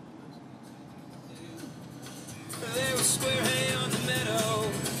 There was square hay on the meadow,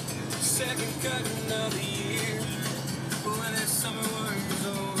 second cutting of the